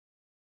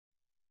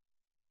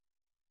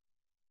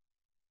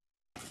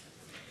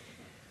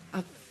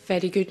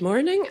Very good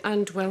morning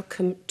and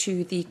welcome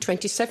to the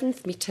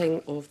 27th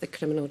meeting of the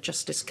Criminal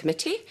Justice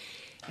Committee.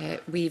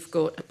 We've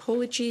got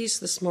apologies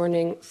this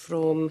morning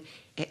from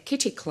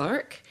Katie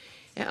Clark.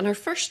 And our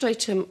first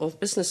item of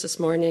business this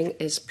morning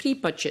is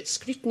pre-budget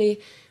scrutiny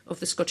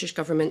of the Scottish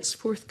Government's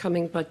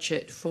forthcoming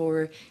budget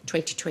for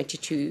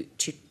 2022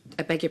 to,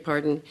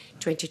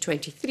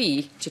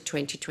 2023 to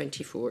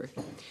 2024.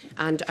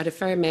 And I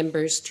refer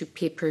members to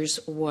papers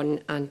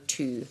 1 and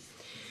 2.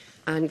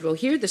 And we'll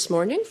hear this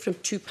morning from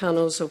two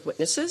panels of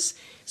witnesses.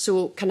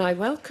 So can I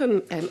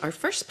welcome our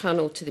first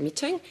panel to the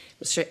meeting,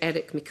 Mr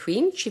Eric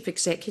McQueen, Chief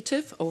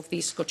Executive of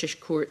the Scottish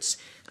Courts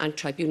and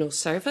Tribunal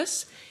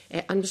Service,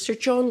 and Mr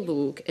John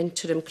Logue,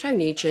 Interim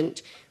Crown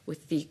Agent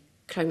with the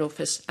Crown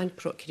Office and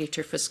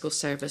Procurator Fiscal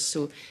Service.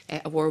 So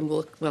a warm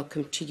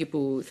welcome to you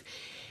both.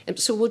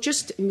 So we'll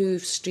just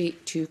move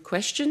straight to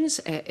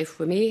questions, if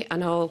we may,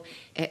 and I'll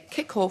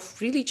kick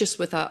off really just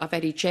with a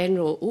very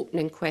general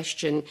opening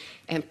question.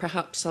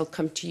 Perhaps I'll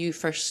come to you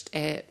first,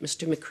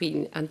 Mr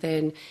McQueen, and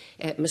then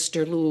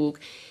Mr Logue.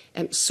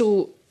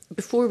 So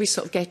before we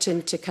sort of get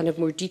into kind of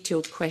more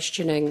detailed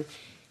questioning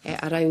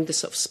around the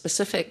sort of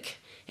specific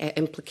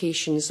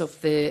implications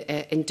of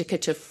the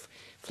indicative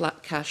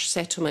flat cash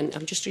settlement,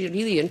 I'm just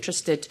really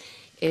interested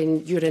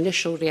in your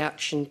initial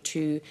reaction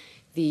to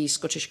the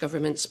Scottish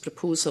Government's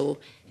proposal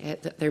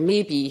that there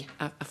may be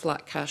a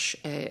flat cash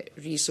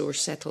resource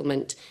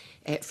settlement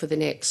for the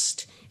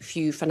next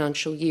few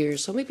financial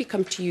years. So I'll maybe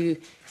come to you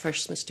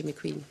first, Mr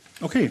McQueen.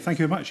 Okay, thank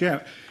you very much.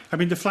 Yeah, I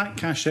mean, the flat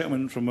cash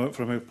settlement from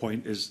our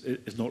point is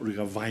not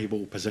really a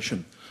viable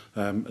position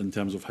in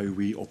terms of how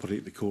we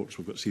operate the courts.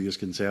 We've got serious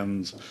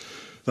concerns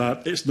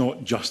that it's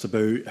not just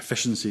about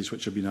efficiencies,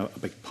 which have been a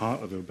big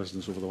part of our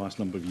business over the last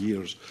number of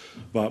years,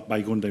 but by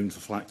going down to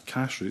the flat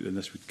cash route, then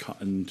this would cut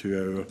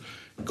into our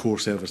core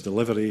service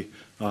delivery,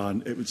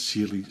 and it would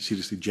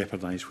seriously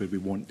jeopardise where we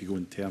want to go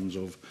in terms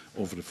of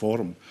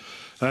reform.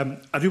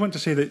 I do want to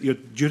say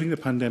that during the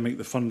pandemic,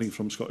 the funding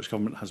from Scottish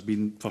Government has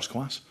been first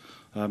class.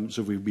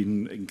 So we've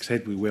been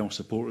incredibly well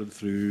supported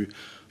through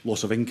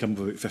loss of income of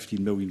about £15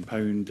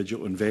 million,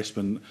 digital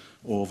investment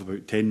of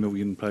about £10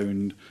 million,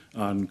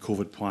 and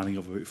COVID planning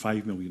of about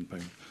 £5 million.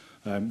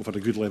 We've had a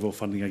good level of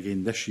funding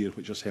again this year,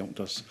 which has helped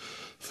us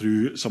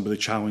through some of the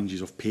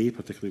challenges of pay,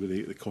 particularly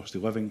with the cost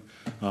of living,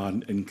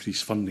 and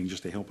increased funding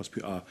just to help us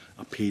put a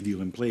pay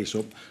deal in place.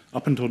 So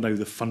up until now,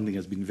 the funding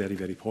has been very,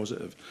 very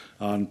positive,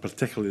 and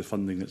particularly the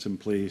funding that's in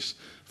place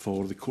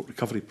for the court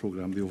recovery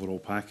programme, the overall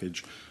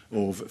package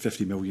of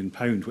 £50 million,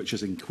 which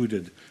is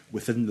included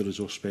within the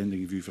resource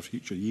spending review for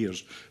future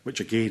years,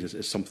 which again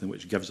is something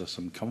which gives us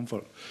some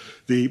comfort.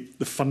 The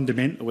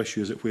fundamental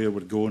issue is that where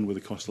we're going with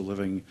the cost of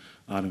living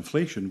and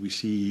inflation, we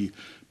see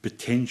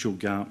potential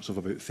gaps of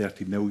about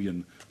 £30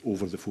 million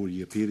over the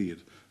 4-year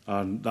period.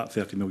 And that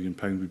 £30 million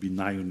would be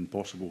nigh on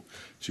impossible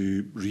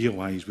to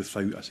realise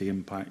without a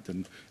impact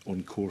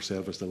on core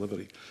service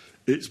delivery.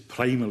 It's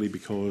primarily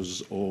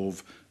because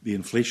of the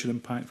inflation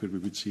impact, where we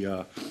would see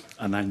an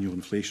annual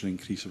inflation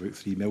increase of about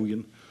 £3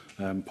 million.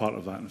 Part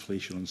of that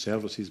inflation on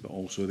services, but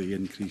also the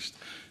increased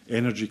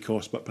energy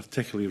costs, but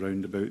particularly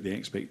around about the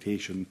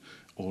expectation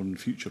on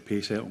future pay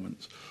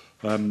settlements.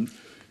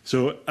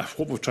 So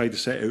what we've tried to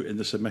set out in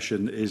the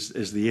submission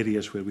is the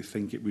areas where we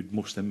think it would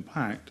most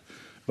impact,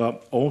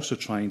 but also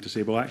trying to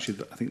say, well,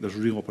 actually, I think there's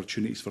real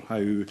opportunities for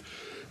how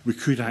we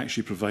could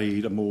actually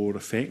provide a more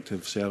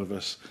effective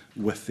service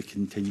with the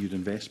continued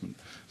investment.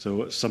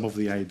 So some of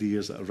the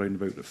ideas that are around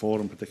about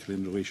reform,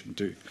 particularly in relation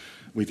to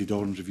weighted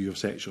on review of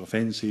sexual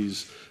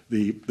offences,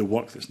 the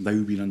work that's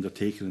now been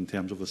undertaken in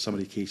terms of the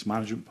summary case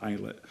management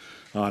pilot,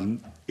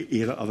 and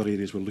other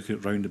areas we're looking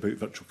at round about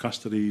virtual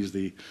custodies,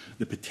 the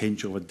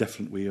potential of a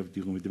different way of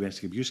dealing with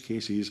domestic abuse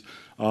cases,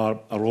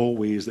 are all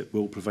ways that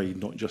will provide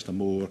not just a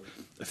more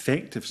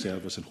effective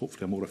service and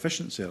hopefully a more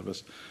efficient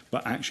service,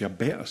 but actually a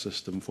better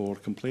system for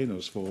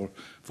complainers, for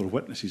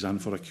witnesses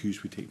and for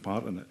accused who take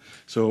part in it.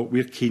 So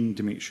we're keen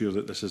to make sure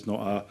that this is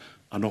not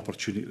an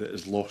opportunity that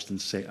is lost and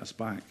set us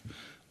back.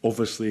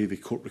 Obviously, the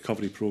court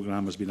recovery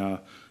programme has been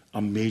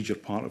a major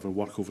part of our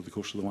work over the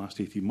course of the last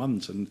 18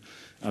 months. And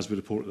as we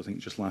reported, I think,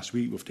 just last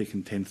week, we've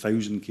taken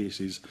 10,000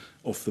 cases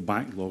off the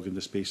backlog in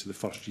the space of the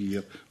first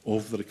year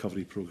of the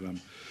recovery programme.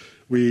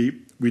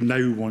 We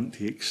now want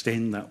to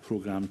extend that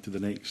programme to the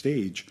next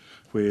stage,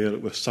 where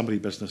with summary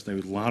business now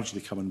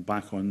largely coming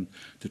back on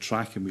to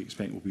track, and we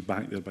expect we'll be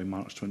back there by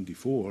March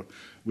 24,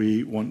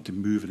 we want to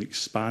move and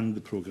expand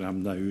the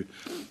programme now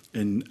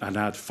and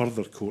add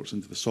further courts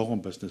into the solemn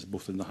business,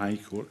 both in the High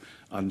Court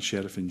and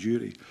Sheriff and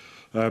Jury.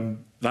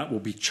 That will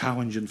be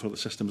challenging for the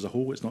system as a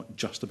whole. It's not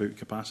just about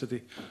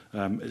capacity.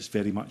 It's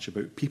very much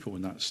about people,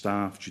 and that's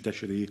staff,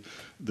 judiciary,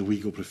 the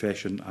legal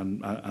profession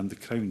and the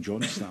Crown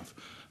Joint staff.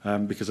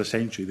 because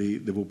essentially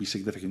there will be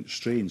significant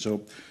strain.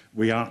 So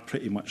we are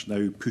pretty much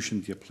now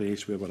pushing to a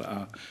place where we're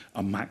at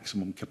a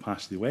maximum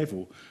capacity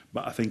level.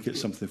 But I think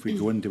it's something, if we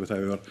go into with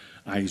our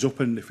eyes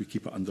open, if we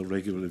keep it under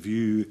regular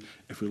review,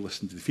 if we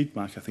listen to the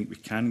feedback, I think we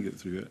can get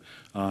through it,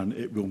 and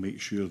it will make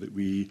sure that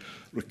we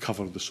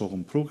recover the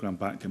Solemn programme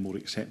back to a more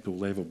acceptable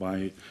level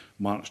by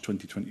March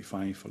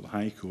 2025 for the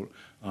High Court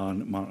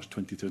and March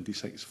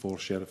 2026 for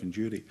Sheriff and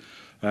Jury.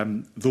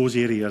 Those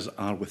areas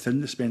are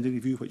within the spending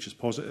review, which is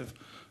positive.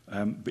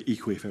 But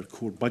equally, if our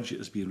core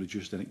budget is being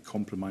reduced, then it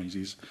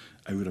compromises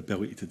our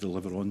ability to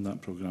deliver on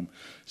that programme.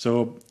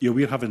 So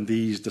we're having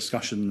these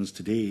discussions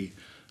today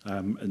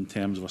in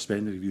terms of a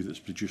spending review that's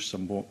produced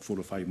somewhat 4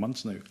 or 5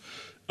 months now.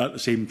 At the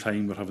same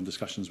time, we're having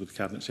discussions with the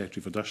Cabinet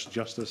Secretary for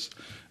Justice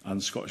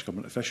and Scottish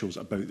Government officials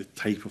about the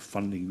type of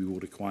funding we will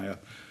require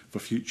for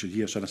future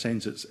years. So in a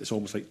sense, it's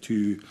almost like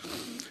two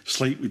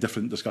slightly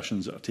different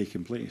discussions that are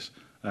taking place.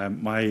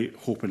 My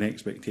hope and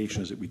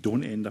expectation is that we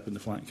don't end up in the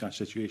flat cash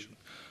situation,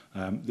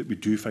 that we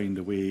do find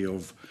a way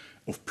of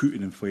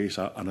putting in place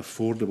an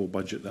affordable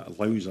budget that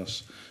allows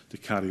us to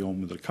carry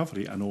on with the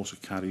recovery and also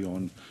carry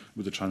on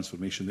with the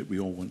transformation that we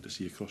all want to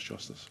see across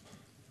justice.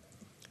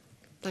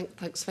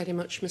 Thanks very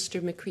much, Mr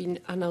McQueen.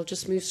 And I'll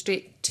just move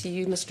straight to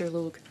you, Mr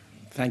Logue.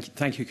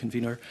 Thank you,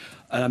 Convener.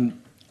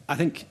 I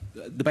think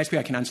the best way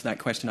I can answer that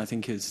question, I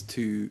think, is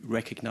to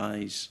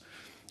recognise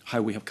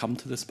how we have come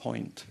to this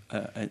point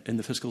in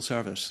the Fiscal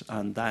Service.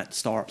 And that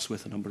starts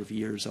with a number of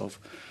years of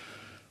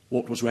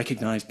what was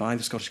recognised by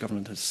the Scottish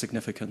Government as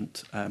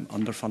significant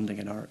underfunding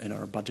in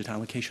our budget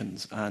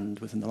allocations. And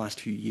within the last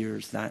few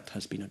years, that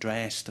has been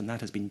addressed, and that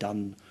has been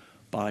done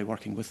by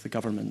working with the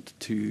Government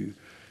to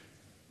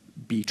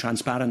be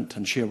transparent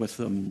and share with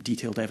them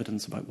detailed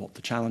evidence about what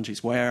the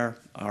challenges were,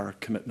 our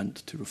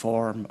commitment to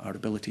reform, our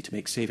ability to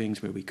make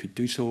savings where we could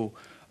do so.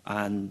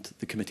 And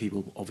the committee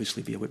will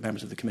obviously be aware,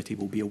 members of the committee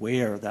will be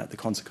aware that the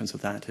consequence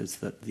of that is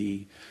that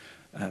the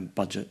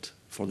budget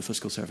for the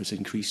Fiscal Service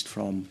increased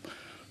from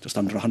just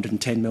under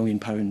 £110 million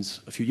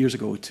a few years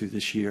ago to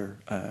this year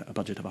a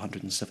budget of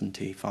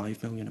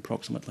 £175 million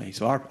approximately.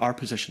 So our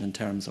position in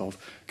terms of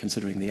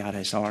considering the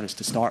RSR is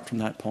to start from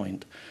that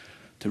point,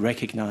 to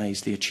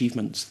recognise the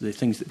achievements, the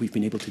things that we've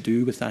been able to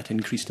do with that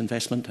increased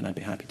investment, and I'd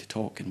be happy to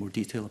talk in more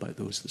detail about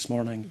those this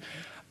morning,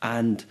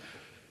 and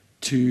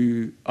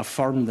to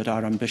affirm that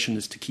our ambition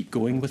is to keep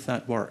going with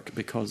that work,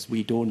 because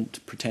we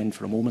don't pretend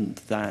for a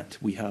moment that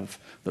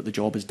the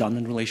job is done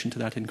in relation to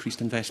that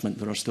increased investment.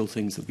 There are still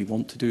things that we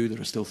want to do,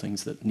 there are still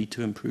things that need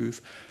to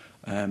improve,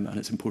 and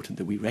it's important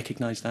that we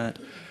recognise that.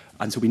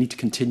 And so we need to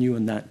continue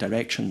in that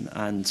direction.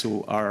 And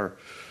so our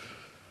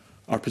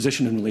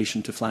position in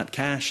relation to flat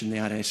cash in the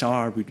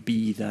RSR would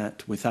be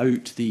that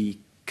without the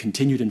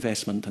continued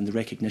investment and the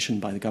recognition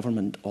by the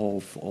Government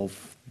of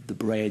the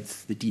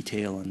breadth, the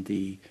detail and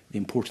the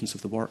importance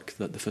of the work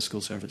that the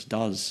Fiscal Service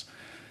does,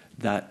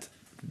 that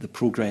the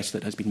progress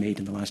that has been made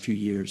in the last few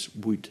years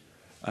would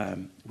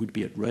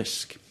be at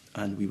risk,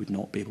 and we would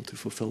not be able to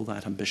fulfil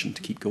that ambition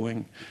to keep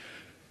going.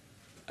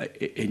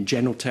 In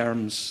general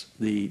terms,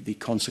 the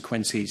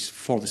consequences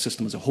for the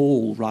system as a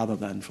whole, rather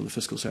than for the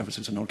Fiscal Service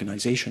as an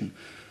organisation,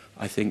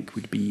 I think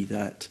would be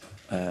that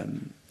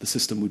the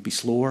system would be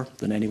slower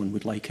than anyone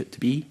would like it to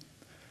be.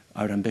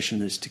 Our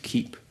ambition is to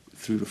keep,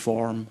 through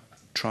reform,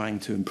 trying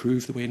to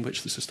improve the way in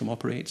which the system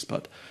operates,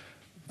 but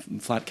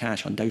flat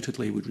cash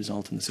undoubtedly would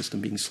result in the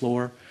system being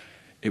slower.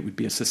 It would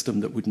be a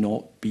system that would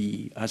not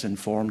be as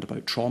informed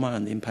about trauma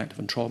and the impact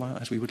of trauma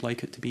as we would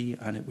like it to be,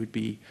 and it would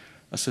be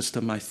a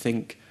system, I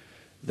think,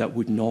 that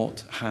would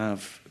not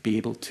be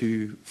able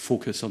to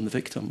focus on the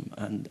victim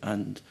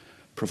and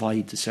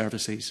provide the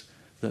services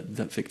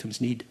that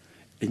victims need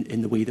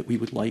in the way that we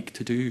would like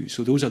to do.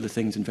 So those are the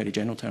things in very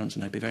general terms,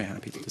 and I'd be very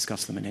happy to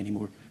discuss them in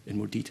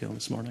more detail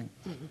this morning.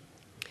 Mm-hmm.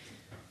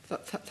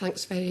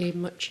 Thanks very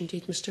much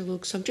indeed, Mr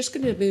Logue. So I'm just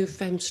going to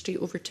move straight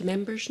over to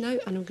members now,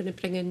 and I'm going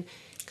to bring in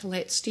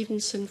Colette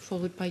Stevenson,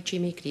 followed by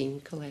Jamie Green.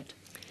 Colette.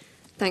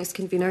 Thanks,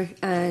 Convener,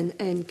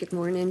 and good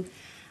morning.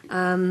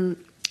 In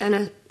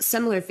a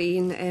similar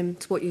vein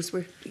to what you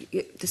were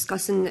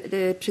discussing,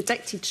 the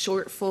predicted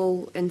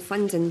shortfall in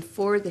funding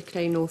for the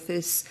Crown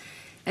Office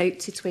out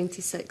to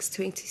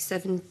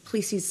 26-27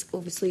 places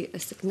obviously a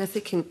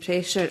significant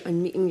pressure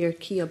on meeting your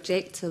key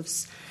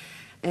objectives,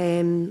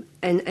 and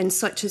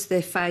such as the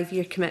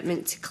 5-year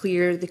commitment to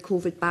clear the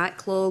COVID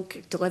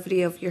backlog,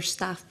 delivery of your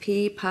staff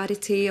pay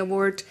parity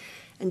award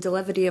and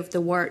delivery of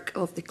the work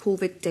of the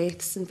COVID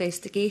deaths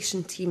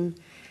investigation team.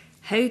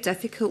 How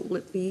difficult will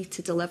it be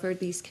to deliver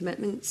these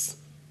commitments?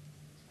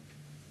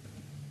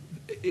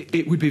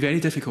 It would be very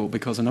difficult,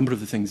 because a number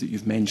of the things that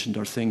you've mentioned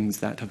are things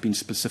that have been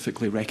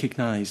specifically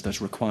recognised as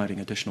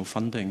requiring additional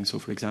funding. So,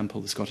 for example,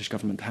 the Scottish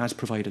Government has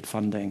provided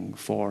funding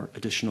for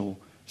additional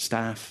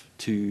staff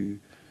to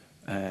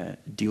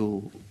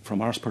deal,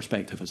 from our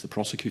perspective as the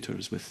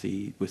prosecutors, with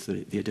the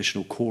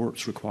additional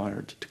courts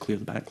required to clear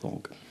the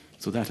backlog.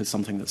 So that is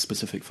something that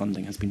specific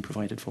funding has been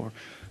provided for.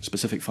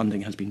 Specific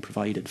funding has been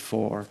provided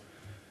for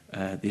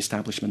the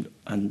establishment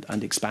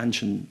and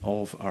expansion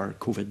of our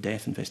COVID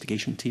death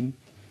investigation team.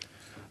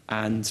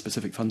 and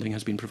specific funding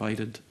has been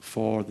provided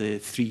for the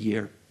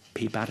 3-year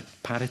pay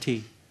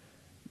parity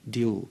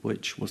deal,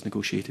 which was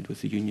negotiated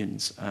with the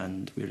unions,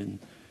 and we're in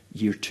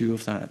year 2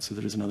 of that, so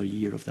there is another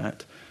year of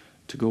that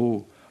to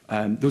go.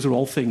 Those are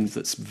all things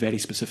that very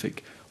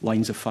specific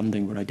lines of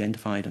funding were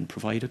identified and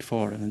provided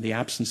for, and in the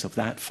absence of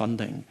that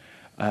funding,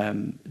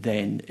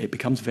 then it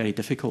becomes very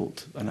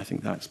difficult, and I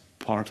think that's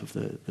part of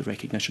the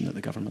recognition that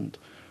the government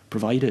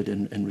provided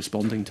in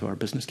responding to our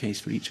business case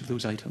for each of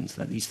those items,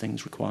 that these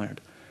things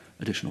required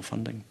additional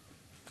funding.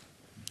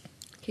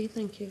 Okay,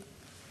 thank you.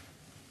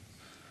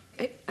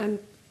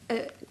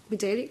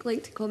 Would Eric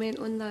like to comment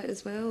on that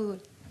as well?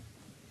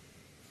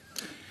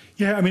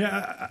 Yeah, I mean,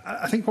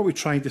 I think what we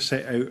tried to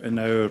set out in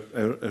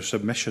our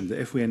submission, that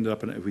if we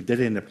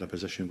did end up in a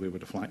position where we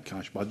had a flat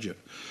cash budget,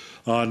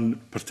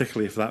 and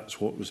particularly if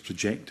that's what was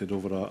projected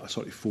over a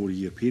sort of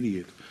 4-year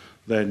period,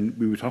 then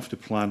we would have to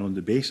plan on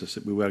the basis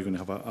that we were going to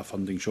have a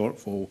funding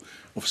shortfall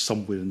of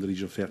somewhere in the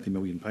region of £30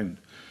 million.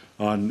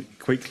 And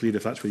quite clear,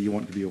 if that's where you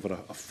want to be over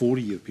a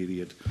 4-year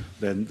period,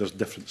 then there's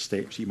different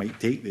steps you might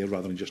take there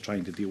rather than just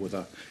trying to deal with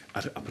a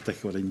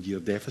particular in-year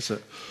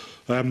deficit.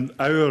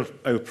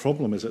 Our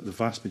problem is that the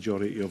vast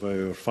majority of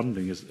our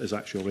funding is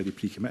actually already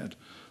pre-committed.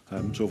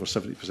 So over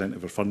 70%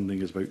 of our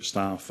funding is about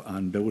staff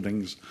and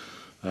buildings.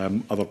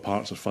 Other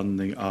parts of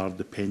funding are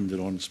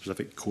dependent on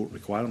specific court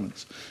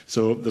requirements.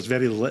 So there's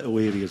very little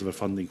areas of our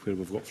funding where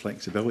we've got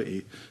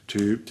flexibility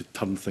to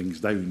turn things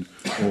down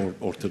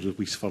or to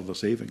release further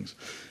savings.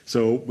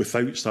 So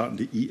without starting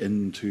to eat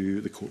into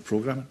the court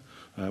programming,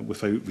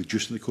 without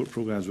reducing the court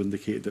programmes, we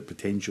indicated that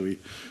potentially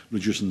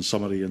reducing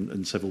summary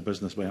and civil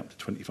business by up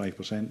to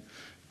 25%,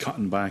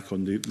 cutting back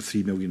on the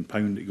 £3 million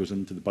that goes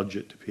into the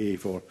budget to pay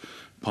for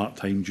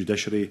part-time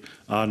judiciary,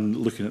 and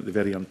looking at the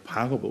very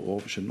unpalatable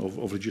option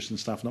of reducing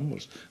staff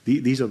numbers.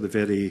 These are the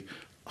very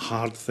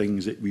hard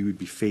things that we would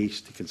be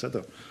faced to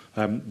consider.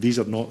 These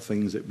are not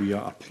things that we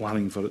are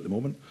planning for at the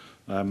moment.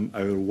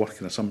 Our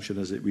working assumption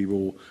is that we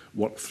will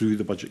work through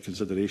the budget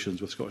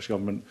considerations with Scottish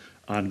Government,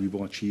 and we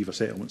will achieve a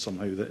settlement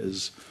somehow that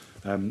is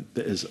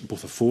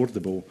both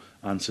affordable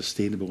and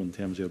sustainable in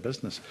terms of our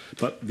business.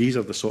 But these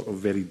are the sort of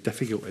very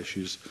difficult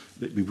issues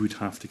that we would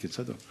have to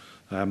consider.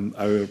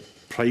 Our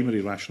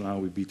primary rationale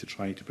would be to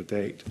try to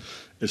protect,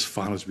 as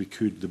far as we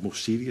could, the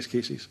most serious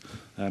cases.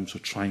 So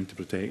trying to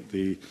protect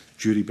the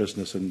jury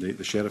business in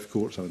the Sheriff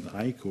Courts and in the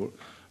High Court.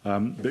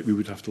 But we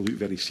would have to look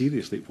very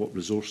seriously at what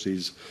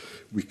resources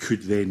we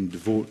could then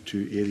devote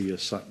to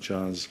areas such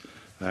as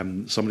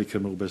summary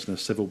criminal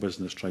business, civil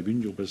business,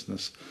 tribunal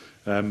business,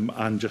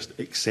 and just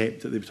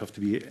accept that there would have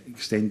to be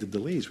extended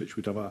delays, which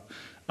would have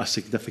a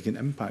significant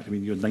impact. I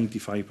mean,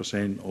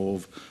 95%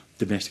 of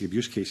domestic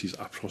abuse cases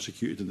are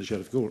prosecuted in the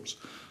Sheriff Courts.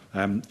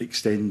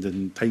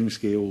 Extending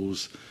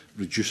timescales,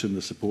 reducing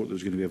the support that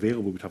was going to be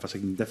available would have a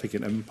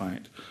significant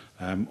impact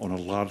on a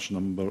large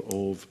number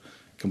of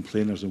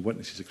complainers and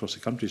witnesses across the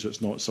country. So it's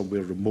not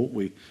somewhere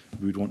remotely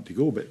we would want to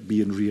go, but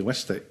being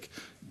realistic,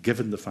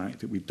 given the fact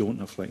that we don't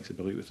have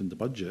flexibility within the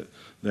budget,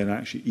 then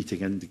actually eating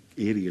into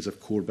areas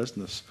of core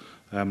business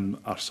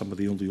are some of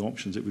the only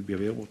options that would be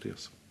available to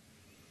us.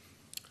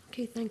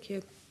 Okay, thank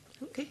you.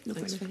 Okay,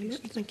 thanks very much.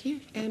 Thank you.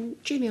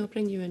 Jamie, I'll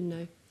bring you in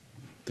now.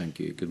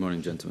 Thank you. Good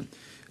morning, gentlemen.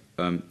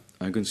 I'm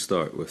going to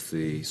start with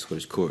the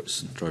Scottish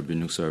Courts and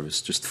Tribunal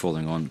Service, just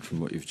following on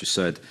from what you've just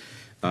said.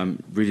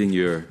 Reading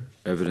your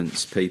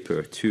evidence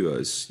paper to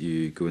us,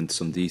 you go into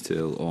some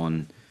detail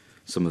on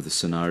some of the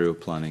scenario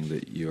planning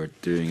that you are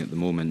doing at the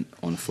moment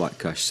on flat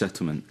cash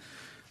settlement.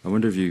 I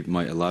wonder if you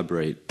might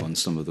elaborate on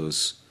some of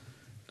those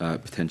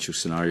potential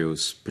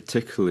scenarios,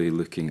 particularly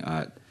looking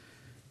at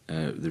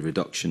the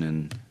reduction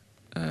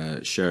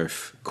in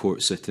sheriff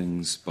court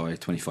sittings by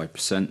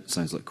 25%,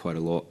 sounds like quite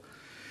a lot,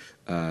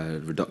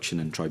 reduction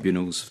in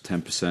tribunals of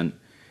 10%,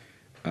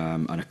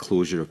 and a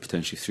closure of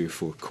potentially 3 or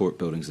 4 court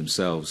buildings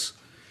themselves.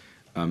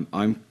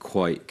 I'm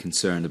quite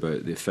concerned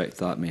about the effect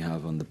that may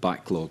have on the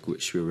backlog,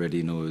 which we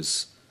already know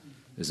is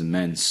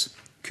immense.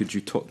 Could you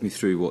talk me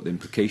through what the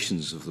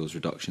implications of those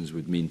reductions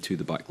would mean to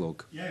the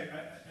backlog? Yeah,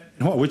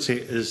 and what I would say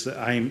is that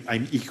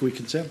I'm equally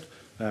concerned,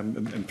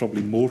 and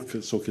probably more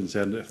so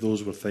concerned if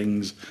those were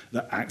things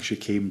that actually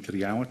came to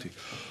reality.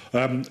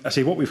 I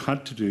say what we've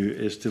had to do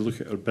is to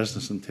look at our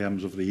business in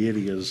terms of the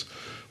areas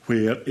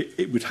where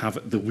it would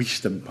have the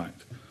least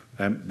impact,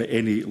 but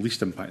any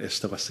least impact is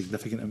still a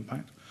significant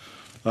impact.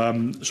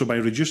 So by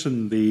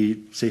reducing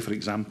say for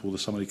example, the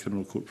summary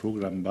criminal court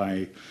programme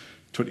by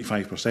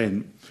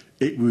 25%,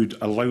 it would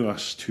allow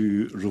us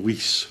to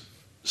release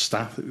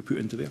staff that we put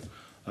into there.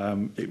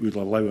 It would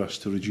allow us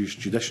to reduce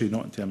judiciary,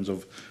 not in terms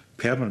of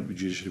permanent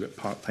judiciary, but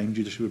part-time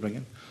judiciary we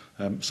bring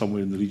in,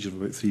 somewhere in the region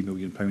of about £3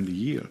 million a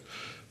year.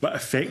 But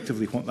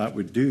effectively what that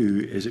would do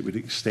is it would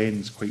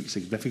extend quite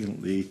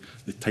significantly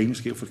the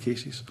timescale for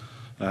cases.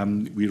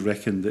 We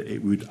reckon that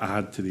it would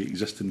add to the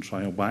existing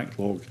trial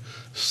backlog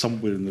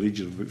somewhere in the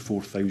region of about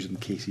 4,000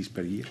 cases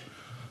per year.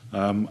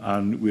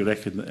 And we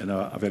reckon that in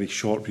a very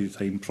short period of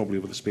time, probably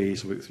over the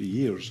space of about 3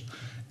 years,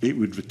 it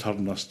would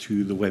return us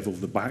to the level of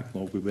the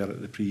backlog we were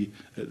at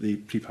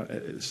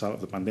the start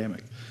of the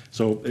pandemic.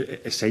 So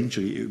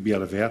essentially, it would be a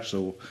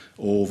reversal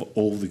of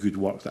all the good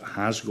work that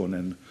has gone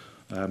in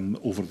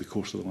over the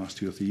course of the last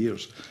 2 or 3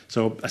 years.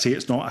 So I say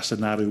it's not a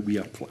scenario we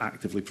are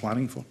actively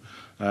planning for,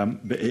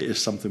 but it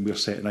is something we're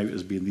setting out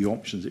as being the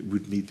options that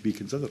would need to be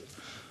considered.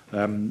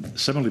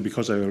 Similarly,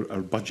 because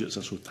our budgets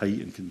are so tight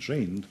and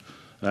constrained,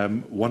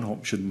 one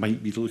option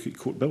might be to look at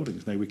court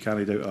buildings. Now, we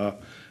carried out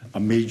a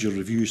major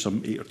review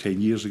some 8 or 10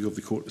 years ago of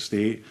the court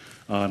estate,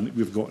 and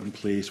we've got in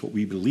place what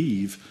we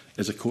believe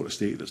is a court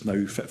estate that's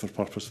now fit for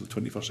purpose for the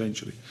 21st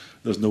century.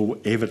 There's no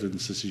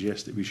evidence to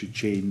suggest that we should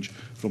change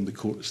from the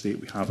court estate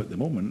we have at the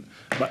moment,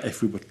 but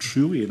if we were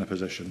truly in a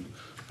position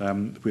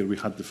where we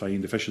had to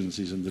find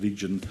efficiencies in the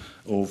region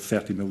of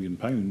 £30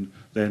 million,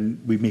 then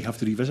we may have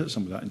to revisit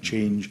some of that and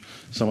change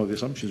some of the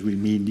assumptions. We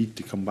may need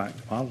to come back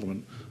to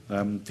Parliament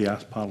to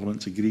ask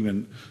Parliament's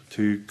agreement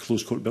to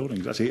close court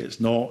buildings. I say it's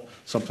not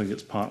something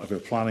that's part of our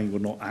planning. We're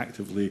not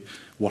actively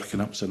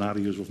working up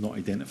scenarios. We've not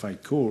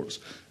identified courts,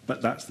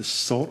 but that's the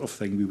sort of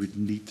thing we would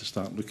need to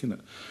start looking at.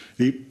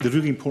 The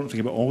really important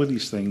thing about all of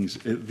these things,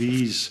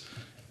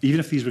 even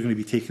if these were going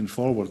to be taken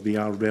forward, they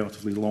are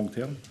relatively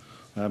long-term.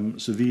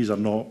 So these are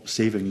not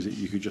savings that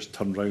you could just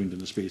turn around in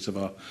the space of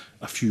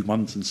a few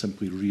months and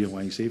simply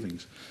realise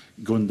savings.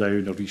 Going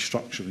down or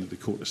restructuring the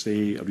court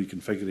estate, a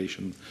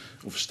reconfiguration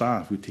of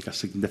staff would take a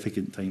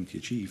significant time to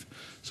achieve.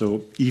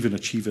 So even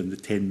achieving the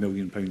 £10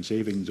 million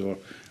savings or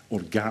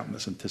gap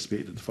that's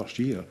anticipated in the first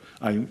year,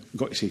 I've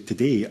got to say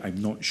today I'm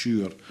not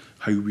sure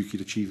how we could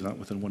achieve that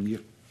within 1 year.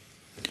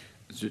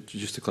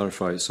 Just to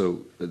clarify,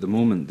 so at the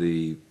moment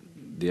the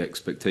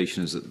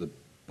expectation is that the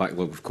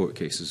backlog of court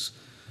cases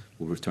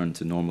will return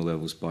to normal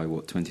levels by,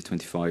 what,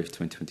 2025,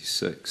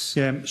 2026?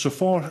 So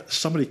for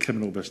summary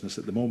criminal business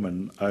at the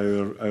moment,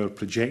 our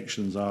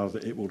projections are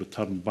that it will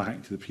return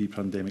back to the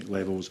pre-pandemic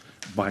levels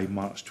by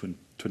March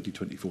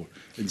 2024.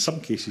 In some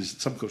cases,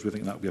 some courts we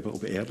think that will be a little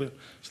bit earlier.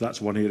 So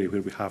that's one area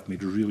where we have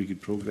made really good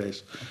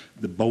progress.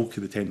 The bulk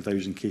of the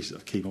 10,000 cases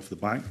that came off the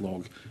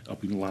backlog have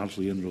been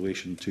largely in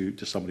relation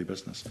to summary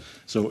business.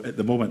 So at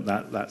the moment,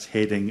 that's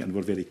heading, and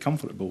we're very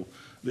comfortable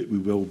that we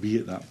will be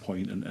at that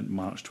point in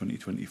March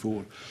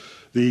 2024.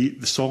 The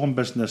solemn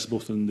business,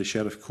 both in the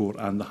Sheriff Court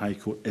and the High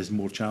Court, is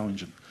more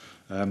challenging.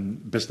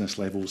 Business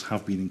levels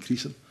have been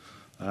increasing.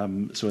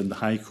 So in the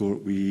High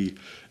Court, we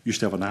used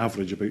to have an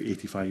average about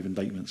 85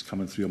 indictments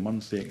coming through a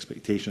month. The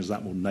expectation is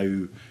that will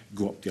now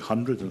go up to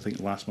 100. And I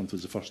think last month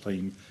was the first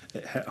time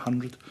it hit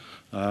 100.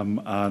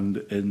 And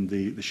in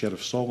the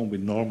Sheriff Solemn, we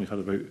normally had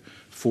about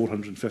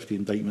 450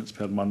 indictments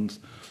per month.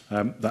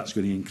 That's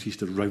going to increase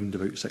to around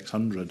about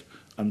 600.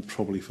 And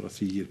probably for a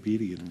 3-year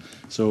period.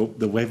 So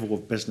the level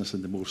of business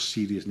and the more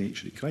serious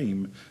nature of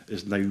crime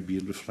is now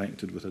being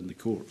reflected within the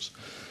courts.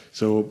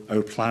 So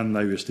our plan now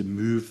is to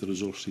move the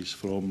resources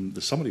from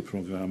the summary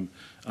programme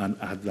and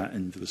add that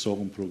into the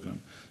solemn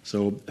programme.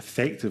 So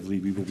effectively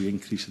we will be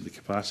increasing the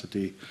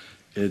capacity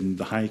in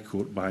the High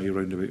Court by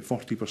around about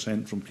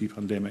 40% from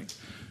pre-pandemic,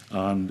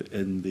 and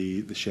in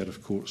the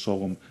Sheriff Court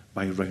solemn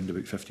by around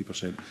about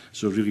 50%.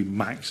 So really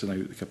maxing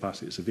out the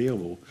capacity that's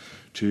available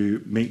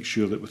to make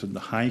sure that within the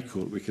High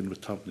Court we can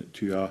return it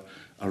to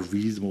a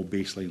reasonable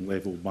baseline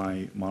level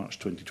by March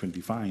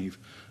 2025,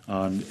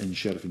 and in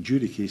Sheriff and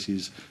Jury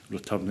cases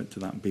return it to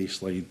that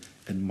baseline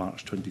in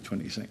March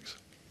 2026.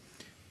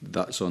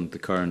 That's on the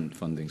current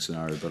funding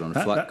scenario, but on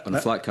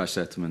a flat cash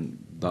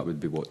settlement, that would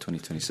be what,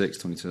 2026,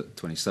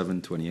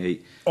 2027,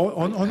 28?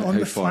 On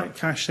the flat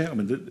cash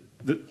settlement,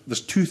 there's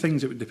two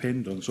things it would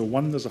depend on. So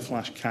one, there's a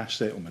flash cash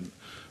settlement,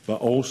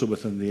 but also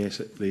within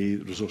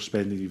the resource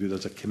spending review,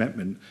 there's a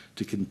commitment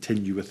to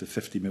continue with the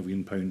 £50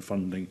 million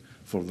funding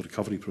for the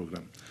recovery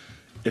programme.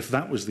 If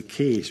that was the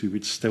case, we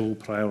would still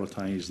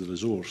prioritise the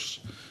resource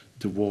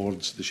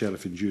towards the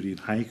Sheriff and Jury and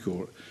High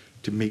Court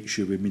to make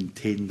sure we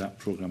maintain that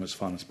programme as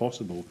far as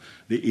possible.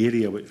 The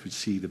area which would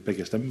see the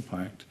biggest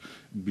impact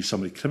would be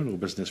summary criminal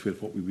business, where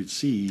what we would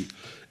see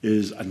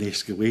is an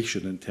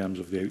escalation in terms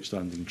of the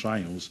outstanding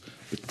trials,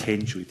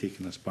 potentially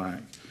taking us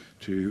back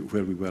to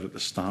where we were at the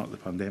start of the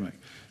pandemic.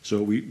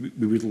 So we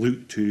would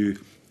look to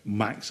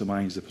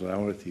maximise the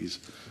priorities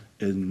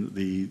in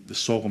the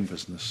solemn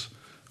business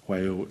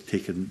while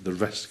taking the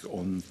risk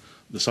on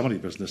the summary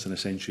business and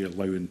essentially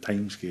allowing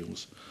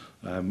timescales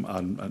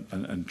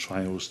and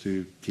trials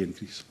to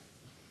increase.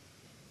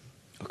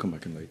 I'll come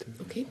back in later.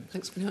 Okay,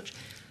 thanks very much.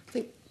 I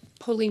think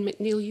Pauline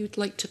McNeill, you'd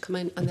like to come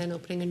in, and then I'll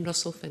bring in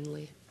Russell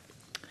Finlay.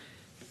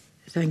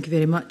 Thank you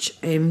very much.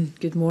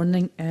 Good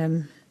morning.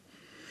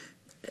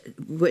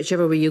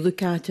 Whichever way you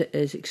look at it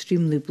is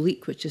extremely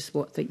bleak, which is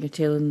what I think you're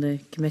telling the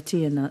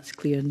committee, and that's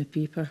clear in the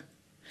paper.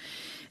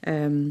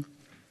 I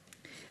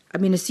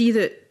mean, I see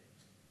that.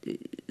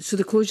 So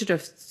the closure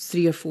of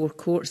 3 or 4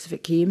 courts, if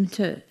it came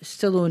to it, is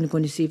still only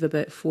going to save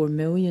about £4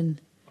 million.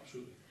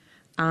 Absolutely.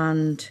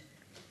 And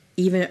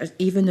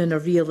even in a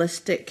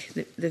realistic,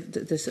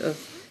 the sort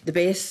of the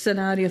best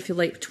scenario, if you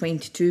like,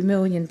 22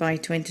 million by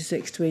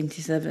 26,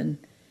 27,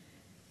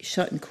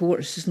 shutting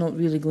courts is not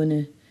really going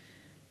to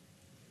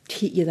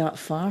take you that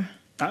far.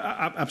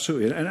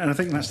 Absolutely, and I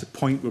think that's the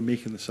point we're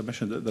making in the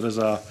submission, that there is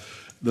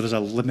a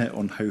limit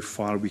on how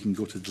far we can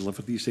go to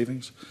deliver these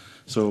savings.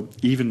 So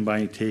even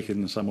by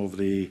taking some of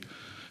the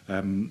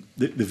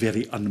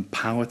very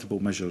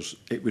unpalatable measures,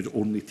 it would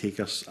only take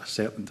us a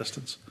certain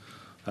distance.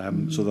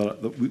 So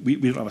that we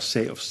don't have a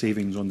set of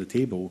savings on the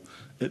table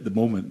at the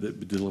moment that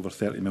would deliver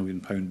 £30 million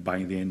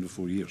by the end of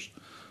 4 years.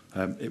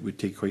 It would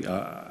take quite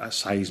a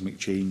seismic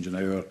change in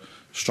our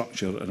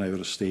structure and our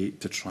estate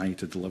to try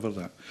to deliver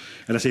that.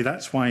 And I say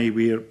that's why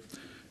we're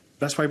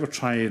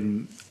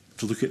trying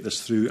to look at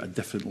this through a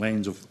different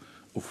lens of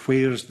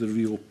where's the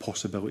real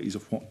possibilities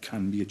of what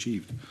can be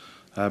achieved.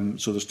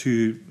 So there's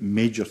two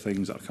major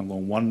things that are coming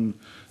along. One,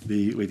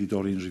 the Lady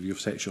Dorrian's review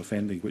of sexual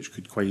offending, which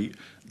could quite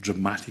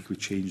dramatically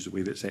change the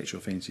way that sexual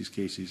offences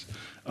cases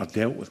are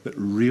dealt with. But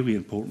really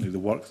importantly, the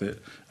work that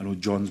I know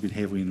John's been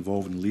heavily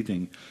involved in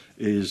leading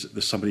is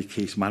the summary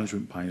case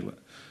management pilot,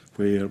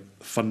 where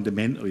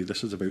fundamentally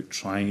this is about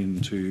trying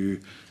to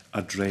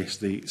address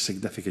the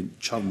significant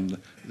churn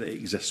that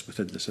exists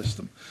within the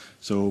system.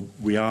 So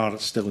we are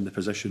still in the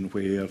position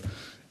where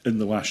in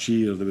the last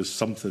year there was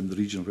something in the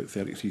region of about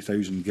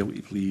 33,000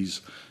 guilty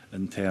pleas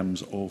in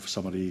terms of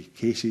summary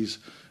cases,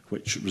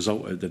 which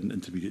resulted in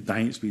intermediate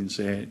diets being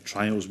set,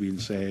 trials being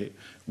set,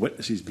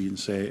 witnesses being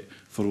set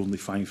for only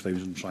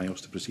 5,000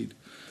 trials to proceed.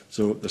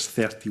 So there's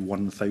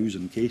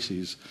 31,000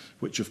 cases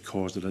which have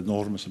caused an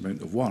enormous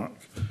amount of work,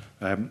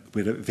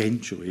 where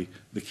eventually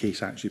the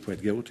case actually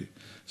pled guilty.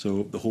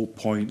 So the whole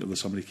point of the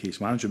summary case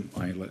management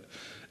pilot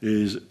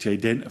is to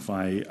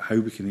identify how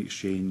we can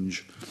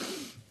exchange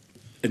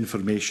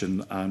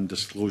information and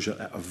disclosure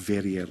at a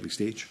very early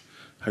stage,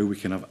 how we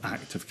can have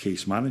active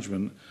case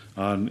management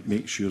and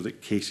make sure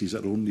that cases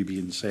are only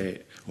being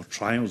set, or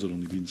trials are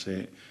only being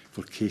set,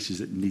 for cases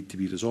that need to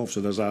be resolved.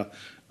 So there's a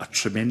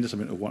tremendous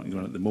amount of work going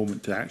on at the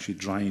moment to actually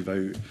drive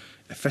out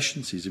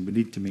efficiencies, and we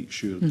need to make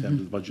sure in terms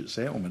of the budget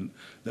settlement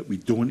that we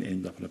don't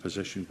end up in a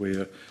position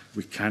where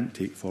we can't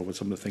take forward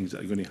some of the things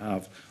that are going to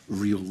have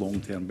real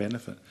long-term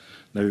benefit.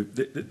 Now,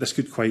 this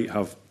could quite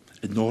have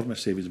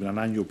enormous savings. On an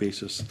annual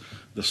basis,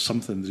 there's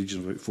something in the region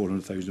of about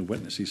 400,000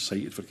 witnesses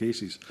cited for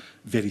cases.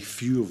 Very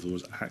few of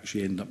those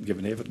actually end up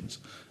giving evidence.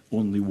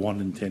 Only 1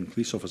 in 10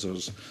 police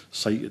officers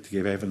cited to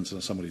give evidence in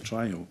a summary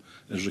trial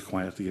is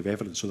required to give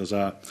evidence. So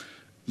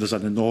there's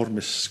an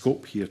enormous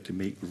scope here to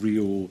make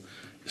real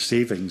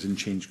savings and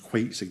change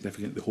quite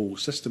significantly the whole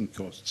system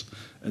costs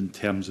in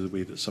terms of the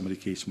way that summary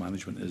case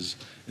management is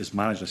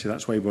managed. I say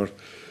that's why we're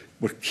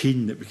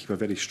keen that we keep a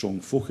very strong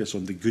focus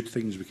on the good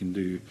things we can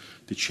do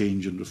to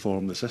change and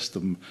reform the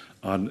system,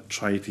 and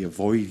try to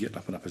avoid getting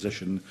up in a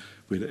position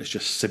where it's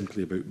just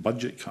simply about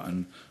budget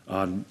cutting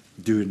and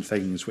doing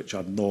things which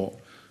are not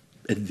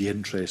in the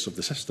interest of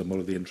the system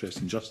or the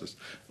interest in justice,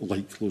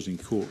 like closing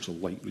courts or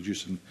like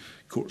reducing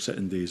court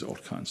sitting days or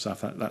cutting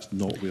staff. That's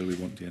not where we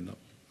want to end up.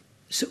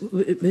 So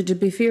would it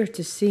be fair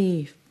to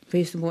say,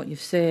 based on what you've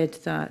said,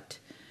 that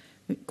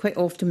quite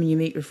often when you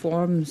make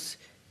reforms,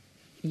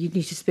 you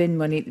need to spend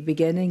money at the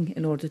beginning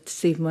in order to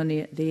save money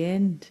at the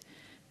end?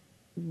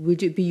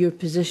 Would it be your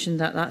position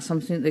that that's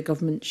something that the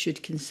government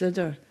should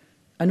consider?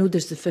 I know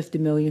there's the 50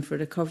 million for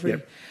recovery,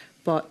 yep,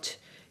 but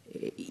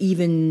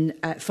even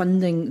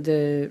funding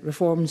the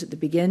reforms at the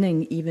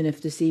beginning, even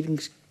if the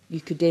savings,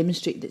 you could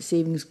demonstrate that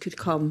savings could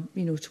come,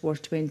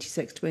 towards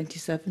 26,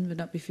 27, would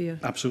that be fair?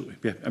 Absolutely,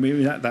 yeah. I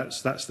mean,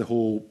 that's the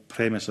whole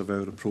premise of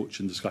our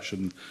approach and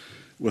discussion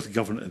with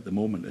government at the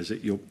moment, is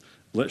that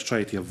let's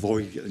try to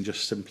avoid getting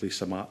just simply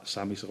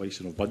sammy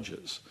slicing of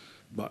budgets,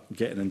 but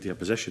getting into a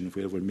position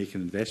where we're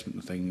making investment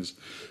in things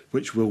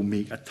which will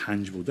make a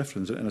tangible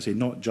difference. And I say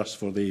not just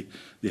for the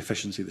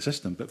efficiency of the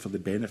system, but for the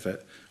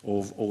benefit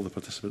of all the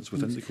participants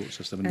within the court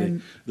system.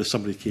 And the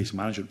summary case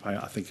management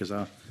pilot, I think, is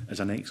an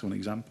excellent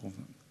example of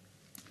that.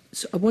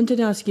 So I wanted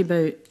to ask you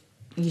about,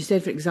 you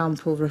said, for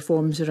example,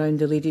 reforms around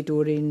the Lady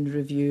Dorrian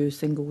review,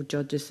 single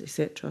judges,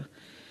 etc.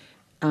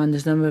 And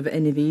there's a number of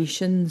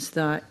innovations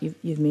that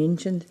you've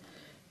mentioned.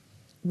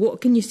 What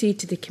can you say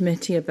to the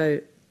committee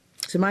about?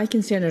 So my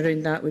concern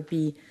around that would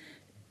be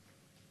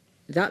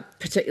that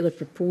particular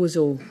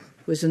proposal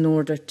was in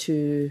order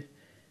to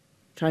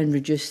try and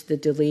reduce the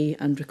delay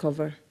and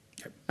recover.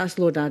 Yep. That's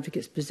Lord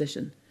Advocate's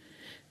position.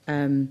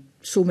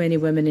 So many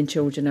women and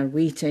children are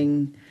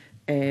waiting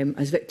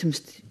as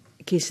victims'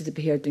 cases to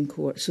be heard in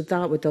court. So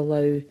that would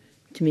allow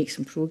to make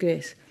some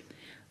progress.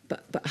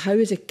 But how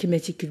as a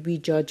committee could we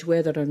judge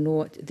whether or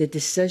not the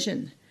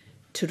decision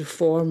to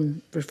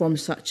reform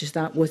such as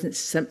that wasn't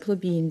simply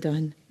being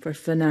done for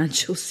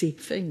financial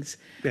savings?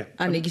 Yeah.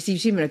 And you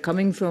see where I'm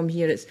coming from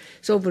here.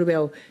 It's all very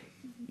well,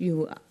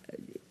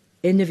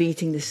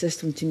 innovating the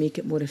system to make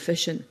it more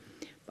efficient.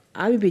 But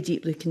I would be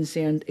deeply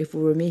concerned if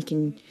we were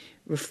making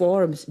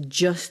reforms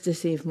just to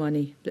save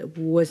money that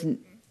wasn't,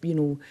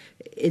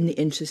 in the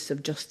interests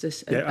of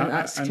justice. And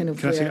that's kind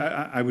of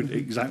where I would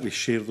exactly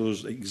share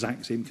those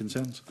exact same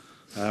concerns.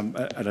 And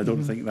I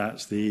don't think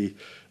that's the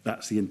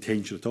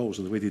intention at all.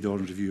 So the Lady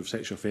Dorrian's review of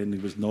sexual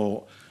offending was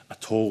not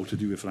at all to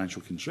do with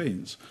financial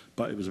constraints,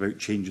 but it was about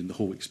changing the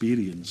whole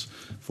experience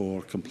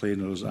for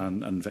complainers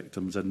and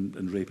victims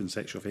in rape and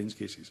sexual offence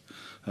cases.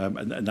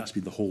 And that's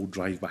been the whole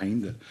drive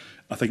behind it.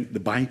 I think the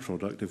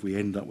byproduct, if we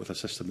end up with a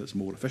system that's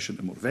more efficient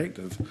and more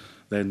effective,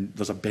 then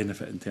there's a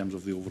benefit in terms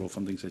of the overall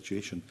funding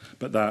situation.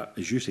 But that,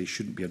 as you say,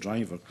 shouldn't be a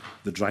driver.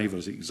 The driver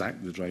is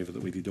exactly the driver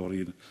that Lady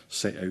Dorian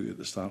set out at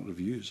the start of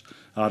reviews.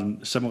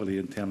 And similarly,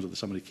 in terms of the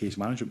summary case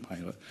management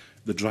pilot,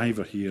 the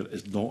driver here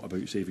is not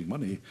about saving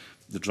money.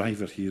 The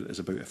driver here is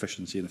about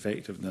efficiency and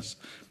effectiveness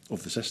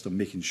of the system,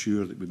 making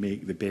sure that we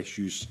make the best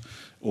use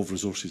of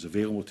resources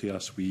available to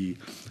us. We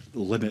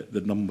limit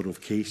the number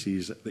of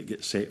cases that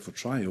get set for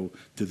trial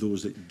to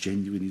those that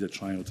genuinely need a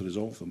trial to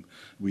resolve them.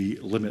 We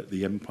limit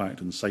the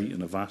impact on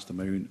citing a vast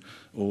amount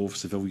of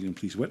civilian and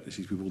police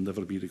witnesses who will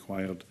never be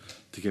required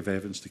to give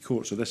evidence to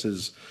court. So this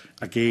is,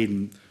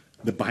 again,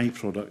 the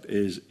byproduct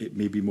is it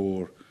may be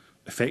more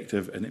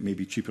effective and it may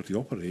be cheaper to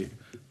operate,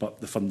 but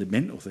the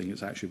fundamental thing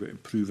is actually about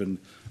improving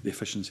the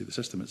efficiency of the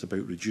system. It's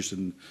about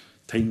reducing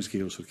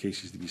timescales for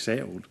cases to be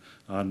settled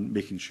and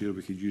making sure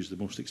we could use the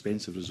most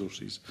expensive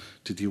resources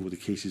to deal with the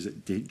cases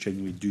that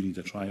genuinely do need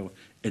a trial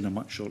in a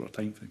much shorter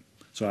time frame.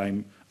 So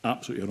I'm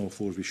absolutely on all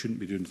fours. We shouldn't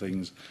be doing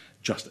things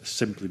just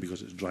simply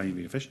because it's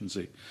driving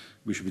efficiency.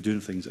 We should be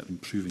doing things that are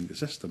improving the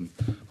system,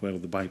 while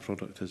the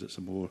byproduct is it's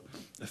a more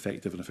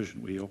effective and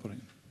efficient way of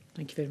operating.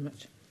 Thank you very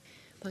much.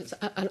 Thanks.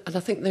 And I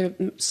think there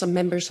some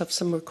members have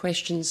some more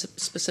questions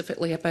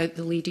specifically about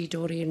the Lady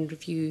Dorian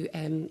review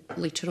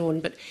later on.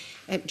 But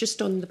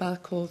just on the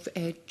back of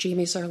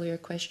Jamie's earlier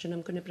question,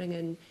 I'm going to bring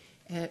in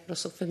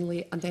Russell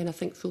Finlay, and then I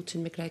think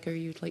Fulton McGregor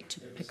you'd like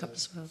to pick up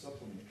as well.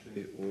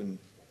 Supplementary on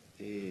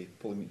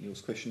Polly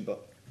McNeill's question,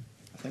 but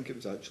I think it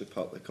was actually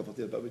partly covered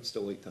there, but I would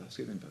still like to ask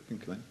it then, but I can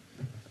come in.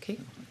 Okay.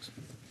 Thanks.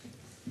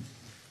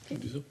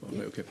 Okay. All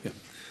right, okay. Yeah.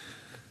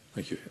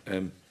 Thank you.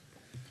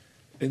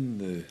 In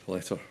the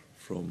letter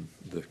from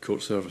the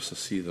court service, I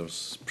see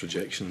there's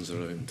projections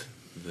around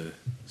the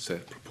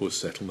proposed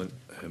settlement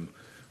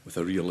with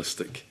a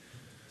realistic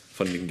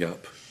funding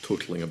gap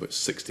totalling about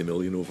 60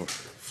 million over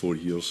 4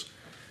 years,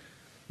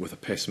 with a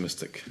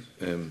pessimistic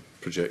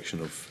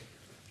projection of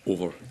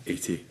over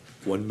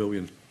 81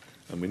 million.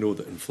 And we know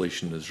that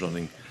inflation is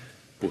running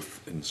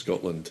both in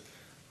Scotland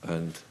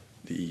and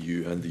the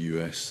EU and the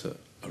US at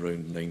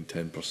around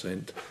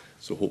 9–10%.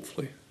 So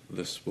hopefully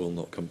this will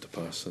not come to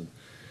pass and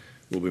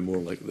will be more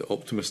like the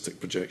optimistic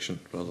projection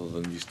rather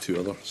than these two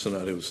other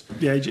scenarios.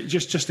 Yeah,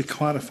 just to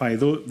clarify,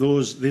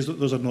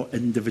 those are not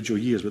individual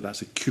years, but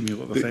that's a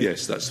cumulative effect.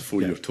 Yes, that's the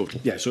 4 year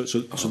total. Yeah, so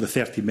the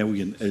 30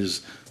 million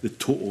is the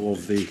total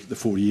of the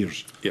 4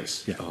 years.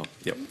 Yes, yeah,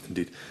 yeah,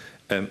 indeed.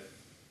 Now,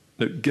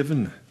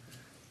 given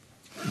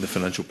the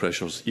financial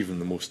pressures, even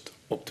the most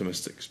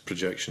optimistic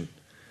projection,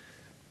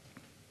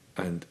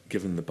 and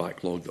given the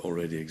backlog that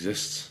already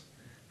exists,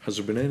 has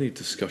there been any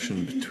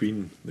discussion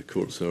between the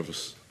court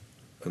service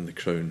and the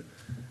Crown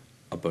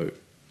about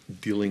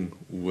dealing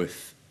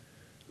with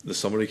the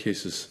summary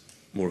cases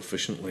more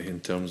efficiently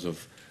in terms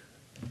of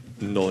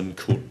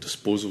non-court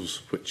disposals,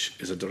 which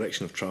is a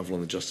direction of travel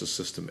in the justice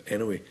system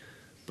anyway,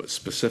 but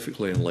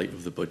specifically in light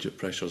of the budget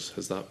pressures,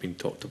 has that been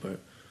talked about?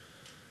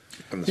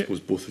 And I suppose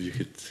both of you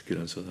could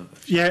answer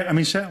that. Yeah, I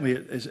mean, certainly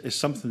it's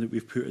something that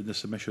we've put in the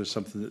submission as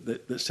something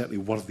that's certainly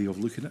worthy of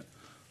looking at.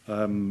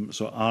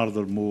 So are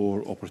there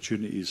more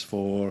opportunities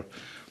for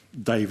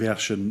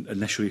diversion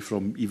initially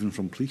even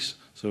from police?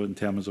 So in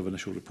terms of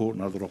initial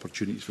reporting, are there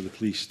opportunities for the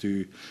police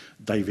to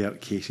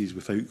divert cases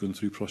without going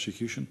through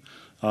prosecution?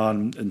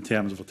 And in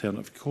terms of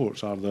alternative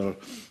courts, are there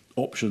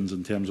options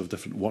in terms of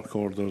different work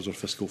orders or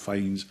fiscal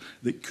fines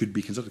that could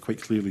be considered?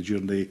 Quite clearly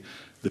during the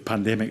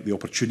pandemic, the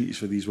opportunities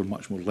for these were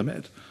much more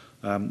limited.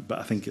 But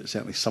I think it's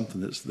certainly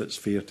something that's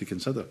fair to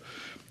consider.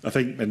 I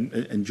think,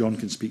 and John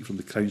can speak from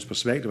the Crown's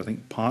perspective, I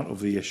think part of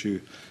the issue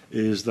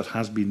is there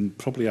has been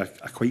probably a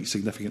quite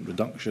significant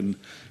reduction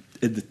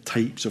in the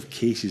types of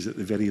cases at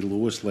the very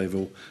lowest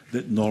level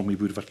that normally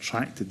would have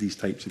attracted these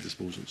types of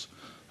disposals.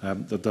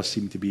 There does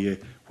seem to be,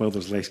 while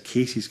there's less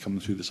cases coming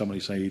through the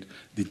summary side,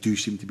 they do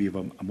seem to be of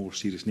a more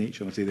serious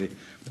nature. And I'd say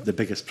the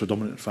biggest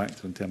predominant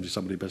factor in terms of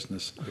summary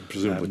business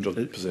presumably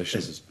drug possession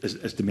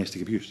is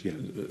domestic abuse. Yeah,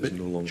 but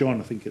no longer. John,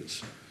 I think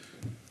it's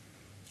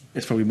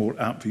probably more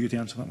apt for you to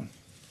answer that one.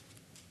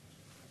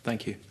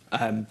 Thank you.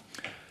 I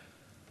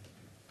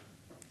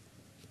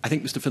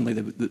think, Mr Finlay,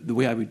 the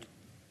way I would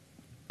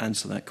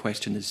answer that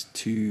question is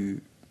to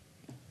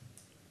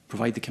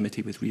provide the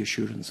committee with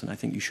reassurance, and I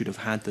think you should have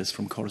had this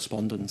from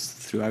correspondence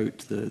throughout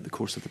the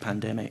course of the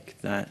pandemic,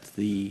 that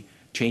the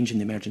change in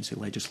the emergency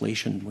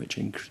legislation, which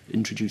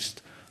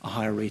introduced a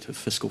higher rate of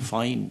fiscal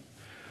fine,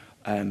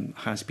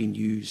 has been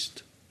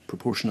used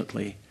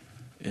proportionately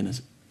in a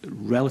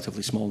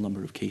relatively small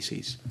number of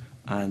cases.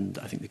 And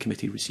I think the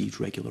committee received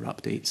regular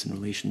updates in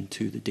relation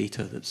to the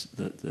data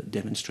that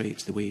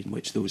demonstrates the way in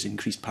which those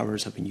increased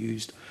powers have been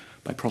used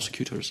by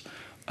prosecutors.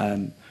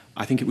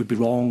 I think it would be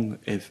wrong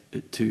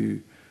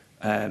to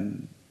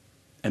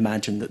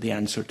imagine that the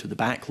answer to the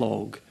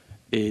backlog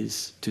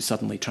is to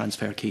suddenly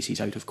transfer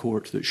cases out of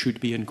court that should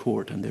be in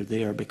court, and they're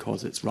there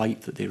because it's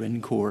right that they're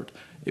in court.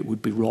 It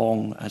would be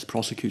wrong as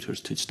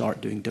prosecutors to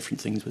start doing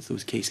different things with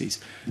those cases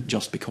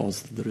just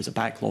because there is a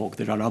backlog.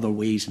 There are other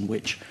ways in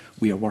which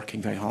we are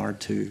working very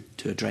hard to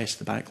address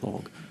the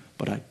backlog.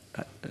 But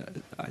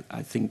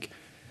I think,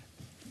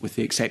 with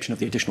the exception of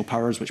the additional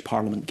powers which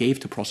Parliament gave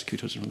to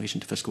prosecutors in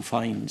relation to fiscal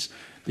fines,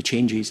 the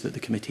changes that the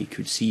committee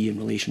could see in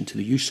relation to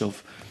the use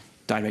of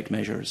direct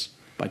measures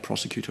by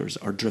prosecutors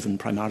are driven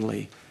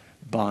primarily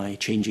by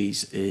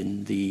changes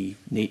in the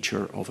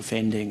nature of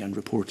offending and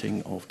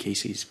reporting of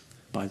cases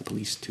by the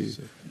police to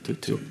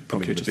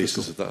on the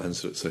basis of that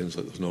answer, it sounds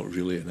like there's not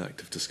really an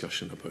active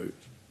discussion about,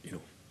 you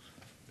know,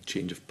 a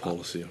change of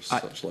policy or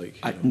such like.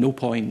 At no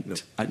point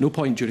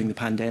during the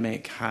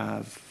pandemic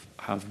have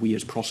we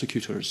as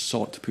prosecutors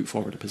sought to put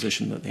forward a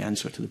position that the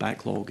answer to the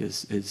backlog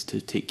is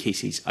to take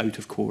cases out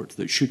of court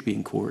that should be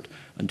in court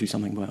and do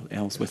something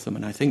else with them.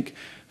 And I think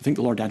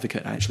the Lord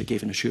Advocate actually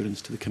gave an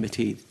assurance to the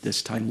committee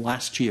this time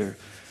last year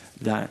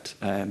that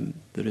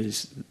there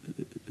is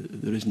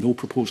no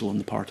proposal on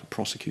the part of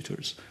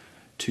prosecutors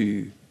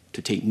to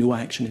take no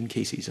action in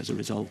cases as a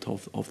result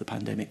of the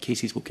pandemic.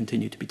 Cases will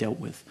continue to be dealt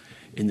with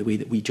in the way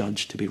that we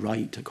judge to be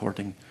right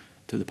according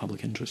to the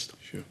public interest.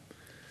 Sure.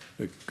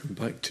 Now, going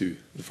back to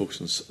the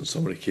focus on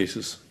summary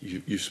cases,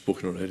 you've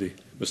spoken already,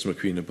 Mr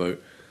McQueen, about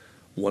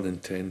 1 in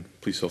 10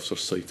 police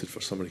officers cited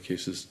for summary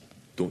cases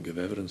don't give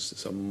evidence.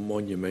 It's a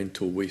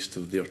monumental waste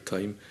of their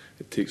time.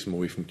 It takes them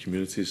away from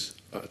communities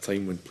at a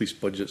time when police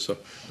budgets are,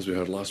 as we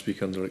heard last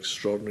week, under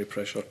extraordinary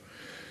pressure.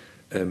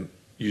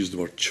 Used the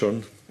word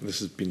churn. This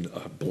has been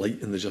a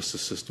blight in the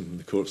justice system, in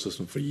the court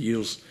system for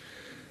years.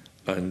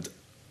 And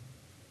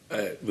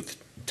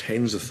with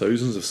tens of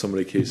thousands of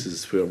summary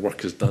cases where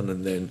work is done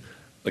and then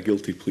a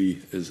guilty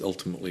plea is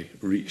ultimately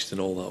reached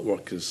and all that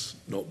work has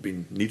not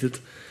been needed.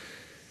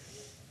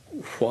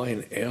 Why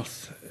on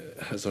earth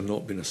has there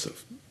not been a sort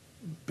of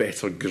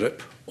better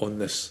grip on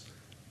this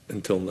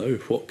until now?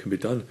 What can be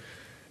done?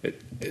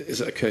 Is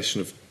it a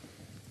question of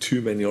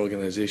too many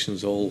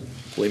organisations all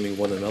blaming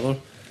one another?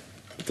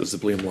 Does the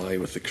blame lie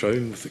with the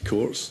Crown, with the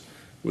courts,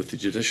 with the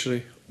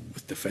judiciary,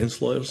 with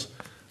defence lawyers?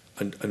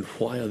 And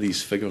why are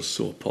these figures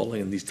so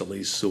appalling and these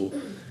delays so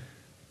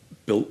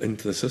built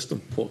into the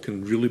system? What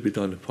can really be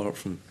done apart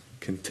from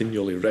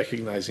continually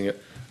recognising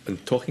it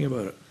and talking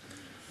about it?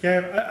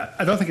 Yeah,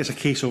 I don't think it's a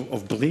case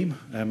of blame.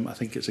 I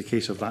think it's a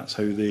case of that's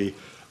how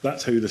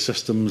the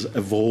system's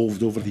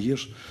evolved over the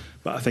years.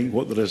 But I think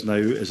what there is now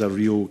is a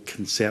real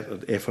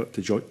concerted effort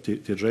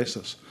to address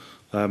this.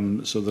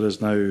 So there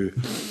is now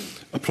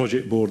a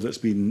project board that's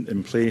been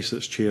in place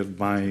that's chaired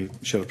by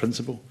Sheriff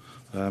Principal.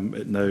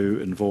 It now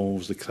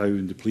involves the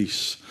Crown, the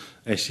police,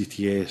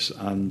 SCTS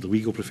and the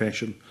legal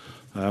profession.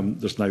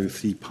 There's now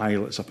 3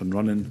 pilots up and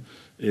running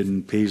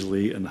in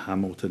Paisley and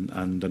Hamilton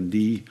and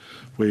Dundee,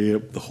 where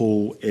the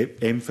whole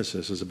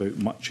emphasis is about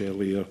much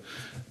earlier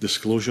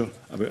disclosure,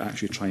 about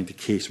actually trying to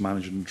case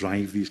manage and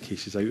drive these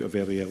cases out at a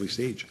very early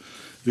stage.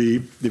 The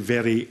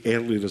very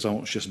early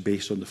results, just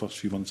based on the first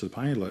few months of the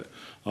pilot,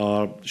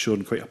 are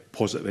showing quite a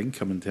positive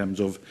income in terms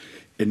of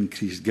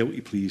increased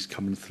guilty pleas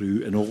coming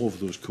through in all of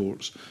those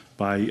courts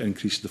by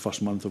increasing the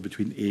first month of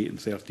between 8 and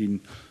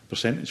 13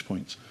 percentage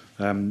points.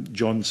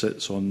 John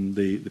sits on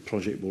the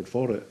project board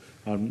for it.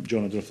 John, I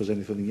don't know if there's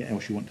anything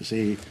else you want to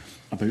say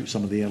about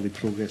some of the early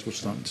progress we're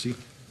starting to see.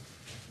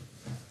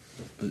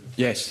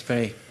 Yes,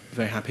 very,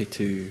 very happy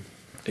to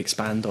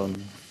expand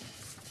on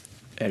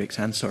Eric's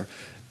answer.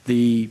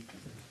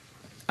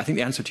 I think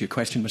the answer to your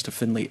question, Mr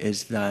Finlay,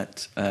 is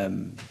that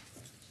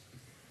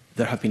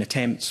there have been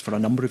attempts for a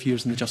number of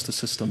years in the justice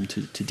system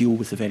to deal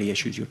with the very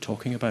issues you're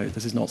talking about.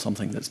 This is not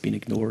something that's been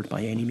ignored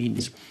by any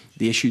means.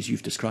 The issues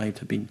you've described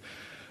have been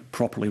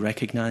properly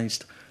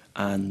recognised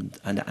and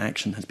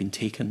action has been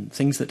taken.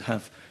 Things that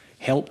have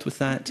helped with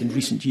that in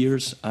recent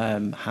years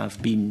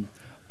have been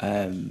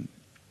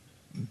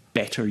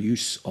better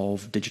use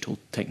of digital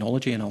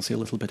technology, and I'll say a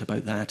little bit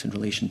about that in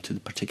relation to the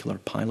particular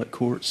pilot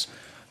courts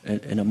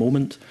in a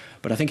moment.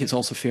 But I think it's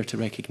also fair to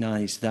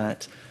recognise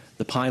that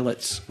the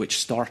pilots, which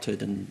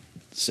started in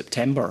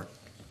September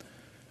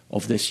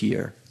of this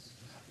year,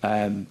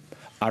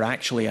 are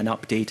actually an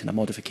update and a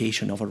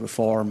modification of a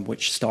reform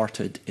which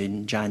started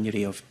in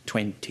January of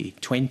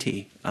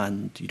 2020,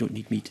 and you don't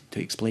need me to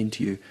explain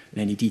to you in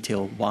any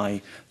detail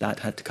why that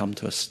had to come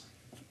to a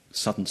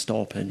sudden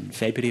stop in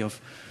February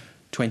of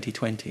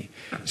 2020.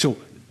 So,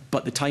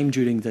 but the time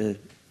during the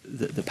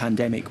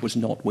pandemic was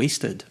not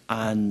wasted,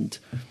 and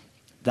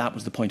that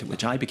was the point at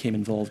which I became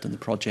involved in the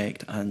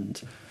project.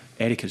 And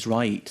Eric is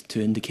right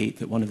to indicate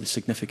that one of the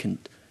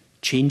significant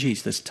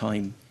changes this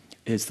time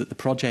is that the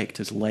project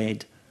is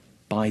led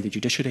by the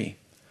judiciary.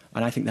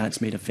 And I think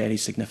that's made a very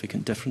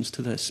significant difference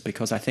to this,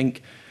 because I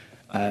think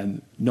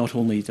not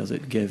only does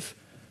it give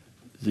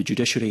the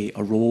judiciary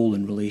a role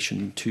in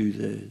relation to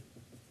the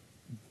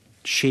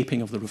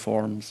shaping of the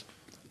reforms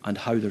and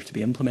how they're to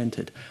be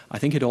implemented, I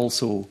think it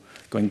also,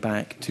 going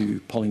back to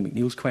Pauline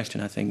McNeill's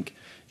question, I think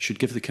should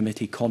give the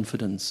committee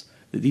confidence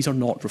that these are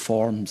not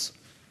reforms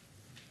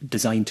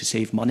designed to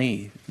save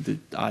money.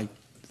 I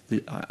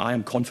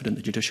am confident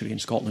the judiciary in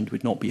Scotland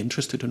would not be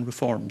interested in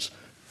reforms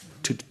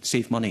to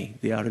save money.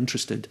 They are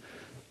interested,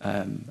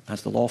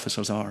 as the law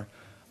officers are,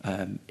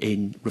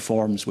 in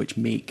reforms which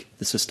make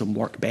the system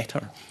work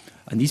better.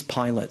 And these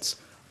pilots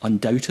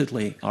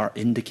undoubtedly are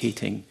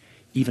indicating,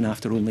 even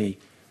after only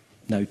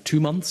now 2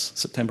 months,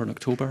 September and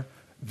October,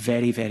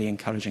 very, very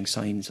encouraging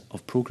signs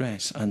of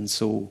progress. And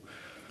so,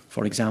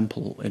 for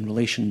example, in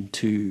relation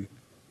to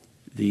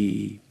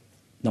the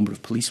number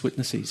of police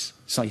witnesses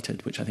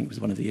cited, which I think was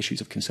one of the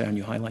issues of concern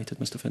you highlighted,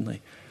 Mr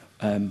Finlay,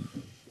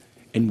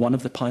 in one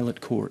of the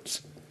pilot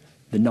courts,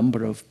 the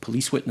number of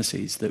police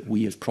witnesses that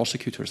we as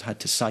prosecutors had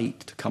to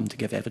cite to come to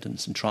give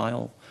evidence in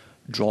trial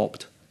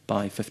dropped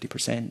by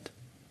 50%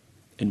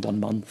 in 1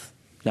 month.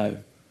 Now,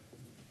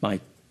 my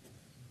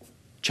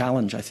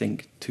challenge, I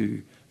think,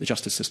 to the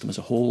justice system as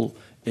a whole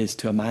is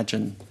to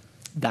imagine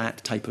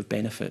that type of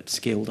benefit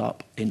scaled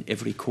up in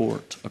every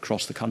court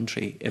across the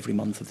country every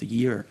month of the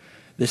year.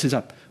 This is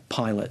a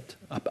pilot,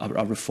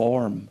 a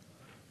reform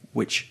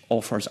which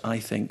offers, I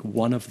think,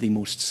 one of the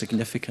most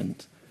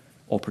significant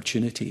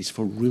opportunities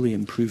for really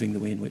improving the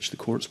way in which the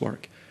courts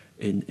work,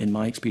 in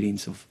my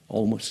experience of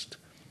almost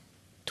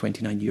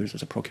 29 years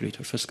as a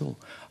Procurator Fiscal.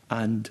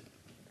 And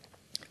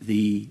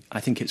I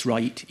think it's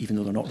right, even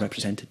though they're not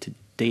represented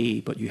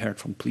today, but you heard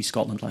from Police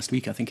Scotland last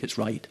week, I think it's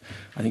right,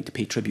 I think, to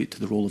pay tribute to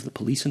the role of the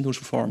police in those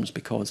reforms,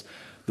 because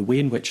the way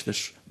in which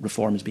this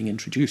reform is being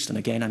introduced, and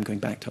again I'm going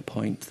back to a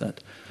point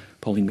that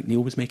Pauline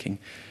McNeill was making,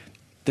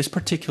 this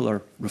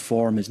particular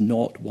reform is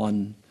not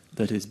one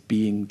that is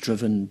being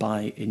driven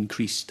by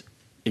increased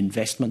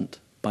investment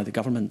by the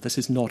government. This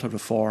is not a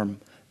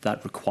reform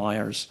that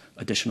requires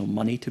additional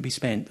money to be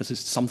spent. This is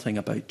something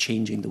about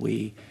changing the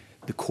way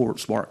the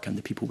courts work and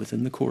the people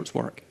within the courts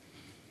work.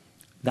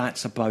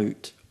 That's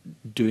about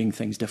doing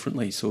things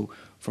differently. So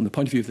from the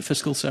point of view of the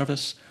Fiscal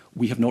Service,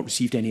 we have not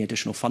received any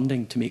additional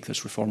funding to make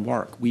this reform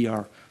work. We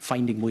are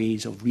finding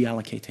ways of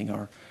reallocating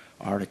our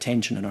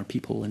attention and our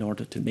people in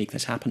order to make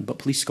this happen. But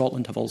Police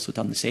Scotland have also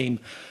done the same.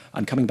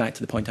 And coming back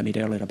to the point I made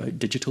earlier about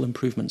digital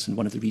improvements, and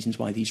one of the reasons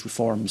why these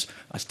reforms,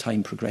 as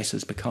time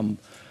progresses, become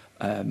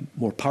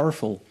more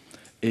powerful,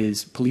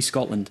 is Police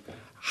Scotland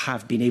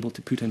have been able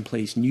to put in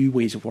place new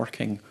ways of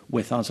working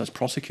with us as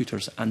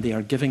prosecutors, and they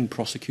are giving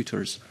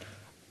prosecutors,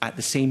 at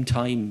the same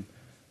time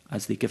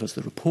as they give us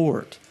the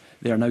report,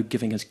 they are now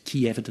giving us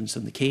key evidence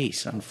in the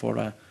case. And for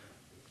a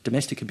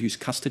domestic abuse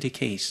custody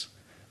case,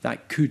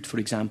 that could, for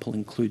example,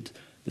 include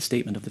the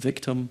statement of the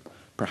victim,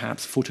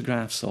 perhaps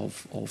photographs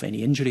of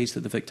any injuries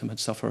that the victim had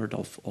suffered,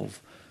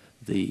 of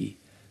the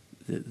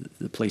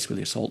place where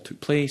the assault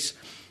took place,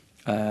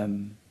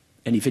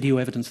 any video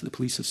evidence that the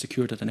police have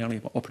secured at an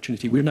early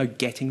opportunity. We're now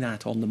getting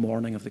that on the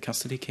morning of the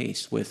custody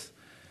case with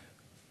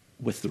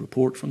the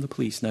report from the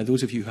police. Now,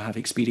 those of you who have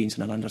experience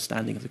and an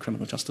understanding of the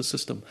criminal justice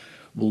system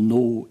will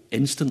know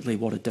instantly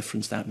what a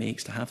difference that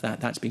makes to have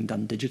that. That's being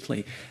done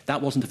digitally.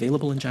 That wasn't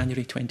available in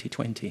January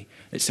 2020.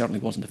 It certainly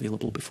wasn't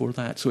available before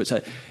that. So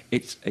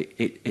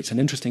it's an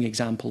interesting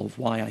example of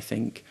why I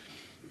think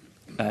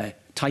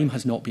time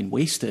has not been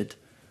wasted,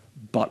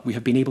 but we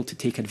have been able to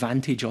take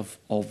advantage of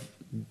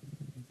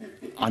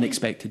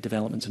unexpected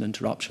developments and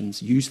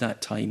interruptions, use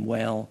that time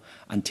well,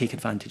 and take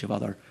advantage of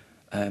other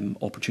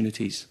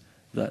opportunities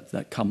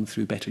that come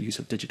through better use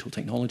of digital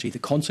technology. The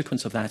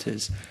consequence of that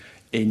is,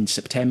 in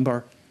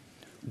September,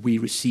 we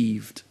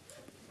received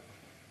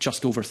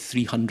just over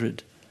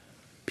 300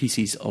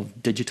 pieces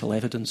of digital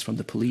evidence from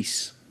the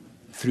police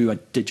through a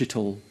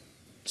digital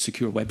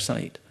secure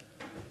website.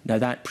 Now,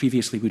 that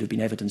previously would have been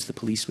evidence the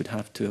police would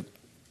have to have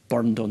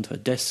burned onto a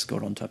disk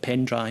or onto a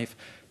pen drive.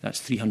 That's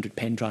 300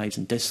 pen drives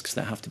and disks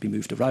that have to be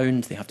moved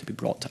around. They have to be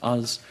brought to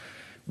us.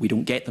 We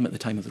don't get them at the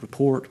time of the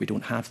report. We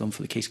don't have them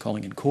for the case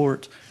calling in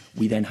court.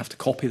 We then have to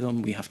copy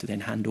them. We have to then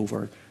hand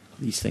over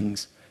these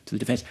things to the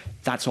defence.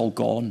 That's all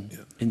gone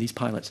in these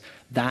pilots.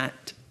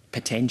 That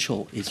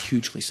potential is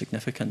hugely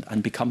significant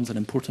and becomes an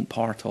important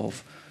part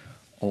of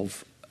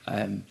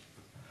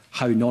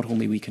how not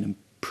only we can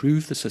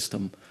improve the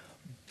system,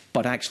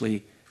 but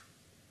actually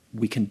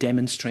we can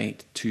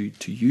demonstrate to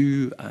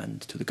you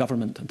and to the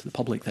government and to the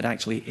public that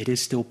actually it is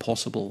still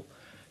possible,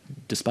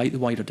 despite the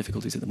wider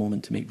difficulties at the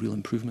moment, to make real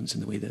improvements in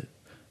the way that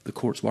the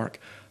courts work.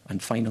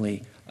 And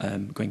finally,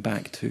 going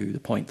back to the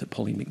point that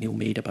Pauline McNeill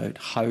made about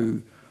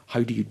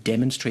how do you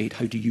demonstrate,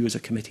 how do you as a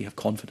committee have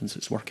confidence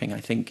it's working? I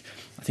think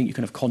you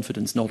can have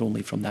confidence not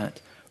only from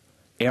that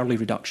early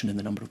reduction in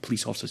the number of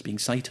police officers being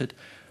cited,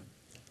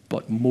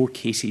 but more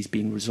cases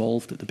being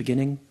resolved at the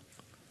beginning.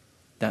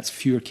 That's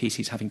fewer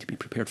cases having to be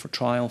prepared for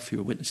trial,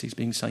 fewer witnesses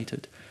being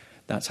cited.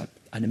 That's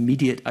an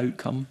immediate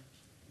outcome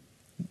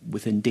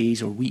within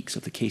days or weeks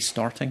of the case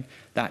starting.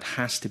 That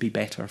has to be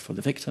better for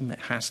the victim. It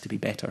has to be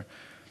better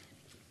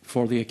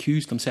for the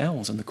accused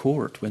themselves and the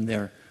court when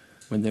they're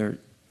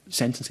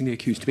sentencing the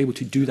accused. To be able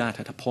to do that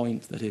at a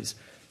point that is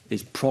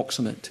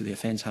proximate to the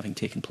offence having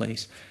taken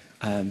place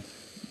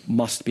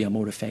must be a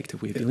more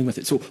effective way of dealing with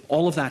it. So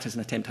all of that is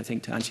an attempt, I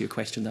think, to answer your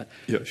question that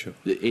yeah, sure.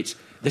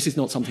 this is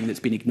not something that's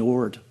been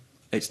ignored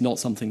It's not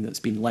something that's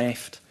been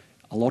left.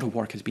 A lot of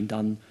work has been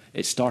done.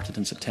 It started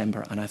in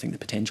September, and I think the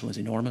potential is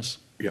enormous.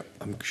 Yeah,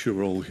 I'm sure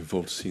we're all looking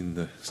forward to seeing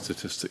the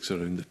statistics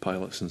around the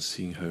pilots and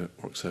seeing how it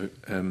works out.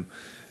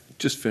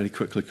 Just very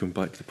quickly, coming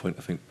back to the point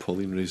I think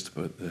Pauline raised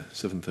about the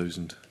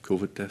 7,000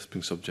 COVID deaths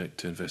being subject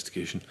to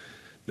investigation.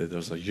 Now,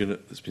 there's a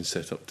unit that's been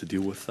set up to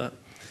deal with that.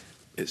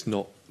 It's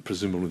not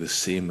presumably the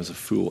same as a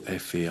full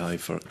FAI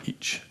for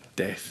each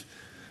death.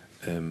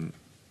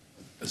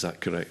 Is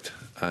that correct?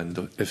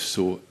 And if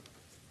so,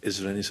 is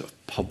there any sort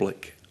of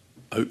public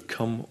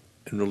outcome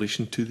in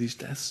relation to these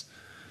deaths?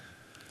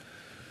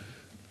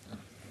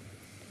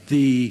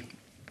 The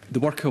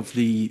work of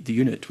the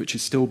unit, which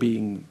is still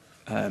being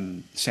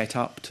set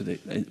up to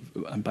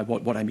and by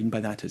what I mean by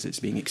that is it's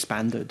being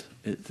expanded.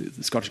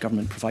 The Scottish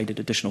Government provided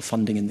additional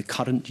funding in the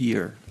current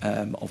year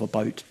of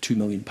about £2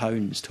 million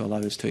to allow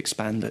us to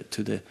expand it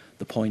to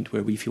the point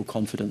where we feel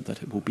confident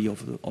that it will be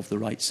of the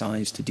right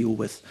size to deal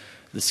with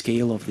the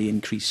scale of the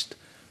increased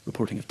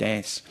reporting of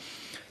deaths.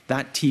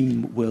 That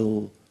team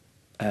will,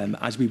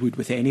 as we would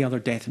with any other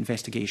death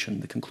investigation,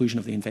 the conclusion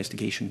of the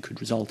investigation could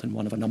result in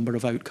one of a number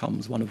of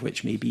outcomes, one of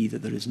which may be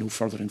that there is no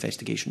further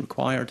investigation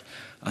required,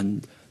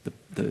 and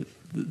the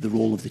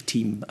role of the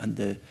team and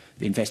the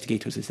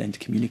investigators is then to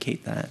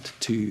communicate that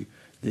to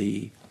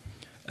the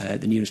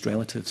nearest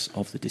relatives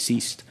of the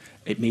deceased.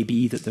 It may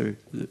be that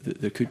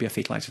there could be a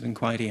fatal accident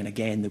inquiry, and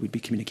again there would be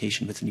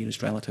communication with the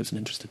nearest relatives and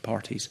interested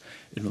parties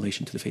in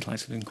relation to the fatal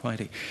accident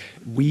inquiry.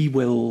 We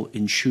will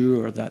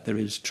ensure that there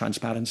is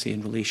transparency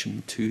in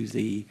relation to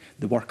the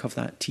work of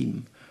that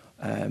team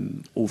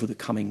over the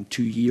coming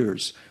 2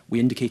 years. We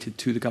indicated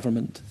to the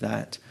government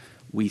that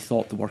we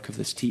thought the work of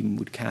this team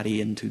would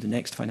carry into the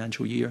next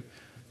financial year,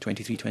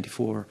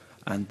 23-24,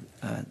 and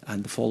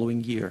the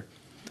following year.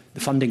 The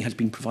funding has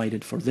been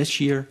provided for this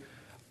year,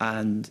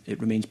 and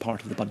it remains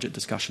part of the budget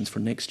discussions for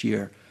next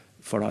year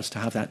for us to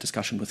have that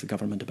discussion with the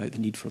government about the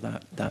need for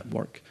that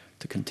work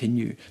to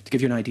continue. To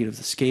give you an idea of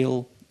the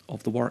scale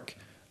of the work,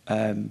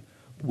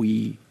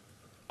 we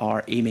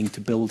are aiming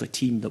to build a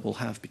team that will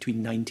have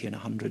between 90 and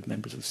 100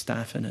 members of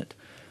staff in it.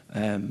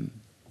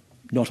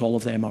 Not all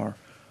of them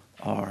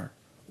are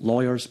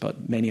lawyers,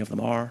 but many of them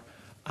are,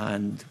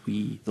 and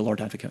the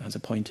Lord Advocate has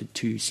appointed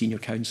 2 senior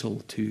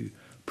counsel to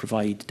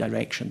provide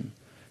direction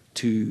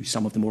to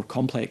some of the more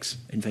complex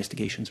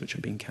investigations which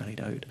are being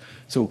carried out.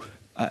 So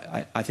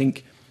I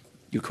think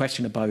your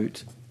question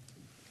about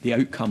the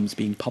outcomes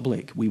being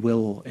public, we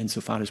will,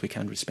 insofar as we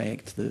can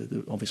respect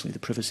obviously the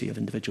privacy of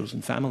individuals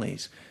and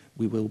families,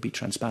 we will be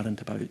transparent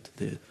about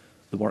the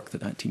work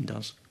that team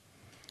does.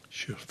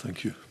 Sure,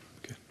 thank you.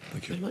 Okay,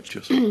 thank you Very much.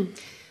 Cheers.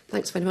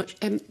 Thanks very much.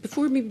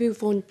 Before we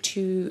move on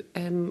to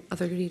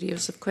other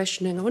areas of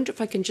questioning, I wonder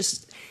if I can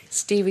just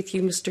stay with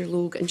you, Mr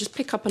Logue, and just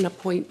pick up on a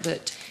point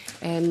that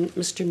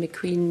Mr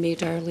McQueen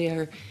made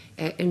earlier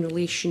in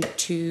relation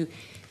to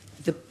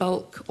the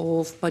bulk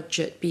of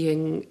budget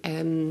being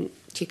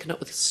taken up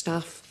with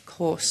staff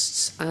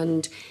costs.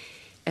 And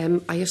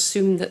I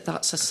assume that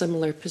that's a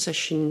similar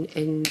position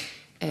in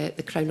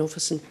the Crown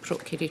Office and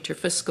Procurator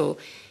Fiscal.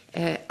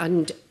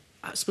 And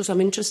I suppose I'm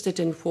interested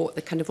in what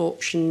the kind of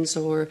options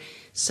or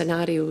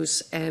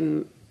scenarios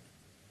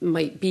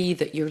might be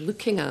that you're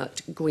looking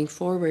at going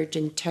forward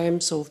in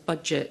terms of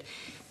budget,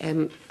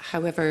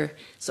 however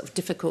sort of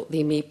difficult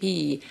they may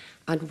be,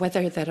 and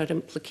whether there are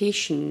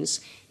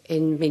implications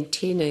in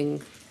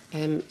maintaining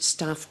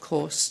staff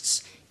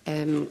costs,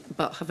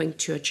 but having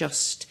to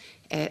adjust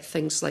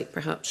things like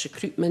perhaps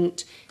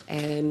recruitment,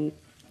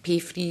 pay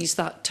freeze,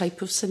 that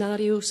type of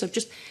scenario. So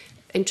just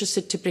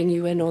interested to bring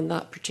you in on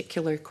that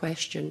particular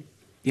question.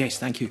 Yes,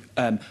 thank you.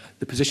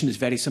 The position is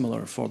very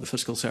similar for the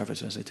Fiscal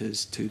Service as it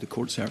is to the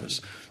Court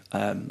Service.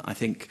 I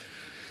think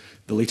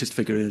the latest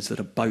figure is that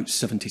about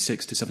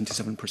 76 to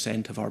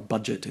 77% of our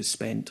budget is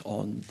spent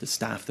on the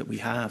staff that we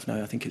have.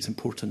 Now, I think it's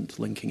important,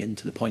 linking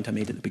into the point I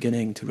made at the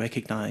beginning, to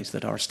recognise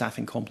that our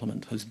staffing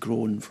complement has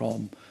grown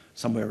from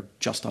somewhere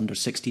just under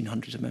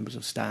 1,600 members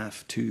of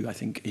staff to, I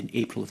think, in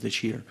April of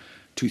this year,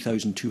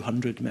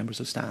 2,200 members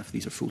of staff.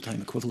 These are full-time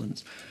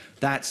equivalents.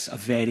 That's a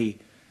very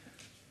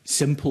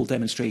simple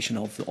demonstration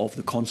of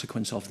the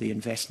consequence of the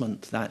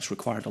investment. That's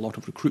required a lot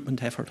of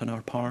recruitment effort on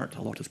our part,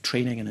 a lot of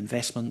training and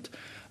investment,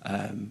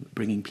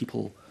 bringing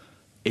people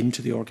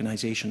into the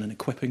organisation and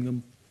equipping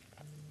them.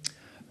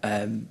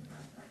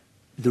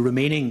 The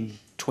remaining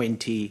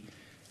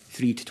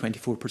 23 to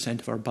 24%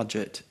 of our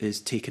budget is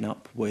taken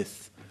up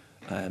with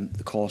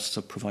the costs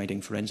of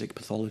providing forensic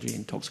pathology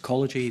and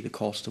toxicology, the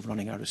cost of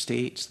running our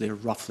estates. They're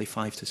roughly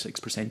 5 to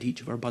 6%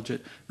 each of our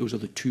budget. Those are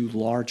the 2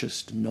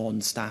 largest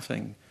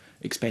non-staffing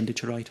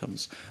expenditure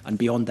items. And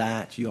beyond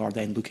that, you are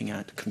then looking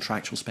at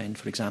contractual spend,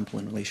 for example,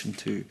 in relation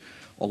to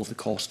all of the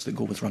costs that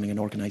go with running an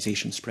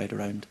organisation spread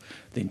around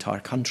the entire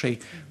country,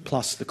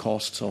 plus the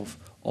costs of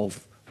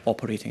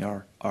operating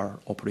our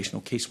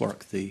operational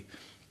casework, the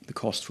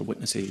cost for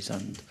witnesses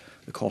and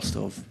the cost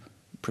of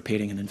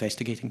preparing and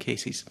investigating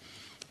cases.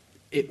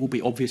 It will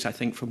be obvious, I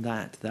think, from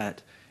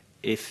that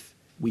if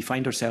we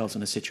find ourselves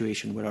in a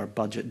situation where our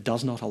budget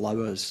does not allow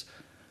us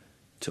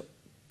to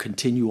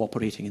continue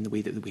operating in the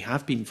way that we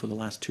have been for the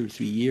last 2 or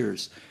 3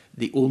 years,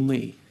 the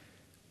only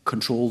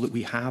control that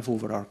we have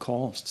over our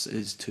costs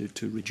is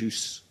to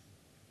reduce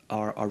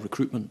our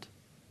recruitment.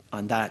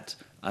 And that,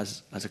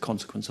 as a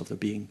consequence of there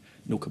being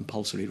no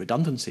compulsory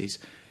redundancies,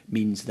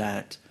 means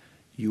that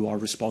you are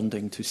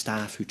responding to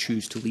staff who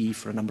choose to leave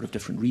for a number of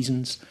different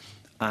reasons,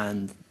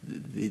 and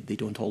they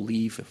don't all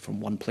leave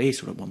from one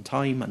place or at one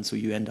time, and so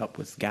you end up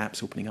with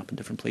gaps opening up in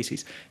different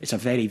places. It's a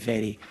very,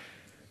 very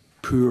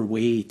poor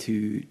way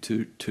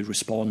to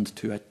respond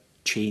to a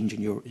change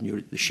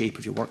in the shape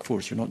of your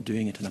workforce. You're not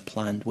doing it in a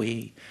planned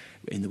way,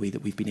 in the way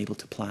that we've been able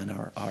to plan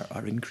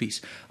our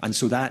increase. And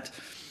so that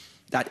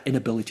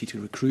inability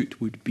to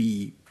recruit would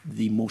be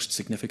the most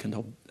significant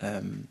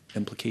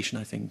implication,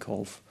 I think,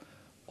 of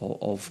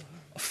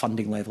a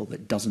funding level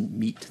that doesn't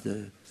meet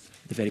the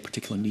very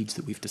particular needs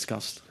that we've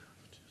discussed.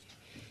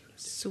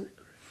 So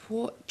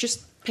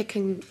just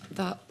picking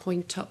that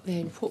point up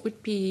then, what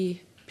would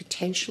be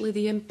potentially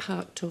the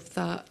impact of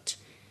that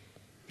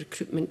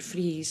recruitment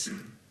freeze?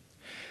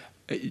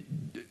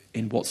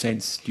 In what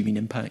sense do you mean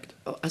impact?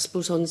 I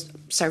suppose on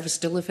service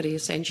delivery,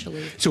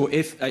 essentially. So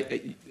if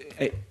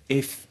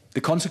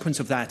the consequence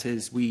of that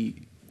is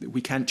we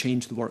can't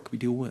change the work we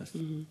deal with.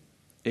 Mm-hmm.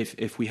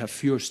 If we have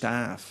fewer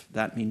staff,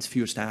 that means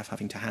fewer staff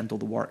having to handle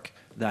the work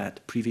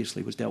that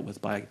previously was dealt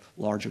with by a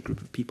larger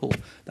group of people.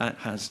 That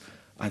has,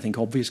 I think,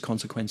 obvious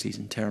consequences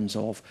in terms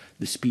of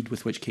the speed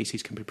with which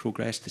cases can be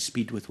progressed, the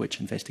speed with which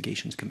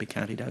investigations can be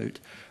carried out.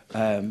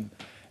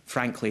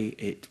 Frankly,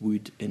 it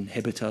would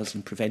inhibit us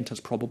and prevent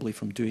us probably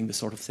from doing the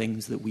sort of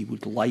things that we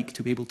would like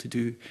to be able to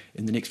do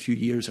in the next few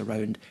years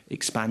around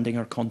expanding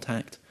our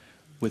contact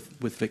with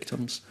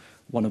victims.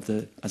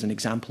 As an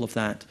example of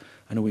that,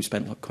 I know we've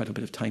spent quite a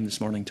bit of time this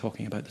morning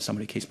talking about the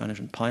summary case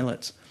management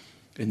pilots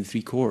in the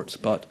 3 courts,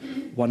 but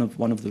one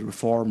of the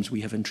reforms we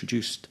have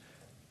introduced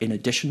in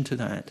addition to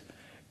that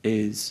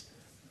is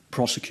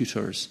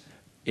prosecutors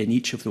in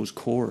each of those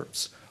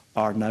courts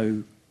are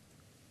now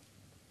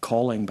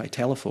calling by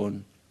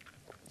telephone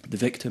the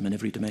victim in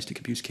every domestic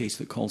abuse case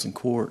that calls in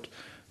court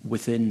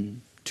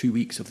within 2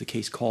 weeks of the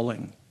case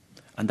calling.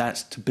 And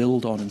that's to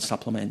build on and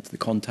supplement the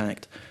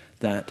contact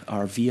that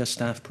our VIA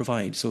staff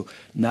provide. So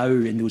now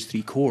in those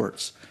 3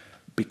 courts,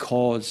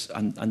 because,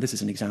 and this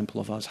is an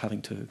example of us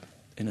having to,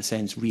 in a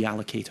sense,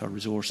 reallocate our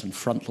resource and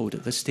front load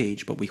at this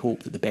stage, but we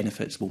hope that the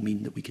benefits will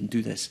mean that we can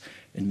do this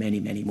in many,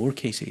 many more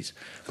cases.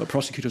 But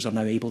prosecutors are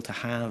now able to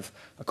have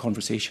a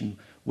conversation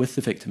with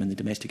the victim in the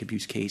domestic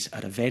abuse case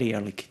at a very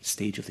early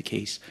stage of the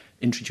case,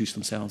 introduce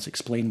themselves,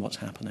 explain what's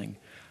happening,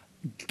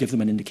 give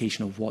them an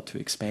indication of what to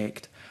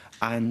expect,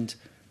 and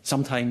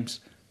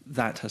sometimes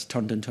that has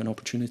turned into an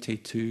opportunity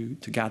to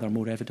gather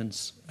more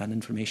evidence and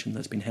information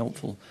that's been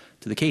helpful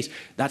to the case.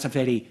 That's a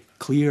very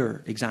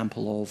clear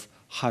example of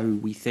how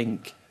we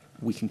think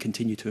we can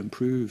continue to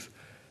improve.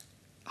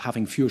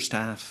 Having fewer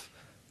staff,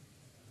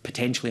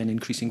 potentially an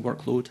increasing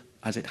workload,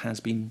 as it has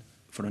been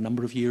for a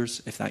number of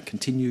years. If that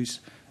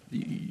continues,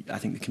 I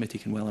think the committee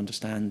can well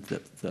understand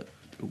that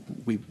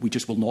we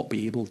just will not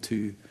be able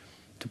to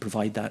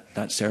provide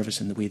that service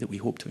in the way that we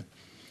hope to.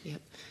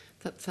 Yep.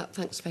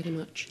 Thanks very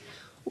much.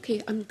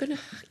 OK, I'm going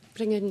to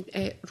bring in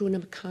Rona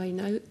Mackay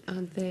now,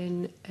 and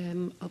then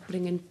I'll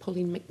bring in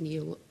Pauline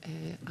McNeill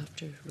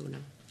after Rona.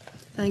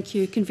 Thank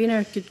you.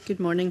 Convener, good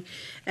morning.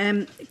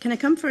 Can I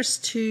come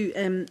first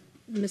to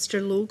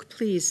Mr Logue,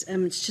 please?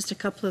 It's just a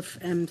couple of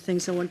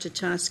things I wanted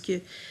to ask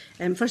you.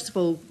 First of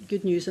all,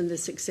 good news on the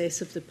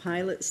success of the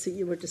pilots that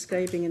you were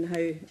describing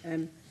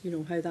and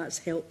how, how that's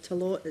helped a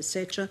lot,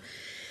 etc.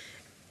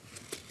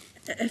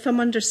 If I'm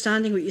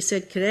understanding what you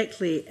said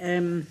correctly,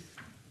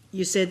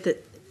 you said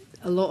that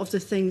a lot of the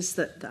things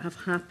that have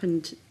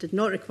happened did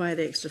not require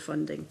extra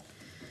funding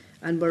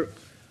and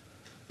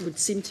would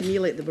seem to me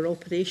like they were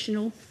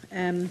operational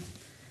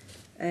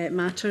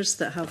matters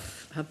that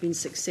have been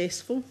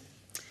successful.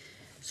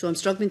 So I'm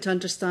struggling to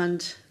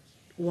understand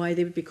why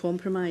they would be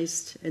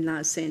compromised in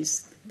that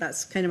sense.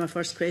 That's kind of my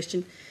first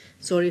question.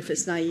 Sorry if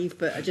it's naive,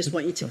 but I just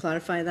want you to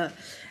clarify that.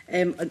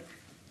 And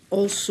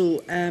also,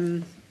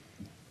 in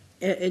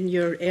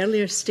your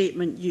earlier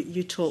statement,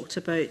 you talked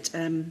about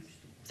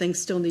things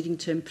still needing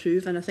to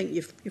improve, and I think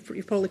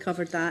you've probably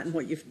covered that and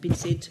what you've been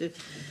saying to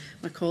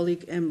my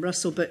colleague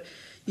Russell. But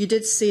you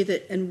did say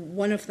that, and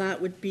one of that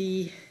would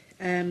be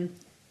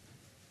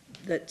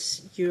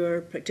that your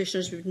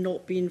practitioners would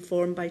not be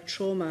informed by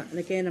trauma. And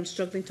again, I'm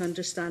struggling to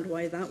understand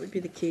why that would be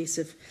the case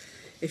if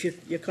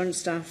your current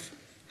staff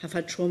have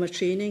had trauma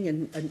training,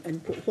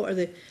 and what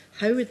are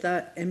how would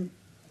that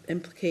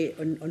implicate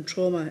on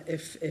trauma?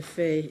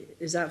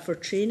 Is that for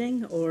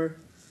training or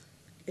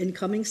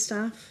incoming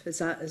staff? Is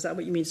that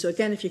what you mean? So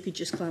again, if you could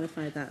just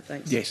clarify that,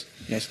 thanks. Yes,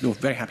 no,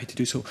 very happy to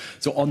do so.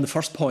 So on the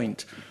first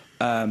point,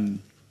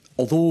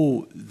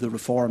 although the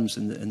reforms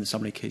in the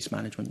summary case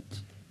management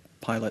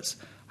pilots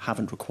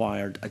haven't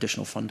required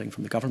additional funding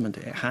from the government,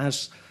 it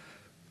has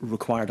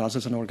required us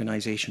as an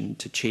organisation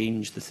to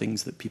change the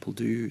things that people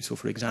do. So,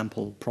 for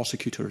example,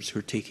 prosecutors who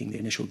are taking the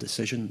initial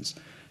decisions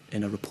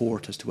in a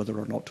report as to whether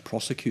or not to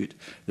prosecute,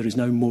 there is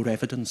now more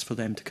evidence for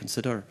them to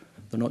consider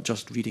They're not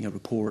just reading a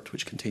report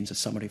which contains a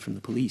summary from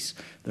the police.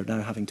 They're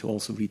now having to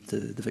also read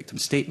the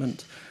victim's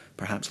statement,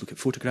 perhaps look at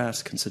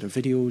photographs, consider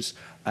videos.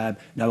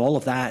 Now, all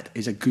of that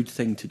is a good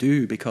thing to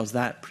do because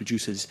that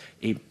produces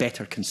a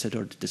better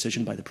considered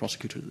decision by the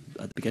prosecutor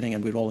at the beginning,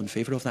 and we're all in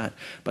favour of that.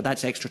 But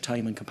that's extra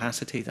time and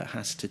capacity that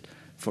has to,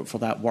 for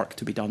that work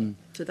to be done.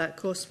 So that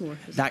costs more?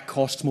 That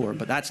costs more,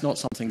 but that's not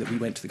something that we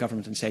went to the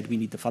government and said we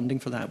need the funding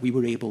for that. We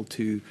were able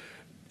to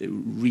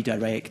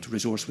redirect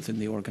resource within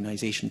the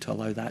organisation to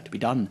allow that to be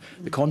done.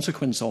 The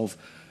consequence of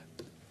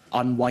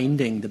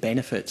unwinding the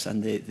benefits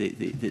and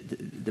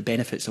the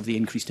benefits of the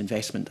increased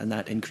investment and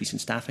that increase in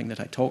staffing that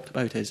I talked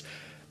about is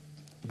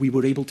we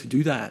were able to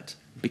do that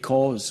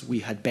because we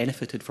had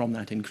benefited from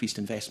that increased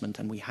investment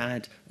and we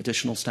had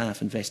additional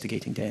staff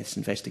investigating deaths,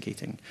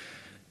 investigating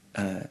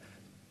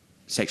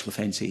sexual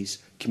offences,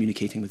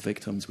 communicating with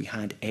victims. We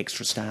had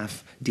extra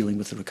staff dealing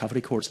with the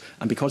recovery courts.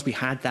 And because we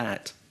had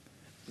that,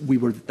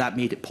 that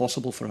made it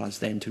possible for us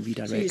then to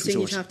redirect resource. So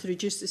you're saying you'd have to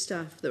reduce the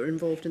staff that were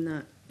involved in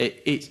that?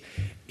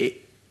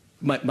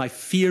 My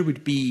fear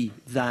would be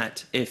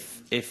that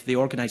if the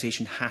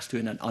organisation has to,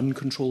 in an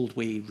uncontrolled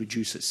way,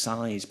 reduce its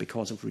size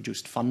because of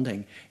reduced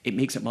funding, it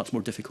makes it much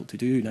more difficult to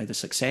do. Now, the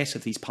success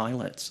of these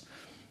pilots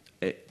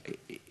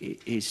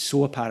is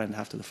so apparent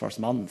after the first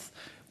month.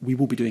 We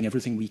will be doing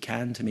everything we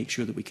can to make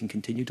sure that we can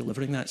continue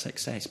delivering that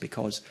success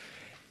because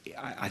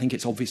I think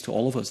it's obvious to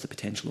all of us the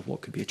potential of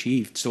what could be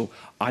achieved. So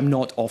I'm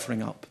not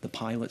offering up the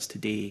pilots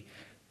today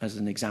as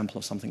an example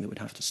of something that would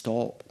have to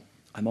stop.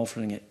 I'm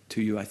offering it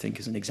to you, I think,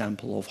 as an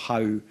example of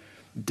how,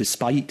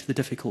 despite the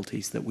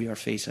difficulties that we are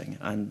facing,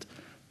 and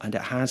it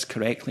has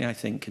correctly, I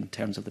think, in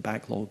terms of the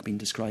backlog, been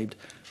described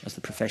as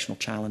the professional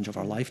challenge of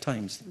our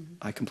lifetimes.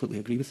 I completely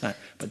agree with that.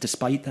 But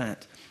despite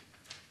that,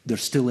 there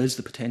still is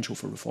the potential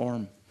for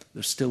reform.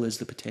 There still is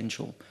the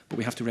potential. But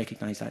we have to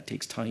recognise that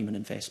takes time and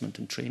investment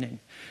and training.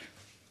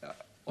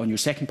 On your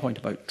second point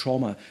about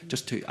trauma,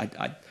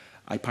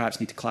 I perhaps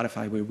need to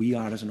clarify where we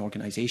are as an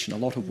organisation. A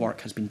lot of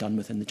work has been done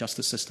within the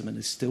justice system and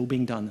is still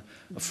being done.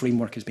 A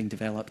framework is being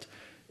developed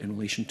in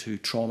relation to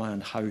trauma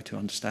and how to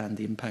understand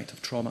the impact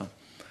of trauma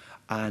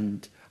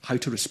and how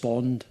to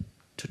respond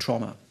to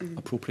trauma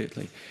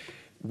appropriately.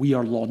 We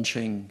are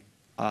launching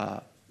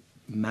a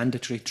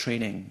mandatory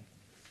training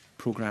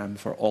programme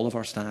for all of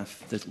our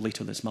staff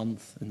later this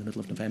month, in the middle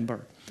of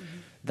November.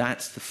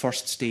 That's the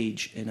first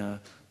stage in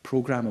a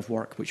programme of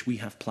work which we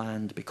have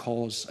planned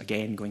because,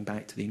 again, going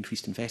back to the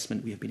increased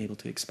investment, we have been able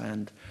to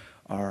expand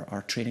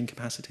our training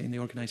capacity in the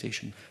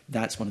organisation.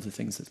 That's one of the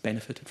things that's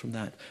benefited from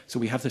that. So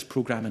we have this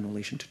programme in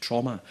relation to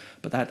trauma,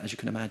 but that, as you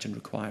can imagine,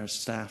 requires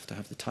staff to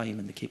have the time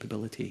and the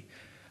capability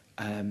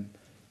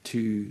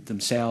to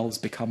themselves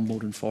become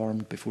more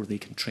informed before they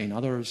can train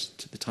others,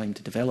 to the time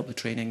to develop the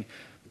training,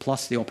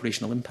 plus the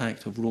operational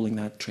impact of rolling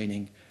that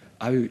training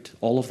out.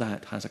 All of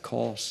that has a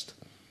cost.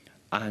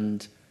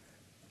 And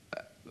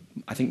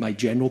I think my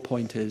general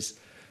point is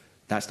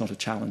that's not a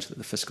challenge that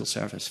the Fiscal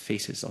Service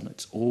faces on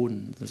its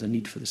own. There's a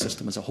need for the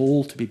system as a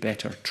whole to be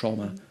better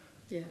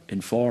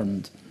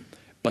trauma-informed.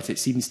 But it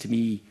seems to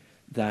me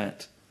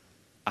that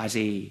as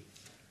a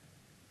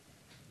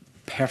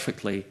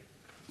perfectly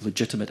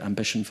legitimate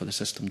ambition for the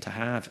system to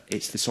have,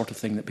 it's the sort of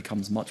thing that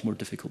becomes much more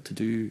difficult to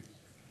do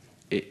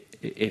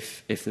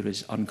if there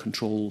is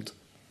uncontrolled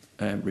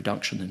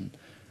reduction in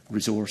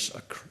resource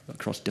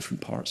across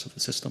different parts of the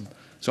system.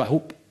 So I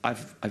hope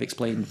I've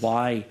explained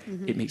why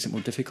it makes it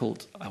more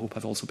difficult. I hope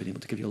I've also been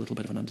able to give you a little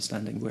bit of an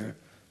understanding where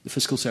the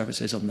Fiscal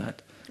Service is on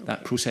that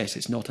process.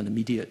 It's not an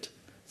immediate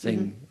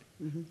thing.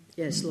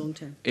 Yeah, it's long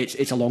term.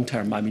 It's a long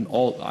term. I mean,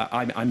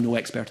 I'm no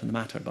expert in the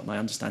matter, but my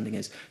understanding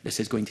is this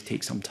is going to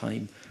take some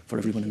time for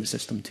everyone in the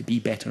system to be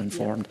better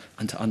informed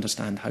and to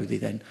understand how they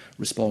then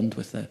respond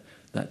with the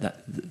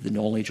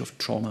knowledge of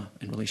trauma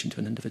in relation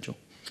to an individual.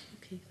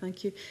 Okay,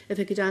 thank you. If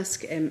I could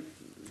ask Mr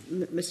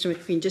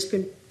McQueen, just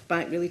going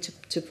back really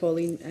to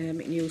Pauline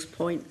McNeill's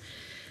point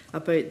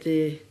about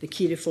the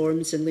key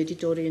reforms in Lady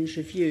Dorian's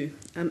review,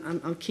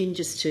 I'm keen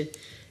just to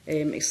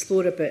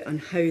explore a bit on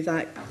how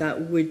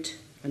that would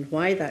and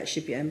why that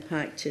should be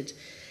impacted,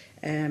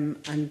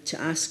 and to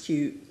ask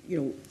you,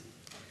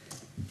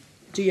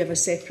 do you have a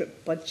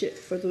separate budget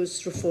for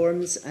those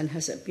reforms, and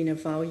has that been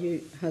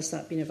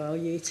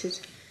evaluated,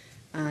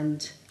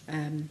 and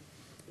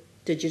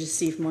did you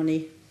receive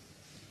money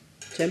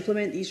to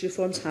implement these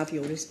reforms? Have you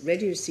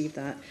already received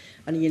that,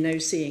 and are you now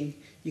saying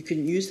you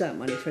couldn't use that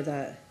money for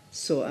that?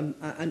 So I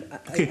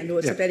know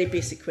it's a very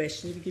basic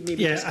question. If you could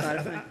maybe just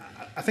clarify.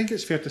 I think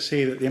it's fair to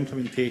say that the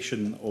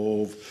implementation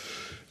of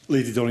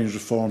Lady Dorian's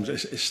reforms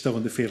is still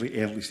in the fairly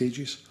early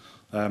stages.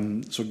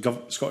 So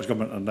Scottish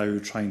Government are now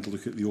trying to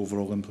look at the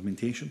overall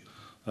implementation.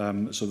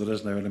 So there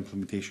is now an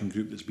implementation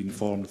group that's been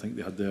formed. I think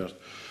they had their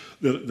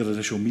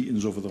initial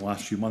meetings over the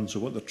last few months. So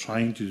what they're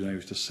trying to do now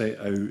is to set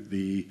out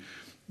the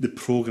the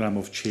programme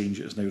of change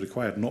that is now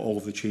required. Not all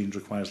of the change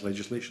requires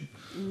legislation.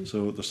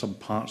 So there's some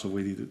parts of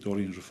Lady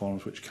Dorian's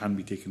reforms which can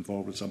be taken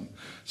forward,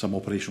 some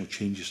operational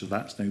changes, so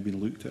that's now been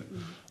looked at.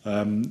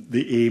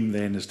 The aim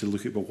then is to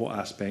look at what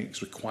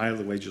aspects require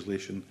the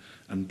legislation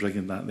and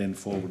bringing that then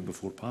forward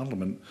before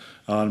Parliament.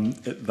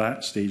 At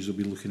that stage, they'll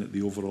be looking at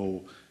the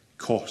overall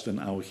cost and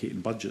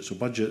allocating budgets. So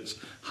budgets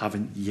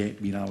haven't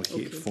yet been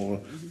allocated for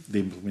the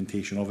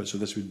implementation of it. So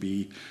this would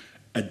be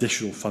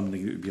additional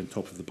funding that would be on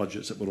top of the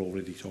budgets that we're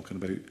already talking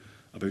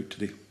about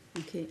today.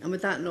 Okay, and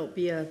would that not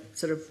be a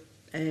sort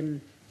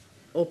of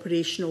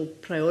operational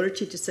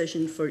priority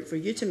decision for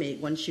you to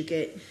make once you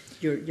get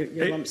your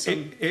lump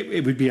sum?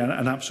 It would be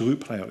an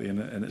absolute priority,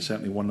 and it's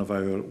certainly one of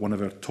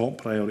our top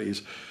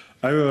priorities.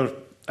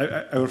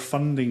 Our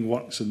funding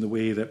works in the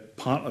way that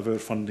part of our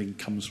funding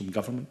comes from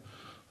government.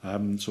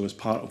 So as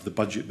part of the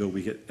budget bill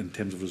we get, in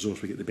terms of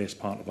resource, we get the best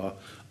part of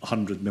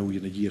 100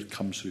 million a year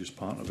comes through as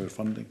part of our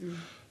funding.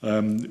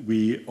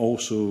 We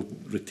also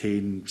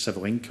retain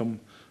civil income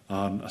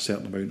and a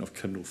certain amount of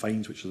criminal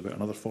fines, which is about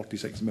another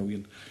 46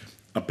 million.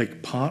 A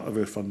big part of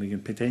our funding,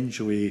 and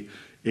potentially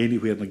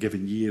anywhere in a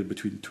given year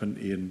between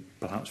 20 and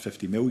perhaps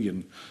 50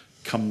 million,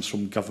 comes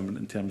from government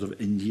in terms of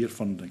in-year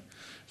funding.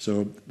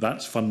 So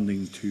that's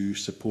funding to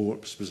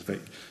support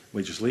specific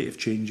legislative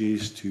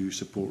changes, to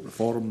support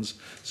reforms.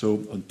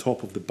 So on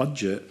top of the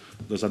budget,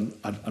 there's an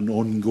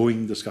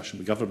ongoing discussion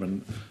with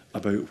government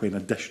about when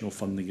additional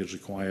funding is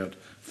required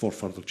for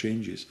further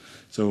changes.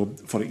 So,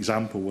 for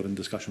example, we're in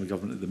discussion with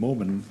government at the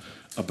moment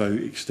about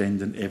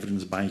extending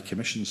evidence by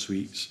commission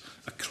suites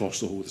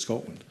across the whole of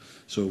Scotland.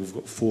 So we've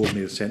got 4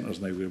 mayor centres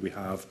now where we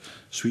have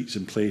suites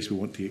in place. We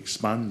want to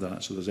expand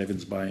that, so there's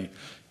evidence by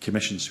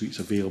commission suites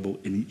available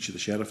in each of the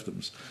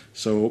sheriffdoms.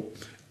 So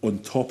on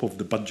top of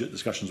the budget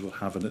discussions we're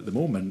having at the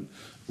moment,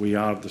 we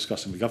are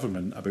discussing with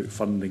government about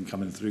funding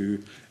coming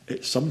through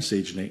at some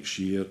stage next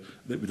year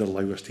that would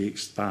allow us to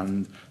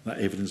expand that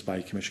evidence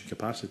by commission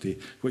capacity,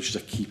 which is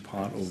a key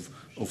part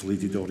of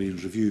Lady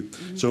Dorian's review.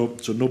 So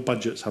no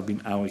budgets have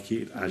been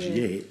allocated as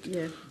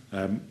yet.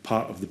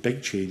 Part of the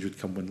big change would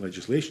come when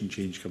legislation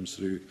change comes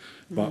through,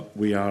 but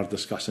we are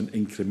discussing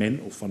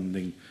incremental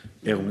funding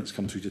elements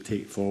come through to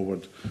take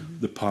forward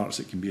the parts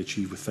that can be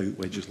achieved without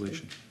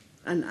legislation.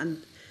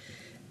 And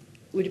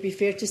would it be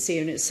fair to say,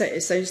 and it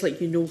sounds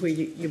like you know where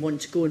you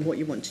want to go and what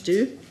you want to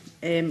do,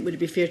 would it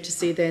be fair to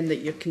say then that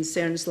your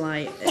concerns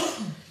lie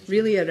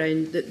really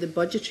around, the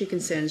budgetary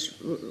concerns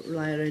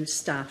lie around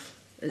staff?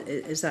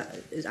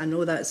 I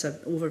know that's an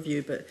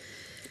overview, but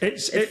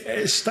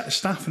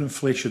staff and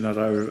inflation are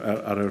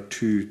our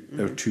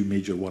two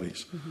major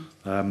worries.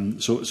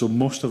 So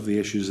most of the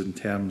issues in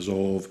terms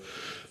of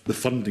the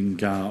funding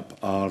gap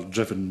are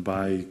driven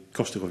by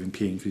cost of living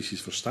pay increases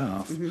for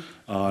staff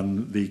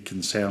and the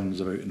concerns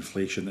about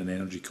inflation and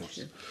energy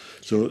costs.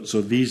 So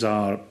these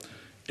are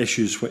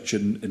issues which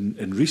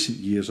in recent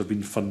years have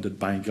been funded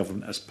by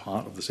government as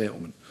part of the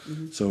settlement.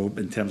 So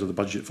in terms of the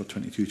budget for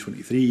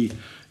 22-23,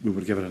 we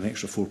were given an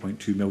extra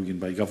 4.2 million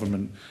by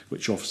government,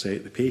 which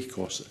offset the pay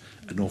costs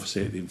and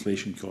offset the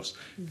inflation costs.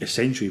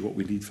 Essentially what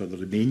we need for the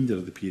remainder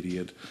of the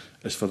period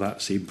is for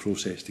that same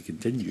process to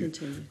continue.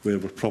 Where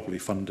we're properly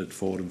funded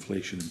for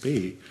inflation and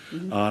pay,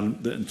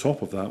 and that on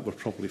top of that we're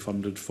properly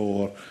funded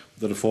for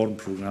the reform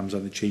programmes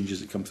and the changes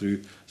that come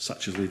through,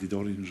 such as Lady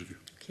Dorian's review.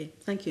 Okay,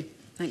 thank you.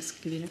 Thanks,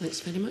 Convener. Thanks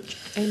very much.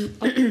 I'll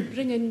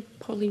bring in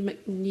Pauline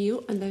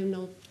McNeill and then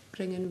I'll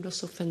bring in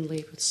Russell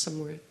Finlay with some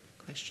more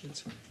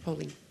questions.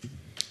 Pauline.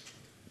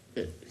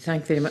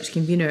 Thank you very much,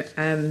 Convener.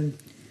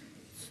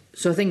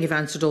 So I think you've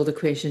answered all the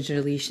questions in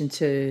relation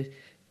to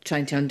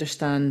trying to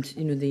understand,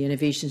 the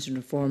innovations and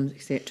reforms,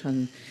 etc.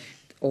 And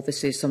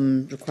obviously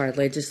some required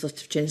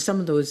legislative change. Some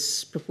of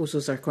those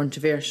proposals are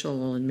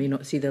controversial and may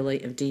not see the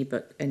light of day,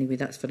 but anyway,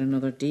 that's for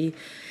another day.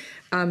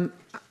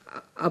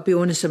 I'll be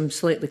honest, I'm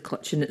slightly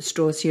clutching at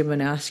straws here when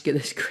I ask you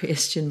this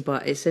question,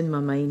 but it's in my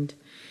mind.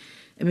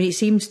 I mean, it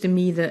seems to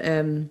me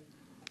that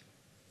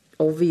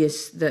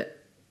obvious that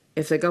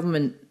if the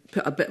government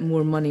put a bit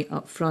more money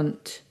up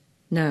front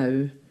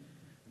now,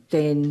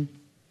 then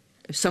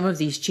some of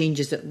these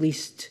changes at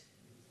least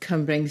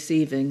can bring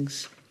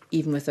savings,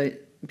 even without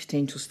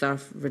potential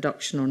staff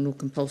reduction or no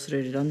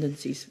compulsory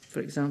redundancies, for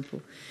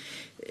example.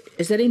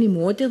 Is there any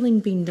modelling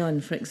being done,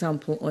 for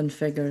example, on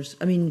figures?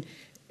 I mean,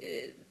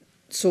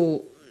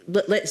 so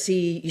let's say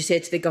you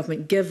said to the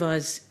government, give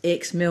us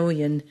X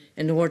million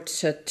in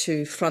order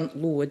to front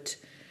load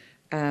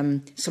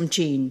some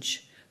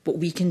change, but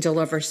we can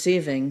deliver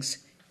savings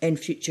in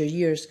future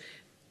years.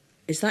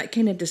 Is that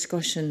kind of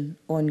discussion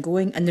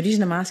ongoing? And the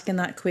reason I'm asking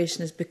that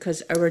question is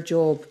because our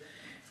job,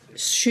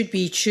 should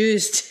we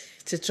choose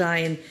to try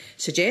and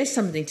suggest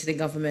something to the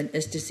government,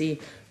 is to say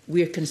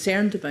we're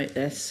concerned about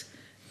this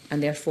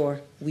and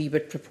therefore we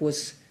would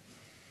propose.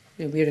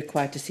 We're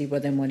required to see where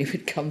the money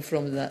would come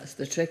from. That's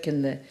the trick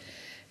in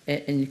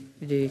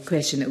the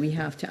question that we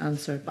have to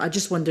answer. But I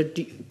just wondered,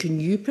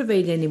 can you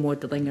provide any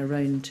modelling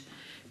around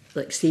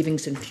like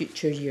savings in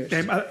future years?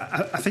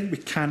 I think we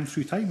can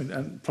through time,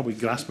 and probably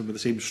grasping with the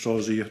same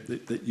straws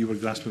that you were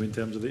grasping in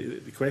terms of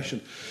the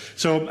question.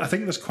 So I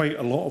think there's quite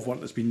a lot of work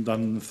that's been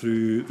done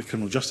through the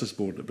Criminal Justice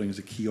Board that brings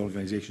the key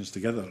organisations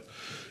together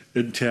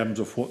in terms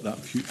of what that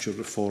future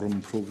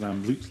reform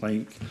programme looks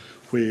like,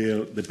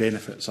 where the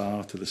benefits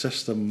are to the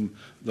system,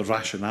 the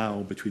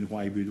rationale between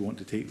why we want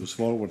to take those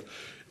forward.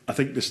 I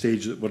think the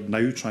stage that we're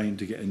now trying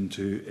to get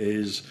into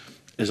is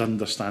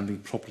understanding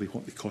properly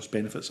what the cost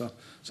benefits are.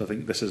 So I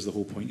think this is the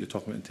whole point you're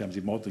talking about in terms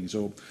of modelling.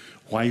 So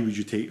why would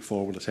you take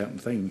forward a certain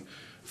thing?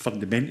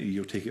 Fundamentally,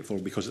 you'll take it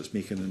forward because it's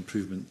making an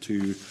improvement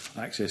to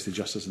access to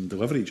justice and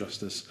delivery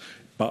justice,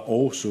 but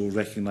also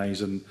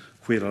recognising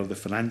where are the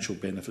financial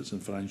benefits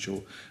and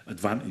financial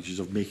advantages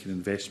of making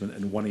investment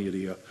in one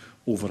area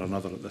over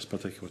another at this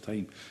particular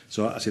time.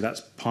 So I say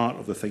that's part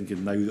of the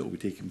thinking now that will be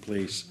taking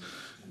place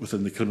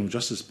within the Criminal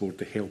Justice Board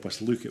to help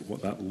us look at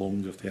what that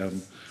longer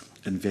term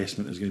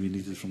investment is going to be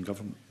needed from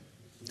government.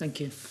 Thank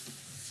you.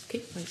 Okay,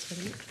 thanks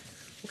very much.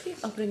 Okay,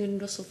 I'll bring in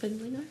Russell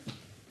Finlay now.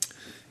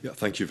 Yeah,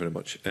 thank you very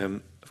much.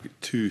 I've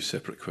got two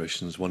separate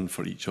questions, one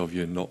for each of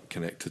you, not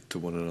connected to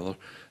one another.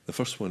 The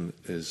first one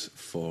is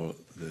for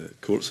the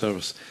court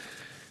service.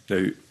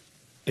 Now,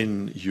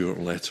 in your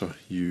letter,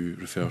 you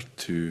refer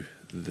to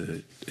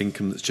the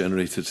income that's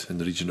generated in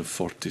the region of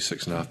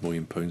 £46.5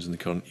 million in the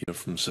current year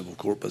from civil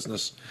court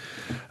business.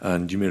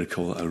 And you may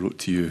recall that I wrote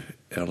to you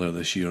earlier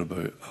this year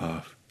about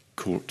a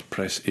court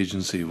press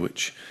agency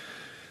which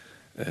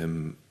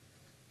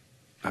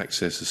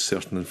accesses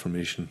certain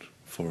information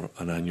for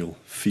an annual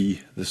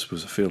fee. This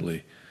was a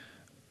fairly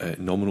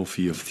nominal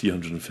fee of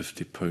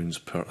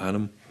 £350 per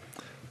annum.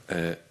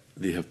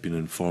 They have been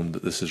informed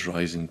that this is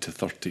rising to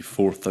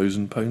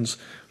 £34,000,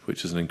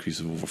 which is an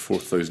increase of over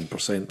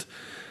 4,000%.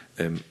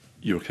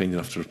 You were kind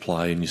enough to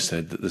reply and you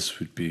said that this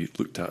would be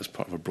looked at as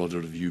part of a broader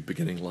review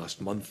beginning last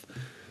month.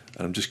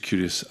 And I'm just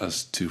curious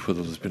as to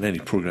whether there's been any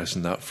progress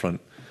in that front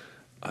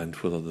and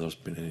whether there's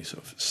been any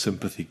sort of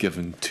sympathy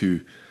given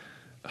to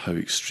how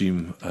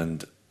extreme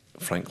and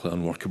frankly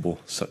unworkable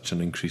such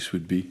an increase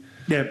would be.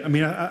 Yeah, I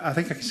mean, I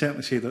think I can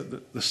certainly say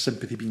that there's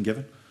sympathy being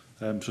given.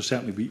 So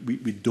certainly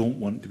we don't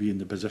want to be in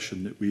the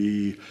position that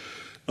we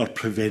are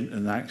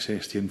preventing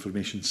access to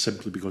information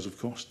simply because of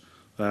cost.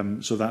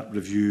 So that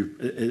review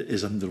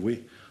is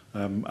underway,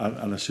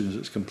 and as soon as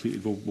it's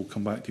completed, we'll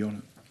come back to you on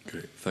it.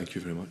 Great, thank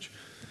you very much.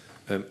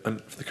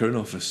 And for the Crown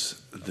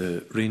Office,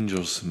 the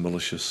Rangers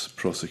malicious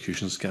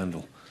prosecution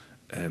scandal,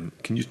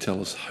 can you tell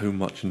us how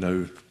much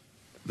now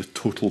the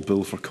total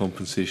bill for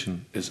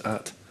compensation is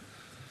at?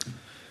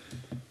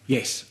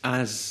 Yes,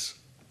 as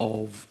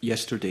of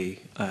yesterday,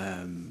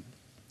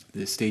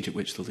 the stage at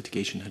which the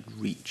litigation had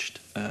reached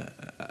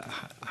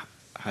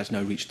has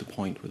now reached the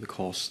point where the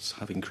costs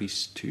have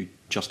increased to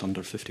just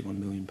under £51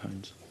 million.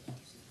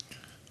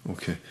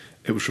 Okay.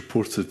 It was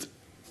reported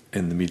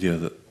in the media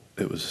that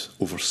it was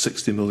over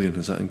 60 million.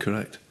 Is that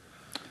incorrect?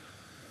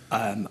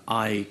 I'm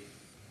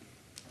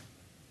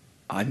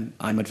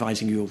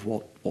advising you of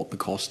what the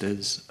cost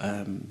is.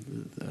 How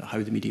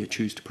the media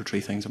choose to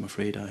portray things, I'm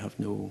afraid I have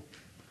no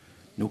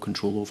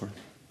control over.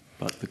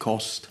 But the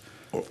cost...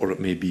 Or it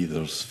may be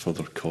there's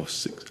further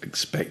costs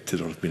expected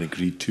or have been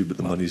agreed to, but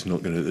the money's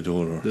not going out the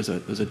door. Or... There's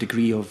a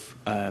degree of...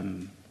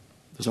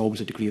 there's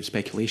always a degree of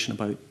speculation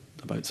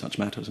about such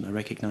matters, and I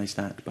recognise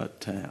that.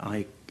 But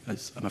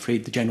I'm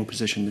afraid the general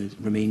position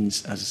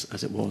remains as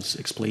it was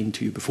explained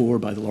to you before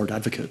by the Lord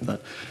Advocate,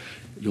 that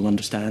you'll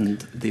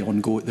understand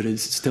there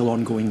is still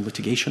ongoing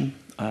litigation,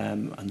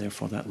 and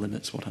therefore that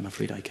limits what I'm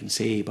afraid I can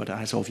say. But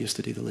as of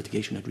yesterday, the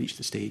litigation had reached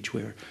the stage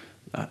where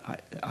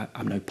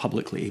I'm now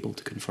publicly able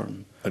to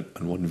confirm.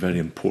 And one very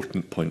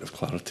important point of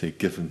clarity,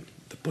 given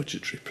the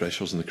budgetary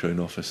pressures in the Crown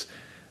Office,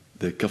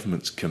 the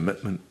government's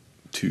commitment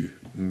to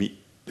meet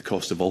the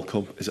cost of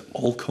is it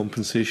all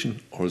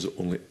compensation, or is it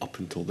only up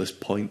until this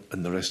point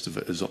and the rest of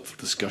it is up for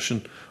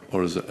discussion,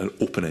 or is it an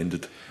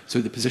open-ended?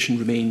 So the position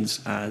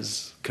remains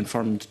as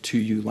confirmed to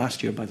you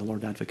last year by the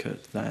Lord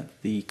Advocate, that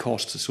the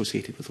costs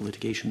associated with the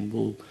litigation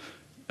will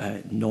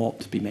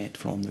not be met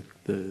from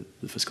the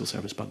Fiscal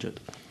Service budget.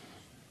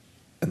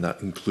 And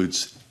that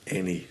includes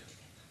any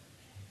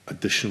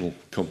additional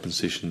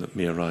compensation that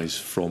may arise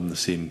from the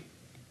same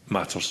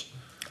matters?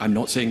 I'm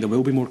not saying there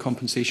will be more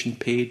compensation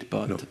paid,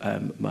 but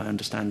no. My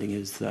understanding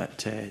is that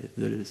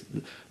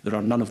there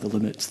are none of the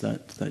limits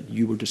that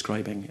you were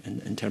describing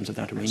in terms of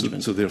that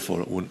arrangement. So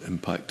therefore it won't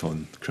impact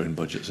on Crown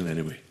budgets in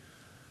any way?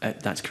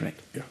 That's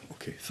correct. Yeah,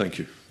 okay. Thank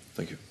you.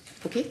 Thank you.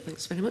 Okay,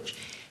 thanks very much.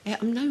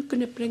 I'm now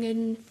going to bring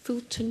in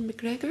Fulton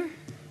McGregor.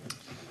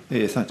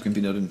 Thanks,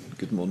 Convener, and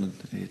good morning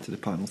to the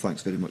panel.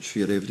 Thanks very much for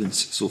your evidence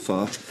so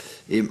far.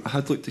 I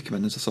had looked to come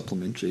in as a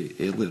supplementary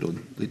earlier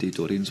on Lady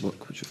Doreen's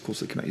work, which of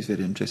course the committee is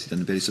very interested in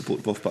and very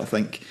supportive of, but I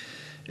think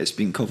it's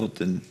been covered,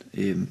 and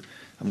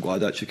I'm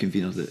glad actually,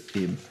 Convener, that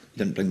you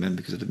didn't bring me in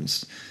because I'd have been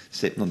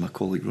stepping on my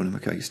colleague Ronnie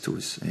Mackay's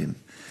toes.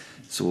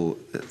 So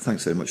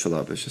thanks very much for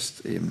that, but it's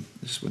just, I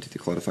just wanted to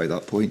clarify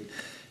that point.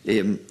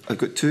 I've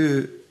got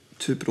two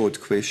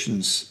broad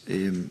questions,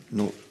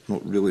 not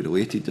not really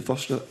related. The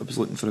first, I was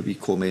looking for a wee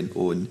comment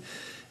on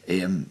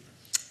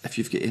if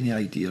you've got any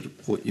idea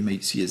what you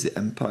might see as the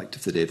impact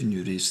of the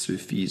revenue raised through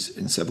fees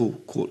in civil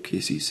court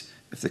cases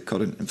if the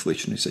current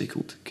inflationary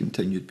cycle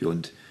continued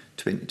beyond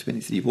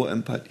 2023. What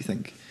impact do you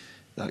think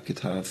that could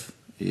have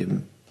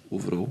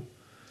overall?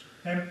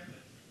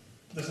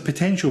 There's a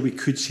potential we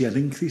could see an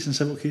increase in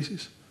civil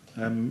cases.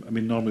 I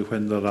mean, normally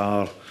when there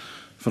are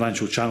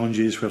financial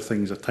challenges where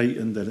things are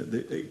tightened,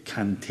 then it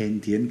can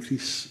tend to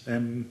increase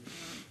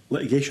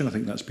litigation. I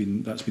think that's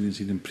been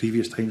seen in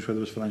previous times where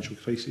there was financial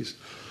crises.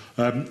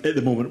 At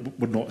the moment,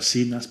 we're not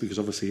seeing this because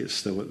obviously it's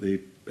still at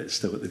the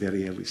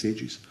very early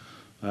stages.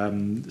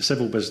 The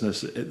civil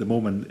business at the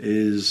moment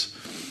is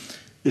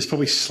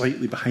probably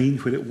slightly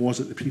behind where it was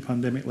at the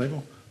pre-pandemic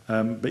level,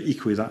 but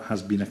equally that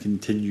has been a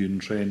continuing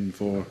trend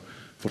for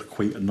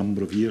quite a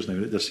number of years now.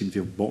 It does seem to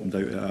have bottomed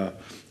out at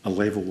a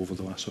level over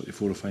the last sort of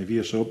 4 or 5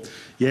 years. So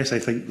yes, I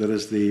think there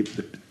is the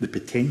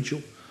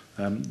potential,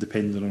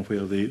 depending on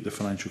where the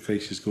financial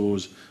crisis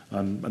goes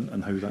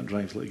and how that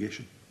drives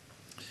litigation.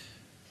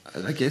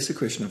 I guess the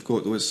question I've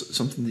got, though, is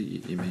something that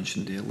you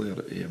mentioned earlier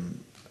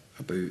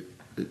about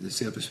the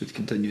service would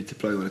continue to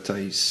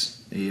prioritise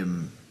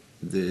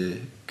the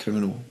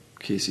criminal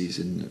cases,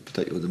 and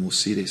particularly the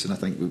most serious. And I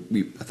think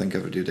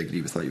everybody would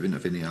agree with that. You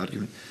wouldn't have any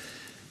argument.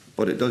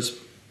 But it does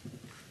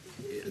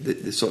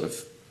the sort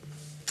of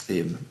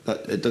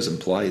that it does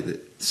imply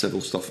that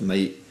civil stuff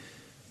might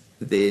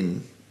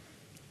then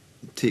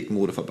take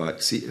more of a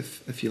back seat,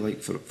 if you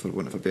like, for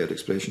want of a better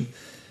expression.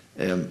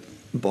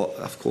 But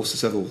of course, the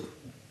civil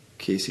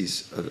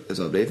cases is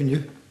a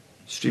revenue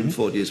stream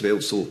for you as well.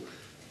 So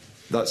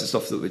that's the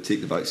stuff that would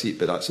take the back seat,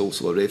 but that's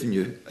also a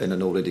revenue in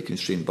an already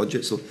constrained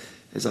budget. So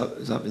has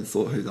that been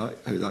thought how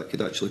that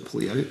could actually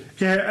play out?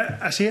 Yeah,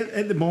 I say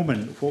at the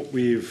moment what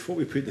we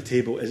put at the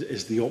table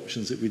is the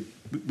options that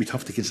we'd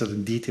have to consider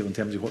in detail in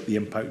terms of what the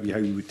impact would be, how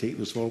we would take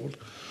those forward.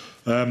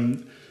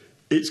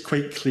 It's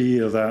quite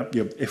clear that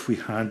if we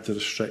had to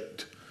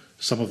restrict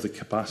some of the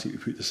capacity we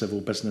put to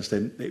civil business,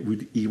 then it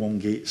would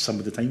elongate some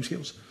of the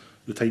timescales.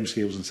 The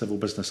timescales in civil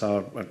business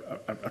are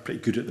pretty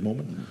good at the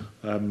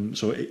moment.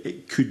 So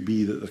it could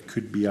be that there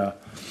could be an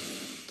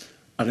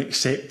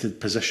accepted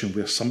position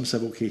where some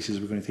civil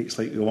cases were going to take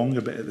slightly longer,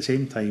 but at the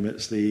same time,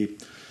 it's the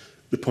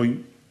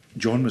point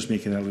John was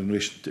making earlier in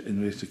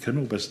relation to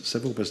criminal business,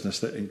 civil business,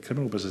 that in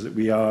criminal business that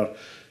we are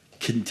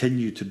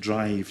continue to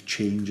drive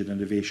change and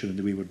innovation in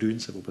the way we're doing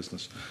civil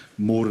business.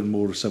 More and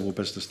more civil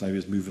business now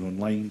is moving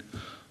online.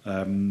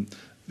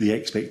 The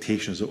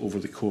expectation is that over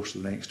the course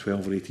of the next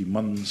 12 or 18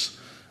 months,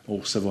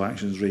 all civil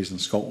actions raised in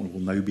Scotland will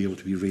now be able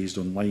to be raised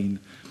online,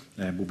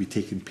 will be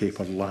taking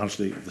paper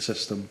largely out of the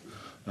system.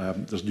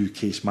 There's new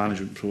case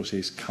management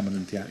process coming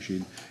in to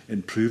actually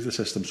improve the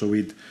system. So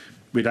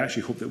we'd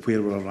actually hope that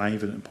where we're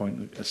arriving at a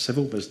point, a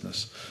civil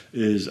business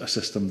is a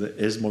system that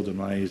is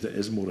modernised, that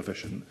is more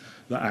efficient,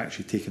 that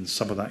actually taking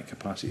some of that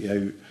capacity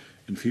out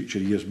in future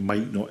years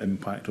might not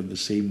impact on the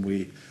same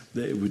way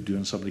that it would do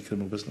on somebody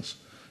criminal business.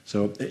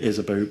 So it is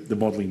about the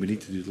modelling we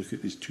need to do, look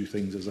at these two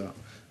things as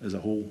a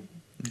whole.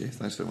 Okay,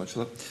 thanks very much for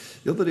that.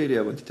 The other area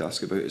I wanted to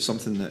ask about is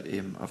something that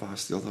I've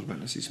asked the other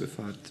witnesses we've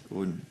had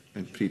on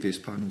in previous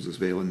panels as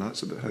well, and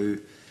that's about how,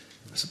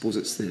 I suppose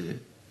it's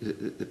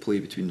the play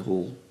between the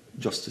whole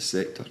justice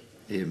sector.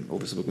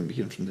 Obviously we're going to be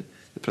hearing from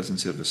the prison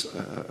service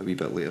a wee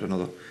bit later,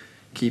 another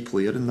key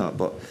player in that,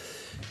 but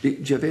do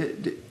you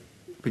have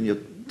when you're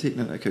taking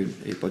into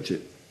account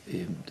budget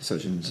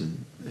decisions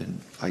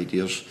and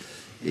ideas,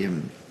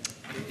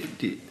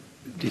 do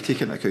you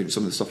take into account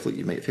some of the stuff like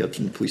you might have heard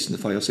from the police and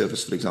the fire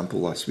service, for example,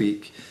 last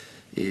week?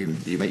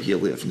 You might hear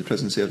later from the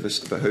prison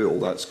service about how all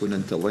that's going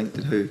interlinked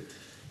and how,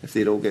 if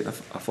they're all getting a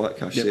flat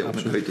cash settlement,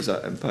 absolutely. How does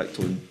that impact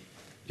on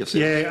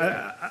yourself?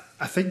 Yeah,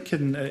 I think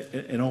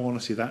in all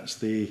honesty,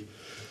 that's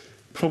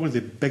probably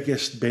the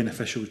biggest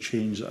beneficial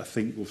change that I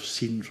think we've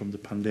seen from the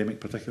pandemic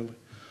particularly,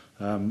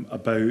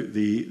 about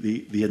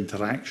the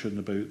interaction,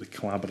 about the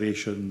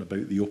collaboration,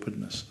 about the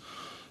openness.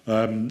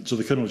 So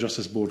the Criminal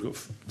Justice Board got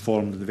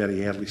formed in the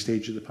very early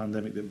stage of the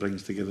pandemic that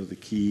brings together the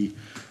key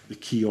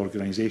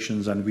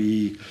organisations, and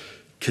we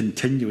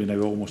continually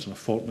now almost on a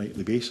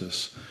fortnightly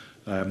basis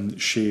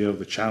share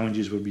the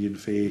challenges we're being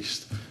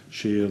faced,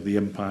 share the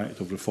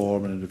impact of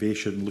reform and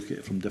innovation, look at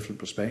it from different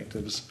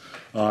perspectives,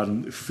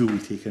 and fully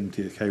take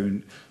into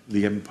account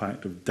the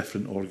impact of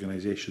different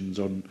organisations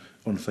on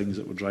things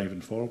that we're driving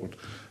forward.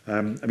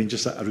 I mean,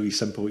 just a really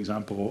simple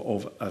example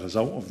of a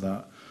result of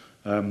that.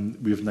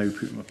 We've now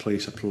put in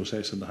place a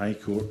process in the High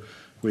Court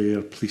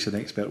where police and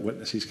expert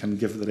witnesses can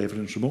give their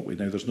evidence remotely.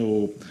 Now, there's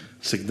no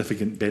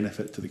significant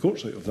benefit to the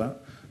courts out of that,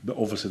 but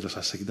obviously there's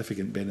a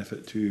significant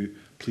benefit to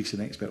police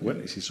and expert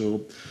witnesses.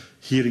 So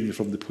hearing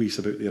from the police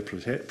about their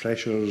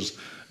pressures,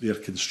 their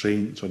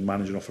constraints on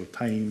managing offer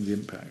time, the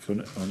impact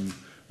on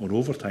on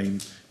overtime,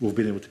 we've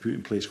been able to put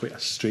in place quite a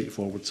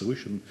straightforward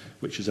solution,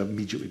 which has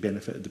immediately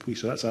benefited the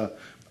police. So that's a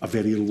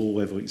very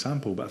low-level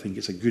example, but I think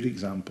it's a good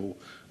example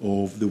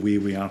of the way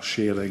we are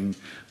sharing,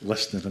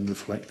 listening and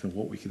reflecting on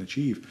what we can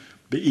achieve.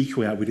 But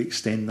equally, I would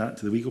extend that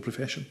to the legal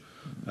profession.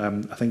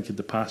 I think in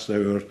the past,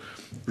 our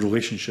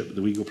relationship with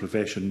the legal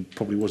profession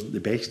probably wasn't the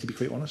best, to be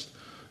quite honest.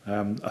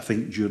 I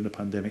think during the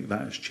pandemic,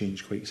 that has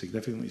changed quite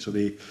significantly. So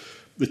the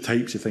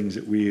types of things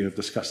that we are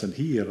discussing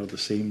here are the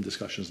same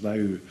discussions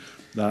now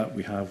that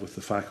we have with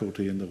the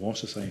faculty and the Law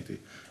Society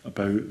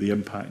about the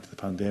impact of the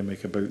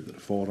pandemic, about the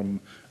reform,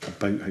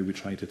 about how we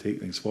try to take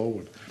things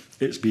forward.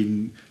 It's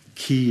been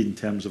key in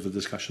terms of the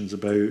discussions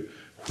about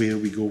where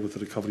we go with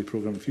the recovery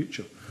programme in the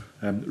future.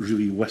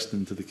 Really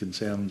listening to the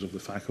concerns of the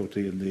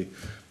faculty and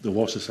the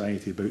Law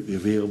Society about the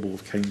available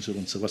of counsel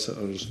and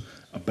solicitors,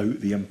 about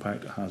the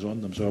impact it has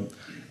on them. So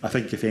I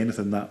think, if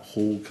anything, that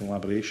whole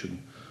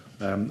collaboration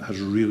has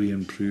really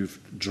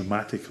improved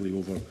dramatically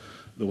over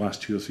the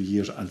last 2 or 3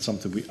 years, and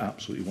something we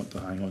absolutely want to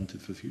hang on to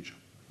for the future.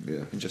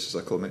 Yeah, and just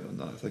as a comment on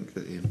that, I think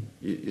that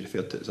you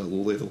referred to it as a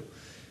low-level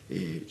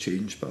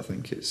change, but I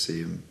think it's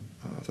a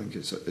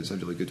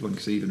really good one,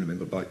 because I even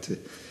remember back to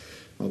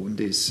my own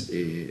days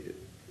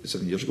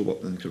 7 years ago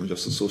working in criminal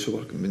justice social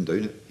work, and been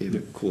down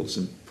at courts,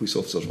 and police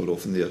officers were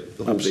often there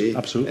the whole day.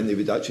 Absolutely. And they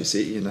would actually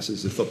say to you, and this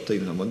is the 3rd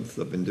time in a month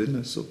they've been doing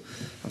this. So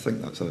I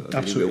think that's a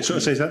absolutely. Really So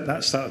it says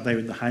that started now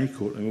in the High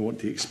Court, and we want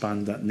to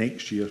expand that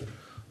next year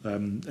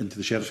into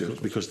the Sheriff's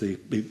Court, because the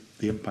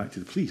impact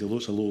of the police, although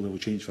it's a low-level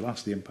change for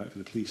us, the impact of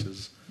the police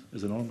is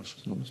enormous.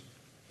 enormous.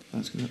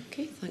 Thanks, Convener.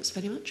 Okay, thanks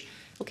very much.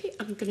 Okay,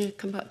 I'm going to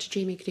come back to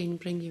Jamie Gray and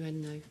bring you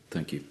in now.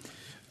 Thank you.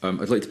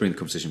 I'd like to bring the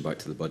conversation back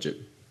to the budget,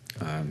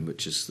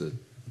 which is the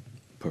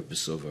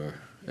purpose of our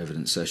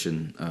evidence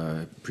session,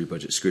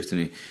 pre-budget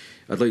scrutiny.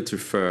 I'd like to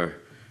refer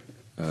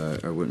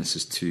our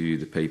witnesses to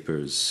the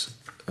papers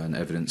and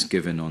evidence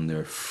given on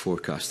their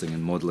forecasting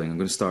and modelling. I'm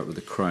going to start with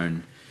the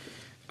Crown.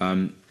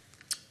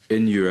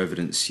 In your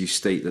evidence, you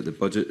state that the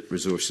budget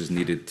resources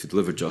needed to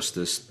deliver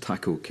justice,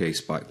 tackle case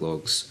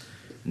backlogs,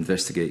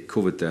 investigate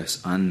COVID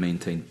deaths and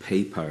maintain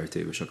pay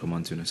parity, which I'll come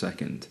on to in a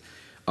second,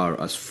 are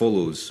as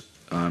follows.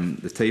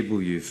 The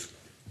table you've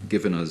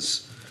given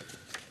us,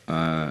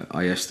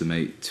 I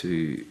estimate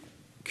to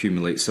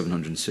accumulate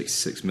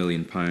 £766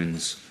 million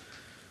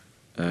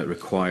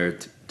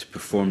required to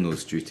perform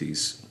those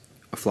duties.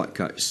 A flat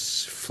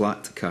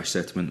cash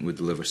settlement would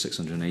deliver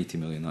 £680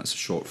 million. That's a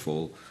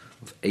shortfall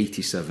of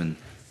 £87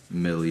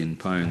 million.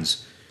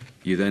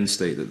 You then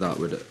state that that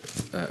would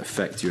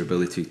affect your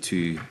ability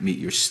to meet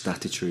your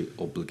statutory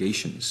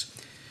obligations.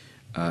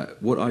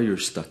 What are your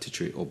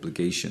statutory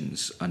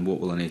obligations, and what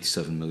will an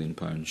 £87 million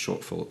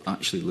shortfall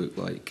actually look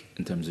like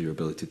in terms of your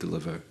ability to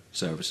deliver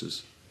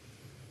services?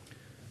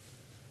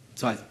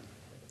 So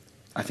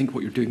I think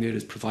what you're doing there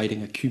is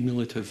providing a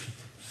cumulative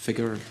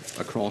figure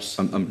across.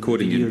 I'm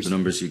quoting you the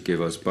numbers you gave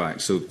us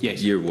back. So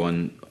yes. Year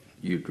 1,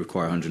 you'd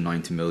require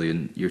 190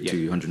 million. Year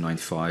 2,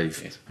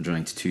 195, yes.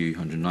 192,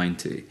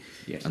 190,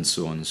 yes. and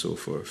so on and so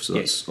forth. So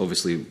yes. that's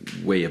obviously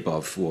way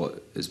above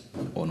what is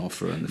on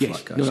offer in the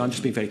flat cash. No, I'm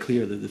just being very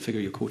clear that the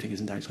figure you're quoting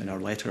isn't actually in our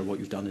letter. What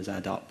you've done is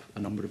add up a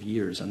number of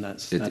years, and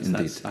that's I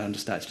understand.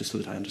 It's just so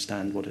that I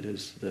understand what it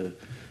is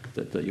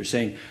that you're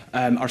saying.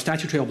 Our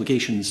statutory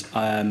obligations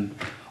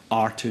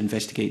are to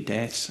investigate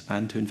deaths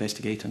and to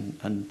investigate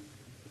and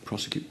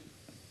prosecute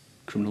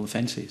criminal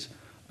offences.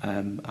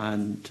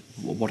 And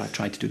what I've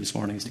tried to do this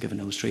morning is to give an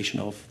illustration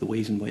of the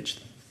ways in which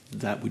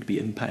that would be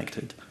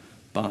impacted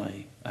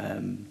by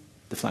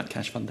the flat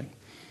cash funding.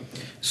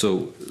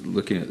 So,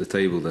 looking at the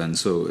table then,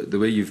 so the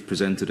way you've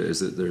presented it is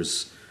that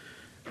there's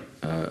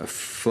a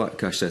flat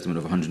cash settlement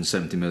of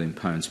 £170 million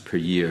per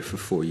year for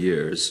 4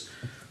 years.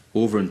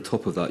 Over and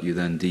top of that, you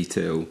then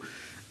detail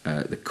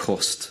the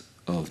cost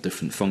of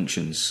different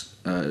functions.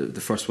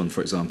 The first one,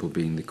 for example,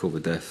 being the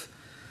COVID death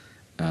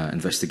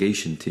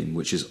investigation team,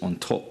 which is on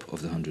top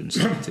of the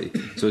 170.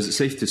 So is it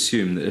safe to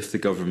assume that if the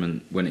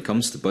government, when it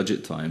comes to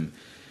budget time,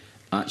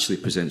 actually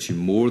presents you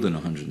more than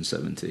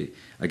 170,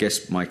 I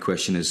guess my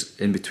question is,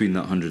 in between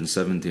that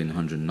 170 and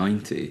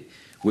 190,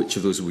 which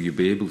of those will you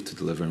be able to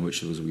deliver and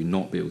which of those will you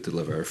not be able to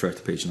deliver? I refer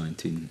to page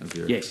 19 of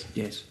your... Yes,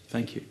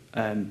 thank you.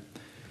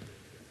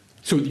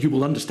 So you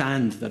will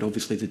understand that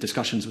obviously the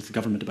discussions with the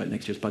government about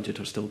next year's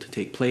budget are still to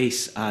take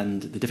place,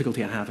 and the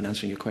difficulty I have in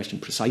answering your question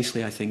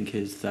precisely, I think,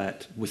 is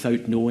that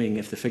without knowing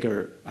if the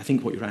figure, I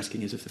think what you're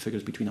asking is if the figure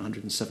is between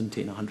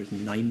 170 and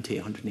 190,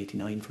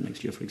 189 for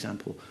next year, for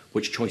example,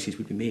 which choices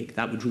would we make?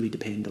 That would really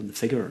depend on the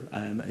figure.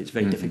 It's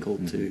very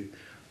difficult to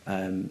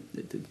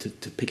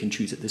pick and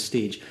choose at this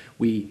stage.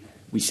 We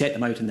set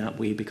them out in that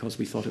way because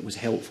we thought it was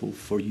helpful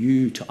for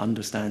you to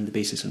understand the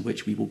basis on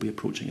which we will be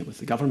approaching it with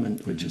the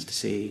government, which is to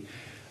say,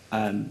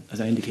 as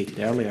I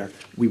indicated earlier,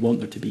 we want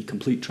there to be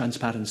complete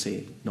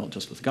transparency, not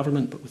just with the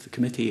government, but with the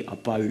committee,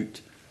 about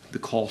the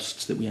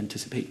costs that we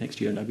anticipate next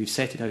year. Now, we've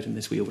set it out in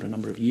this way over a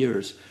number of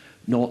years,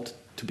 not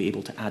to be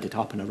able to add it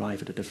up and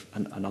arrive at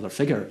another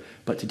figure,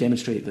 but to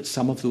demonstrate that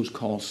some of those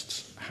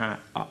costs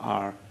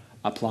are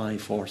apply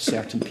for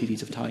certain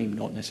periods of time,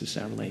 not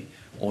necessarily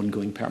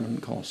ongoing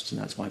permanent costs. And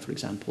that's why, for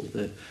example,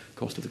 the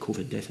cost of the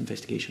COVID death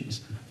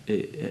investigations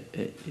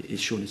is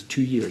shown as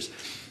 2 years.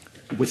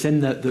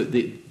 Within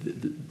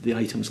the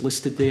items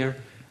listed there,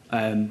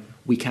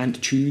 we can't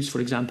choose, for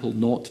example,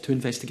 not to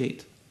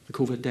investigate the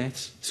COVID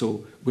deaths.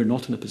 So we're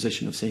not in a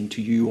position of saying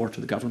to you or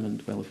to the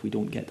government, well, if we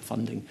don't get the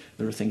funding,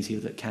 there are things here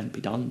that can't be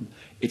done.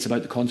 It's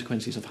about the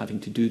consequences of having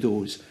to do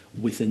those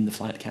within the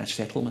flat cash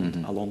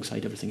settlement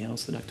alongside everything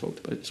else that I've talked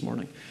about this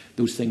morning.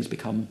 Those things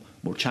become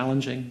more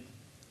challenging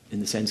in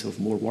the sense of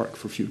more work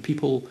for fewer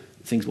people.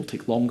 Things will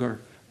take longer.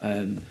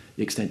 The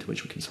extent to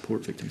which we can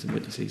support victims and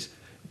witnesses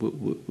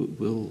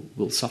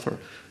will suffer.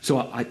 So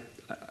I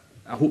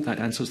hope that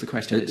answers the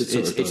question.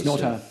 It's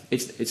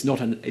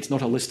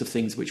not a list of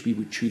things which we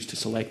would choose to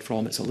select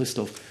from. It's a list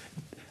of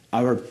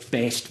our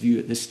best view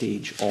at this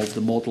stage of the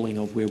modelling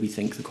of where we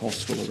think the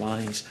costs will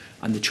arise,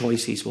 and the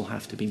choices will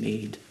have to be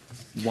made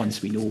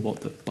once we know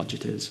what the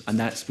budget is. And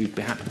we'd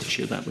be happy to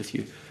share that with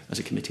you as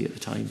a committee at the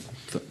time.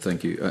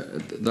 Thank you.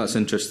 That's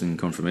interesting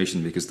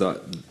confirmation, because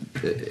that,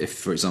 if,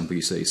 for example,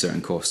 you say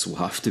certain costs will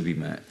have to be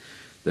met,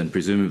 then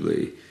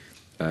presumably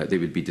they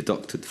would be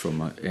deducted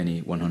from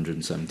any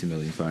 £170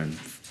 million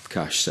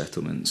cash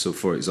settlement. So,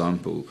 for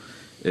example,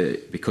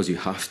 because you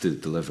have to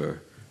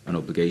deliver an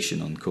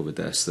obligation on COVID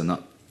deaths, then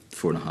that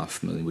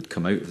 £4.5 million would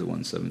come out of the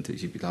 170.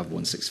 So you'd have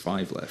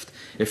 165 left.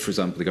 If, for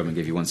example, the government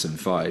gave you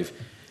 175,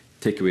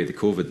 take away the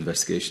COVID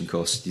investigation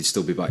costs, you'd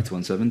still be back to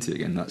 170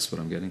 again. That's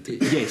what I'm getting to.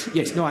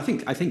 Yes. No, I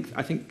think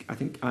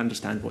I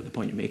understand what the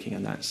point you're making,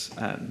 and that's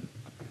a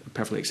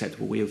perfectly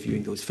acceptable way of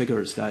viewing those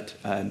figures. That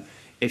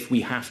if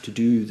we have to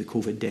do the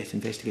COVID death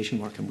investigation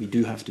work, and we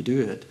do have to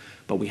do it,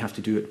 but we have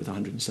to do it with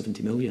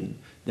 170 million,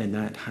 then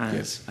that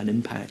has an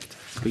impact.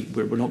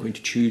 We're not going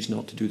to choose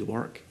not to do the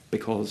work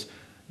because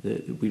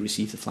we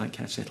receive the flat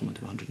cash settlement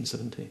of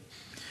 170.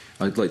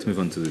 I'd like to move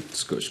on to the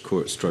Scottish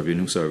Courts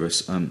Tribunal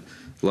Service.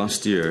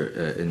 Last year,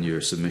 in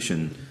your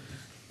submission,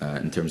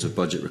 in terms of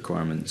budget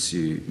requirements,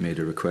 you made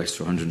a request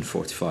for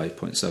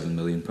 £145.7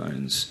 million.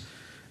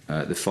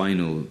 The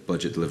final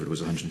budget delivered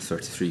was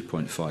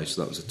 133.5,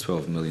 so that was a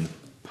 £12 million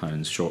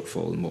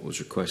shortfall in what was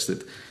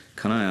requested.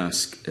 Can I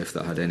ask if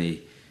that had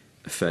any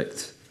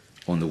effect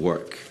on the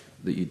work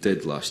that you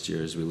did last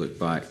year as we look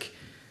back,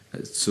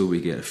 so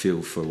we get a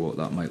feel for what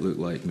that might look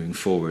like moving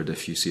forward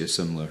if you see a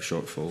similar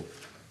shortfall?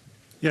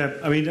 Yeah,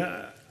 I mean,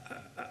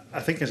 I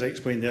think as I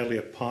explained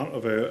earlier, part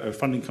of our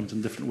funding comes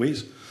in different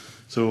ways.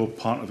 So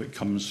part of it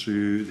comes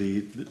through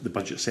the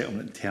budget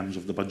settlement in terms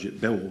of the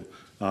budget bill,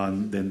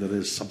 and then there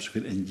is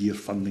subsequent in-year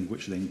funding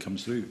which then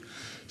comes through.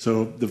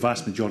 So the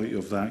vast majority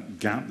of that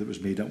gap that was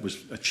made up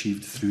was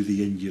achieved through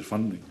the in-year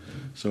funding.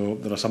 So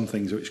there are some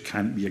things which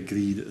can't be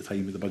agreed at the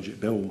time of the budget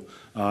bill,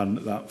 and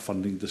that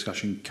funding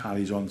discussion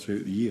carries on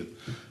throughout the year.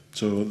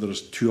 So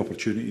there's two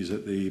opportunities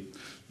at the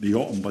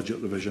autumn budget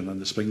revision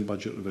and the spring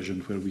budget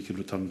revision where we can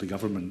return to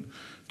government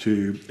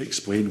to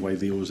explain why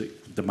those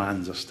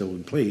demands are still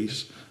in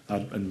place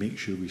and make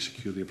sure we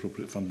secure the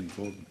appropriate funding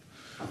for them.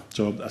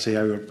 So I say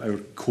our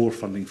core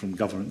funding from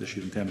government this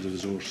year in terms of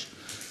resource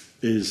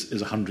is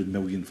 100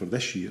 million for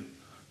this year,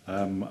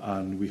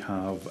 and we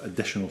have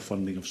additional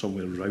funding of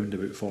somewhere around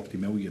about 40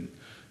 million,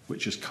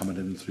 which is coming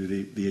in through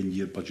the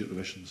in-year budget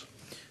revisions.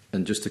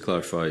 And just to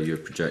clarify your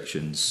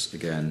projections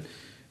again,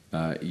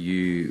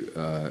 you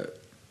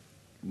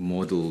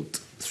modelled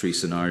 3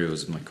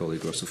 scenarios. My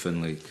colleague Russell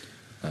Finlay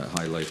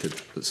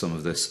highlighted some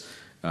of this.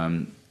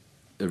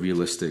 A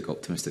realistic,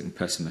 optimistic and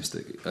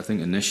pessimistic. I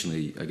think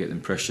initially I get the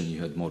impression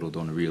you had modelled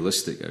on a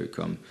realistic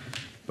outcome,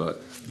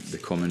 but the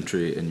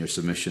commentary in your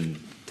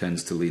submission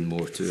tends to lean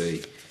more to a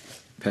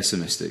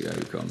pessimistic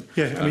outcome.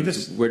 Yeah, I mean,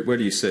 where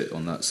do you sit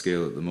on that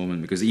scale at the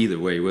moment? Because either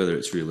way, whether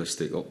it's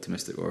realistic,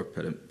 optimistic or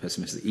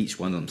pessimistic, each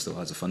one of them still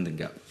has a funding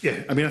gap.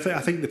 Yeah, I mean, I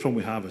think the problem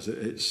we have is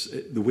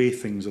that the way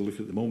things are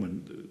looking at the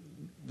moment,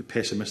 the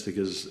pessimistic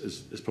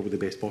is probably the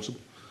best possible.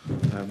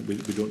 We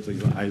don't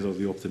think that either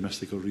the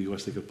optimistic or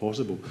realistic are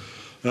possible.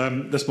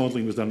 This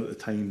modelling was done at the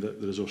time that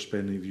the resource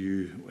spending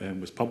review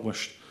was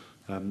published.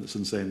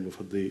 Since then, we've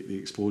had the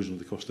explosion of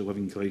the cost of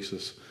living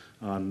crisis,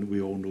 and we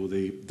all know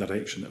the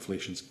direction that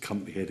inflation is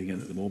currently heading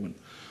in at the moment.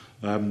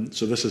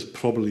 So this is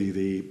probably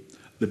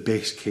the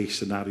best case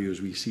scenario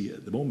as we see it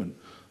at the moment.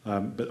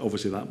 But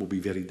obviously that will be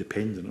very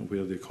dependent on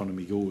where the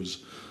economy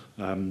goes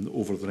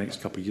over the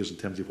next couple of years in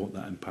terms of what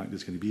that impact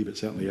is going to be. But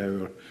certainly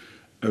our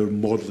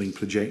modelling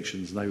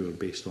projections now are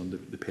based on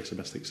the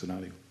pessimistic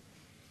scenario.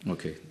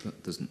 Okay,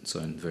 that doesn't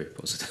sound very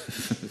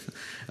positive.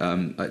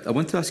 I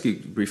want to ask you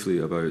briefly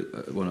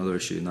about one other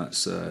issue, and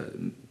that's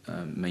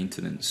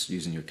maintenance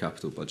using your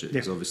capital budget.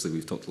 Because obviously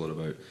we've talked a lot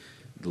about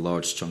the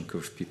large chunk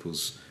of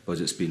people's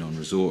budgets being on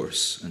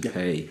resource and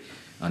pay,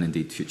 and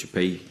indeed future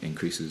pay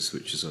increases,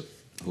 which is a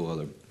whole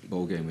other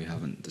ballgame we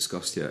haven't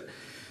discussed yet.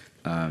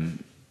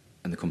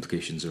 And the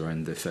complications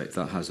around the effect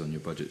that has on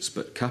your budgets.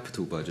 But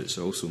capital budgets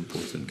are also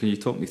important. Can you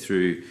talk me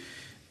through,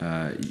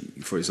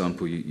 for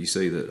example, you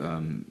say that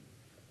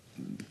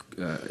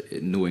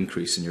no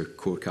increase in your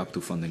core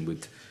capital funding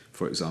would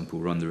for example,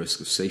 run the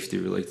risk of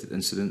safety-related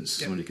incidents?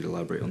 Somebody could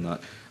elaborate on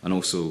that, and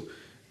also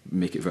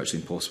make it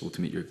virtually impossible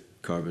to meet your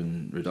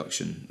carbon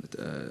reduction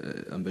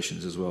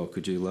ambitions as well.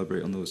 Could you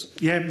elaborate on those?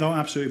 Yeah, no,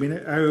 absolutely. I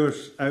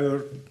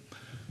mean,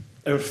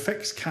 our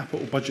fixed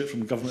capital budget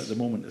from government at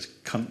the moment is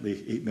currently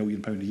 £8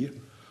 million a year.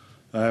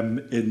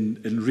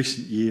 In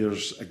recent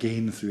years,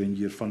 again through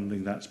in-year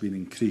funding, that's been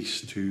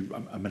increased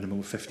to a minimum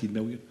of 15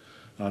 million.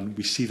 And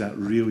we see that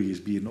really as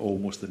being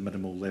almost the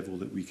minimal level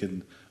that we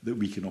can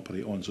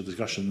operate on. So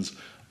discussions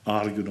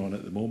are going on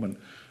at the moment.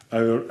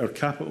 Our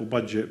capital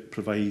budget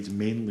provides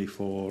mainly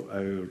for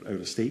our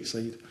estate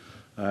side,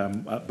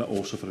 but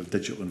also for a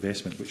digital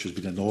investment, which has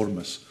been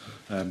enormous,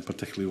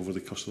 particularly over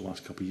the course of the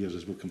last couple of years,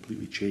 as we've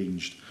completely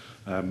changed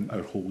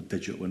our whole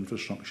digital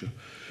infrastructure.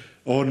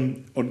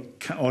 On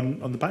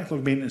the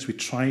backlog maintenance, we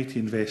try to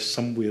invest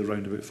somewhere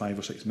around about 5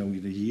 or 6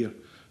 million a year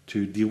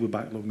to deal with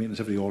backlog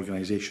maintenance. Every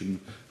organisation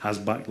has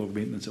backlog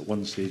maintenance. At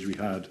one stage we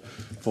had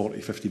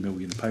 £40–50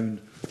 million.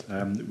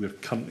 We're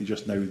currently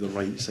just now the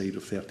right side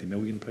of £30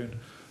 million.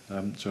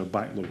 So our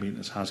backlog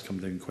maintenance has come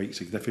down quite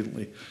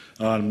significantly.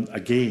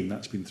 Again,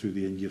 that's been through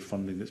the in-year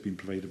funding that's been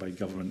provided by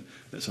government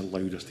that's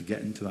allowed us to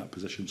get into that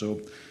position.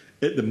 So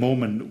at the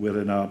moment, we're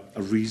in a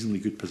reasonably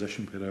good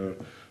position where our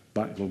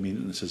backlog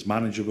maintenance is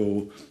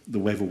manageable. The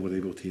level we're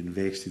able to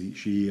invest in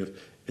each year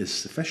is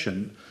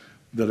sufficient.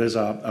 There is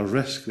a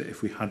risk that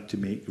if we had to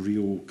make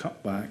real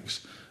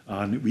cutbacks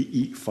and we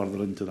eat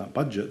further into that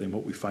budget, then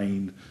what we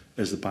find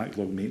is the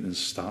backlog maintenance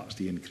starts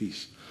to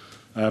increase.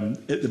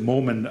 At the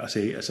moment, I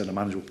say it's in a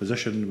manageable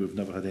position. We've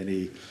never had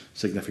any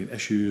significant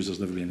issues. There's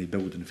never been any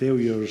building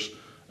failures.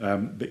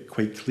 But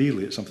quite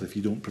clearly, it's something if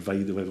you don't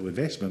provide the level of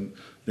investment,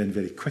 then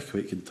very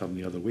quickly it can turn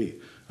the other way.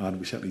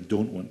 And we certainly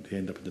don't want to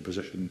end up in the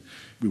position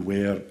we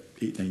were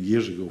 8–9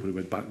 years ago, where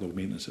we had backlog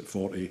maintenance at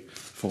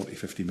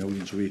 40–50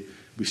 million. So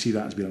we see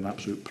that as being an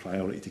absolute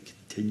priority to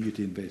continue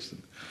to invest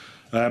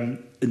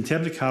in. In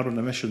terms of carbon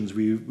emissions,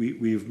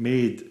 we've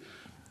made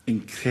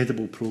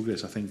incredible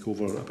progress, I think,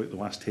 over about the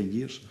last 10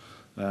 years.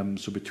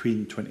 So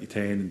between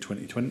 2010 and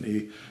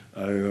 2020,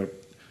 our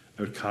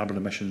carbon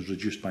emissions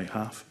reduced by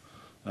half.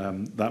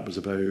 That was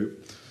about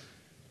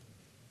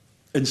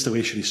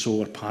installation of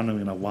solar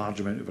panelling in a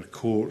large amount of our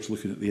courts,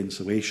 looking at the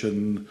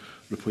insulation,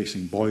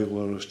 replacing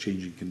boilers,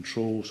 changing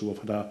controls. So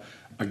we've had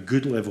a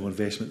good level of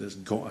investment that's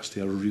got us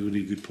to a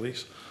really good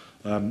place.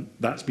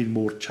 That's been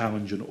more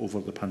challenging over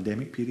the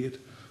pandemic period.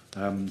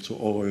 So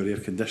all our air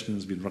conditioning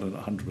has been running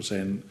at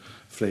 100%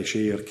 fresh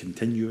air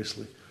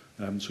continuously.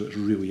 So it's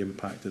really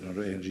impacted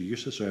our energy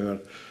usage. So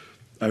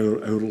our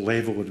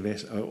level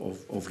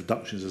of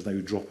reductions is now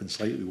dropping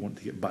slightly. We want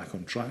to get back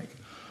on track.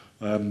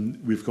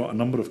 We've got a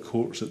number of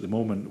courts at the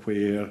moment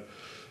where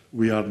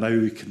we are now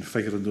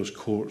configuring those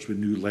courts with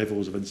new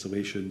levels of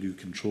insulation, new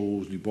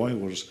controls, new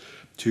boilers,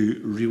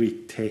 to really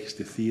test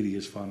the theory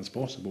as far as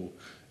possible,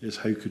 is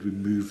how could we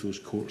move those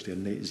courts to a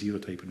net zero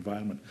type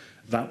environment.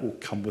 That will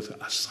come with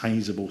a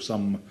sizable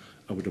sum,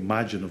 I would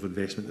imagine, of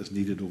investment that's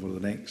needed over the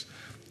next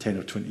 10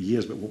 or 20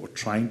 years. But what we're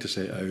trying to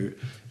set out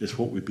is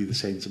what would be the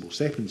sensible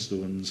stepping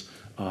stones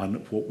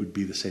and what would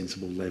be the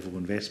sensible level of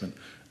investment.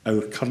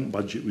 Our current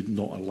budget would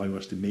not allow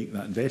us to make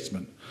that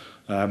investment.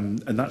 And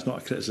that's not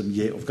a criticism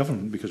yet of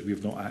government, because we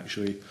have not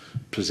actually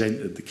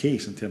presented the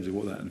case in terms of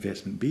what that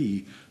investment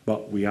be,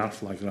 but we are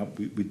flagging up.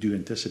 We do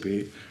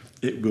anticipate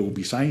it will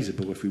be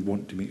sizable if we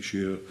want to make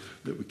sure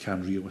that we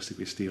can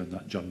realistically stay on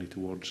that journey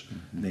towards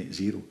net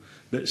zero.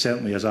 But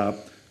certainly as a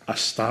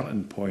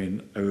starting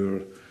point,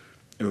 our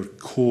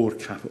core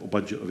capital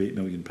budget of £8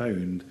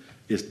 million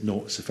is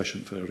not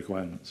sufficient for our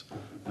requirements.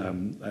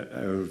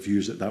 Our view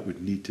is that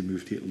would need to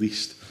move to at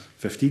least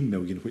 15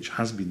 million, which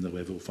has been the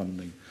level of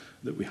funding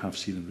that we have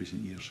seen in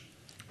recent years.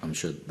 I'm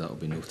sure that will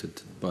be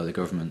noted by the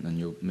government and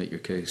you'll make your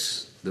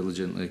case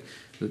diligently.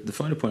 The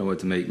final point I wanted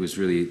to make was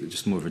really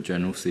just more of a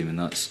general theme, and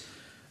that's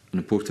an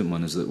important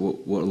one, is that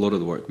what a lot of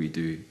the work we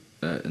do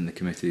in the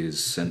committee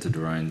is centred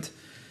around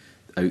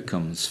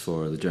outcomes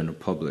for the general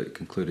public,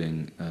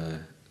 including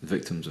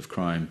victims of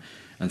crime.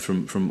 And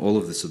from all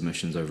of the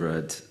submissions I've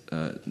read,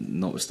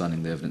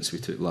 notwithstanding the evidence we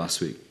took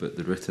last week, but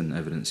the written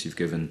evidence you've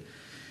given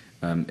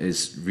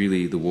is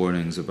really the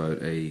warnings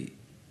about the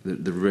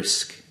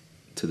risk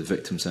to the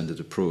victim-centred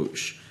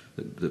approach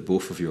that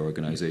both of your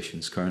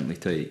organisations currently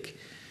take,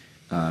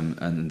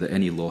 and that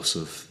any loss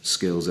of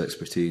skills,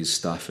 expertise,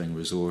 staffing,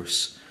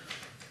 resource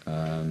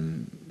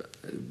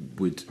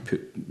would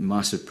put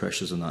massive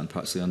pressures on that and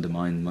practically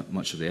undermine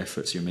much of the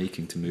efforts you're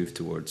making to move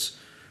towards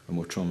a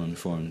more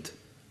trauma-informed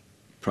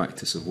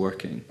practice of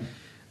working.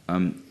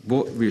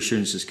 What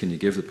reassurances can you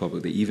give the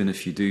public that even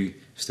if you do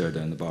stare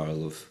down the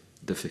barrel of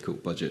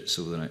difficult budgets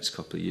over the next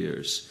couple of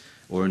years,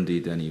 or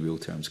indeed any real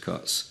terms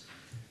cuts,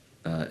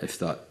 if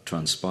that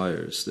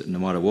transpires, that no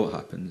matter what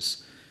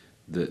happens,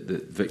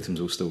 that victims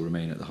will still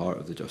remain at the heart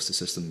of the justice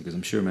system? Because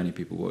I'm sure many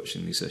people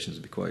watching these sessions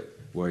will be quite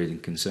worried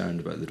and concerned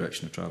about the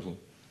direction of travel.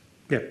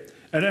 Yeah,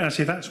 and I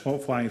say that's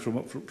why, from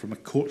a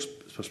court's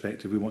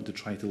perspective, we want to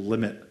try to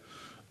limit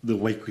the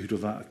likelihood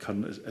of that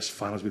occurring as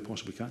far as we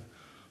possibly can.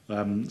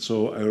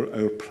 So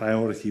our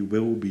priority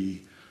will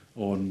be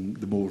on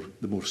the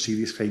more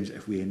serious crimes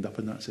if we end up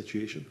in that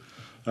situation.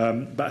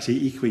 But I say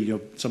equally,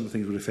 some of the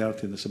things we referred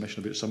to in the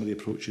submission about some of the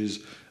approaches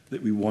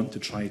that we want to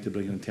try to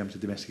bring in terms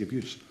of domestic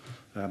abuse.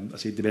 I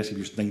say domestic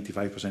abuse,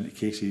 95% of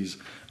cases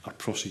are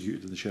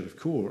prosecuted in the Sheriff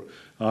Court,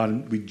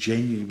 and we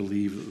genuinely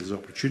believe that there's an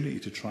opportunity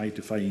to try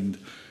to find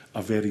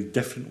a very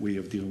different way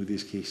of dealing with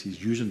these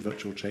cases, using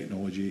virtual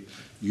technology,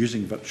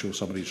 using virtual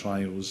summary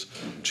trials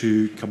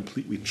to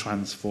completely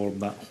transform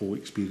that whole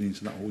experience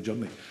and that whole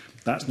journey.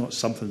 That's not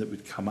something that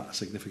would come at a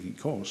significant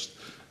cost,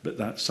 but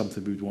that's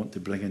something we would want to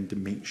bring in to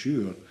make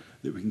sure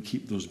that we can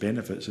keep those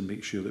benefits and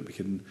make sure that we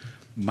can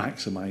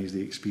maximise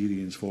the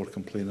experience for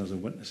complainants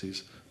and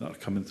witnesses that are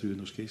coming through in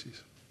those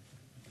cases.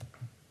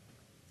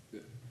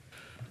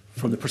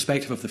 From the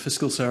perspective of the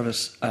Fiscal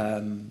Service,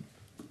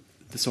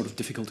 the sort of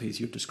difficulties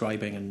you're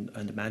describing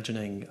and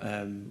imagining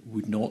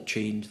would not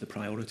change the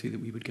priority that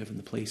we would give and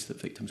the place that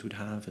victims would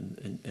have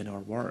in our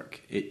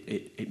work.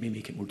 It may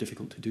make it more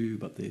difficult to do,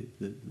 but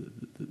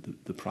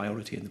the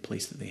priority and the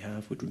place that they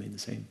have would remain the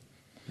same.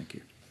 Thank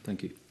you.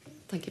 Thank you.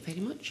 Thank you very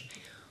much.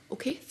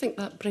 Okay, I think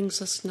that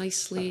brings us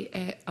nicely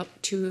up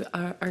to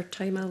our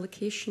time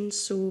allocation.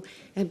 So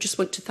I just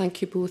want to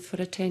thank you both for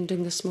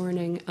attending this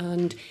morning,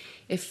 and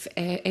if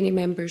any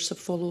members have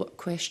follow-up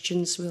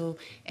questions, we'll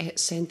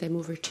send them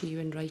over to you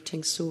in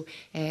writing. So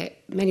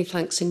many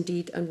thanks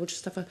indeed, and we'll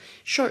just have a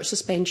short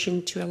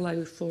suspension to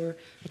allow for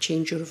a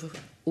changeover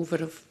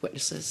of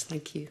witnesses.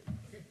 Thank you.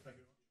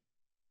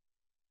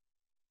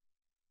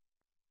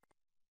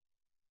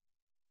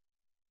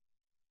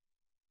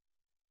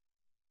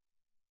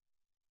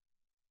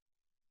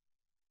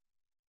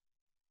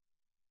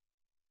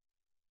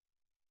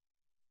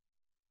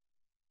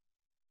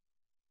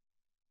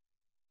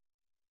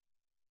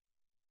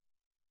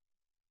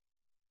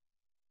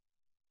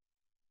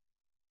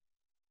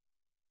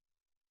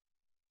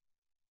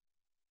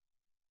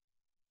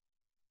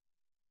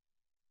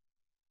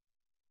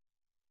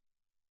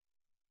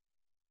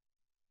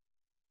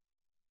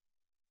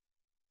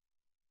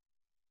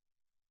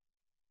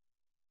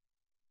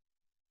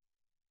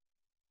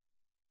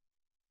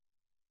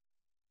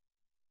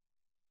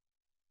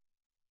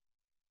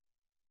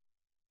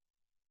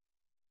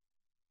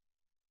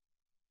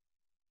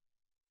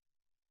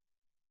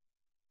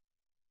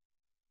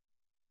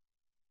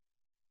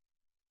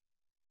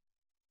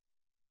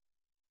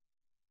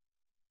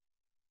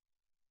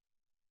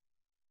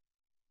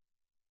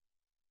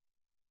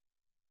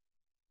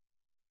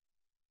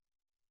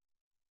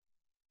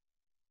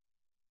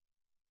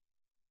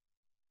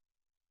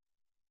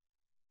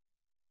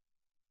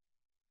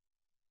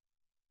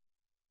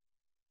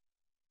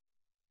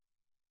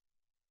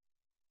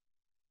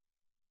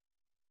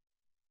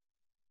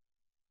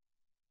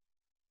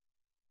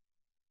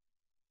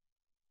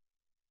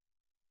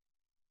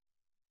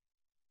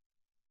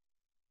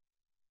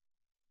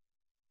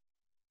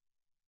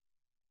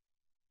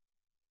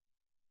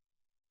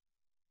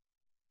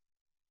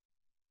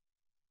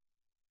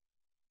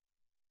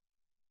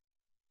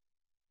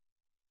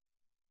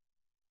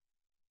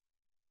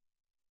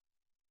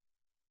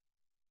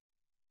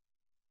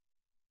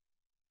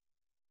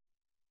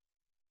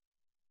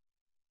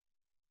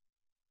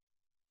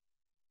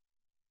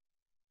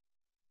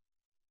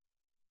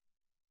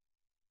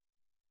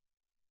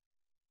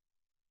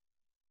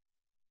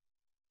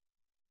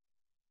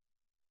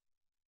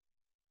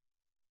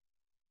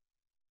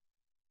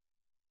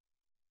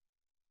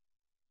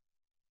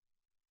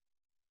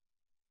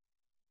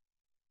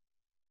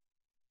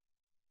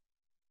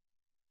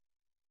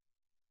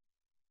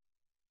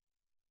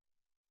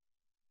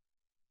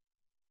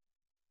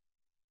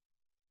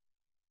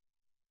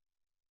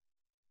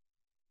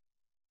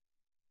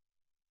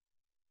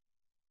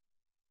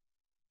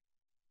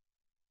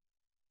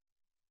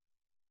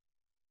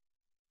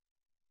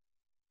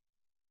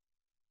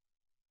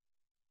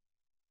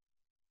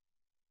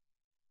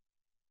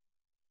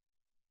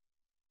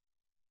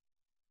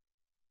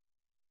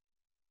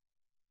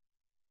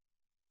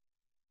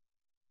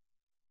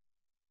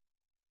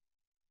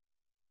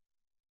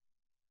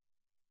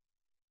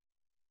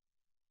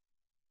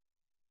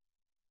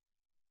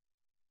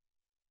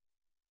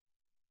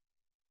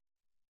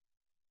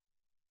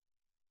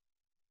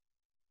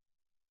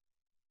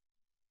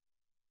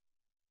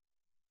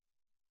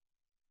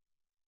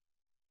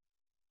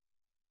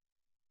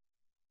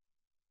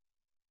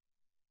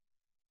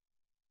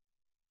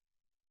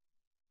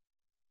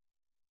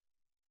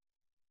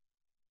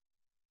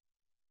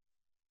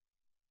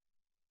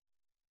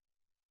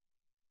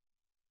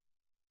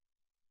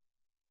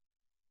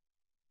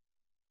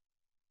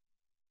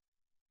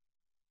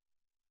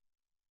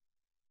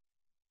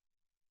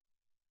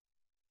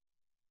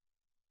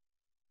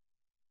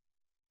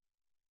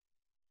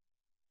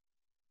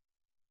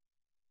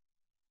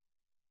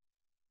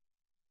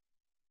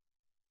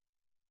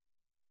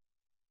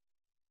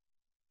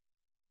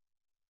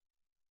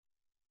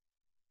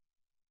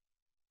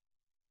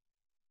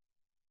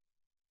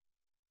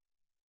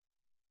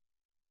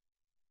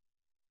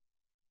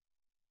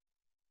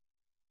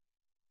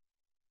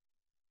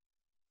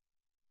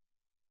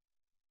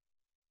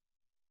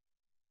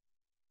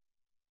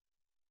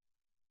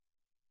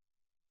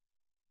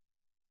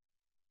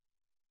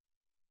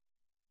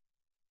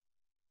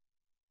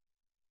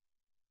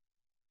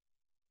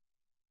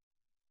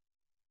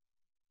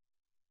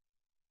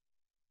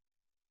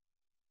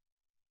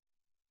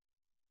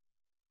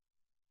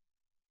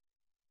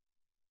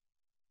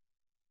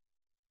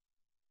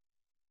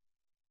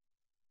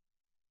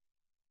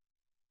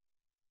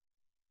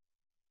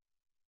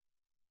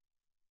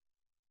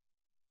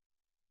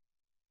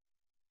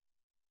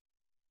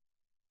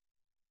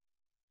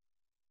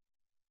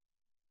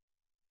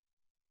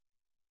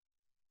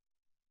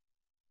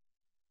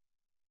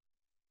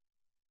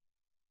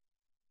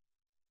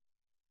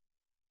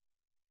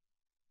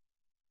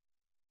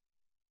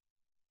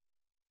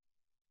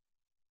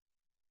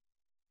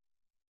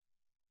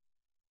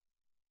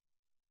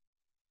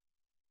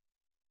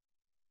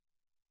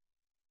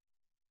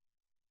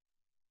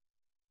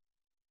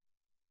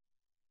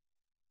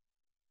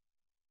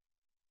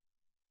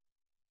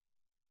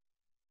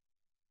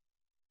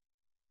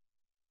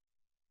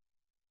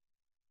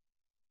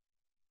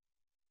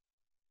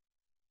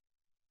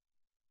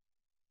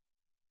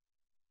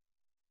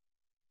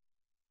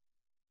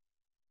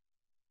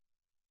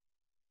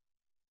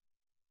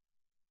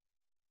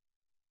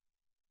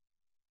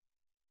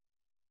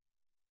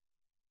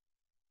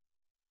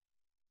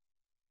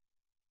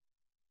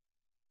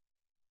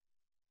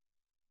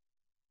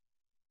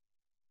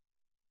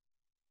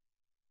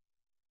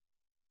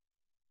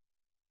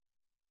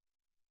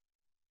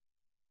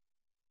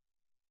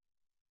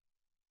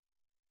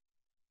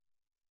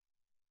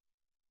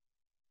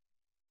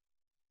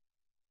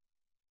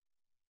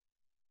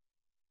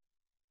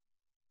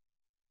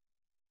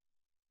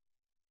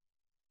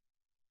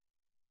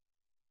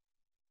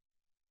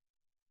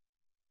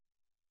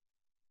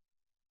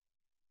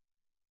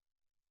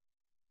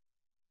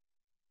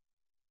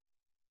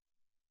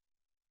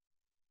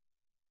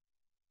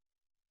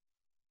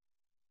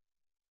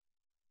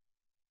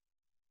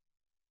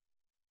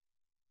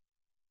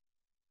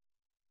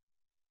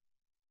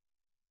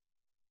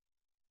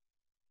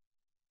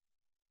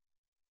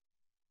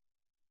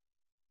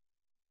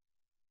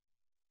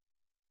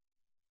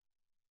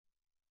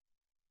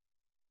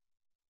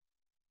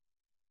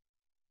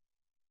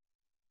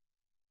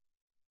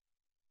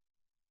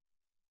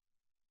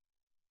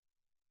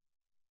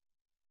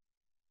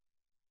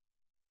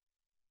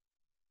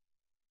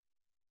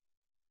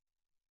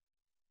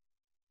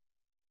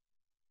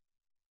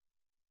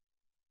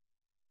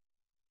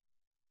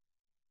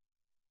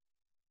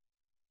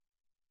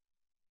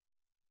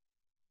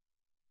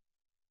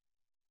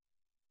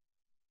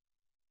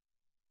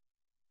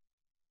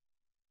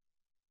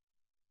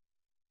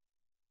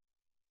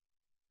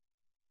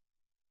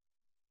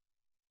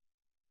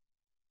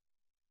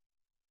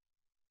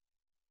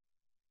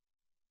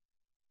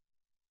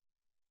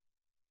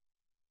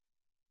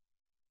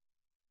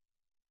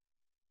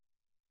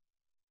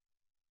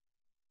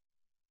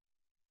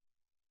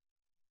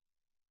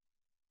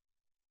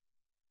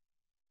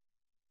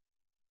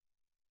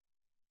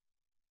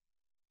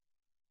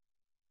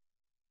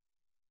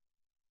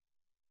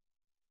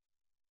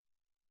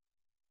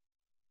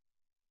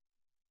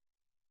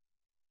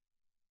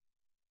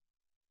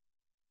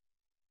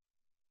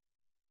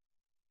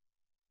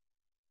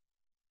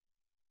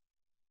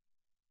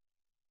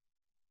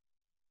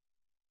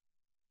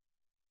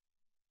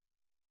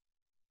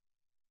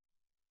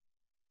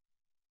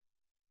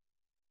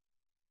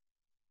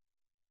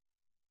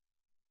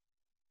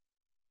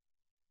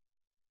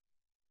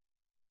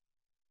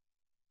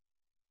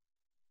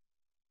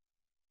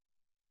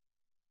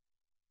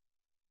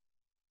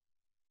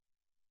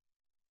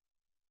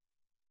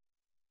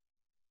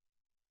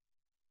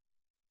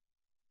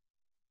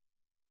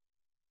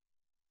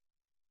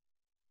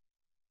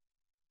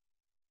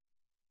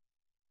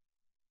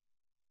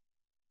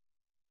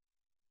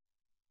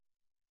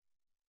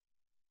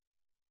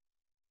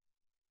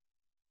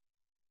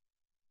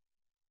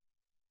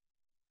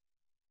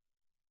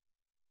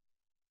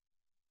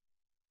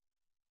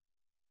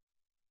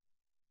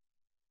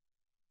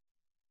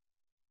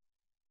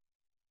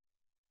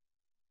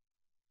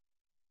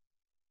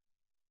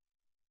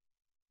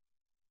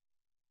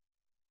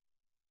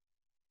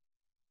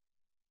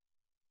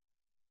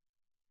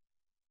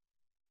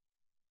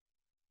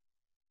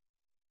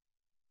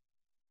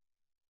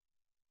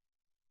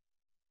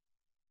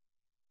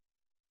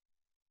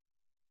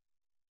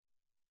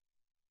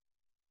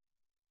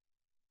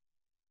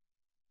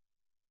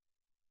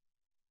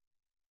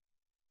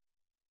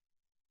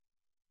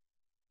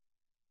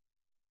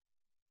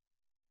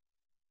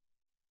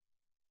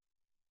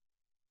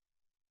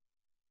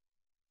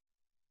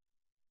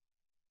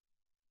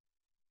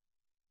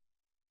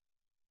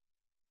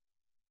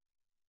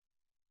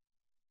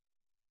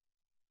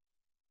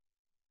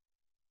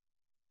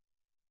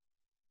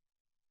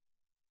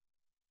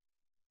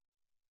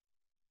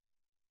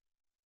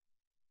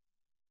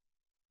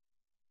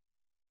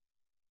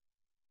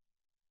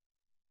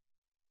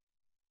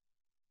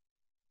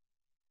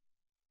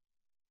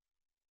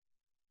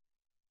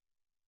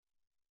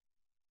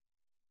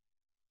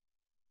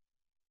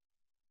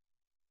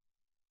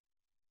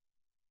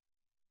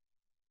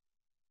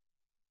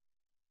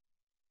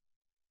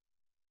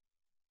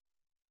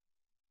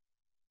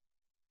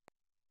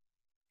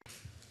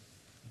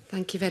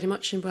 Thank you very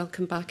much and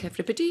welcome back,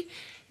 everybody.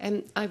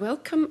 I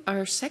welcome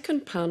our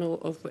second panel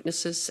of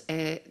witnesses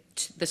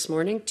this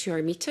morning to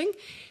our meeting,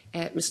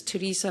 Ms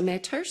Theresa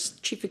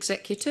Medhurst, Chief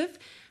Executive,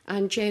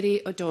 and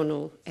Jerry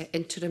O'Donnell,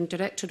 Interim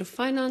Director of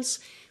Finance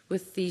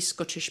with the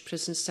Scottish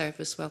Prison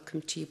Service.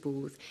 Welcome to you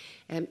both.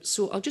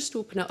 So I'll just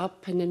open it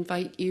up and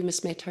invite you,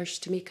 Ms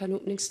Medhurst, to make an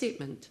opening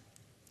statement.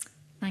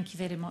 Thank you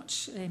very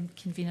much,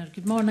 Convener.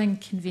 Good morning,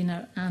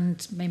 Convener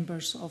and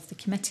members of the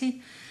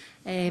committee.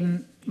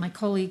 My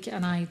colleague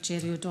and I,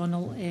 Jerry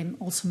O'Donnell,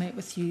 also met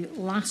with you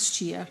last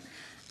year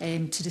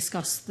to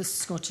discuss the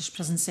Scottish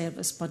Prison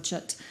Service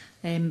budget,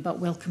 but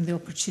welcome the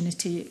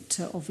opportunity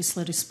to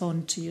obviously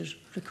respond to your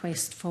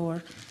request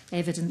for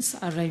evidence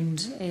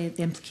around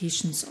the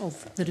implications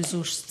of the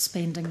resource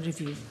spending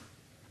review.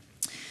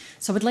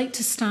 So I would like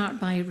to start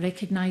by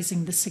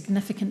recognising the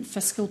significant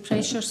fiscal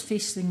pressures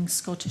facing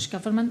Scottish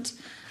Government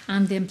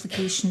and the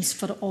implications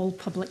for all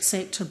public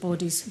sector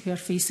bodies who are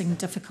facing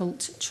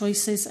difficult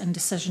choices and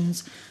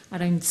decisions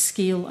around the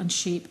scale and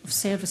shape of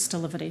service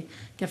delivery,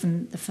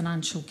 given the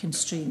financial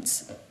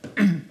constraints.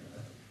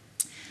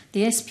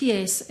 The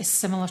SPS is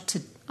similar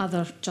to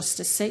other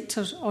justice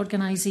sector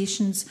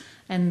organisations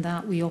in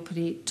that we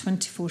operate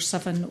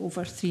 24/7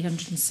 over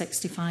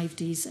 365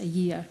 days a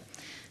year.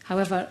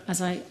 However,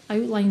 as I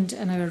outlined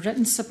in our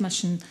written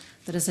submission,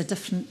 there is a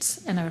difference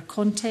in our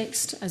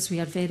context as we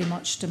are very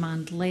much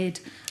demand-led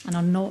and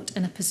are not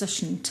in a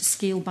position to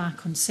scale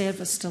back on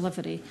service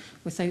delivery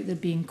without there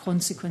being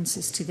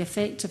consequences to the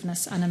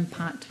effectiveness and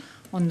impact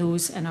on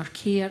those in our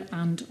care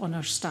and on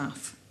our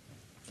staff.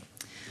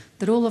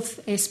 The role of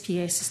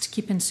SPS is to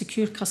keep in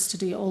secure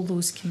custody all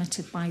those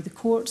committed by the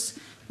courts,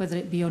 whether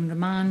it be on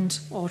remand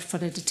or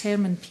for a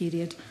determined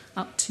period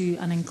up to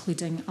and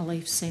including a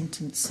life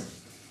sentence.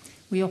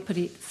 We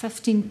operate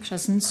 15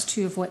 prisons,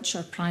 2 of which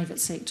are private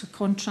sector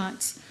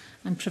contracts,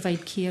 and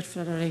provide care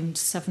for around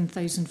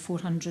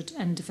 7,400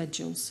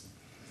 individuals.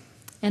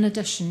 In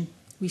addition,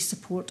 we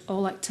support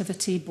all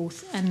activity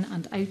both in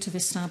and out of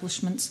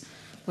establishments,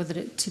 whether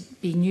it to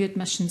be new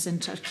admissions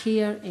into our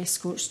care,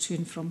 escorts to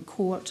and from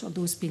court, or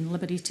those being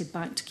liberated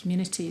back to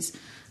communities.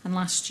 And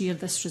last year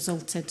this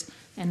resulted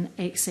in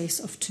excess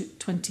of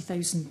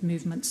 20,000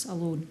 movements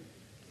alone.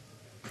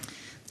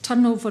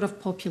 Turnover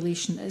of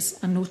population is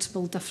a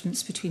notable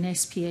difference between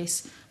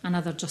SPS and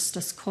other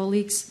justice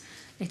colleagues.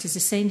 It is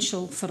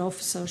essential for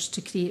officers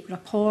to create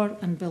rapport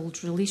and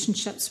build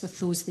relationships with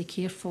those they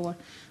care for.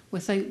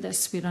 Without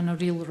this, we run a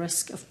real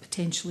risk of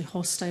potentially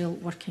hostile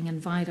working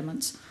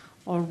environments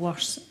or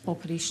worse,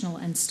 operational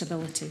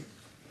instability.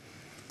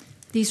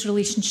 These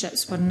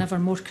relationships were never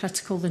more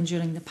critical than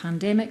during the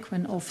pandemic,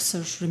 when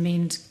officers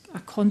remained a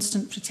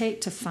constant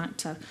protective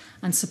factor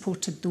and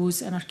supported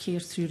those in our care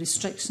through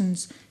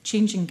restrictions,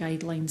 changing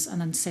guidelines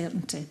and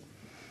uncertainty.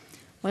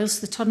 Whilst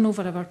the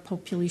turnover of our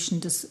population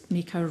does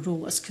make our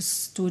role as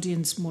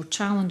custodians more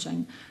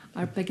challenging,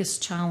 our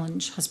biggest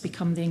challenge has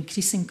become the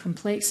increasing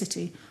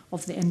complexity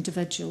of the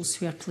individuals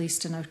who are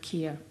placed in our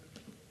care.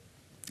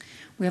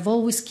 We have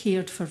always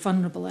cared for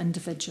vulnerable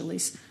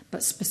individuals,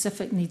 but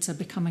specific needs are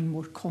becoming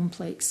more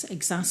complex,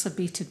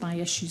 exacerbated by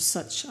issues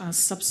such as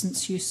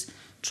substance use,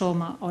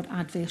 trauma or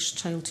adverse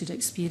childhood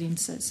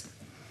experiences.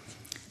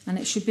 And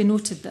it should be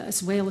noted that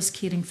as well as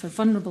caring for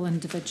vulnerable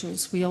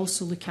individuals, we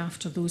also look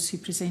after those who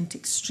present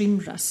extreme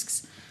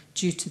risks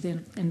due to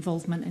their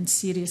involvement in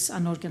serious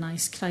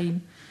unorganised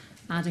crime,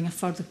 adding a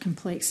further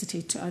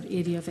complexity to our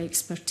area of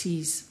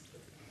expertise.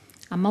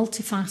 A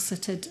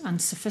multifaceted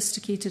and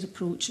sophisticated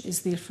approach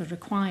is therefore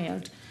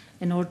required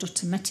in order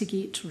to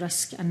mitigate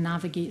risk and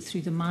navigate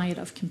through the mire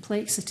of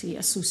complexity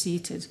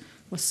associated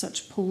with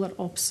such polar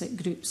opposite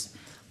groups,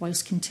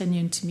 whilst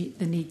continuing to meet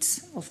the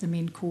needs of the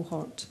main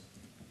cohort.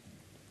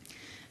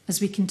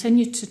 As we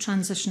continue to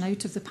transition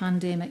out of the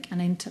pandemic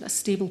and enter a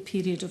stable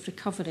period of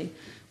recovery,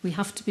 we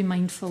have to be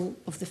mindful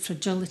of the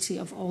fragility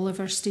of all of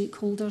our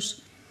stakeholders.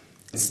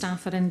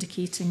 Staff are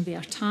indicating they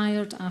are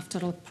tired after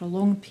a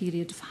prolonged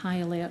period of high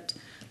alert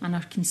and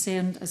are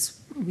concerned, as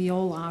we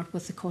all are,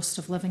 with the cost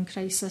of living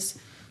crisis.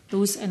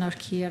 Those in our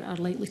care are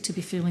likely to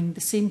be feeling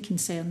the same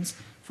concerns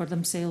for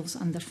themselves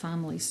and their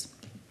families.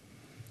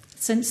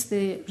 Since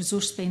the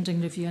resource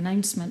spending review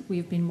announcement, we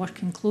have been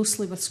working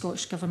closely with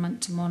Scottish Government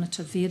to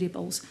monitor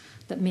variables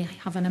that may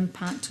have an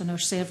impact on our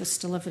service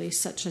delivery,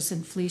 such as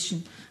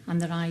inflation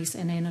and the rise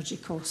in energy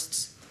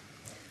costs.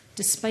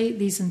 Despite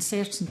these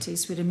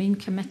uncertainties, we remain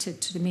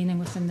committed to remaining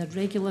within the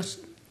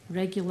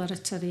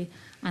regulatory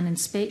and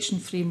inspection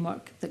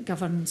framework that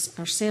governs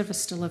our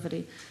service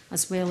delivery,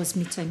 as well as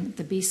meeting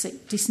the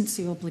basic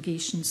decency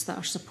obligations that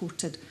are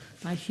supported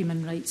by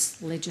human rights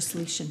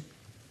legislation.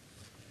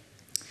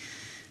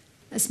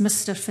 As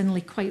Mr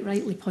Finlay quite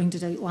rightly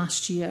pointed out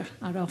last year,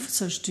 our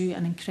officers do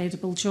an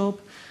incredible job,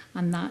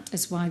 and that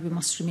is why we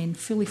must remain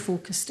fully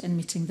focused in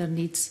meeting their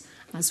needs,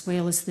 as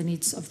well as the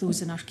needs of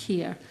those in our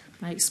care,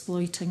 by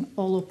exploiting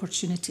all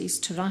opportunities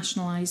to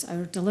rationalise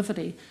our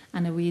delivery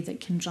in a way that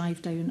can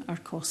drive down our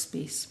cost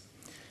base.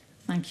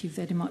 Thank you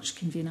very much,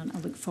 Convener. I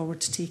look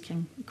forward to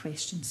taking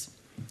questions.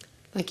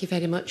 Thank you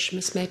very much,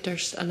 Ms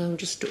Medders. And I'll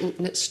just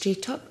open it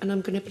straight up. And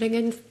I'm going to bring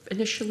in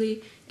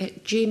initially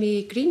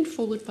Jamie Green,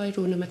 followed by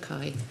Rona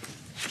Mackay.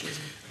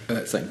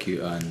 Thank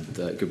you, and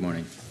good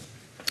morning.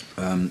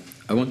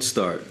 I want to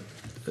start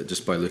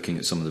just by looking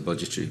at some of the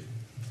budgetary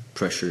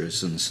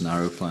pressures and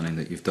scenario planning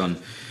that you've done.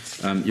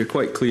 You're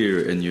quite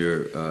clear in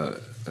your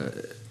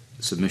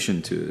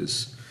submission to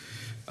us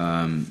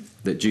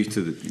that due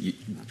to the,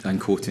 I'm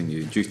quoting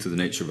you, due to the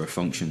nature of our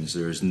functions,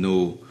 there is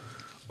no,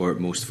 or at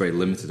most very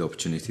limited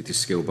opportunity to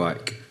scale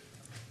back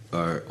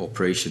our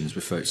operations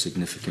without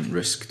significant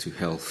risk to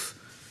health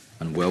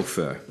and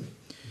welfare,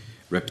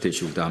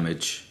 reputational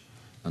damage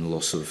and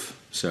loss of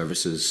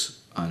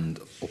services and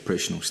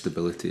operational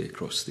stability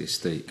across the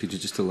estate. Could you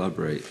just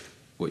elaborate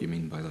what you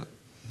mean by that?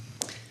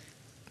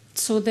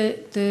 So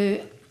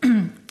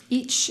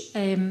each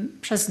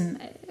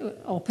prison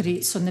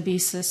operates on the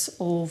basis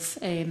of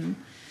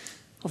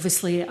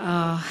obviously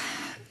a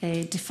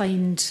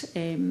defined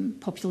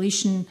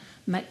population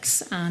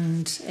mix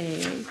and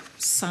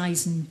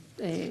size and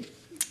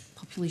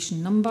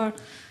population number,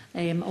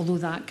 although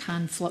that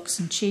can flux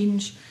and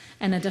change.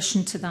 In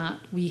addition to that,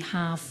 we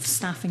have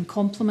staffing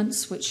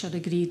complements which are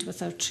agreed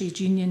with our trade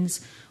unions,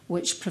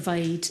 which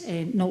provide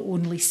not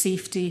only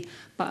safety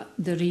but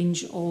the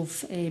range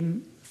of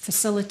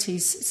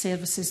facilities,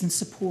 services and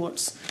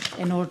supports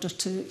in order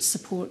to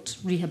support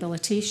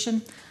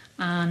rehabilitation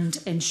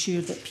and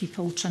ensure that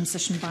people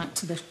transition back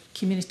to their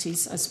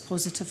communities as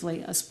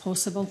positively as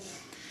possible.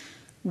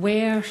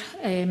 Where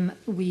there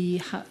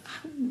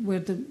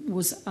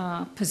was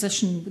a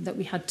position that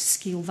we had to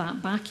scale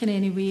that back in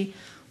any way,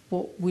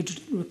 what would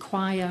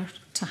require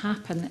to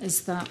happen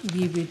is that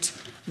we would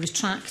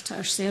retract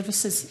our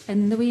services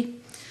in the way.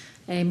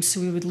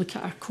 So we would look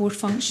at our core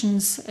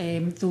functions,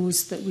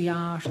 those that we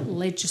are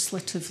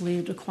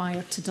legislatively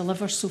required to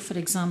deliver. So, for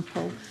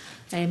example,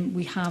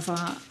 we have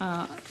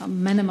a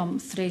minimum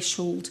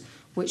threshold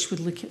which would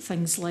look at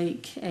things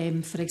like,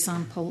 for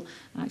example,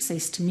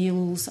 access to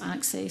meals,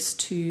 access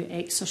to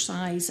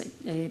exercise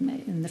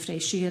in the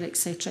fresh air,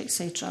 etc.,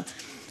 etc.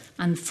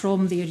 And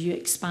from there you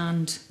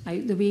expand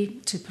out the way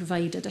to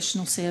provide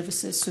additional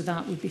services. So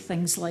that would be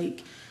things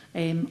like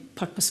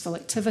purposeful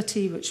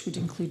activity, which would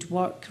include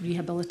work,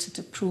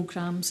 rehabilitative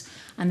programmes,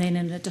 and then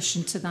in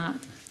addition to that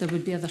there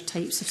would be other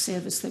types of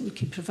service that we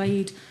could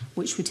provide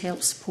which would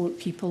help support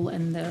people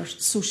in their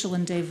social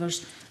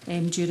endeavours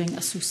during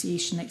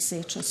association,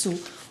 etc. So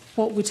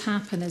what would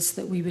happen is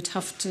that we would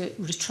have to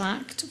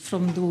retract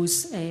from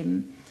those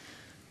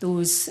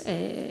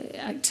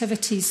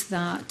activities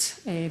that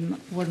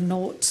were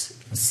not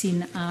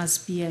seen as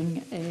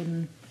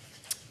being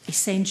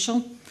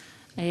essential,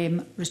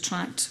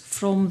 retract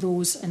from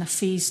those in a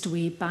phased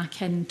way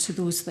back into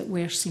those that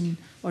were seen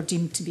or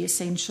deemed to be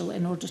essential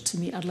in order to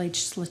meet our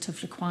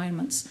legislative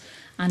requirements.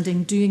 And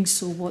in doing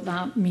so, what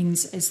that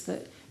means is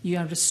that you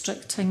are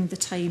restricting the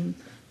time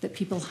that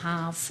people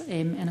have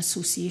in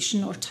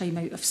association or time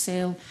out of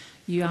cell.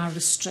 You are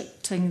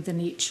restricting the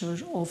nature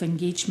of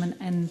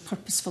engagement in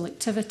purposeful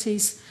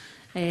activities.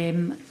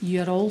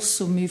 You are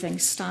also moving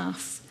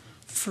staff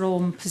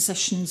from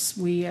positions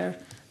where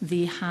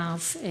they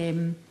have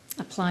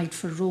applied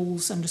for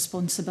roles and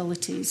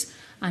responsibilities,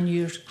 and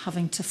you're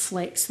having to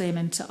flex them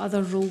into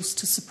other roles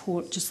to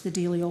support just the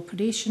daily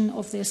operation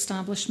of the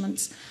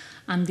establishments,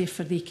 and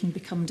therefore they can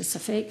become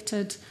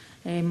disaffected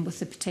with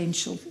the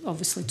potential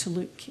obviously to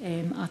look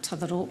at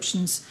other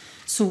options.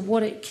 So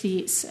what it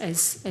creates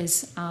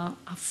is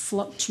a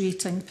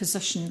fluctuating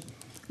position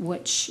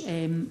which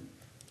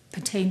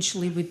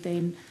potentially would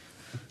then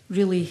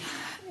really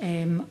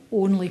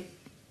only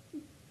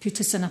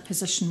put us in a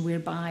position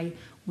whereby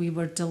we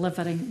were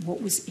delivering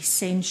what was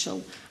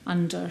essential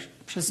under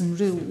prison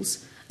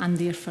rules, and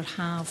therefore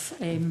have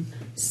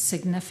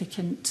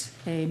significant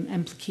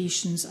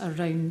implications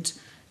around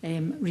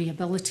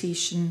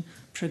rehabilitation,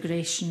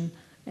 progression,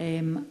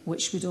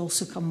 which would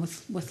also come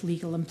with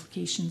legal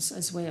implications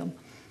as well.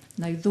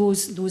 Now,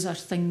 those are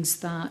things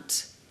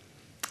that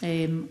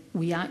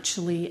we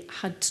actually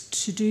had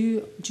to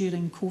do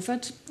during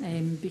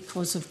COVID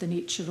because of the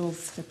nature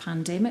of the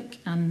pandemic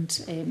and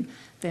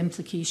the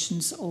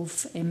implications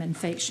of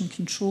infection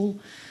control.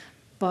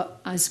 But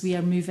as we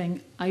are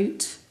moving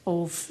out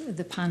of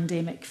the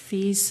pandemic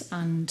phase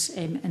and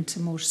into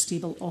more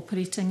stable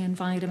operating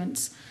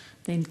environments,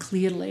 then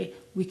clearly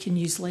we can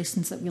use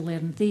lessons that we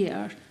learned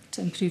there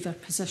to improve our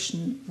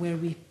position where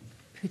we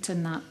put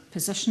in that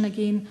position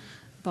again.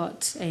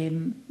 But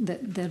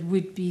that there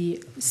would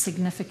be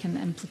significant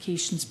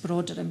implications,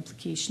 broader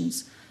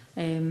implications,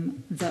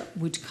 that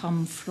would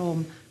come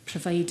from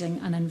providing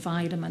an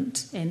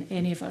environment in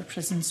any of our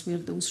prisons where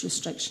those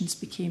restrictions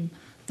became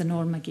the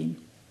norm again.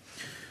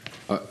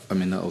 I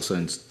mean, that all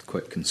sounds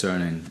quite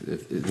concerning.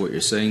 What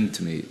you're saying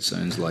to me, it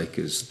sounds like,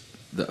 is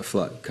that a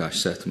flat cash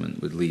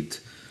settlement would lead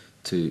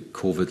to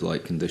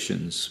COVID-like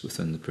conditions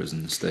within the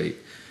prison estate,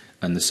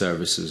 and the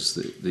services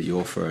that you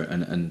offer,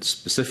 and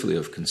specifically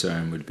of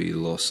concern would be the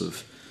loss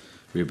of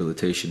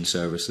rehabilitation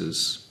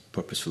services,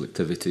 purposeful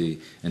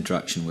activity,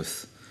 interaction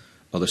with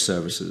other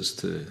services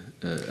to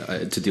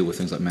deal with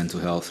things like mental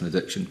health and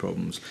addiction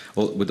problems?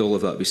 Would all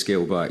of that be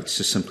scaled back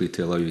just simply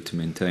to allow you to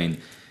maintain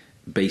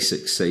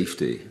basic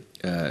safety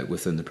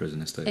within the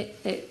prison estate?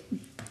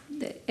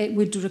 It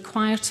would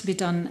require to be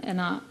done in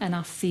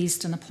a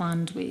phased and a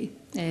planned way,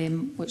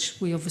 which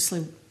we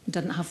obviously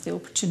didn't have the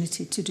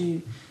opportunity to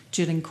do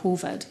during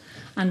COVID,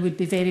 and would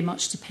be very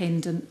much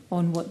dependent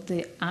on what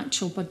the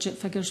actual budget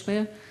figures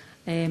were.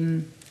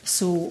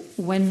 So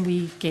when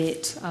we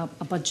get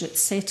a budget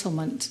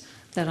settlement,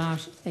 there are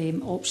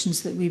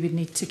options that we would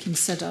need to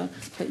consider,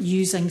 but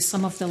using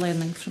some of the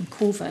learning from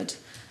COVID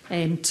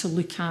to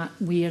look at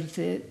where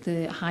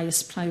the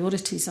highest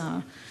priorities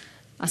are.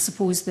 I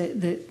suppose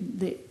that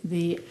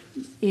the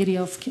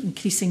area of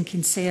increasing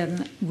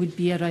concern would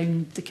be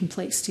around the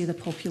complexity of the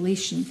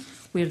population,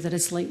 where there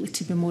is likely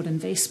to be more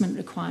investment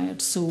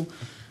required. So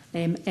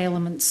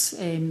elements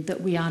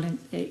that we are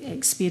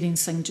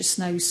experiencing just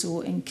now,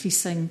 so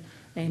increasing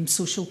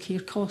social care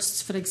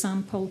costs, for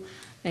example.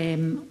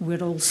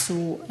 We're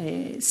also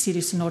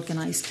serious and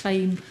organised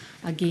crime.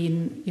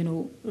 Again, you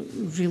know,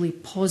 really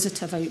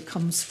positive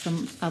outcomes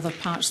from other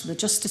parts of the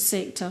justice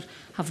sector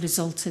have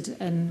resulted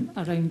in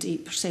around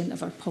 8%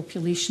 of our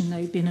population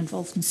now being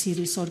involved in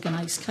serious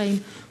organised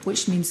crime,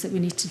 which means that we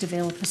need to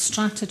develop a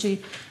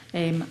strategy,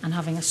 and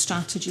having a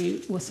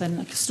strategy within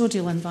a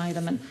custodial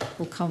environment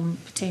will come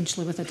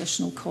potentially with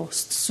additional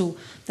costs. So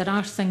there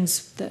are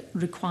things that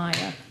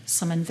require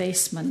some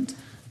investment,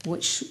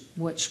 which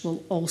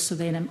will also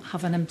then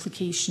have an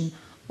implication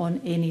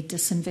on any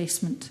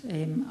disinvestment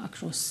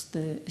across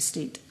the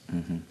estate.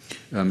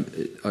 I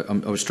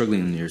was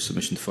struggling in your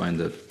submission to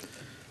find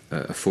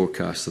a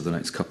forecast of the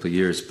next couple of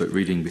years, but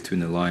reading between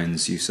the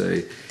lines, you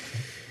say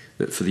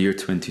that for the year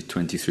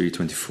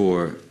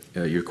 2023-24,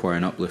 you require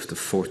an uplift of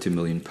 £40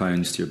 million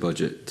to your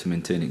budget to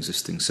maintain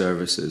existing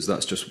services.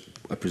 That's just,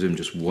 I presume,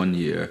 just 1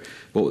 year.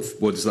 What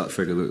does that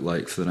figure look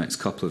like for the next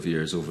couple of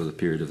years over the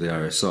period of the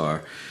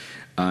RSR?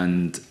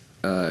 And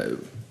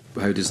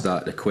how does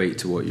that equate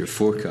to what you're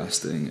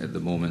forecasting at the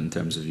moment in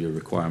terms of your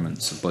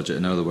requirements of budget?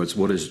 In other words,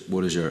 what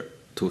is your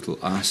total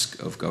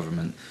ask of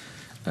government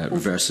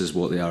versus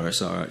what the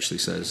RSR actually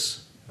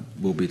says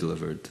will be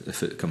delivered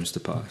if it comes to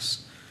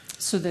pass?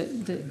 So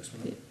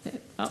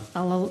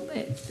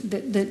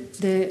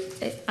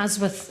as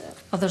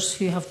with others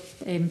who have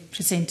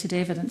presented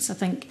evidence, I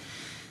think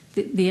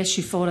the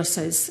issue for us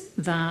is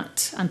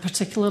that, and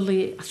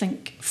particularly I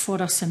think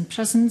for us in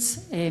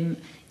prisons,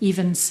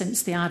 even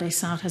since the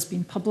RSR has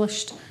been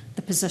published,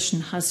 the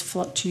position has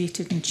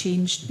fluctuated and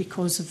changed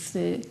because of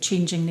the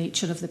changing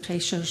nature of the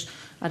pressures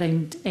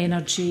around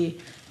energy,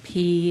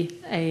 pay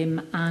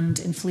and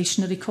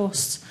inflationary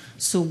costs.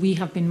 So we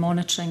have been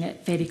monitoring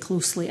it very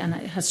closely, and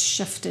it has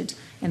shifted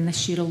in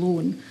this year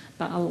alone.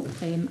 But I'll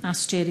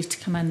ask Jerry to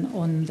come in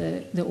on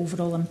the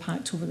overall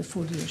impact over the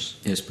 4 years.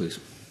 Yes, please.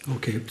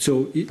 Okay,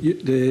 so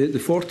the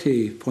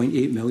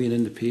 40.8 million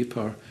in the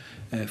paper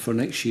for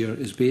next year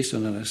is based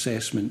on an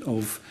assessment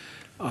of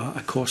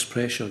a cost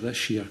pressure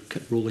this year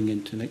rolling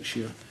into next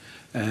year.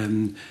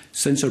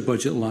 Since our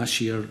budget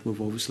last year,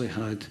 we've obviously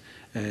had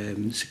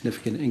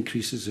significant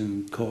increases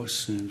in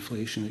costs and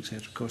inflation,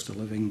 etc., cost of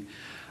living.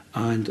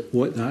 And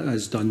what that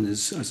has done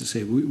is, as I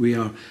say, we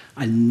are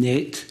a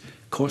net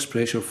cost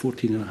pressure of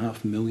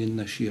 14.5 million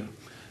this year.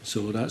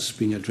 So that's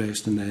being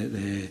addressed in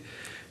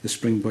the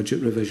spring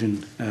budget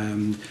revision,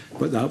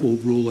 but that will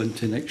roll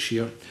into next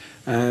year.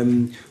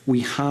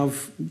 We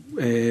have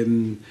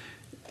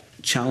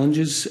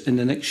challenges in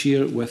the next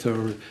year with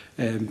our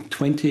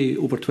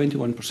over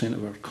 21%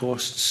 of our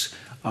costs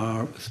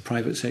are with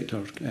private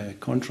sector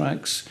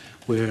contracts,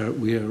 where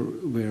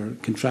we're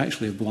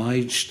contractually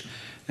obliged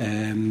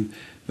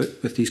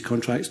with these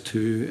contracts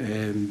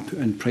to put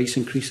in price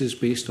increases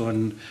based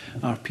on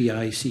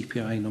RPI,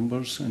 CPI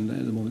numbers, and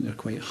at the moment they're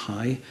quite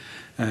high.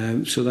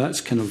 So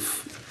that's kind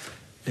of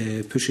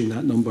pushing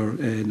that number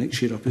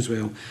next year up as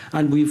well.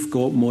 And we've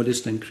got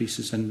modest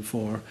increases in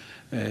for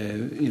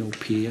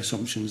pay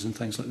assumptions and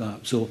things like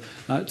that. So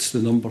that's the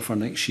number for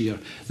next year.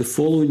 The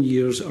following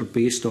years are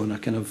based on a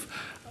kind of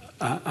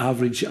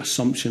average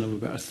assumption of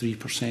about a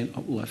 3%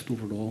 uplift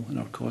overall in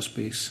our cost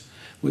base,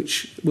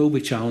 which will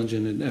be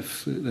challenging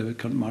if the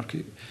current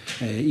market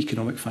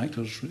economic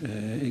factors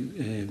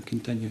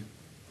continue.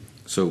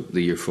 So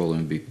the year following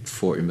would be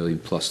 40 million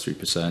plus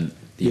 3%.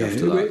 The year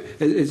after that,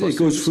 it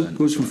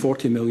goes from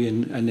 40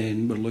 million, and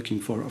then we're looking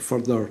for a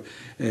further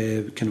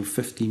kind of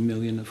 15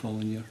 million the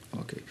following year.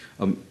 Okay,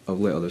 I'll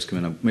let others come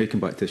in. I may come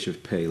back to the issue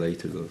of pay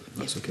later, though.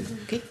 That's okay.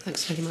 Okay,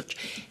 thanks very much.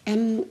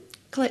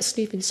 Colette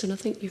Stevenson, I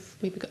think you've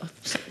maybe got a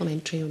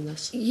supplementary on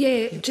this.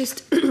 Yeah,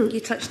 just you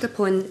touched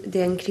upon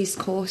the increased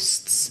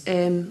costs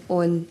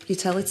on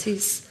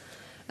utilities,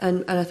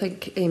 and I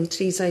think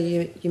Teresa,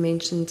 you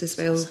mentioned as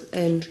well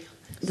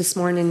this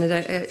morning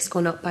that it's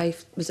gone up by,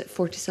 was it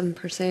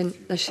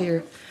 47% this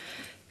year?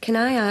 Can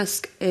I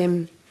ask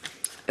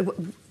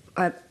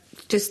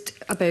just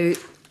about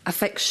a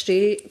fixed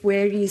rate,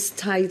 where he's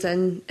tied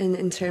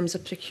in terms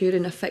of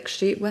procuring a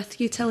fixed rate with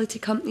utility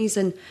companies,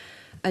 and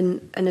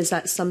And is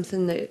that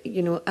something that,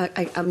 you know,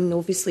 I mean,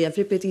 obviously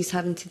everybody's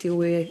having to deal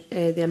with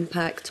the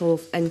impact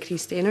of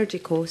increased energy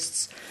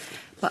costs,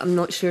 but I'm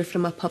not sure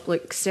from a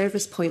public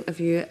service point of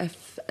view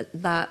if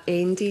that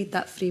ended,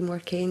 that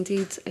framework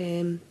ended,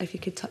 if you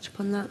could touch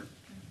upon that.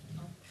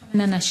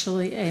 And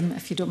initially,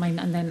 if you don't mind,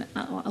 and then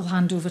I'll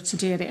hand over to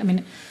Jerry. I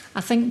mean,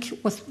 I think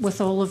with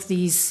all of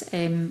these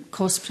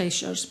cost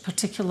pressures,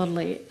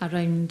 particularly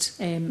around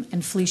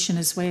inflation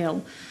as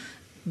well,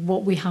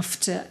 what we have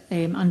to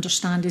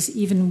understand is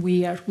even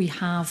where we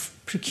have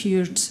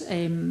procured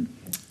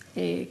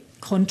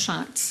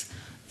contracts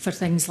for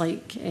things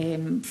like,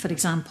 for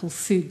example,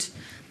 food,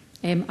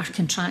 our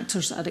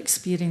contractors are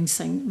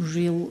experiencing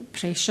real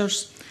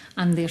pressures,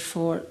 and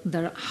therefore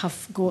there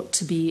have got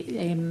to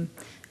be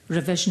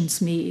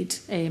revisions made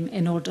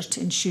in order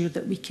to ensure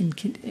that we can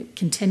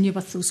continue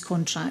with those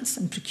contracts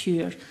and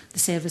procure the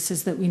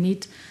services that we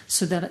need.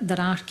 So there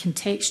are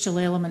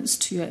contextual elements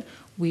to it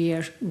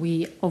where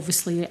we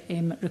obviously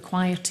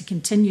require to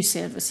continue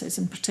services,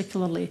 and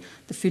particularly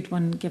the food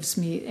one gives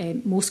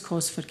me most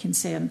cause for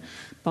concern,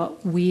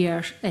 but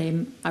where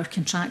our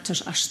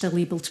contractors are still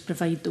able to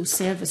provide those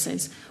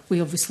services,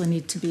 we obviously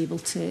need to be able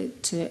to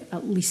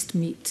at least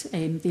meet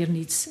their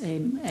needs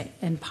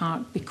in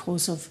part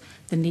because of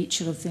the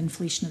nature of the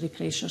inflationary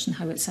pressures and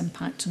how it's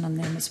impacting on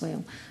them as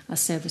well as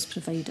service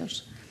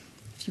providers.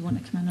 If you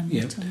want to come in on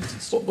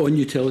utilities. On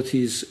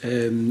utilities,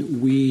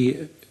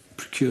 we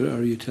procure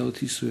our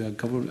utilities through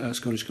a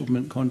Scottish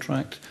Government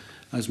contract,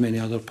 as many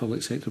other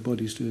public sector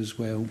bodies do as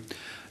well.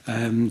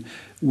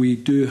 We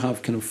do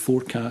have kind of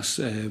forecasts.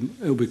 It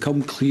will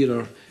become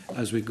clearer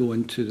as we go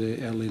into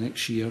the early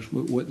next year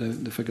what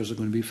the figures are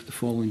going to be for the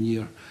following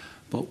year.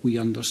 But we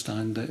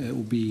understand that it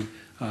will be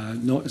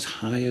not as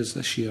high as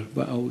this year,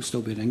 but it will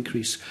still be an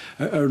increase.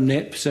 Our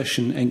net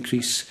position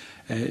increase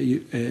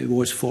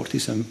was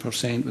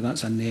 47%, but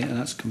that's a net, and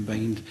that's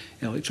combined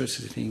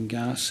electricity and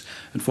gas.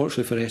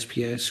 Unfortunately for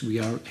SPS, we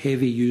are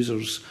heavy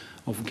users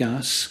of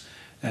gas.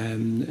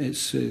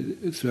 It's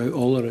throughout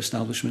all our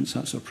establishments,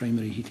 that's our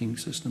primary heating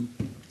system.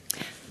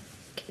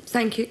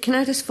 Thank you. Can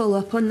I just follow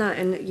up on that?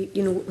 And,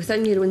 you know,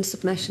 within your own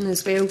submission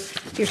as well,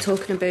 you're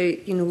talking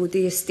about, you know,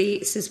 the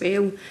estates as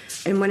well.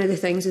 And one of the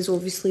things is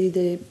obviously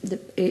the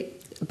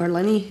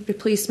Berlini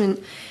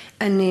replacement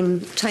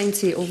and trying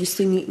to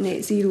obviously meet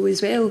net zero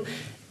as well.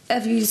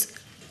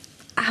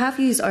 Have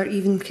you or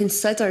even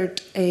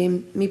considered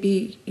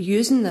maybe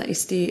using that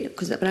estate,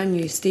 because it's a brand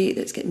new estate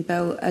that's getting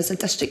built, as a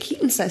district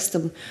heating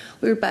system,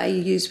 whereby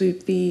you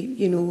would be,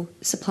 you know,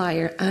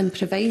 supplier and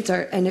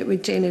provider, and it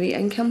would generate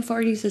income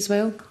for you as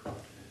well?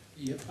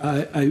 Yeah.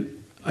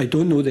 I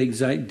don't know the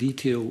exact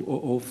detail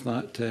of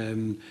that.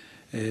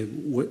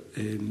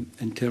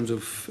 In terms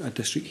of a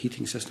district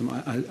heating system,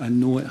 I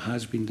know it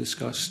has been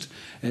discussed.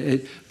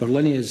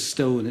 Berlini is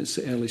still in its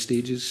early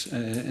stages.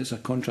 It's a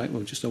contract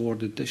we've just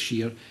awarded this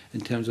year in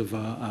terms of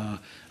a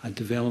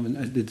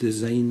development, the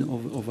design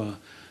of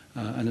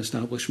an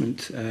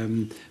establishment.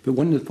 But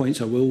one of the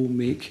points I will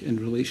make in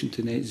relation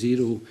to net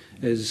zero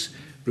is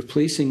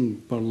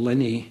replacing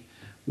Berlini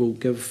will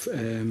give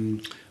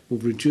will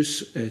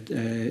reduce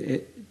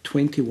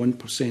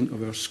 21%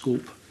 of our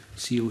scope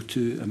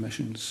CO2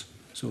 emissions.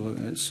 So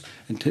it's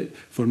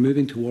for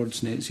moving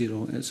towards net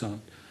zero, it's a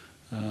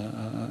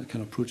kind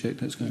of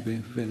project that's going to be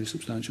very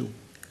substantial.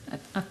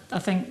 I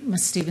think,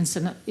 Ms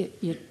Stevenson,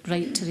 you're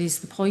right to raise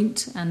the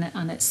point,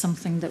 and it's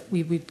something that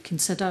we would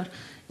consider,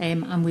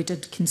 and we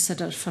did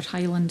consider for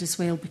Highland as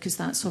well, because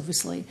that's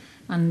obviously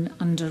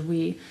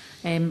underway.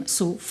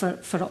 So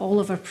for all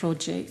of our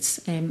projects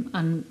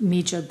and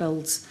major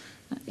builds,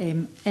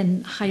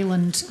 in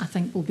Highland, I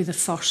think will be the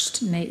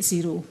first net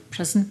zero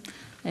prison.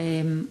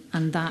 And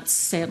that's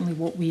certainly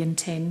what we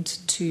intend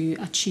to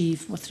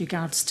achieve with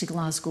regards to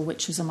Glasgow,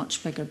 which is a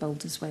much bigger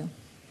build as well.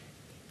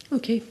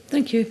 Okay,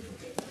 thank you.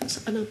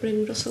 And I'll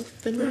bring Russell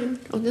Finlay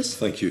on this.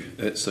 Thank you.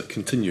 It's a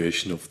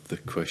continuation of the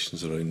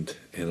questions around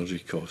energy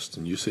cost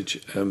and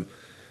usage. I mean,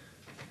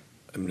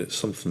 it's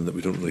something that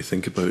we don't really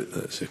think about,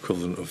 that it's the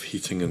equivalent of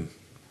heating and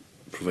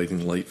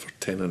providing light for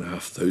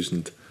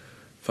 10,500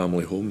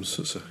 family homes.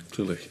 So it's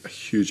clearly a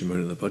huge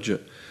amount of the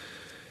budget.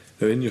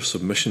 Now, in your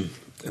submission,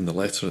 in the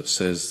letter, it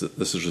says that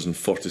this has risen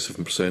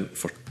 47%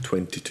 for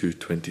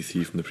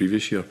 22-23 from the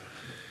previous year.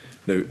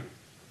 Now,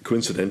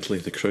 coincidentally,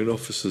 the Crown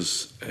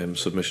Office's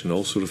submission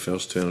also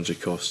refers to energy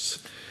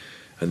costs,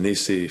 and they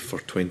say for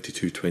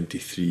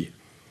 22-23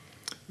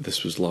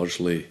 this was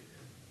largely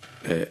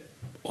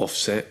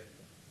offset,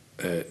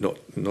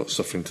 not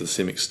suffering to the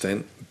same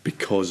extent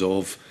because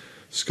of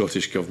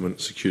Scottish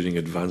Government securing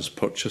advance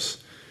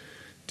purchase.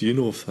 Do you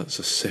know if that's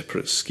a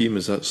separate scheme?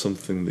 Is that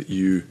something that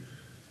you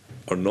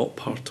are not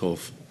part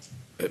of?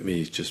 It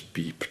may just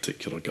be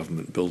particular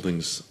government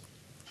buildings,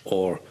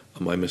 or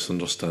am I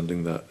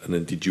misunderstanding that? And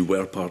indeed you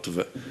were part of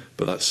it,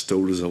 but that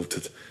still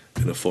resulted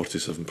in a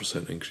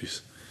 47%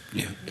 increase.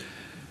 Yeah.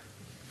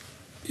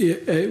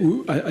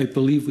 I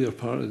believe we are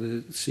part of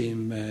the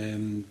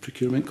same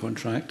procurement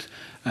contract.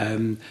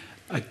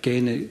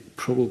 Again,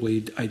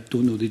 I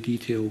don't know the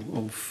detail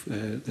of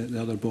the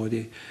other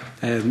body.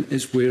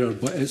 It's where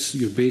it's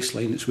your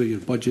baseline, it's where your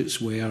budgets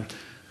were,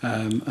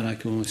 and I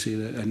can only say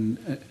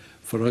that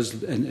for us,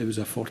 it was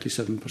a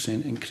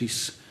 47%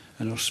 increase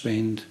in our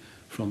spend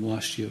from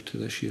last year to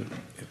this year.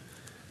 Yeah.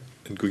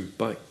 And going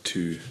back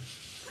to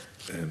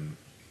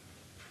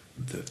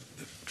the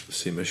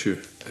same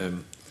issue,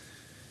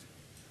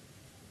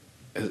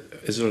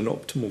 is there an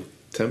optimal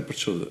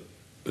temperature that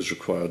is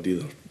required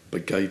either by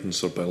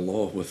guidance or by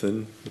law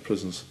within the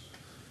prisons?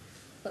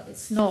 But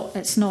it's not.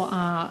 It's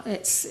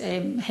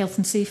health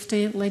and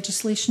safety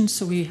legislation,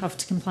 so we have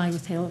to comply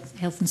with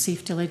health and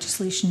safety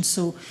legislation.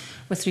 So,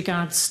 with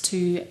regards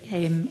to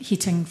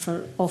heating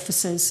for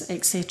offices,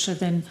 etc.,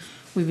 then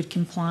we would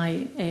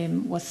comply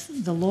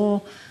with the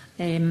law.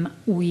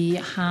 We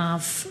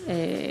have,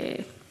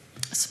 I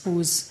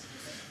suppose,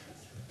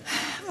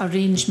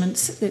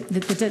 arrangements.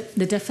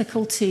 The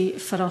difficulty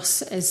for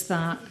us is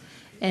that,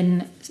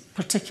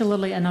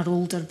 particularly in our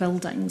older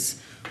buildings,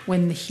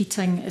 when the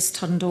heating is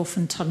turned off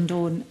and turned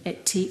on,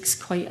 it takes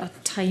quite a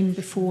time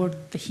before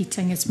the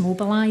heating is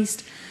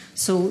mobilised.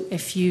 So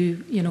if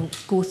you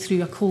go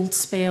through a cold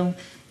spell,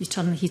 you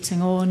turn the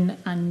heating on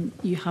and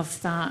you have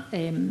that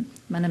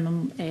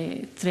minimum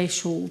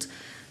threshold,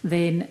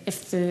 then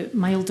if the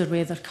milder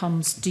weather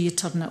comes, do you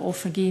turn it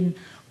off again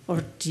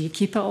or do you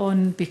keep it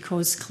on?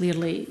 Because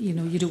clearly,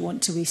 you don't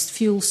want to waste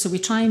fuel. So we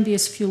try and be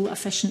as fuel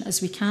efficient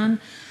as we can,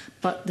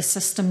 but the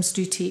systems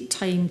do take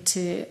time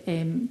to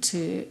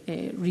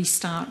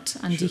restart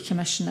and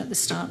decommission at the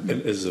start.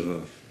 And is there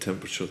a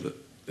temperature that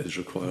is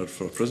required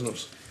for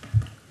prisoners?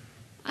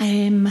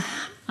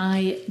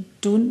 I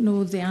don't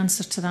know the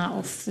answer to that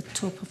off the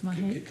top of my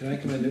head. Can I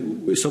come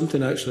in?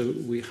 Something actually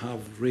we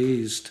have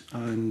raised,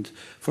 and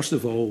first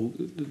of all,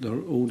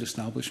 they're old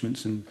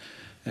establishments, and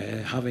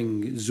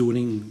having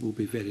zoning will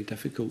be very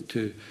difficult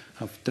to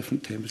have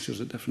different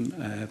temperatures at different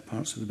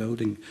parts of the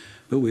building.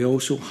 But we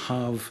also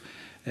have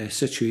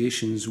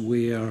situations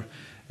where,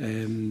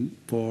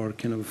 for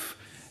kind of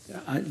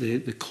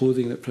the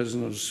clothing that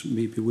prisoners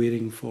may be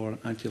wearing for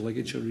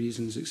anti-ligature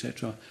reasons,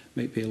 etc.,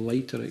 might be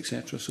lighter,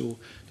 etc. So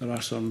there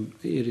are some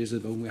areas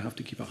of the building we have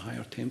to keep a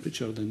higher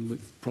temperature than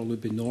would probably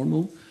be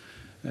normal,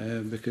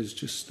 because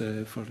just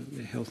for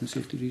health and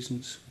safety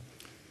reasons.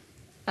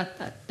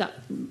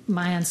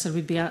 My answer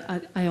would be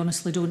I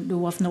honestly don't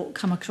know. I've not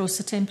come across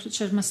a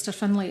temperature, Mr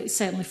Finlay.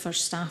 Certainly for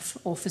staff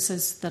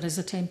offices there is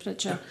a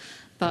temperature. Yeah.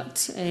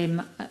 But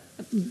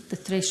the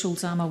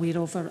thresholds I'm aware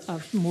of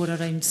are more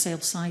around cell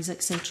size,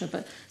 etc.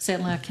 But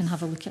certainly I can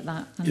have a look at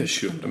that. Yeah,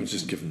 sure. I mean,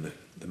 just given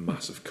the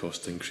massive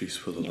cost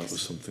increase, whether that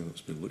was something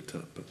that's been looked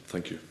at. But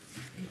thank you.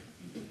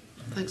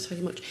 Thanks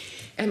very much.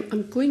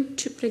 I'm going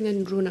to bring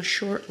in Rona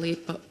shortly,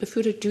 but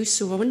before I do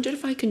so, I wonder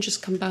if I can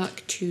just come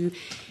back to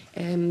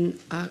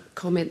a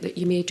comment that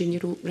you made in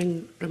your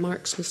opening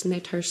remarks, Ms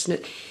Medhurst, and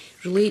it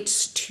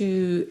relates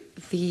to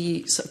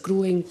the sort of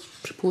growing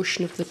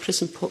proportion of the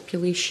prison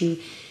population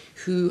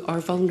who are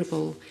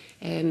vulnerable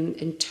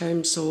in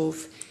terms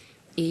of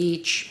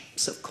age,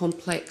 sort of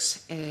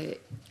complex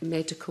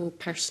medical,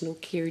 personal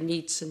care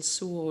needs and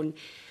so on.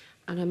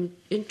 And I'm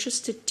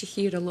interested to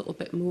hear a little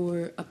bit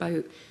more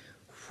about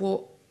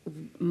what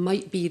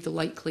might be the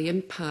likely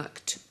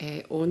impact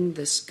on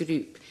this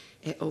group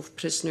of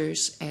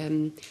prisoners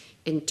in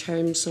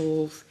terms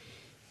of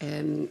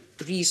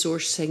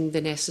resourcing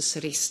the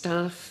necessary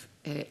staff,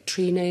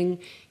 training,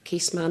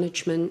 case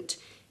management,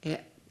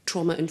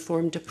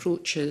 trauma-informed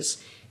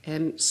approaches.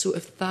 So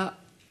if that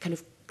kind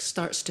of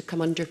starts to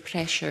come under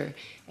pressure,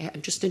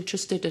 I'm just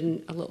interested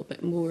in a little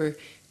bit more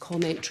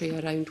commentary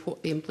around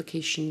what the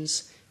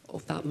implications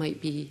of that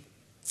might be.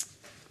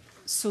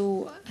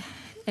 So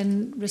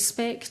in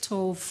respect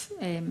of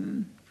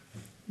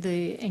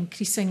the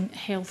increasing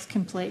health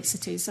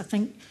complexities, I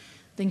think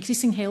the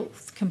increasing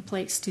health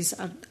complexities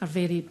are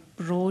very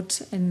broad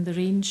in the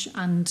range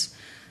and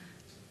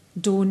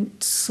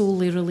don't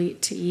solely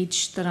relate to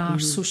age. There are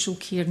social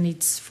care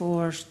needs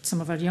for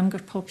some of our younger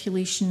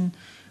population.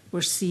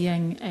 We're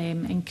seeing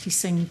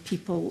increasing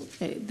people,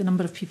 the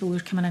number of people who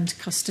are coming into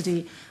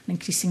custody, an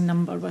increasing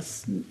number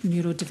with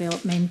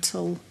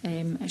neurodevelopmental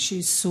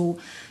issues. So,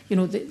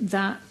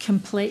 that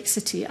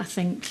complexity, I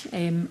think,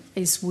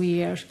 is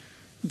where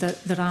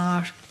there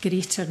are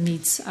greater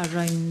needs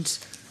around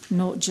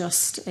not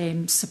just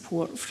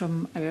support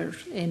from our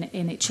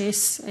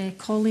NHS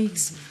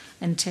colleagues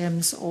in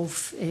terms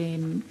of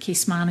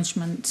case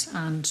management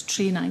and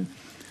training,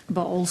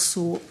 but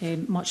also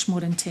much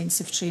more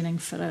intensive training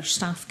for our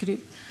staff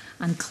group.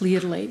 And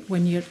clearly,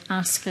 when you're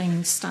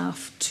asking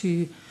staff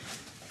to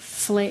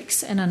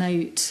flex in and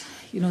out,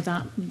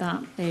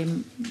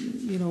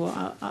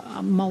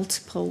 a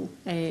multiple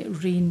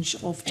range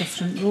of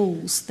different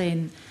roles,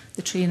 then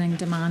the training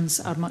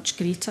demands are much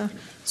greater.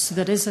 So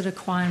there is a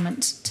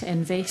requirement to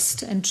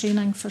invest in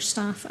training for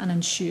staff and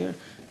ensure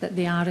that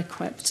they are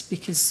equipped,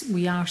 because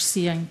we are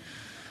seeing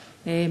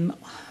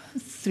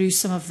through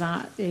some of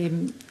that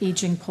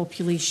ageing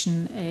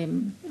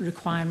population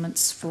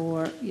requirements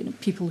for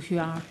people who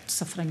are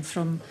suffering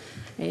from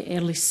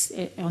early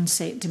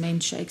onset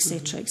dementia,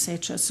 etc.,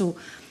 etc. So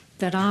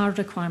there are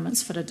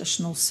requirements for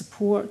additional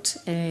support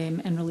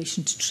in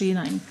relation to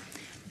training,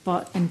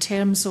 but in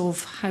terms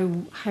of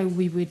how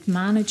we would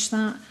manage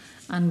that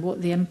and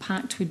what the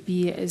impact would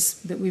be is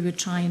that we would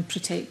try and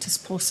protect as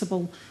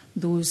possible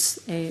those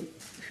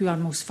who are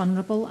most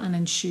vulnerable and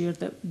ensure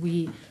that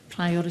we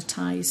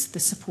prioritise the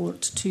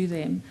support to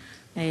them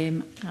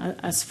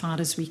as far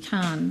as we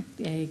can,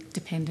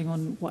 depending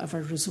on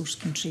whatever resource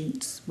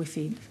constraints we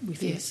face.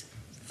 Yes,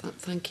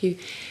 thank you.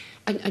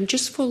 And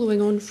just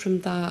following on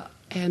from that,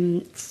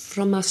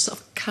 from a sort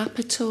of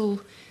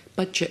capital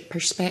budget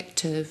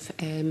perspective,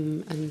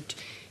 and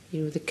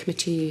the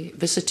committee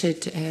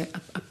visited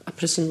a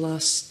prison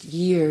last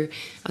year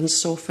and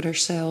saw for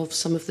ourselves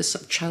some of the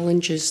sort of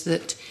challenges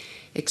that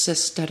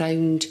exist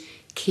around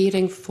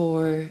caring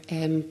for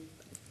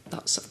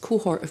that sort of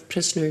cohort of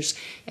prisoners,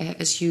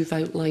 as you've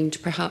outlined,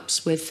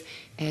 perhaps with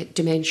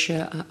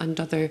dementia and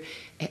other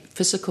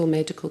physical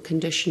medical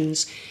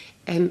conditions.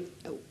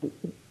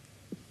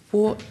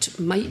 What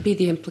might be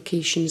the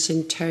implications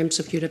in terms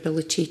of your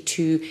ability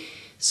to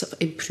sort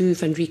of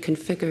improve and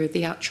reconfigure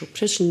the actual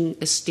prison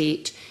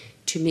estate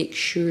to make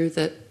sure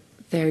that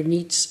their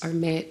needs are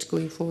met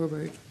going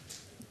forward?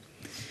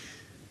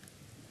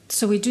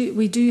 So we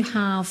do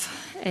have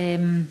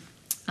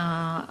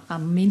a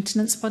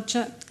maintenance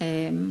budget,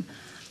 and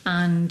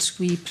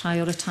we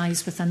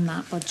prioritise within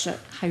that budget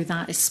how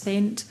that is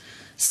spent.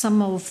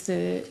 Some of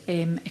the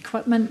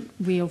equipment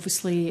we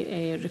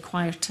obviously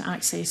require to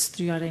access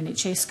through our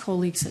NHS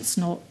colleagues. It's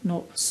not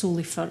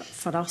solely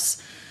for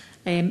us.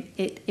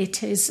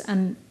 It is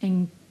an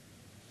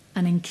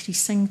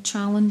increasing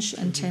challenge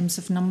in terms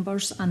of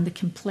numbers and the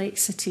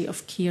complexity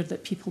of care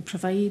that people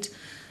provide,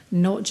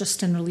 not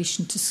just in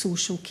relation to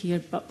social care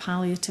but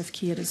palliative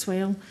care as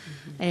well.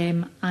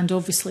 And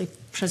obviously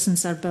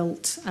prisons are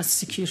built as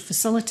secure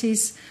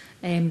facilities,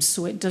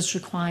 so it does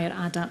require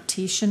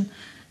adaptation.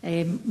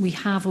 We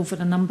have over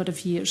a number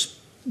of years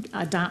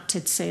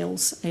adapted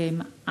cells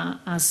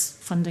as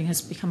funding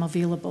has become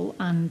available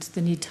and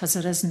the need has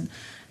arisen.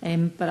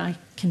 But I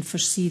can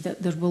foresee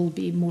that there will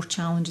be more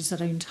challenges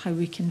around how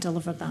we can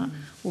deliver that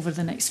over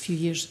the next few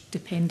years,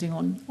 depending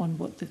on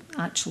what the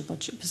actual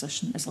budget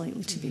position is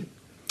likely to be.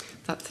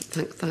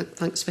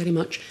 Thanks very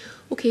much.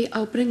 Okay,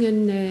 I'll bring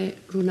in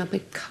Rona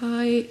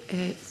Mackay,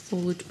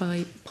 followed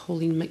by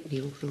Pauline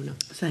McNeill. Rona.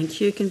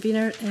 Thank you,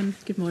 Convener.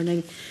 Good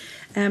morning.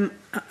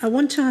 I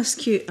want to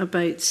ask you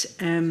about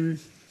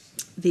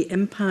the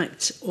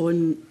impact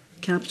on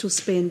capital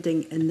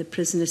spending in the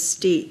prison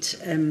estate,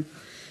 and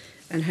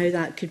how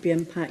that could be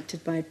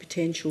impacted by a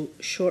potential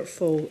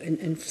shortfall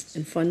in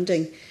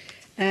funding.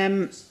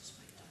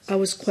 I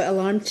was quite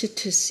alarmed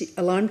to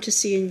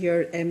see in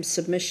your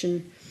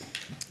submission,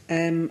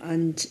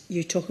 and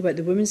you talk about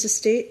the women's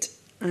estate,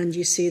 and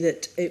you say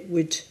that it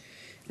would,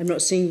 I'm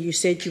not saying you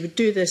said you would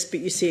do this, but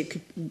you say it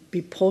could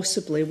be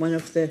possibly one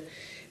of the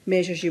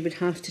measures you would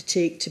have to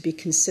take to be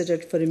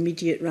considered for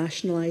immediate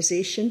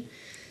rationalisation.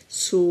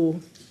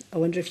 So I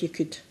wonder if you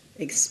could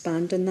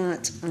expand on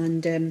that,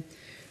 and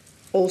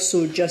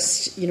also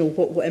just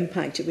what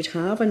impact it would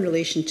have in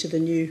relation to the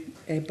new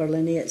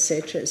Berlini,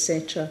 etc.,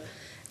 etc.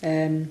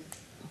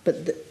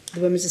 But the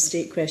women's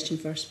estate question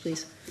first,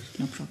 please.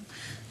 No problem.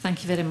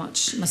 Thank you very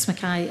much, Ms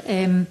Mackay.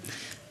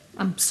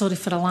 I'm sorry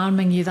for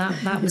alarming you.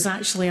 That was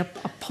actually a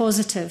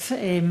positive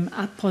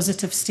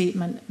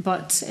statement.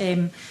 But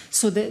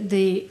so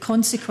the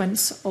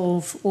consequence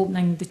of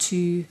opening the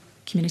 2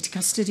 community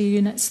custody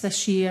units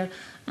this year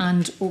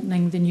and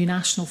opening the new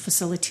national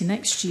facility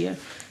next year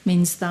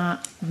means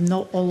that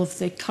not all of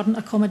the current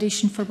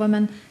accommodation for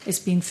women is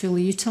being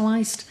fully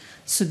utilised.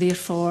 So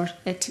therefore,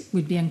 it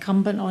would be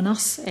incumbent on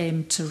us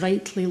to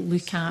rightly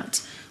look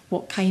at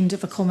what kind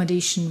of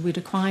accommodation we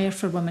require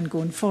for women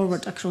going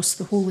forward across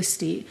the whole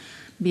estate,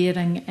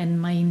 bearing in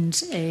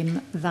mind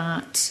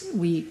that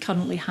we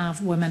currently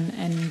have women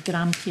in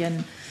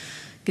Grampian,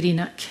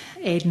 Greenock,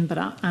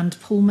 Edinburgh and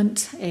Pullman.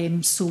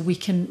 So we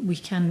can,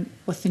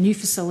 with the new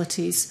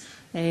facilities,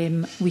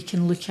 we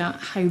can look at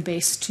how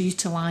best to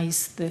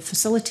utilise the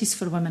facilities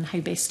for women,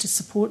 how best to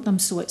support them.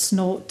 So it's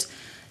not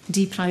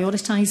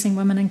deprioritising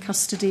women in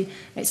custody,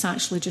 it's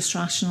actually just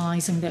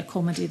rationalising the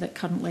accommodation that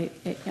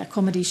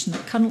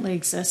currently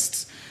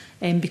exists,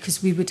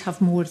 because we would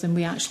have more than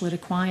we actually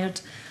required,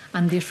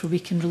 and therefore we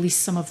can release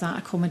some of that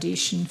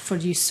accommodation for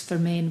use for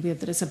men where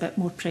there is a bit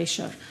more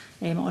pressure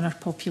on our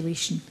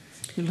population.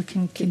 You're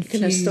looking confused.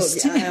 Can I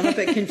stop you? I am a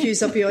bit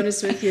confused, I'll be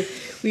honest with you.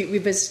 We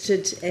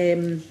visited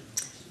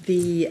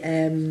the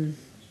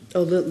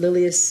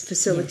Lilius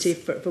facility,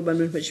 yes, for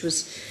women, which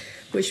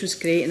was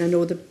great, and I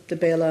know the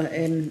Bella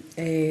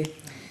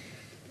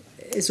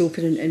is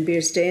open in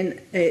Bearsden,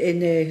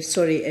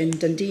 in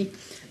Dundee.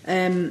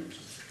 And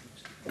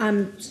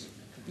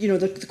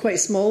they're quite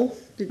small.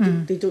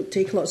 They don't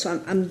take a lot,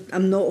 so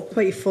I'm not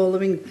quite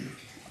following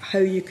how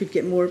you could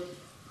get more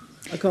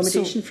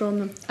accommodation from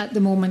them? At the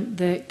moment,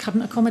 the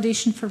current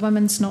accommodation for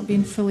women's not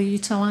being fully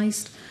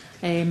utilised.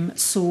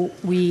 So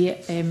we,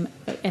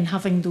 in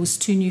having those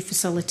 2 new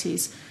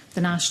facilities,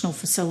 the national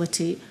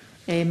facility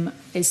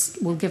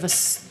will give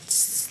us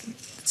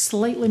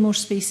slightly more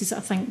spaces, I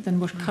think, than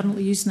we're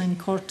currently using in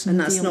Corton. And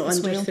that's not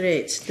under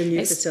threat, the new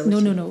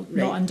facility? No, right.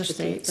 Not under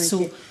threat.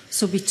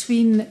 So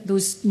between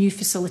those new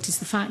facilities,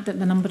 the fact that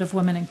the number of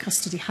women in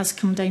custody has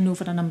come down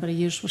over a number of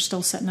years, we're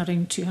still sitting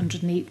around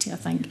 280, I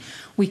think,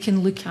 we can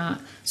look at,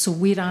 so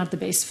where are the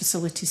best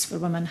facilities for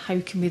women?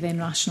 How can we then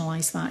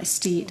rationalise that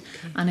estate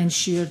and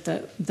ensure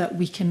that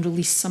we can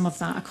release some of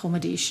that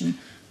accommodation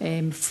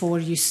for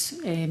use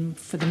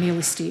for the male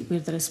estate where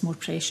there is more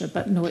pressure.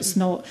 But no, it's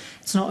not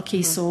a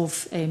case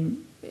of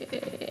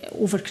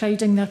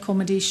overcrowding the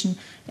accommodation.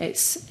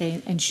 It's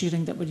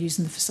ensuring that we're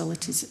using the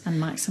facilities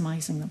and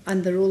maximising them.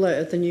 And the rollout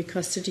of the new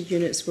custody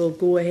units will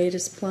go ahead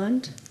as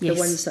planned? Yes. The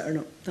ones that are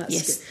not? That's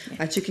yes. good.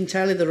 Yeah. I took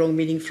entirely the wrong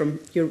meaning from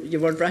your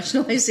word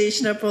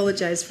rationalisation. I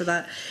apologise for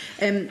that.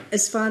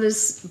 As far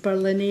as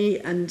Barlinnie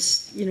and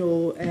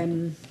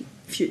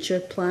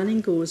future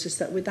planning goes,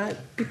 would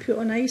that be put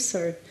on ice,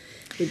 or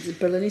would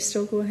Barlinnie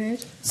still go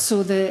ahead?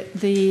 So the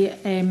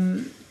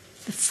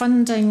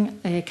funding,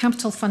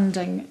 capital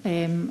funding,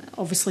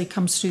 obviously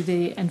comes through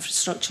the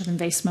infrastructure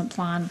investment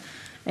plan.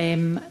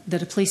 The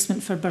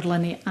replacement for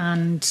Barlinnie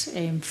and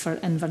for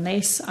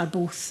Inverness are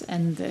both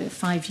in the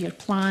 5-year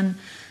plan.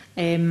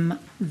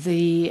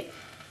 The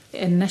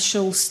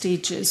initial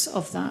stages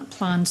of that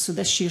plan, so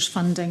this year's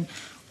funding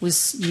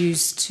was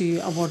used to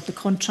award the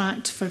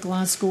contract for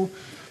Glasgow.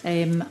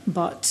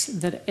 But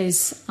there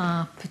is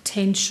a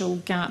potential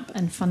gap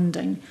in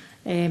funding,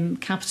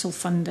 capital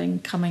funding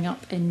coming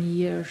up in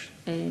years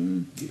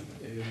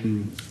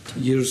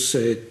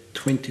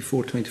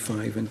 24,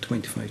 25 and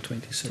 25,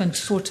 26.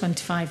 24,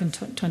 25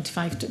 and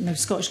 25. Now,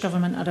 Scottish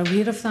Government are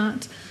aware of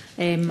that.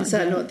 Is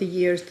that not the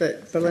years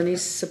that Barlinnie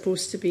is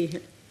supposed to be?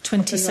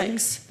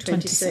 26.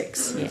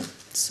 26, yeah.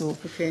 So,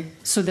 okay.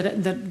 So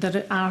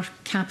there are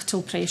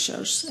capital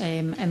pressures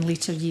in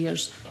later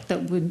years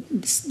that would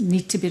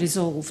need to be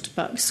resolved,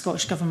 but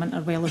Scottish Government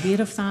are well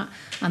aware of that,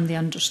 and they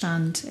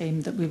understand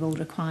that we will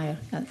require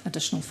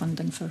additional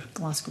funding for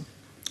Glasgow.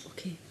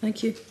 Okay,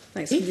 thank you.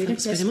 Thanks,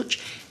 Thanks very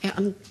much.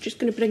 I'm just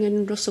going to bring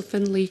in Russell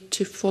Finlay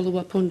to follow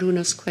up on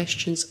Rona's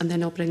questions, and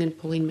then I'll bring in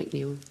Pauline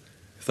McNeill.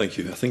 Thank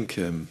you. I think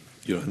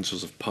your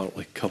answers have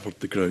partly covered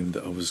the ground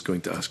that I was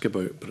going to ask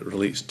about, but it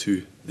relates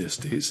to the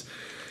estates.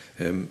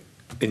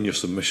 In your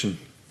submission,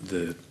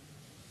 the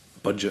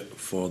budget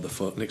for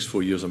the next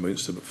 4 years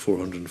amounts to about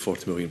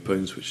 £440 million,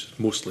 which is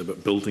mostly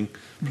about building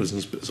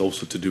prisons, but it's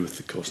also to do with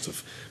the cost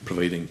of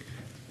providing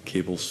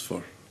cables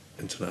for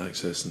internet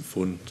access and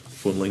phone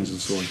lines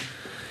and so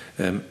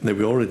on. Now,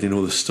 we already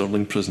know the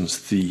Stirling prison's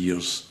 3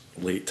 years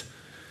late.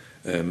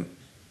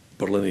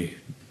 Barlinnie,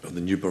 or the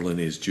new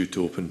Barlinnie, is due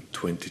to open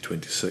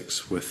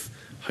 2026, with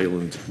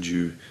Highland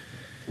due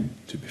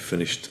to be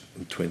finished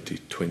in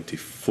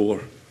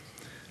 2024.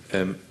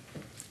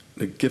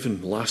 Now,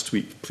 given last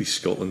week, Police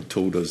Scotland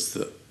told us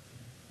that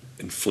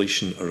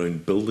inflation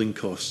around building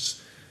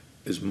costs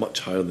is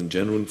much higher than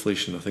general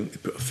inflation. I think they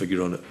put a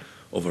figure on it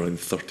of around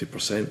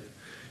 30%.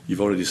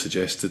 You've already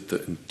suggested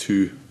that in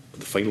the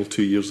final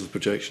 2 years of the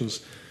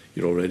projections,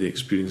 you're already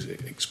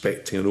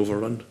expecting an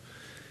overrun.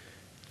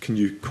 Can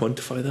you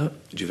quantify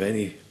that? Do you have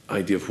any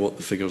idea of what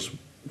the figures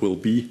will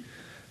be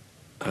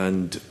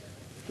and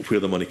where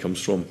the money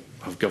comes from?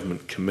 Have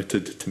government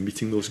committed to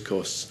meeting those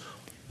costs,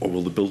 or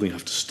will the building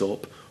have to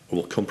stop, or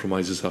will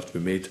compromises have to be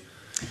made?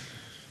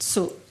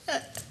 So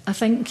I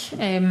think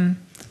a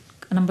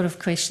number of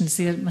questions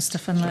there, Mr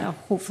Finlay.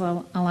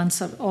 Hopefully I'll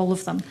answer all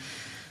of them.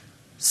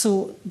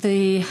 So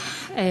the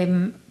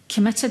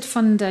committed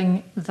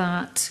funding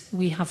that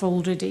we have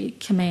already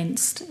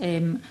commenced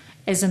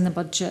is in the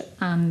budget,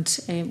 and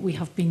we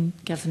have been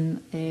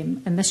given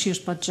in this year's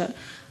budget,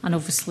 and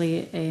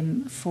obviously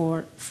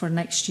for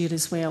next year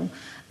as well.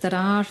 There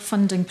are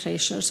funding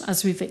pressures,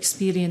 as we've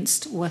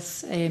experienced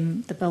with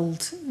the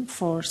build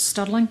for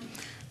Stirling.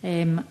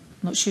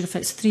 Not sure if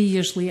it's 3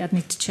 years late, I'd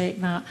need to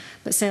check that,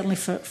 but certainly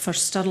for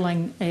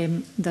Stirling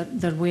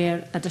there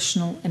were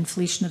additional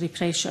inflationary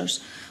pressures.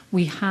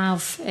 We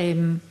have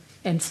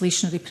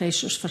inflationary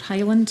pressures for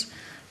Highland,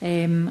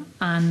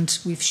 and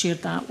we've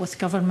shared that with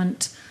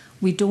government.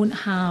 We don't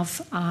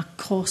have a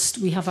cost,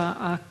 we have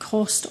a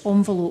cost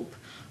envelope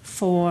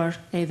for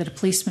the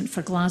replacement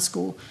for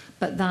Glasgow,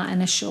 but that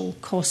initial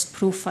cost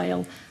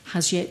profile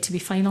has yet to be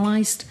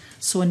finalised.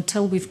 So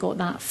until we've got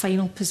that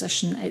final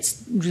position,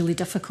 it's really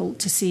difficult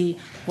to say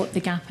what the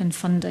gap in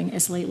funding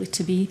is likely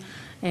to be.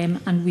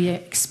 And we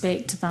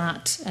expect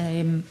that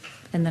in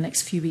the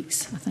next few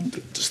weeks, I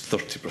think. Does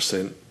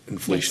 30%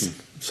 inflation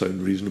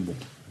sound reasonable?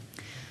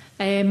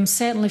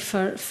 Certainly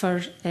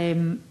for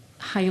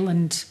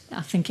Highland,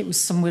 I think it was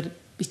somewhere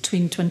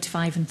between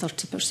 25 and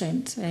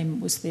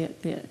 30% was the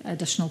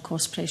additional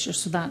cost pressure.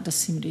 So that does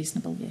seem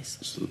reasonable, yes.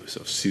 So there'll be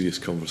sort of serious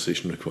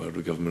conversation required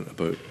with government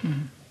about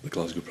the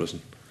Glasgow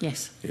prison?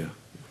 Yes. Yeah,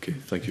 okay,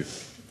 thank you.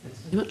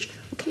 Very much.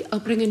 Okay, I'll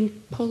bring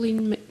in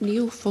Pauline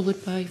McNeill,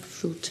 followed by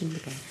Fulton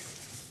McGrath.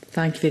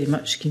 Thank you very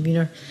much,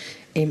 Convener.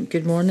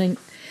 Good morning.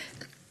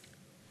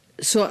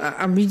 So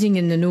I'm reading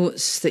in the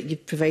notes that you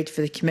provide for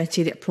the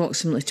committee that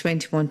approximately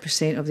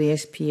 21% of the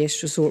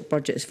SPS resort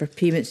budget is for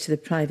payments to the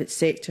private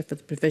sector for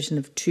the provision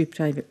of 2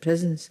 private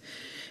prisons.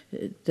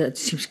 That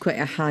seems quite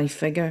a high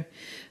figure.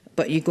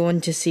 But you go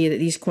on to say that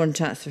these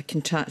contracts are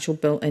contractual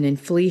built-in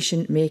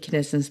inflation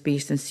mechanisms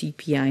based on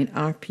CPI and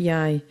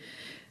RPI.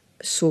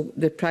 So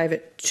the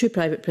 2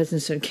 private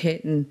prisons are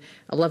getting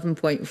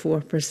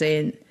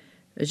 11.4%.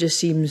 It just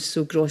seems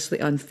so grossly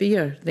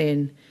unfair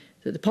then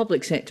that the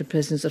public sector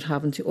prisons are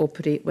having to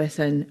operate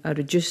within a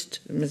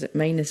reduced, was it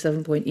minus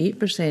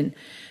 7.8%,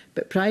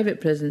 but private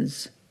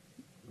prisons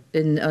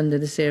under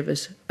the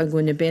service are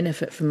going to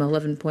benefit from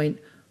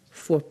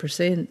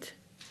 11.4%.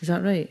 Is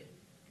that right?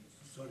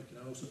 Sorry, can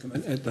I also come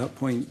in at that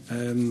point?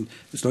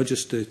 It's not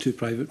just the 2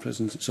 private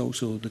prisons, it's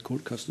also the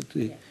court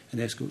custody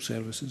and escort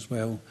service as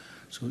well.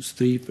 So it's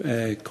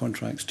 3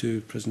 contracts,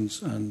 2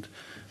 prisons and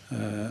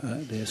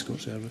the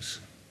escort service.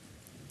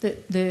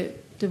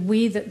 The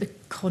way that the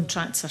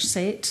contracts are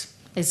set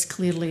is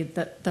clearly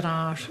that there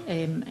are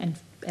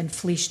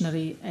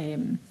inflationary,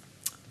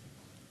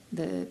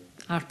 the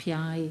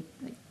RPI,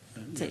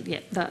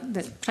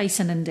 the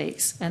pricing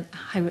index and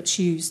how it's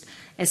used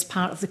is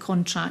part of the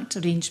contract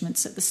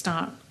arrangements at the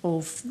start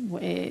of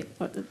the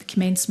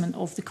commencement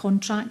of the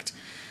contract,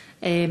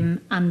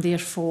 and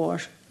therefore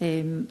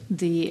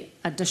the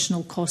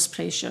additional cost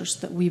pressures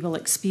that we will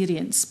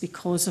experience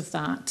because of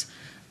that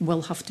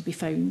will have to be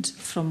found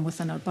from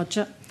within our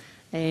budget.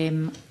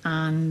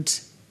 And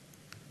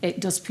it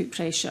does put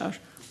pressure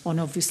on,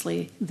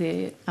 obviously,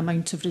 the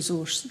amount of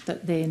resource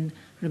that then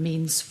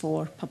remains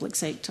for public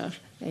sector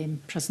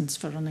prisons,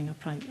 for running a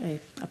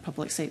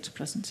public sector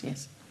prisons,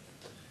 yes.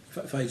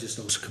 If I just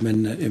also come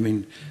in, I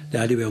mean, the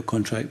Addywell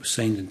contract was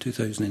signed in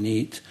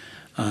 2008,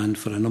 and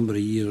for a number of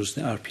years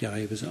the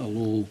RPI was at a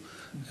low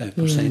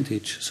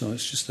percentage. So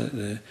it's just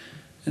that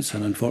it's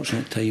an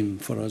unfortunate time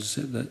for us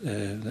that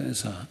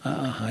it's a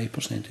high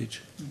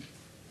percentage.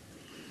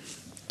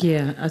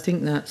 Yeah, I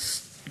think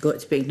that's got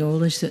to be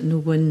acknowledged that no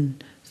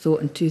one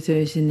thought in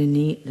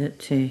 2008 that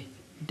they'd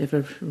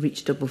ever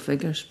reach double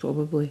figures,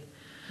 probably,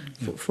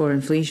 for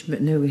inflation,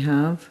 but now we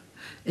have.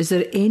 Is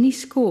there any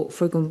scope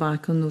for going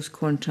back on those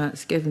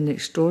contracts, given the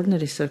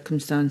extraordinary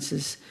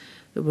circumstances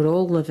that we're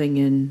all living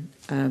in,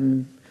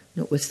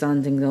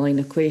 notwithstanding the line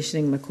of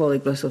questioning my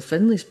colleague Russell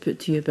Finlay's put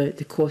to you about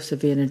the cost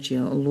of energy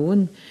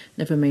alone,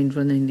 never mind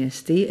running the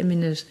estate? I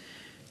mean, is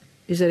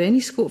there any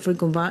scope for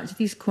going back to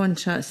these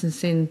contracts and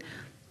saying,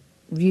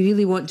 we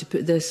really want to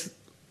put this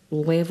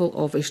level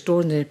of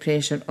extraordinary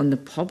pressure on the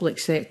public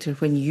sector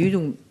when you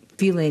don't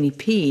feel any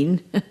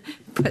pain,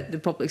 but the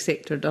public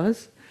sector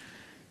does?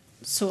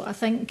 So I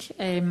think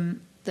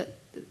that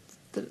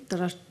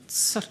there are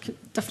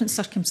different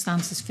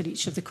circumstances for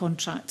each of the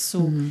contracts.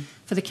 So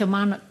for the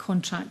Kilmarnock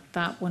contract,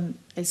 that one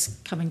is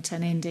coming to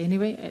an end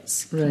anyway.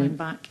 It's coming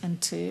back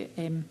into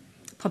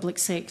public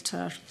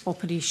sector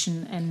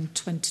operation in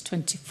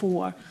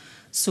 2024.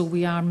 So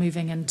we are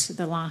moving into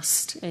the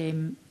last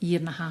year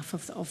and a half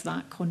of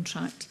that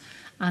contract.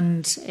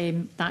 And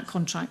that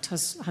contract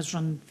has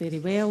run very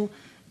well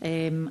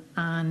and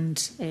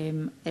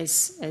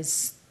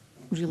is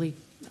really,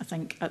 I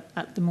think,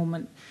 at the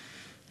moment,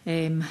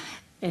 it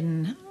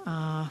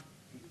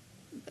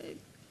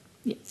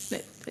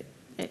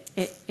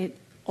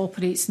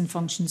operates and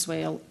functions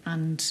well,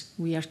 and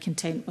we are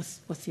content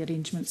with the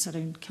arrangements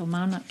around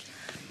Kilmarnock.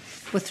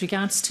 With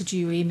regards to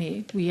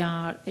GUAME, we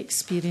are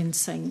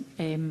experiencing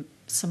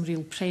some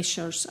real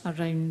pressures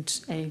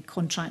around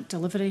contract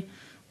delivery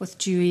with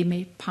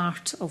GUAME,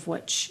 part of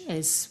which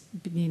is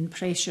being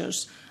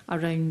pressures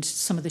around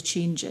some of the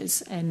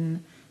changes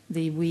in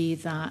the way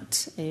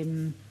that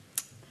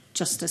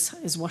Justice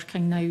is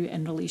working now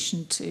in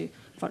relation to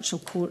virtual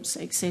courts,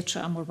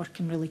 etc. And we're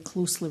working really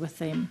closely with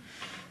them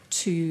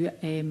to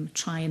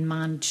try and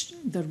manage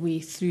their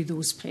way through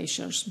those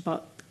pressures.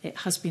 But it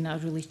has been a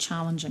really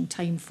challenging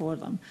time for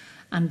them.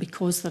 And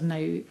because they're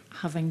now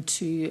having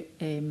to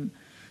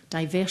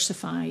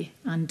diversify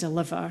and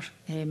deliver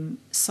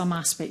some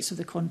aspects of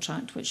the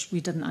contract which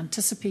we didn't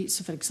anticipate.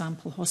 So, for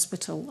example,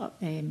 hospital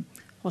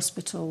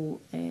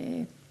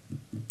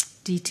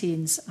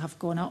detains have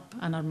gone up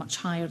and are much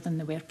higher than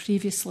they were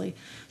previously.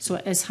 So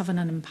it is having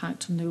an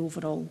impact on the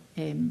overall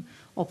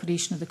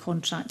operation of the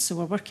contract. So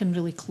we're working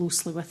really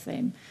closely with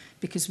them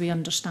because we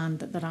understand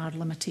that there are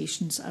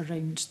limitations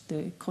around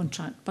the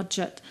contract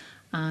budget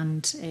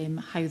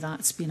and how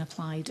that's been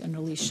applied in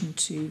relation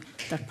to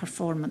their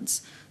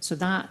performance. So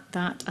that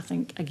I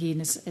think, again,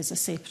 is a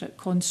separate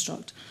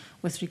construct.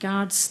 With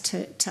regards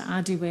to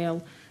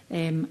Addywell,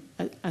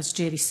 as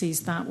Jerry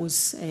says, that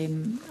was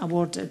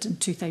awarded in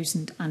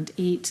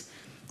 2008.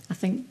 I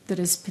think there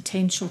is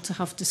potential to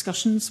have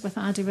discussions with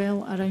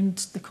Addywell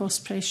around the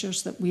cost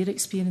pressures that we're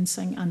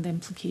experiencing and the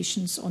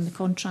implications on the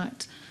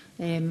contract.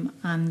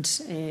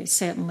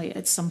 Certainly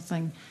it's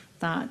something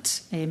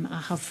that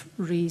I have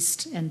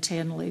raised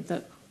internally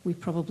that we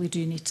probably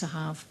do need to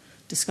have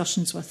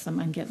discussions with them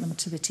and get them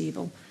to the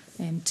table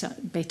to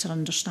better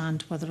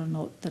understand whether or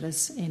not there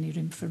is any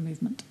room for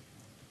movement.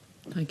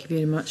 Thank you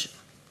very much.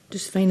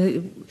 Just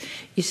finally,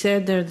 you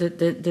said there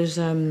that there's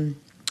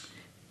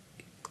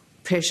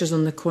pressures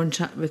on the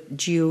contract with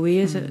GOA,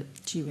 is it?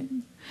 GOA.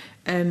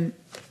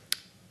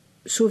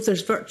 So if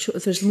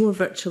there's more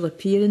virtual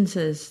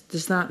appearances,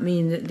 does that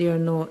mean that they are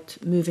not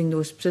moving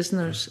those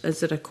prisoners?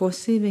 Is there a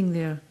cost saving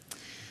there?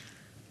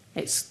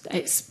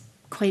 It's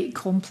quite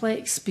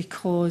complex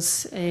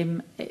because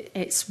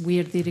it's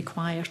where they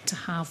require to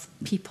have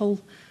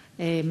people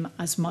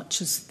as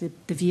much as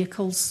the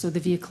vehicles. So the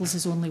vehicles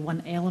is only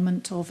one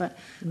element of it,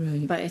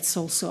 right. But it's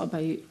also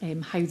about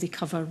how they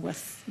cover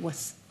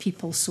with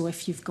people. So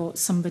if you've got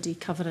somebody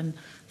covering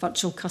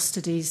virtual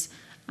custodies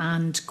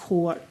and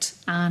court,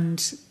 and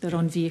they're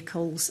on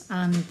vehicles,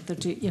 and they're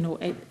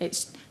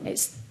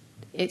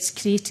it's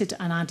created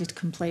an added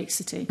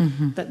complexity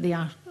that they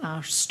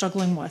are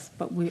struggling with.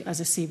 But we, as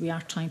I say, we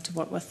are trying to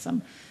work with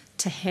them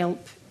to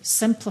help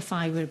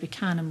simplify where we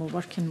can, and we're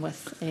working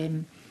with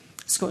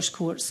Scottish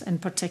courts in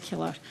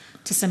particular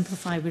to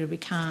simplify where we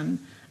can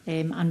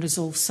and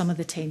resolve some of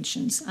the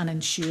tensions and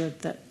ensure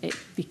that it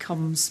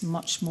becomes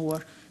much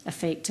more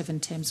effective in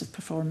terms of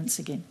performance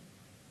again.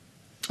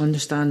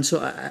 Understand. So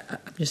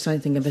I'm just trying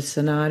to think of a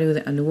scenario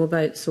that I know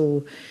about.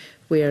 So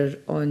where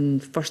on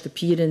first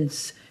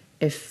appearance,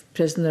 if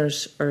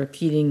prisoners are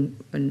appearing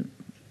in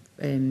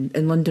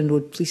London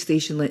Road Police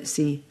Station, let's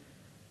say,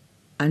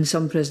 and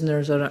some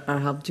prisoners are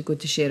having to go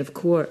to Sheriff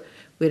Court,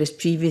 whereas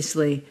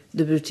previously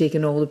they were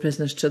taking all the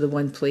prisoners to the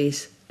one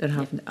place, they're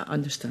having to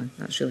understand.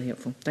 That's really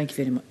helpful. Thank you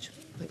very much.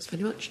 Thanks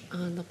very much.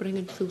 And I'll bring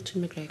in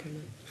Fulton McGregor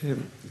now.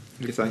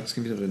 Really thanks,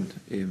 Convener, and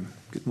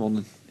good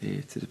morning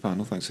to the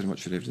panel. Thanks very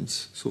much for your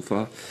evidence so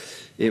far.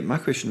 My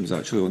question was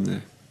actually on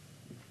the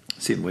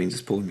same lines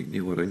as Paul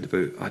McNeill around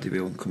about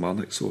Addiewell and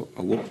Kilmarnock. So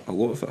a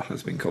lot of it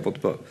has been covered,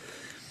 but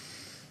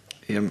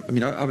I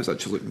mean, I was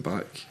actually looking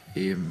back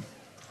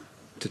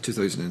to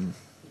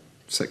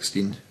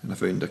 2016, and I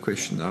found a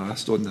question that I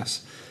asked on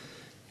this,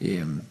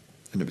 and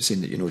it was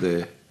saying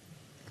that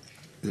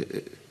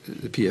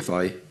the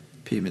PFI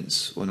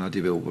payments on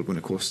Addiewell were going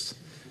to cost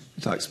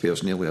the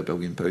taxpayers nearly £1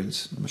 billion.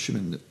 I'm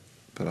assuming that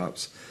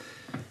perhaps,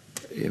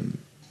 going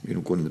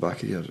in the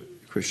back of your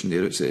question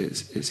there,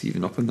 it's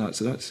even up on that,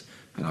 so that's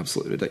an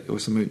absolutely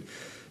ridiculous amount.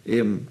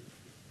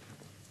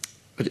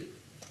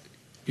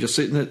 You're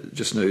saying that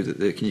just now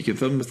that can you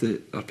confirm with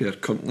the RPR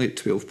currently at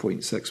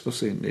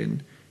 12.6%?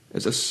 Then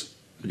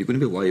are you going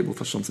to be liable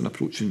for something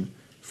approaching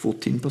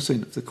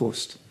 14% of the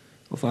cost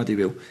of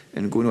Addiewell?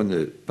 And going on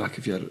the back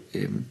of your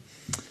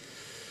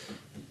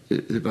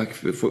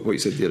what you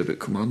said there about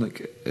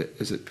Kilmarnock,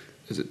 is it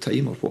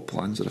time, or what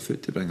plans are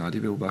afoot to bring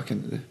Addiewell back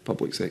into the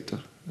public sector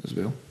as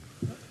well?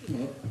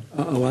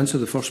 I'll answer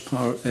the first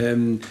part. I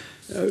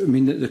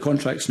mean, the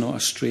contract's not a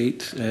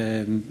straight,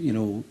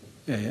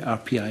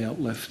 RPI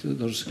uplift.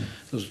 There's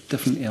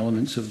different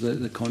elements of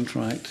the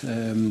contract.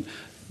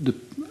 The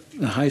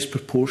highest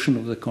proportion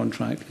of the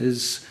contract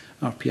is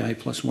RPI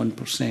plus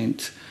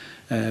 1%,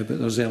 but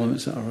there's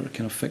elements that are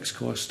kind of fixed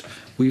cost.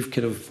 We've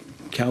kind of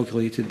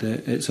calculated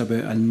that it's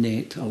about a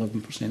net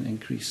 11%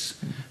 increase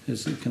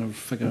is the kind of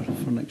figure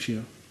for next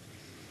year.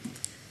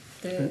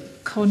 The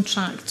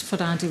contract for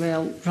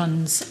Addiewell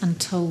runs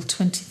until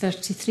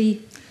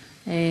 2033,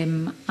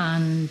 and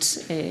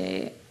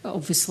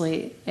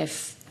obviously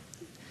as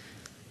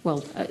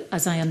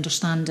I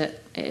understand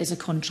it, it is a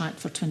contract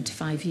for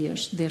 25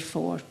 years.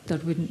 Therefore, there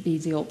wouldn't be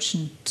the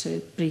option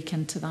to break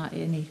into that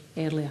any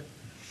earlier.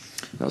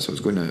 That's what I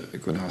was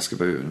going to ask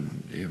about.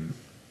 And,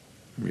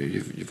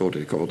 you've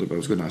already called it, but I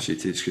was going to ask you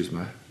to excuse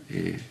my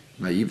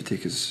naivety,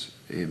 because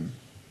is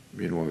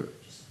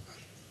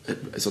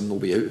there no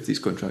way out of these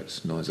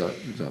contracts? No, is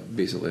that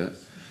basically it?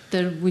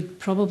 There would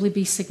probably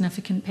be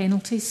significant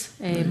penalties,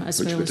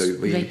 as well as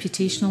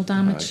reputational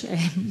damage.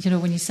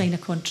 When you sign a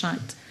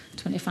contract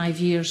 25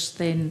 years,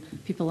 then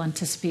people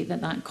anticipate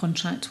that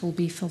contract will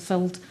be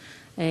fulfilled.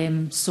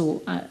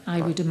 So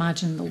I would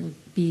imagine there would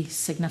be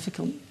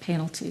significant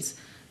penalties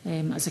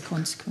as a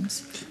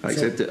consequence. I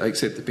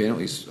accept the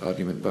penalties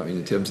argument, but I mean,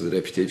 in terms of the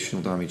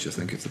reputational damage, I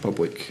think if the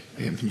public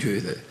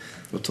knew that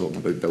we're talking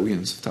about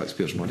billions of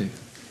taxpayers' money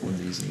on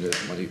these, and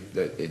the money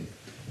that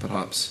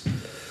perhaps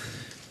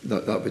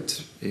that would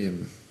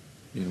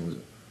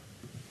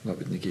that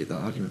would negate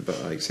that argument.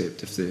 But I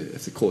accept if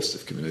the cost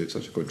of coming out of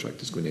such a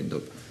contract is going to end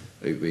up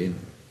outweighing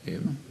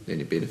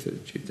any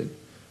benefit, you didn't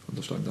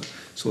understand that.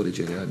 Sorry,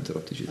 Jerry, I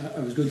interrupted you. I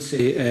was going to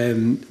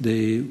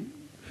say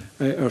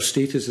our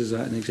status as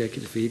an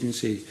executive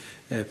agency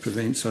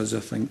prevents us, I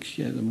think,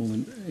 at the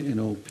moment,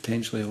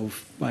 potentially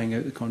of buying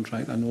out the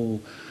contract. I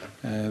know,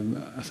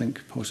 I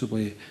think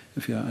possibly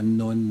if you're a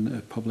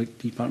non-public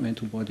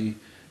departmental body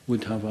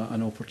would have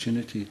an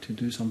opportunity to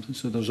do something.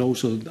 So there's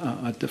also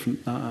a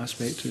different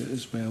aspect to it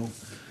as well,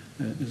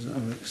 as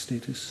our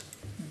status.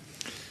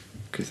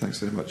 Okay, thanks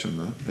very much on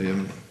that.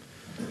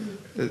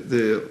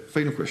 The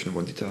final question I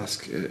wanted to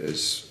ask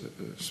is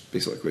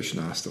basically a question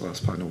I asked the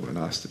last panel and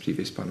asked the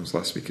previous panels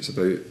last week. It's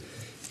about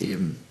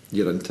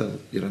your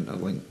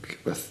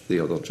interlink with the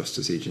other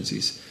justice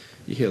agencies.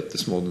 You heard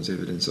this morning's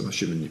evidence. I'm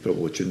assuming you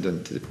probably tuned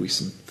into the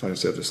police and fire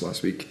service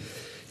last week.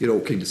 You're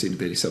all kind of saying a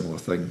very similar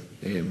thing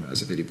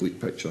as a very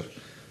bleak picture.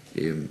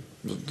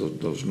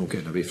 There's no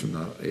getting away from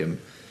that.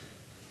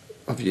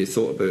 Have you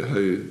thought about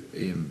how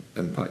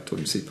impact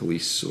on, say,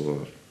 police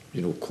or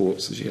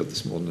courts, as you heard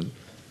this morning,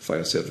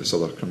 fire service,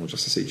 other criminal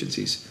justice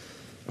agencies,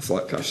 a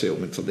flat cash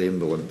settlement for them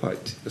will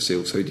impact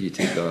yourselves? How do you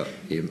take that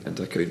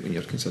into account when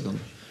you're considering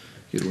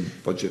your own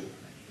budget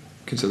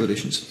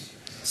considerations?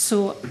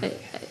 So,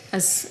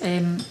 as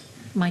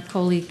my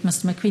colleague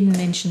Mr McQueen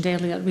mentioned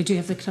earlier, we do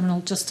have the Criminal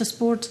Justice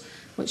Board,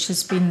 which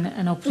has been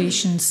in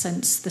operation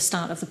since the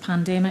start of the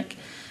pandemic.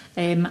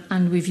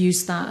 And we've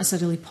used that as a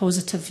really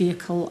positive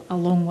vehicle,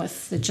 along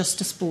with the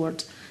Justice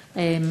Board,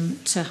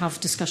 to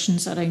have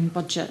discussions around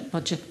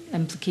budget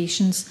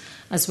implications,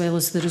 as well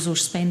as the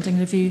resource spending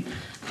review.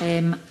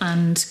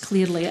 And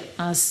clearly,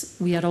 as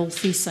we are all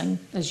facing,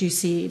 as you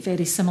say,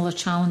 very similar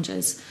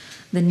challenges,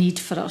 the need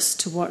for us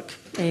to work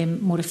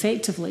more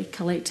effectively,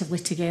 collectively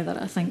together,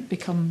 I think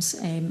becomes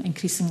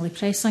increasingly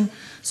pressing.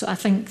 So I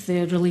think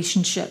the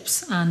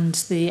relationships and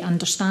the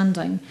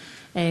understanding,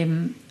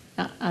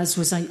 as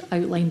was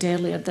outlined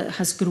earlier, that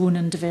has grown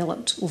and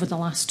developed over the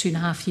last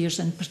 2.5 years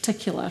in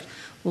particular,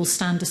 will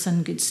stand us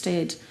in good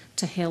stead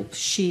to help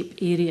shape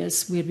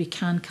areas where we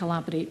can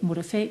collaborate more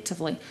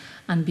effectively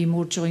and be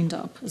more joined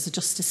up as a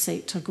justice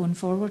sector going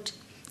forward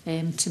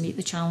to meet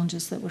the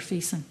challenges that we're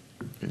facing.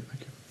 Okay,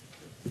 thank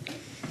you.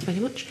 Very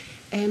much.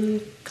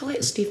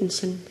 Colette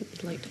Stevenson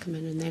would like to come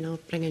in, and then I'll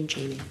bring in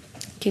Jamie.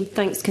 Okay,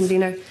 thanks,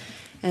 Convener,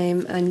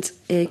 and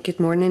good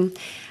morning.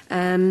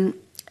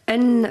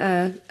 In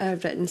a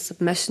written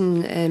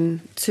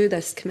submission to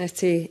this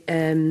committee,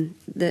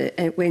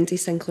 Wendy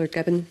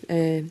Sinclair-Gibbon,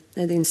 the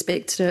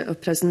Inspectorate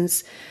of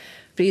Prisons,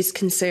 raised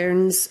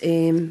concerns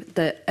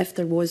that if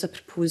there was a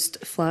proposed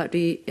flat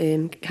rate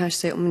cash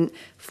settlement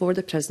for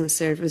the prison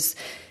service,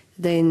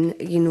 then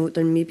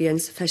there may be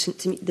insufficient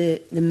to meet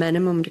the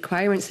minimum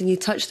requirements. And you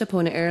touched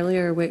upon it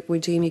earlier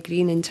with Jamie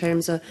Green in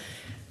terms of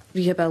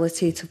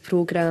rehabilitative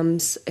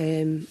programmes,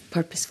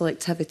 purposeful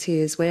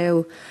activity as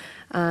well.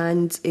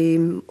 And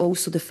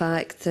also the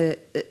fact that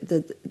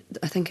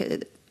I think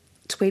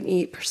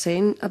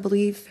 28%, I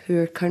believe, who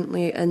are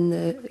currently in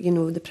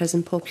the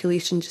prison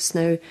population just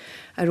now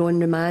are on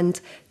remand,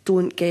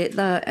 don't get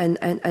that, and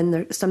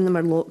some of them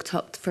are locked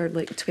up for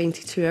like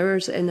 22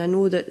 hours. And I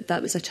know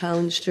that was a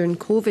challenge during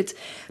COVID,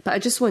 but I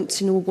just want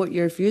to know what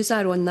your views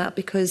are on that,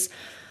 because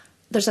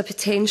there's a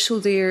potential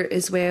there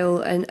as well,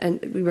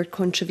 and we were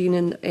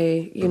contravening,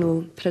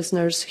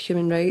 prisoners'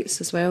 human rights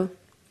as well.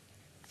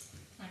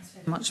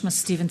 Much, Ms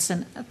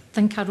Stevenson. I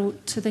think I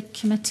wrote to the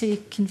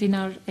committee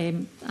convener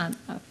a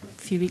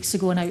few weeks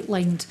ago and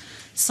outlined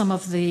some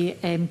of the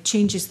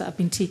changes that have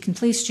been taking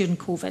place during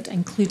COVID,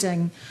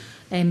 including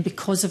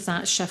because of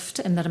that shift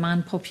in the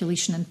remand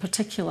population in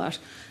particular,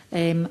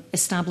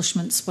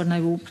 establishments were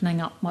now opening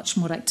up much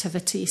more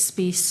activity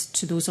space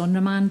to those on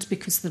remand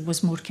because there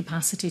was more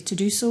capacity to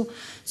do so.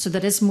 So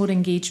there is more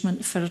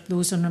engagement for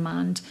those on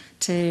remand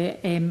to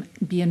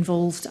be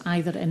involved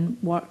either in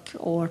work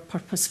or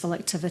purposeful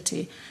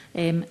activity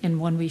in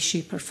one way,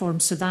 shape or form.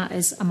 So that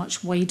is a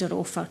much wider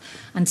offer,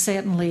 and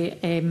certainly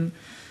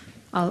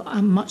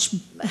a much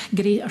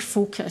greater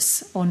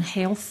focus on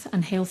health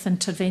and health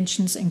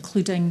interventions,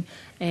 including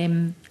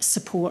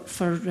support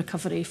for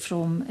recovery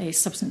from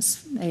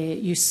substance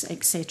use,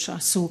 etc.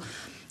 So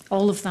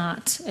all of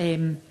that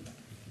in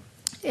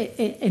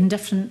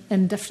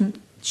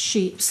different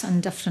shapes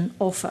and different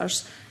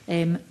offers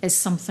is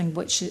something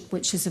which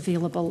is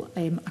available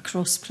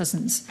across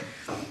prisons.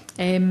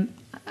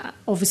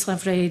 Obviously,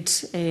 I've read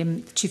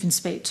the Chief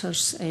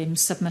Inspector's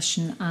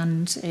submission,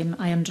 and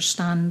I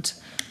understand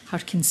her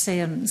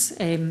concerns.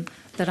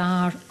 There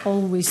are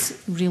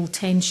always real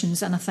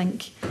tensions, and I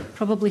think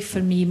probably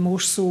for me more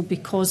so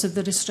because of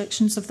the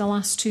restrictions of the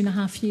last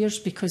 2.5 years,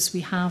 because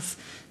we have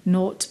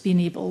not been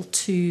able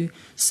to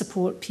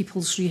support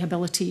people's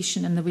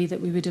rehabilitation in the way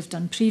that we would have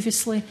done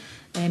previously,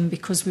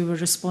 because we were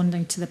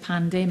responding to the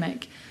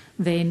pandemic.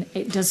 Then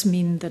it does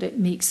mean that it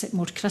makes it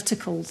more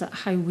critical that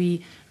how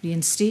we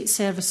reinstate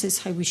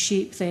services, how we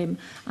shape them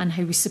and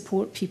how we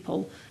support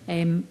people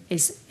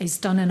is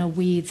done in a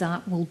way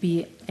that will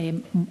be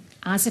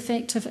as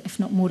effective, if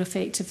not more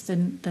effective,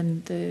 than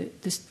the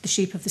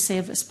shape of the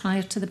service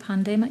prior to the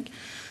pandemic.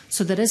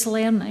 So there is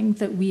learning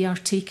that we are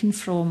taking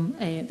from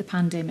the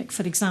pandemic.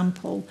 For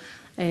example,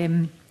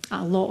 a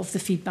lot of the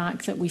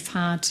feedback that we've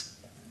had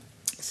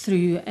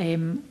through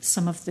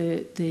some of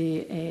the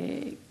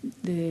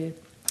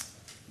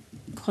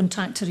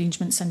contact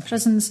arrangements in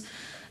prisons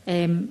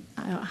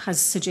has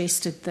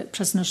suggested that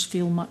prisoners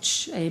feel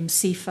much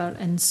safer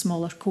in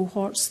smaller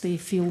cohorts. They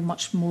feel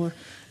much more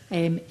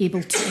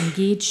able to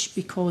engage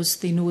because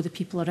they know the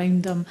people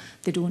around them.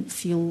 They don't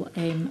feel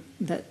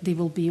that they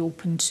will be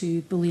open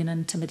to bullying and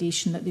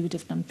intimidation that they would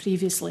have done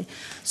previously.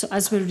 So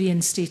as we're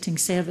reinstating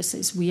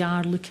services, we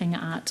are looking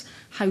at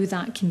how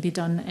that can be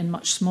done in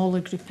much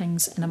smaller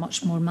groupings in a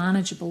much more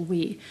manageable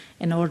way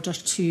in order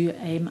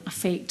to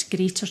affect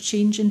greater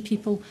change in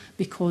people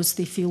because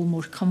they feel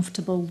more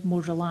comfortable,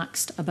 more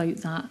relaxed about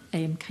that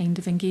kind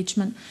of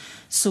engagement.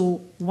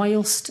 So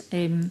whilst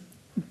the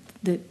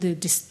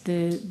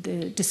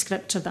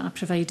descriptor that I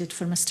provided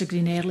for Mr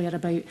Green earlier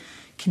about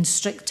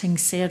constricting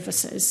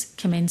services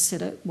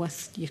commensurate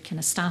with your kind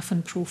of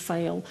staffing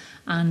profile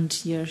and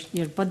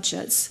your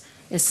budgets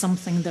is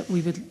something that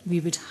we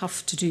would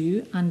have to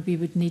do, and we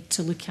would need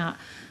to look at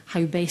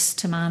how best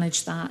to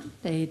manage that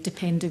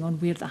depending on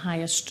where the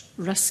highest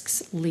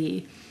risks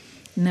lay.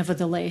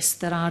 Nevertheless,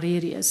 there are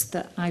areas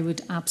that I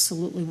would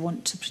absolutely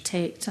want to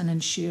protect and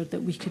ensure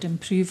that we could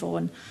improve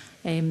on,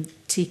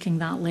 taking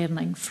that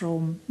learning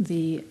from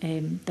the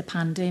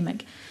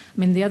pandemic. I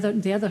mean, the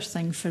other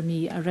thing for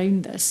me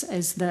around this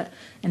is that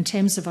in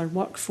terms of our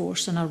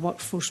workforce and our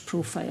workforce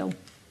profile,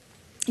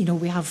 you know,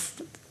 we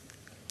have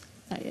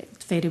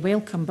it's very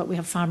welcome, but we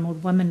have far more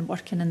women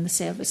working in the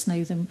service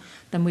now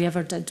than we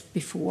ever did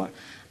before.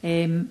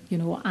 You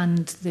know,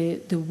 and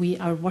the way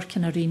our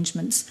working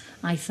arrangements,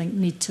 I think,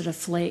 need to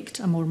reflect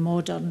a more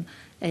modern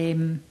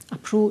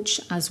approach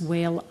as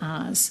well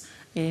as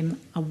a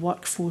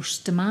workforce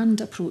demand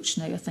approach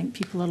now. I think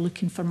people are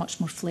looking for much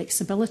more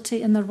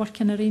flexibility in their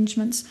working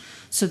arrangements.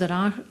 So there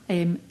are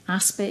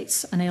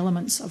aspects and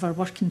elements of our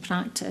working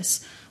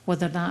practice,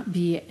 whether that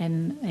be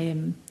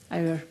in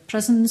our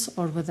prisons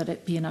or whether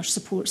it be in our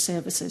support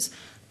services,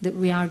 that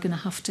we are going to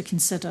have to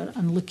consider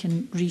and look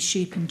and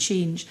reshape and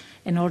change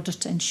in order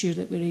to ensure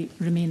that we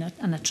remain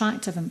an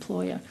attractive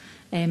employer,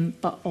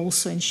 but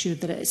also ensure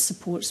that it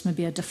supports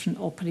maybe a different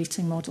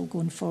operating model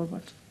going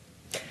forward.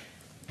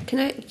 Can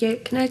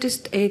I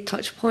just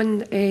touch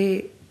upon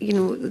you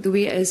know, the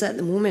way it is at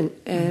the moment?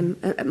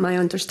 My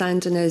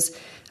understanding is,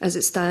 as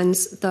it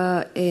stands,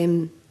 that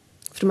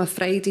from a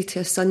Friday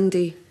to a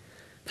Sunday,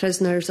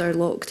 prisoners are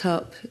locked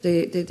up.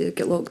 They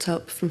get locked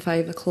up from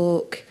 5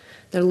 o'clock.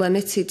 They're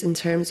limited in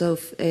terms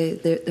of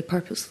the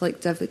purposeful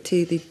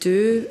activity they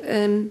do,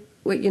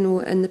 you know,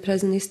 in the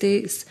prison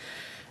estates.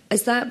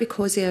 Is that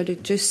because they are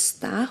reduced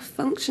staff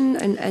function?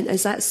 And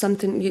is that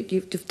something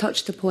you've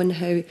touched upon?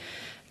 How,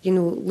 you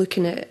know,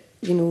 looking at,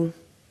 you know,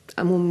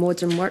 a more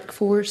modern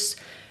workforce,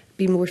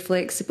 be more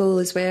flexible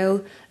as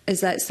well.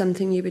 Is that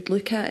something you would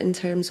look at in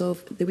terms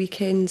of the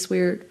weekends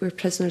where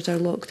prisoners are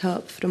locked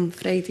up from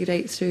Friday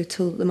right through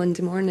till the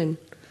Monday morning?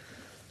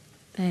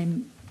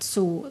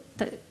 So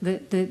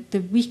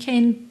the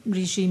weekend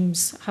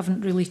regimes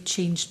haven't really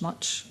changed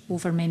much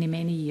over many,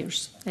 many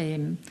years.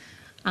 There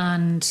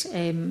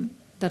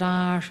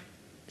are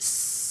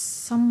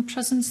some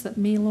prisons that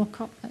may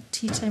lock up at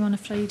tea time on a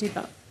Friday,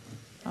 but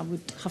I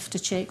would have to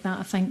check that.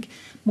 I think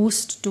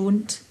most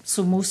don't.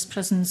 So most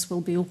prisons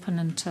will be open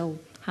until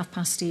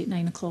 8:30,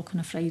 9 o'clock on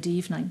a Friday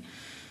evening.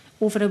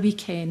 Over a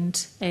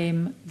weekend,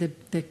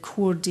 the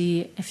core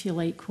day, if you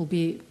like, will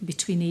be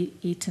between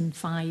 8 and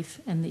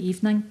 5 in the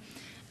evening.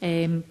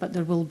 But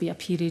there will be a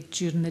period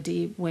during the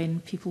day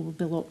when people will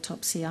be locked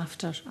up, say,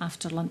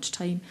 after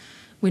lunchtime.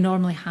 We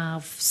normally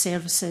have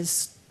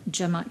services,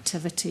 gym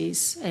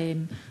activities.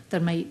 There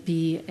might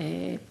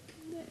be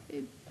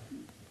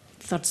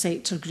third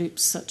sector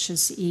groups such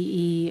as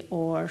AA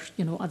or,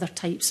 you know, other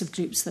types of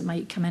groups that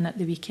might come in at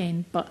the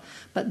weekend. But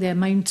the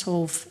amount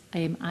of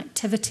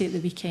activity at the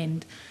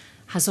weekend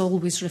has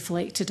always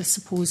reflected, I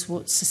suppose,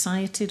 what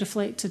society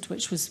reflected,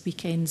 which was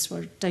weekends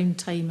were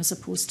downtime as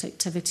opposed to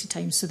activity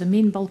time. So the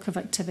main bulk of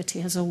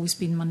activity has always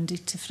been Monday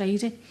to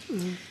Friday.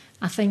 Mm.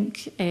 I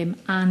think,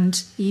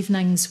 and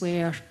evenings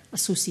were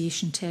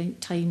association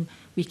time,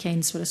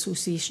 weekends were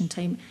association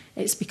time.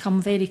 It's become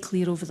very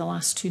clear over the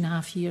last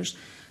 2.5 years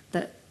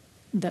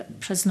that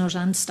prisoners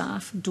and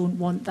staff don't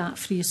want that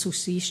free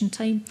association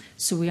time.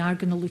 So we are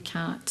going to look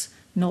at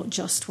not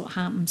just what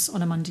happens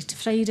on a Monday to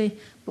Friday,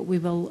 but we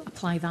will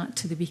apply that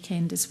to the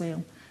weekend as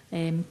well,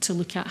 to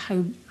look at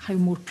how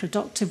more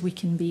productive we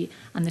can be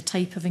and the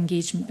type of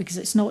engagement, because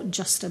it's not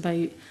just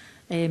about,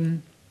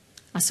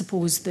 I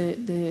suppose,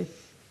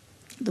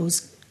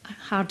 those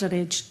harder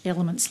edge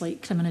elements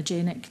like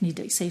criminogenic need,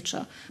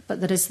 etc.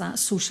 But there is that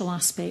social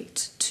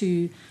aspect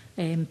to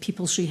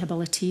people's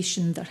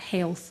rehabilitation, their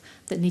health,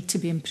 that need to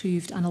be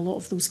improved, and a lot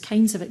of those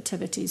kinds of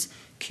activities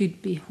could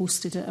be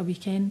hosted at a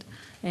weekend.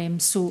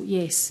 So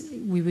yes,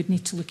 we would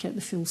need to look at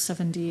the full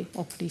 7-day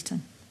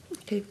operating.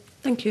 Okay,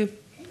 thank you.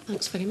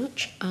 Thanks very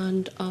much.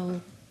 And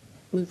I'll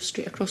move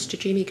straight across to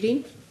Jamie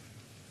Green.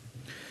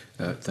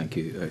 Thank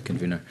you,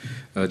 Convener.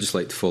 I'd just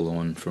like to follow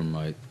on from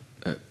my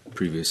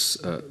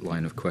previous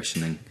line of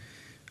questioning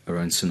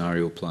around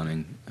scenario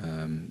planning.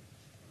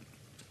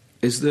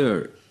 Is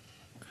there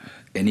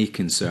any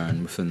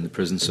concern within the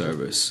prison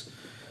service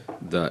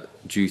that,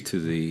 due to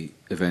the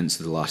events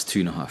of the last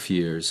 2.5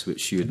 years,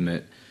 which you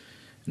admit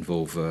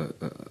involve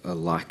a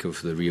lack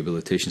of the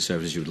rehabilitation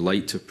services you would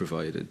like to have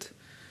provided,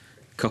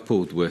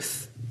 coupled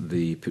with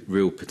the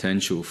real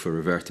potential for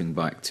reverting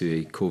back to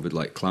a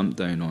COVID-like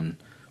clampdown on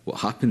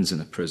what happens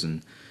in a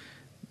prison,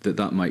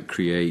 that might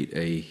create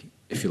a,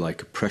 if you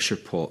like, a pressure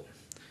pot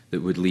that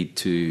would lead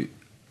to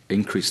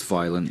increased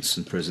violence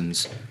in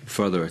prisons,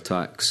 further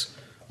attacks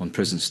on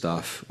prison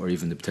staff, or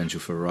even the potential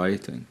for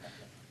rioting.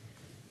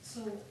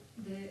 So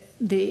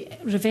the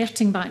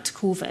reverting back to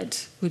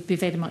COVID would be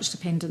very much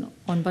dependent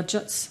on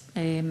budgets,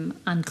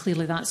 and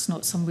clearly that's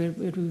not somewhere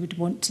where we would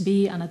want to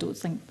be, and I don't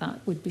think that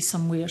would be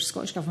somewhere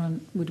Scottish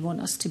Government would want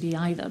us to be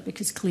either,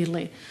 because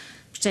clearly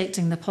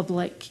protecting the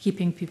public,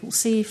 keeping people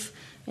safe,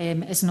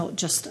 is not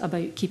just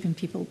about keeping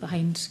people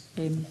behind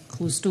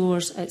closed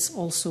doors. It's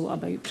also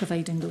about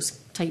providing those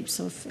types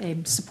of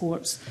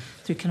supports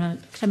through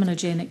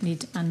criminogenic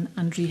need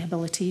and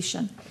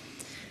rehabilitation.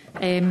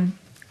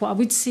 What I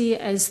would say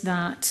is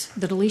that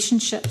the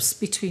relationships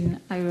between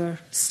our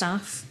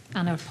staff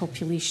and our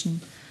population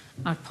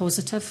are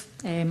positive,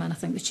 and I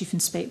think the Chief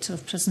Inspector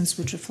of Prisons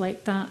would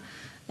reflect that.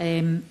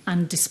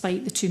 And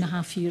despite the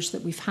 2.5 years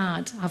that we've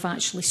had, have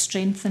actually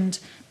strengthened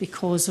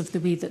because of the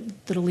way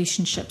that the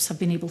relationships have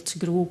been able to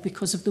grow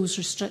because of those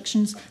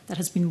restrictions. There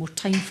has been more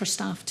time for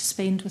staff to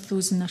spend with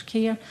those in their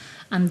care,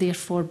 and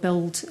therefore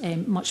build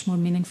much more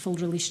meaningful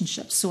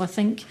relationships. So I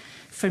think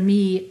for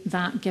me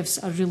that gives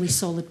a really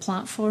solid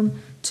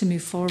platform to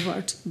move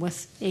forward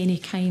with any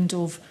kind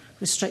of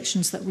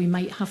restrictions that we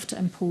might have to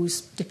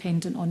impose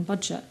dependent on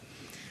budget.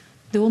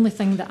 The only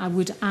thing that I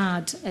would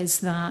add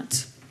is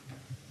that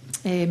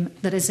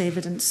there is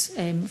evidence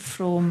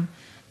from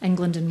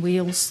England and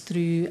Wales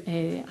through,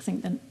 I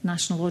think, the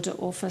National Audit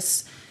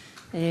Office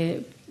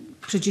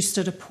produced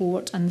a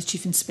report, and the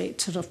Chief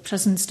Inspector of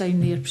Prisons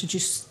down there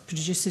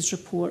produces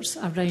reports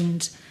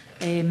around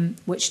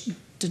which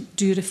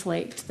do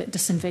reflect that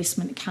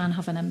disinvestment can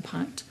have an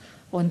impact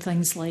on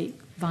things like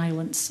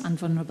violence and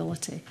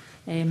vulnerability.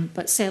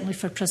 But certainly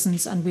for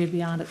prisons and where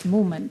we are at the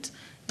moment,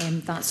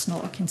 that's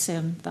not a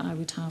concern that I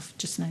would have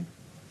just now.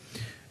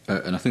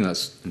 And I think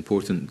that's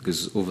important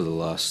because over the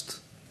last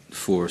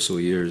 4 or so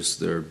years,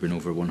 there have been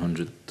over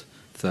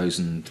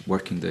 100,000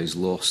 working days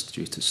lost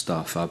due to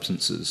staff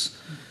absences,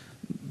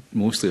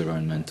 mostly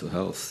around mental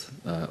health,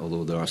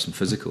 although there are some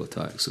physical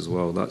attacks as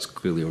well. That's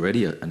clearly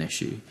already an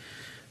issue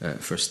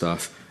for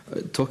staff.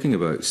 Talking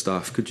about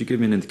staff, could you give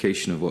me an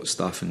indication of what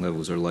staffing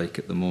levels are like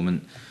at the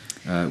moment?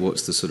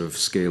 What's the sort of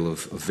scale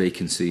of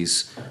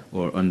vacancies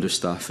or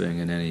understaffing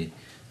in any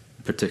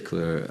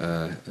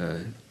particular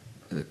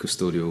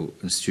custodial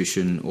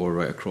institution or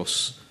right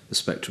across the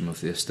spectrum of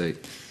the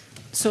estate?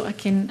 So I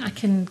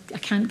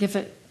can't give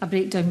it a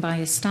breakdown by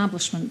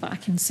establishment, but I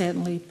can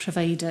certainly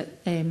provide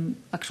it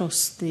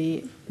across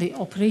the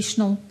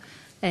operational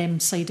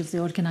side of the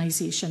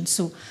organisation.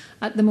 So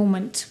at the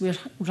moment we're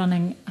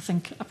running, I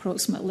think,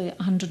 approximately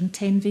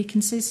 110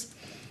 vacancies,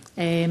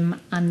 and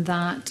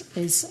that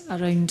is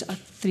around a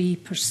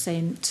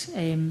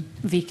 3%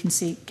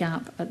 vacancy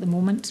gap at the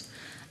moment.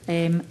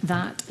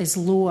 That is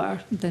lower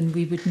than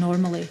we would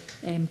normally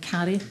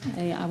carry,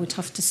 I would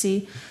have to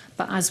say.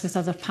 But as with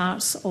other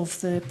parts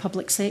of the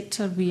public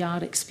sector, we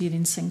are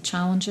experiencing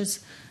challenges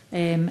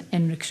in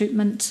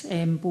recruitment,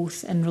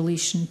 both in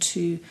relation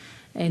to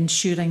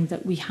ensuring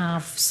that we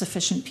have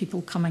sufficient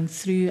people coming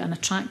through and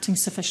attracting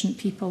sufficient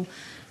people,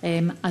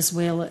 as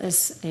well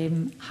as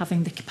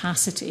having the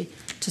capacity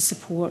to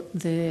support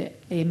the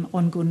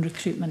ongoing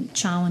recruitment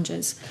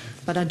challenges.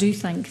 But I do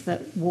think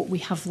that what we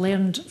have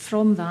learned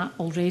from that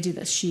already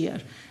this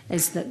year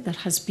is that there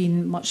has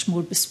been much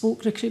more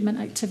bespoke recruitment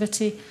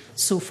activity.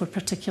 So for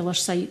particular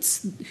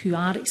sites who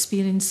are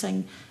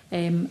experiencing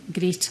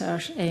greater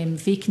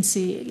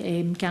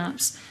vacancy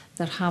gaps,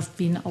 there have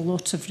been a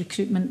lot of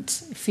recruitment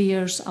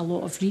fairs, a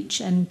lot of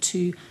reach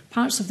into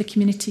parts of the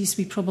communities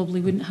we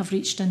probably wouldn't have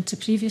reached into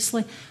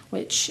previously,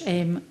 which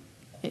I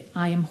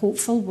am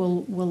hopeful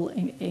will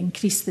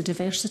increase the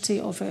diversity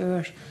of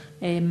our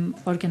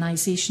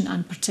organisation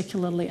and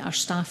particularly our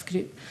staff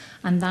group.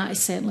 And that is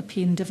certainly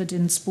paying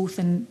dividends both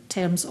in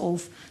terms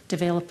of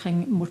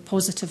developing more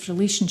positive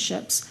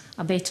relationships,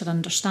 a better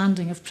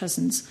understanding of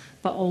prisons,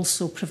 but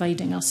also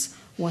providing us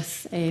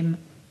with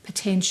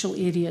potential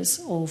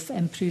areas of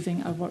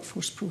improving our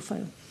workforce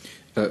profile.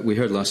 We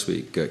heard last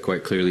week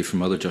quite clearly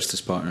from other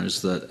justice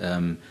partners that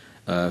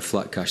a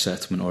flat cash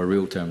settlement or a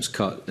real terms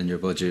cut in your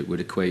budget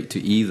would equate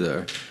to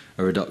either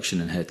a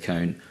reduction in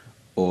headcount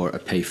or a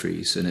pay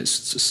freeze, and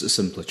it's a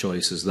simpler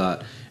choice as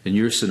that. In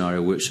your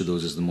scenario, which of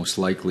those is the most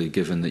likely,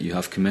 given that you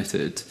have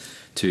committed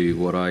to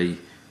what I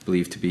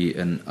believe to be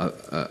an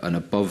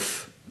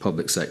above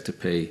public sector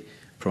pay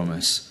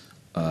promise,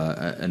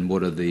 and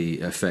what are the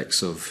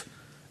effects of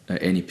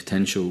any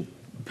potential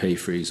pay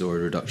freeze or a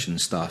reduction in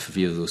staff if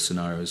either of those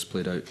scenarios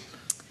played out?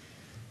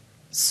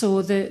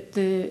 So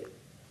the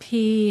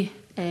pay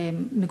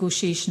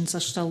negotiations are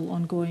still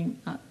ongoing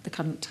at the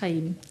current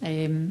time.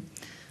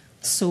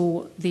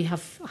 So they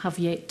have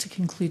yet to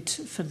conclude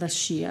for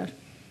this year.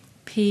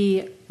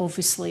 Pay,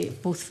 obviously,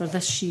 both for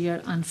this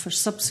year and for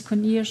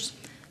subsequent years,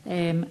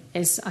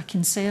 is a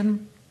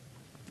concern.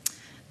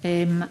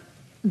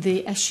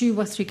 the issue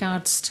with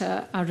regards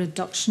to a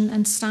reduction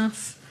in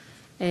staff,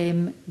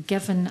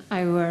 given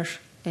our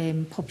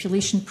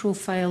population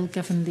profile,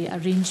 given the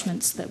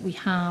arrangements that we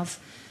have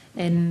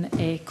in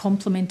a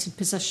complemented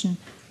position,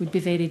 would be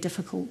very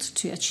difficult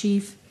to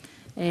achieve.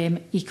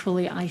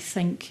 Equally, I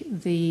think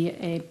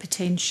the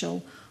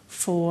potential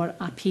for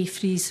a pay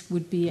freeze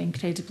would be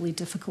incredibly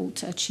difficult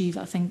to achieve.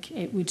 I think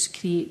it would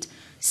create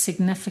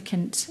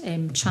significant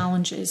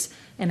challenges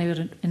in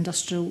our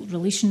industrial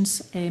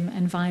relations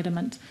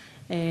environment,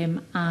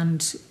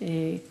 and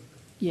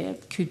yeah,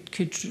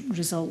 could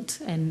result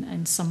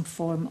in some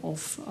form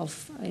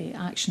of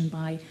action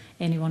by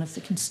any one of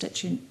the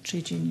constituent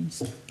trade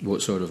unions.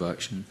 What sort of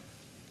action?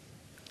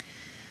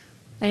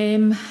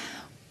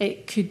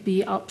 It could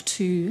be up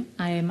to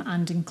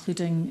and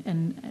including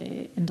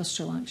in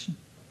industrial action.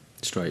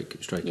 Striking.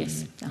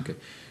 Yes. Okay.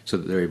 So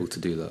that they're able to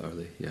do that, are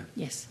they? Yeah.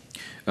 Yes.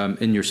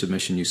 In your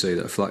submission, you say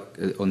that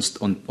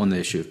on the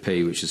issue of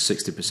pay, which is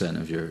 60%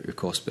 of your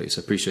cost base.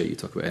 I appreciate you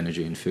talk about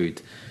energy and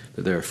food,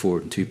 but they are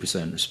 4% and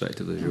 2%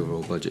 respectively of your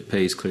overall budget.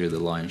 Pay is clearly the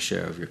lion's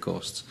share of your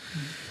costs.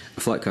 A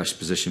flat cash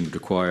position would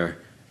require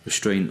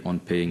restraint on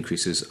pay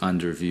increases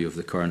and a review of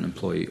the current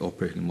employee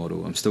operating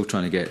model. I'm still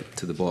trying to get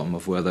to the bottom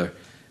of whether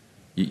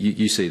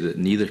you say that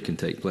neither can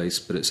take place,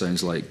 but it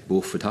sounds like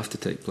both would have to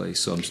take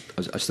place. So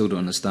I still don't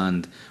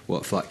understand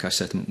what a flat cash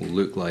settlement will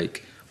look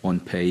like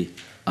on pay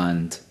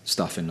and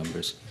staffing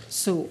numbers.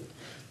 So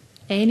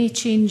any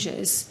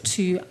changes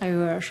to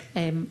our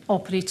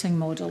operating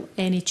model,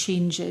 any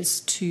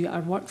changes to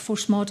our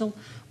workforce model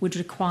would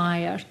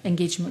require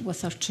engagement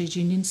with our trade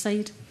union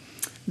side.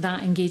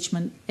 That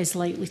engagement is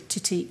likely to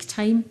take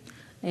time.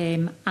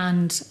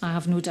 And I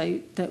have no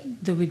doubt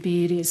that there would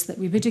be areas that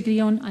we would agree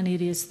on and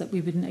areas that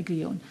we wouldn't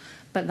agree on.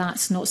 But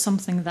that's not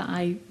something that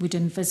I would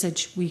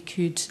envisage we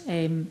could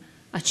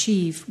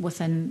achieve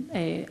within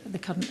the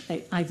current,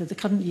 either the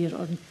current year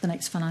or the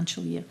next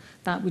financial year.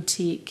 That would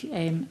take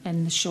in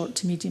the short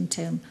to medium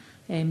term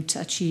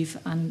to achieve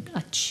and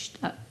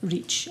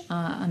reach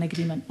an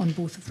agreement on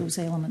both of those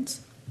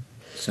elements.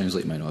 Sounds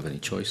like you might not have any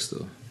choice,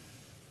 though.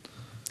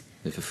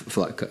 If a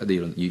flat,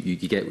 you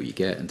get what you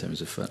get in terms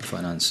of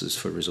finances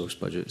for resource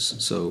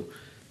budgets. So,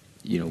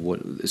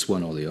 it's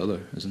one or the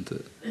other, isn't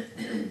it?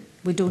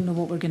 We don't know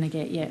what we're going to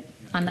get yet.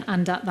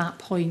 And at that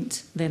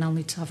point, then I'll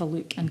need to have a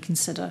look and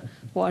consider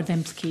what are the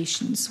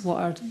implications, what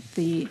are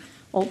the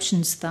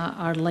options that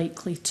are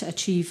likely to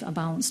achieve a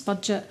balanced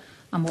budget,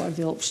 and what are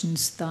the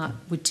options that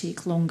would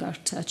take longer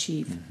to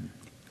achieve. Mm-hmm.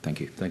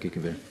 Thank you. Thank you,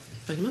 Convener.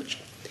 Very much.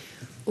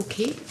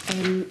 Okay,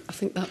 I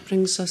think that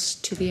brings us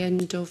to the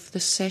end of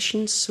this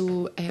session.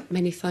 So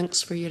many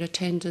thanks for your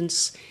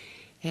attendance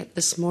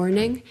this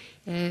morning.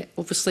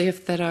 Obviously,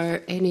 if there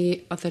are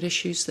any other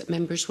issues that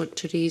members want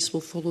to raise,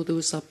 we'll follow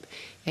those up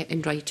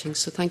in writing.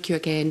 So thank you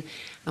again,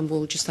 and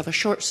we'll just have a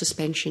short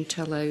suspension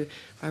to allow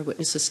our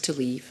witnesses to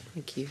leave.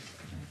 Thank you.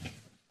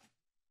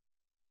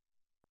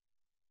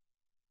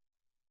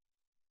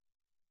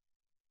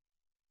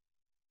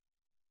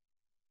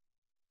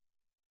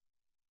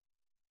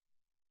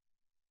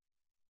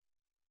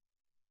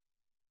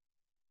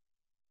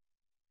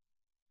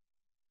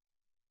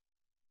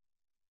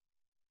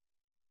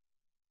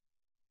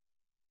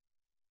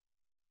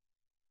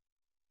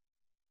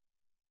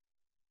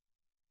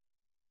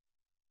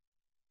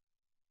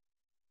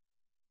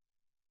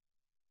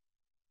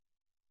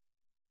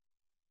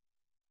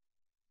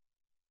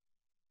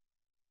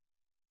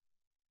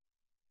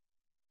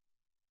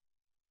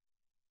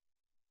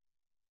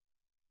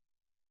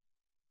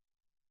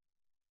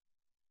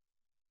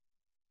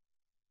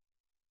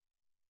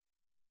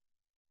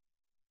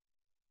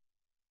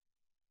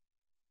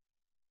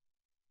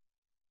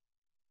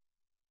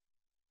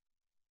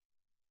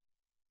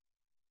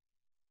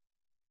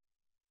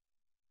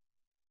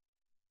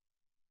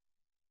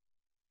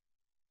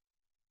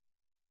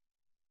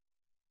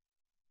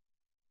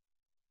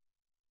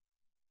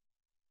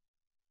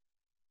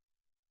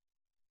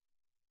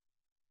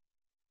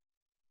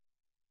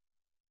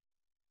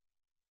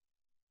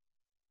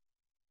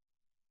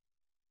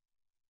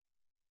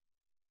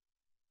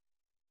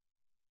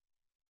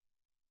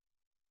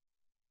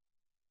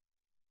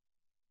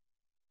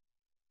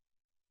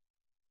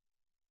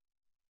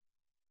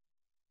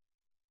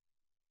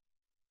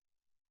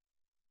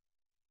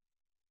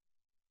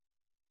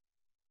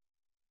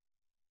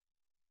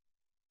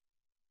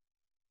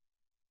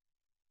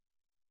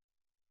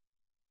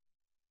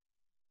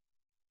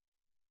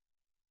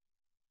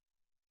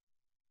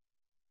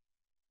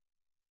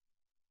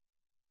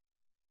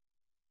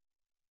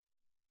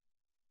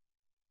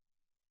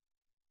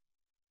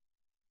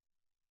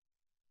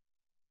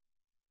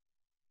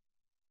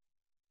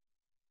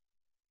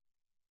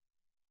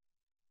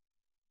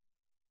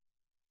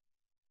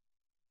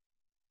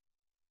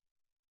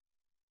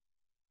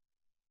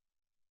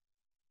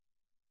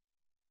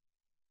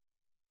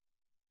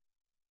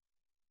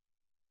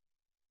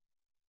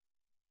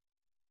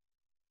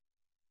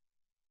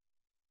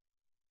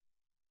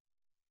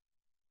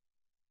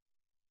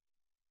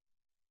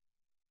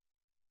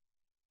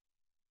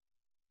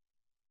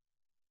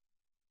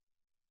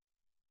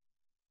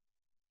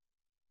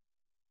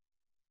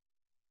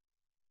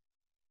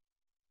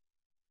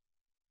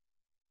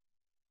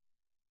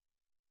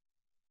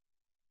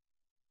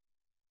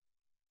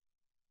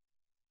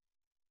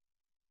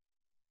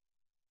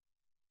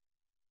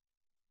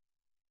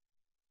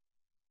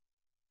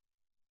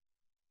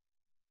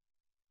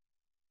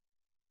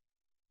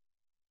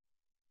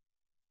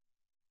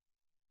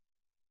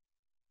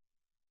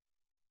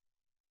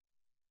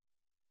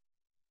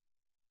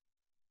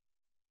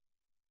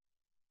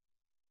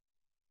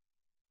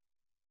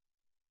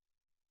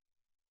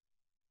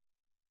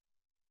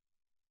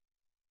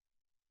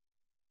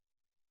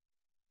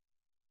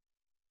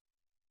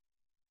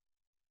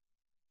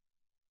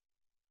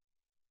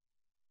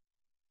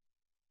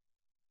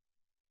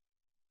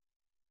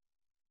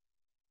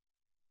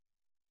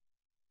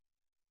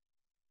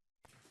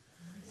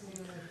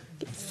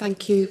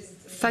 Thank you.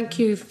 Thank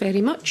you very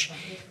much.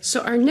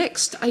 So our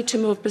next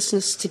item of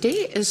business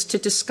today is to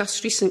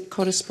discuss recent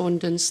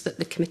correspondence that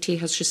the committee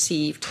has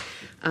received,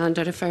 and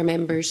I refer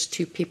members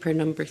to paper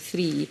number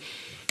 3.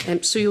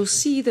 So you'll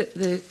see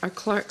that our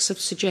clerks have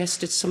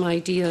suggested some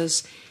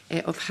ideas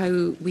of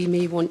how we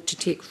may want to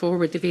take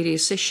forward the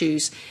various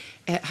issues.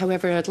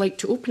 However, I'd like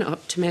to open it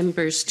up to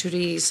members to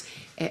raise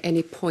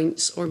any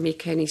points or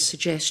make any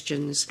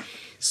suggestions.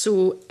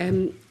 So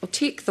I'll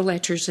take the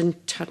letters in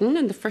turn,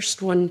 and the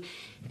first one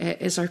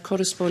is our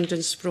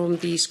correspondence from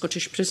the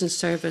Scottish Prison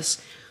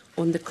Service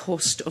on the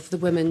cost of the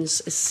women's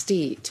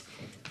estate.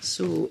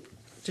 So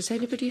does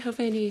anybody have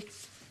any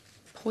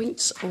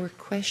points or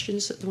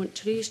questions that they want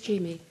to raise?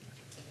 Jamie?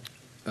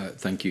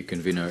 Thank you,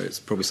 Convener. It's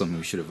probably something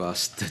we should have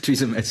asked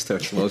Teresa Midster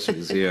while she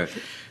was here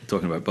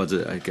talking about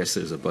budget. I guess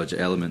there's a budget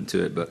element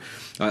to it, but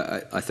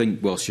I think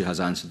whilst she has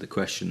answered the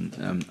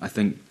question, I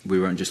think we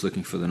weren't just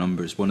looking for the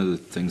numbers. One of the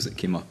things that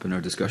came up in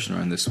our discussion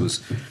around this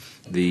was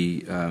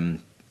the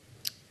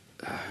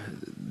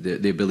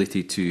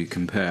ability to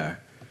compare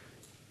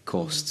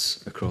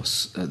costs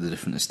across the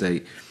different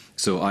estate.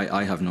 So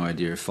I have no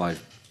idea if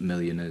 5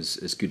 million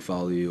is good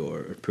value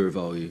or poor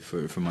value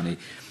for money,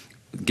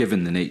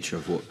 given the nature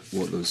of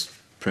what those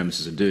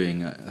premises are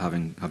doing.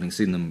 Having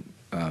seen them,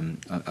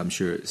 I'm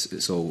sure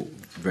it's all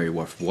very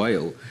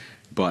worthwhile.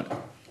 But,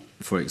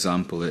 for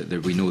example,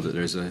 we know that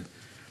there's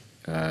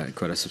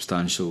quite a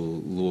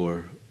substantial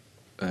lower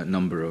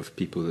number of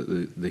people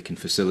that they can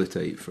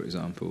facilitate, for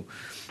example,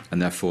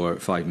 and therefore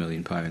 £5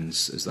 million,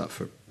 is that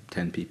for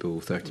 10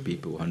 people, 30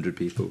 people, 100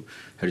 people?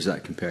 How does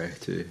that compare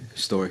to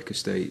historic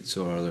estates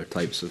or other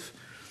types of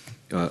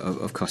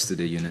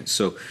custody units?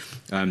 So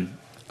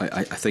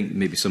I think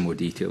maybe some more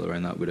detail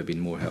around that would have been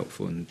more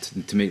helpful, and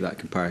to make that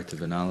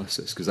comparative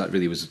analysis, because that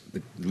really was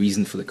the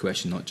reason for the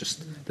question, not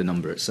just the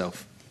number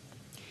itself.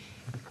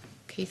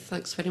 Okay,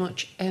 thanks very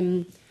much.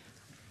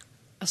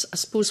 I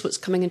suppose what's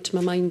coming into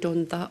my mind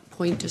on that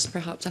point is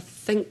perhaps, I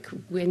think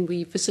when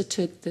we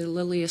visited the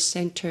Lilias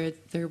Centre,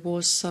 there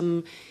was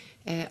an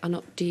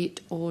update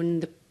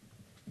on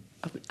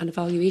an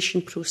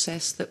evaluation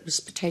process that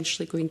was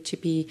potentially going to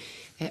be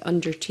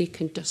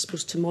undertaken, I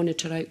suppose, to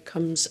monitor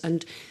outcomes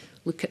and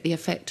look at the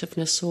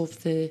effectiveness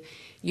of the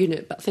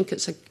unit. But I think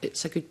it's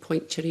a good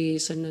point to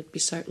raise, and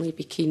I'd certainly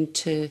be keen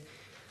to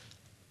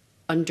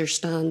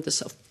understand the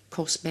sort of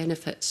cost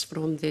benefits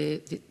from the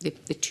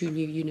 2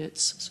 new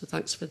units. So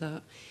thanks for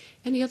that.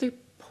 Any other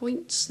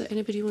points that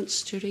anybody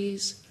wants to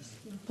raise?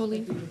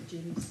 Pauline?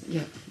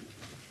 Yeah.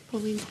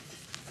 Pauline?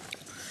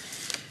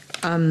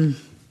 I'm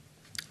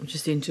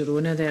just saying to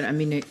Rona there, I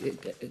mean,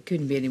 it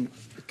couldn't be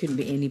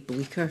any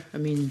bleaker. I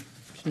mean,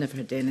 I've never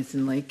had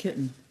anything like it,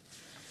 and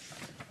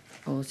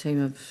all the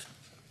time I've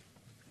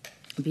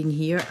been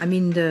here. I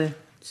mean,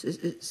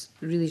 it's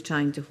really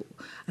trying to...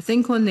 I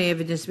think on the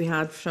evidence we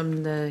had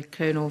from the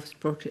Crown Office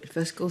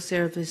Fiscal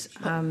Service...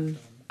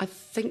 I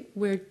think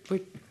we're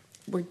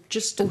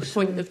just at the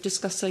point of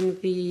discussing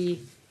the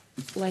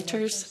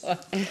letters, our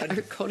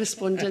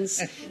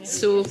correspondence.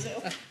 So...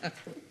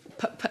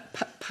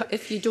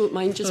 if you don't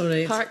mind, just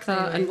park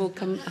that, and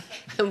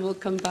we'll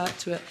come back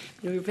to it.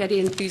 We're very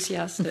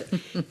enthusiastic.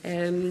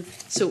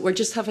 So we're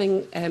just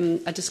having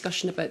a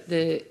discussion about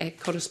the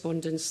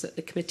correspondence that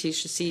the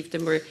committee's received,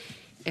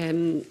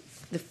 and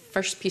the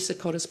first piece of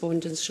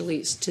correspondence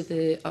relates to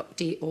the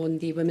update on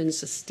the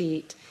women's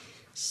estate.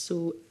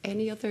 So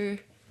any other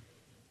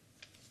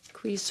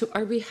queries? So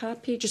are we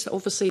happy? Just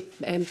obviously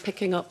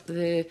picking up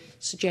the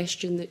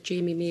suggestion that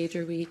Jamie made.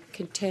 Are we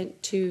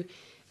content to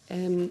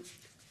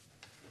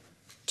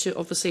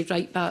obviously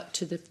write back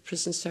to the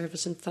prison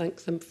service and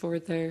thank them for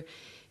their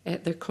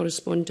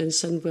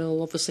correspondence, and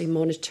we'll obviously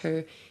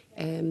monitor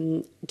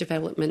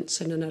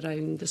developments in and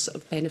around the sort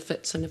of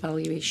benefits and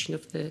evaluation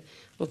of the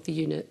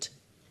unit.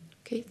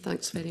 Okay,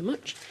 thanks very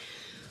much.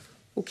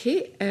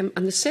 Okay, and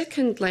the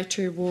second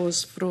letter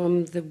was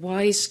from the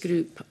WISE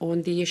group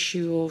on the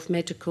issue of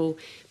medical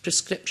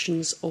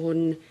prescriptions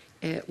on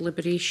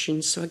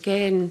liberation. So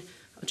again,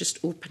 I'll just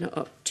open it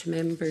up to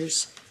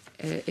members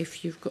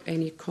if you've got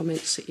any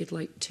comments that you'd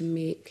like to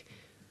make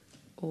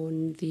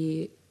on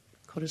the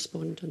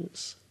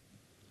correspondence.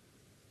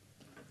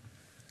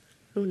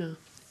 Rona?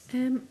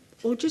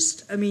 Well,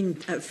 just, I mean,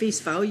 at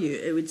face value,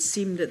 it would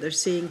seem that they're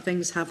saying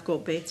things have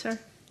got better,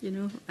 you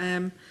know.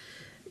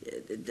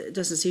 It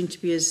doesn't seem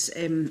to be as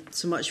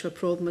so much of a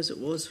problem as it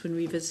was when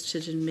we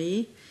visited in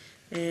May.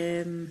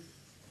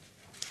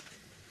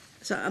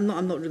 So I'm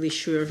not really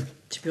sure,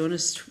 to be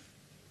honest,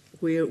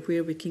 where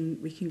we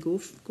can go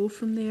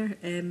from there.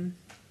 I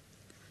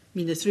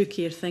mean, the through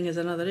care thing is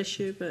another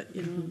issue, but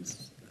you know,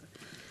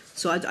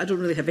 so I don't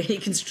really have any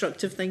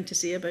constructive thing to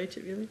say about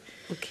it, really.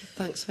 Okay,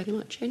 thanks very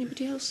much.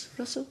 Anybody else,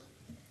 Russell?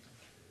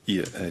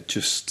 Yeah, I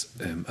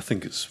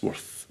think it's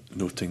worth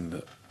noting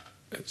that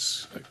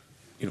it's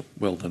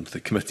well done to the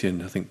committee,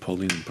 and I think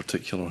Pauline in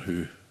particular,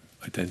 who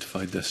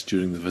identified this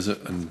during the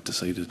visit and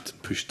decided to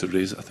push to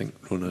raise it. I think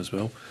Rona as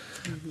well.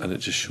 And it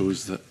just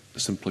shows that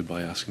simply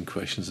by asking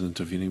questions and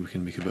intervening, we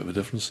can make a bit of a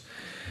difference.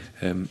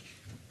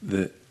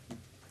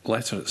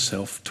 letter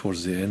itself,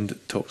 towards the end,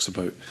 it talks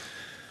about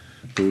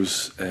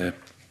those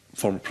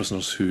former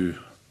prisoners who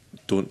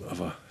don't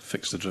have a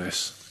fixed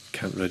address,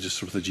 can't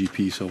register with a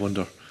GP. So I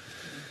wonder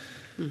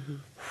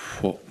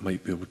what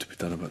might be able to be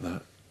done about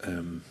that.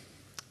 I'm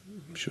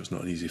sure it's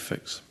not an easy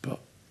fix, but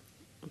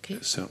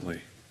it's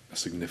certainly a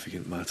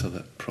significant matter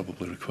that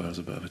probably requires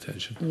a bit of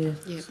attention. Yeah.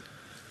 Yeah.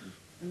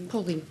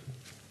 Pauline.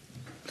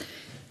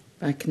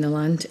 Back in the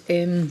land.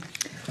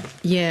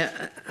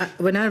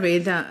 When I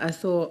read that, I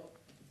thought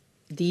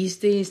these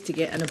days to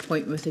get an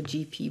appointment with a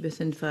GP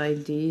within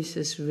 5 days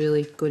is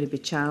really going to be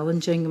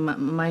challenging.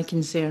 My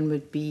concern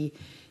would be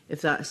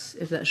if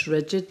that's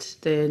rigid,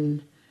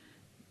 then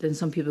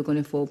some people are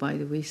going to fall by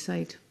the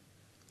wayside.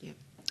 Yeah.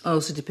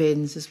 Also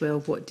depends as well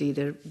what day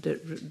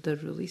they're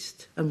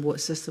released and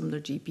what system their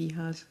GP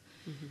has.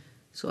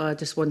 So I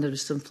just wonder if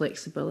there's some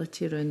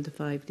flexibility around the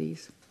 5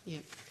 days. Yeah.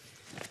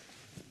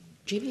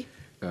 Jamie?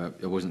 I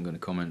wasn't going to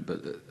comment,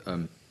 but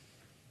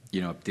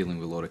you know, I'm dealing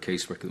with a lot of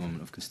casework at the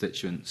moment of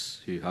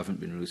constituents who haven't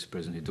been released from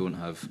prison, who don't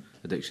have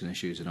addiction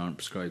issues and aren't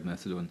prescribed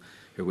methadone,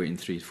 who are waiting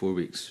 3 to 4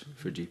 weeks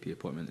for a GP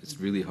appointment. It's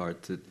really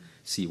hard to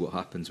see what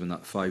happens when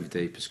that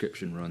 5-day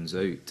prescription runs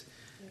out.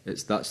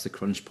 That's the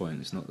crunch point.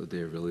 It's not the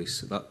day of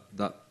release.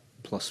 That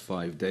plus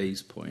 5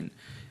 days point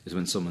is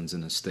when someone's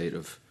in a state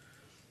of,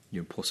 you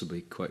know,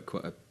 possibly quite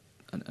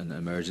an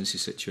emergency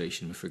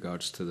situation with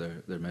regards to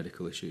their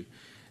medical issue.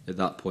 At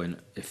that point,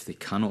 if they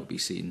cannot be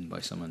seen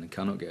by someone and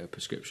cannot get a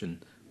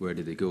prescription, where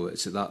do they go?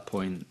 It's at that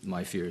point,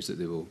 my fear is that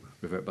they will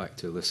revert back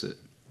to illicit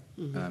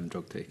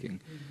drug taking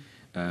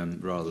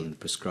rather than the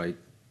prescribed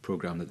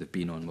programme that they've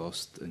been on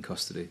whilst in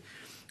custody.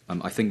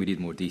 I think we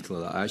need more detail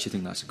of that. I actually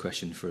think that's a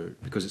question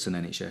because it's an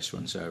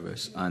NHS-run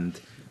service,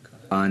 and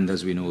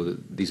as we know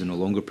that these are no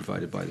longer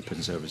provided by the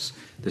prison service,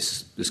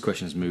 this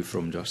question has moved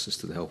from justice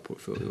to the health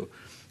portfolio,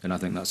 and I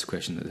think that's a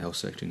question that the Health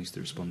Secretary needs to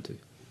respond to.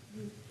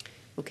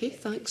 Okay,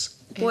 thanks.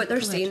 What they're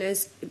saying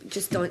is,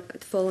 just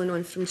following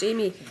on from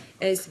Jamie,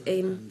 is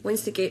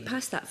once they get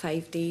past that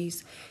 5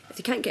 days, if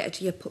they can't get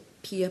a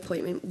GP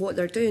appointment, what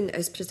they're doing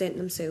is presenting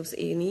themselves at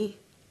A&E.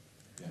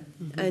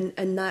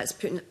 And that's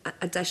putting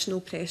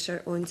additional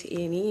pressure onto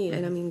A&E.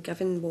 And I mean,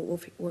 given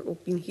what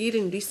we've been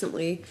hearing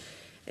recently,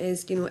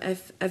 is, you know,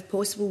 if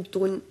possible,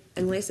 don't,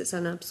 unless it's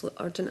an absolute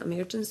urgent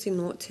emergency,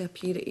 not to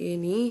appear at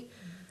A&E.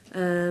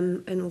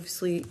 And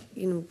obviously,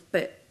 you know,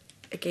 but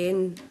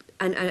again,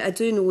 and I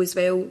do know as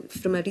well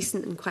from a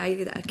recent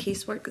inquiry that a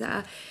casework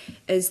that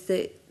is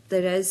that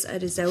there is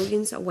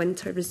a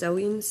winter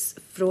resilience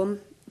from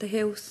the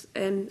Health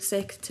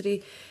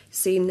Secretary,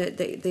 saying that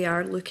they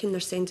are looking, they're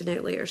sending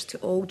out letters to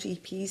all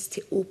GPs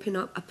to open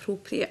up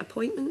appropriate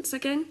appointments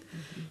again,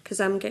 because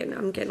I'm getting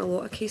a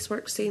lot of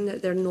casework saying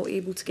that they're not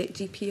able to get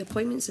GP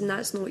appointments, and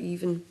that's not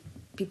even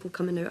people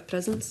coming out of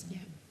prisons. Yeah.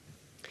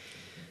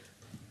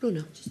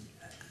 Rona.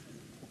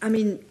 I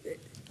mean,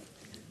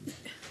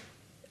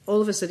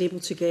 all of us are able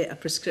to get a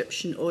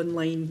prescription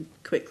online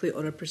quickly,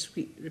 or a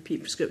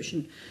repeat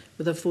prescription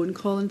with a phone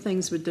call and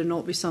things. Would there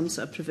not be some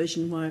sort of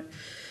provision where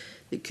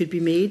it could be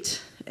made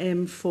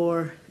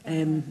for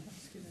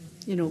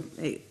you know,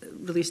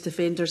 released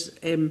offenders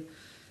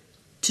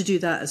to do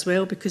that as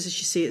well? Because, as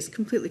you say, it's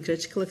completely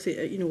critical if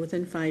they, you know,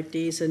 within 5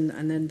 days and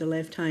then they're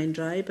left high and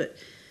dry. But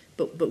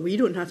we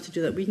don't have to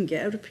do that. We can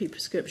get a repeat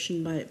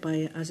prescription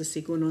by as I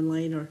say, going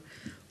online or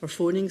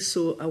phoning.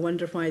 So I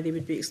wonder why they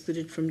would be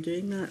excluded from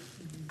doing that.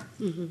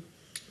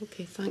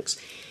 Okay, thanks.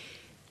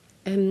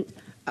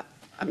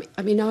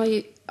 I mean,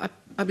 I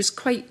was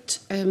quite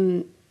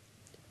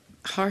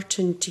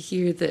heartened to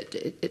hear that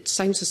it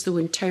sounds as though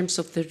in terms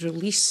of the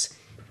release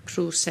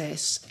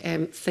process,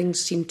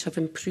 things seem to have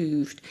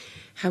improved.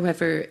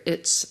 However,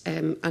 it's,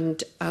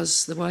 and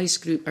as the WISE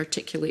group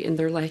articulate in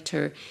their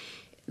letter,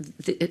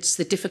 it's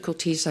the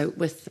difficulties out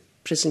with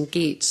prison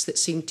gates that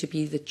seem to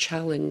be the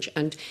challenge.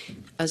 And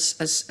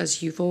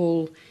as you've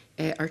all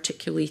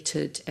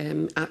articulated,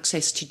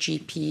 access to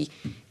GP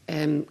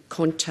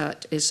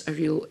contact is a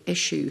real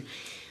issue.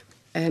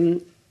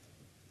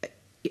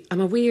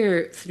 I'm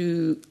aware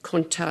through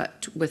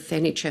contact with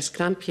NHS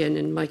Grampian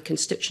in my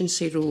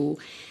constituency role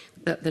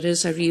that there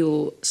is a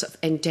real sort of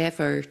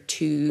endeavour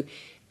to,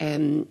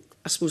 I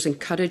suppose,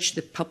 encourage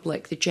the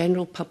public, the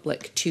general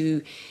public,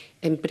 to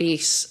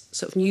embrace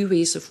sort of new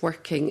ways of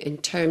working in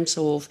terms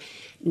of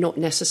not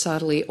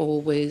necessarily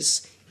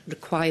always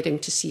requiring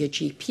to see a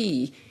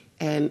GP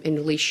in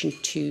relation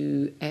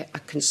to a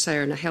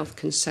concern, a health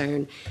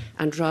concern,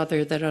 and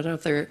rather there are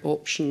other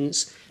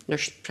options,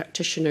 nurse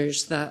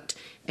practitioners that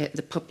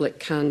the public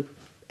can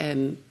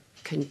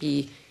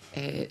be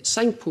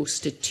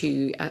signposted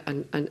to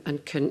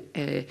and can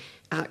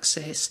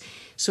access.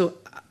 So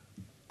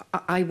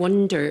I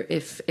wonder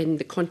if, in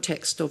the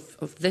context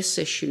of this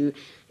issue,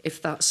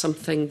 if that's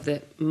something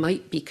that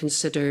might be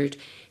considered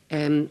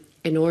in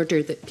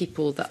order that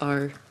people that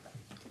are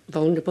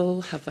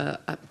vulnerable,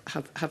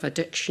 have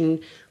addiction,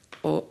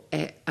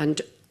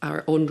 and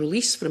are on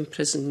release from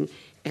prison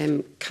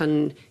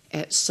can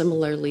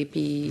similarly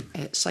be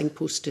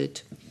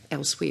signposted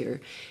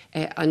elsewhere.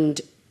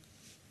 And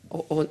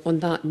on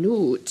that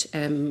note,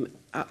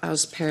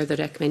 as per the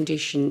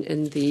recommendation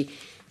in the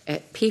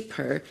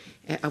paper,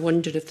 I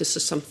wonder if this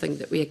is something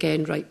that we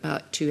again write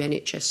back to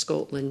NHS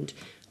Scotland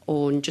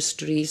on,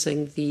 just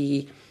raising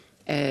the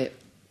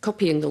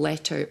copying the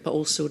letter, but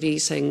also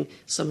raising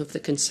some of the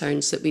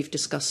concerns that we've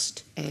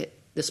discussed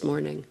this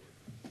morning.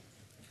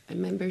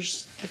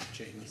 Members?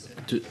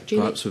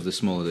 Perhaps with the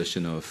small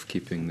addition of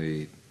keeping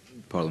the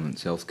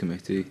Parliament's Health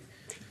Committee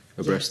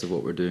abreast of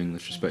what we're doing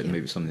with respect to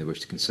maybe something they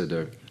wish to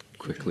consider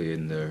quickly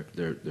in their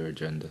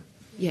agenda.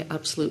 Yeah,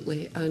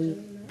 absolutely.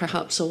 And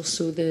perhaps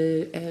also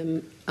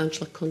the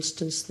Angela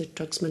Constance, the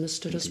Drugs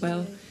Minister, as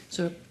well.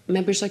 So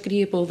members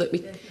agreeable that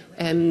we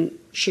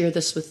share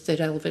this with the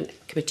relevant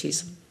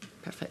committees.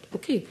 Perfect.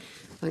 Okay,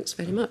 thanks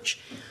very much.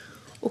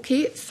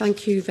 Okay,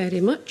 thank you very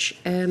much.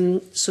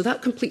 So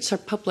that completes our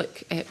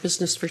public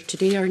business for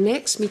today. Our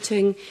next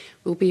meeting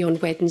will be on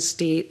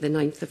Wednesday, the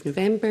 9th of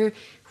November,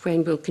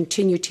 when we'll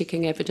continue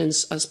taking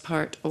evidence as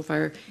part of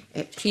our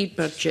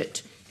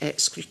pre-budget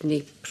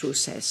scrutiny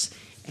process.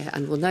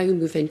 And we'll now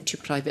move into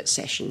private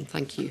session.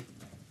 Thank you.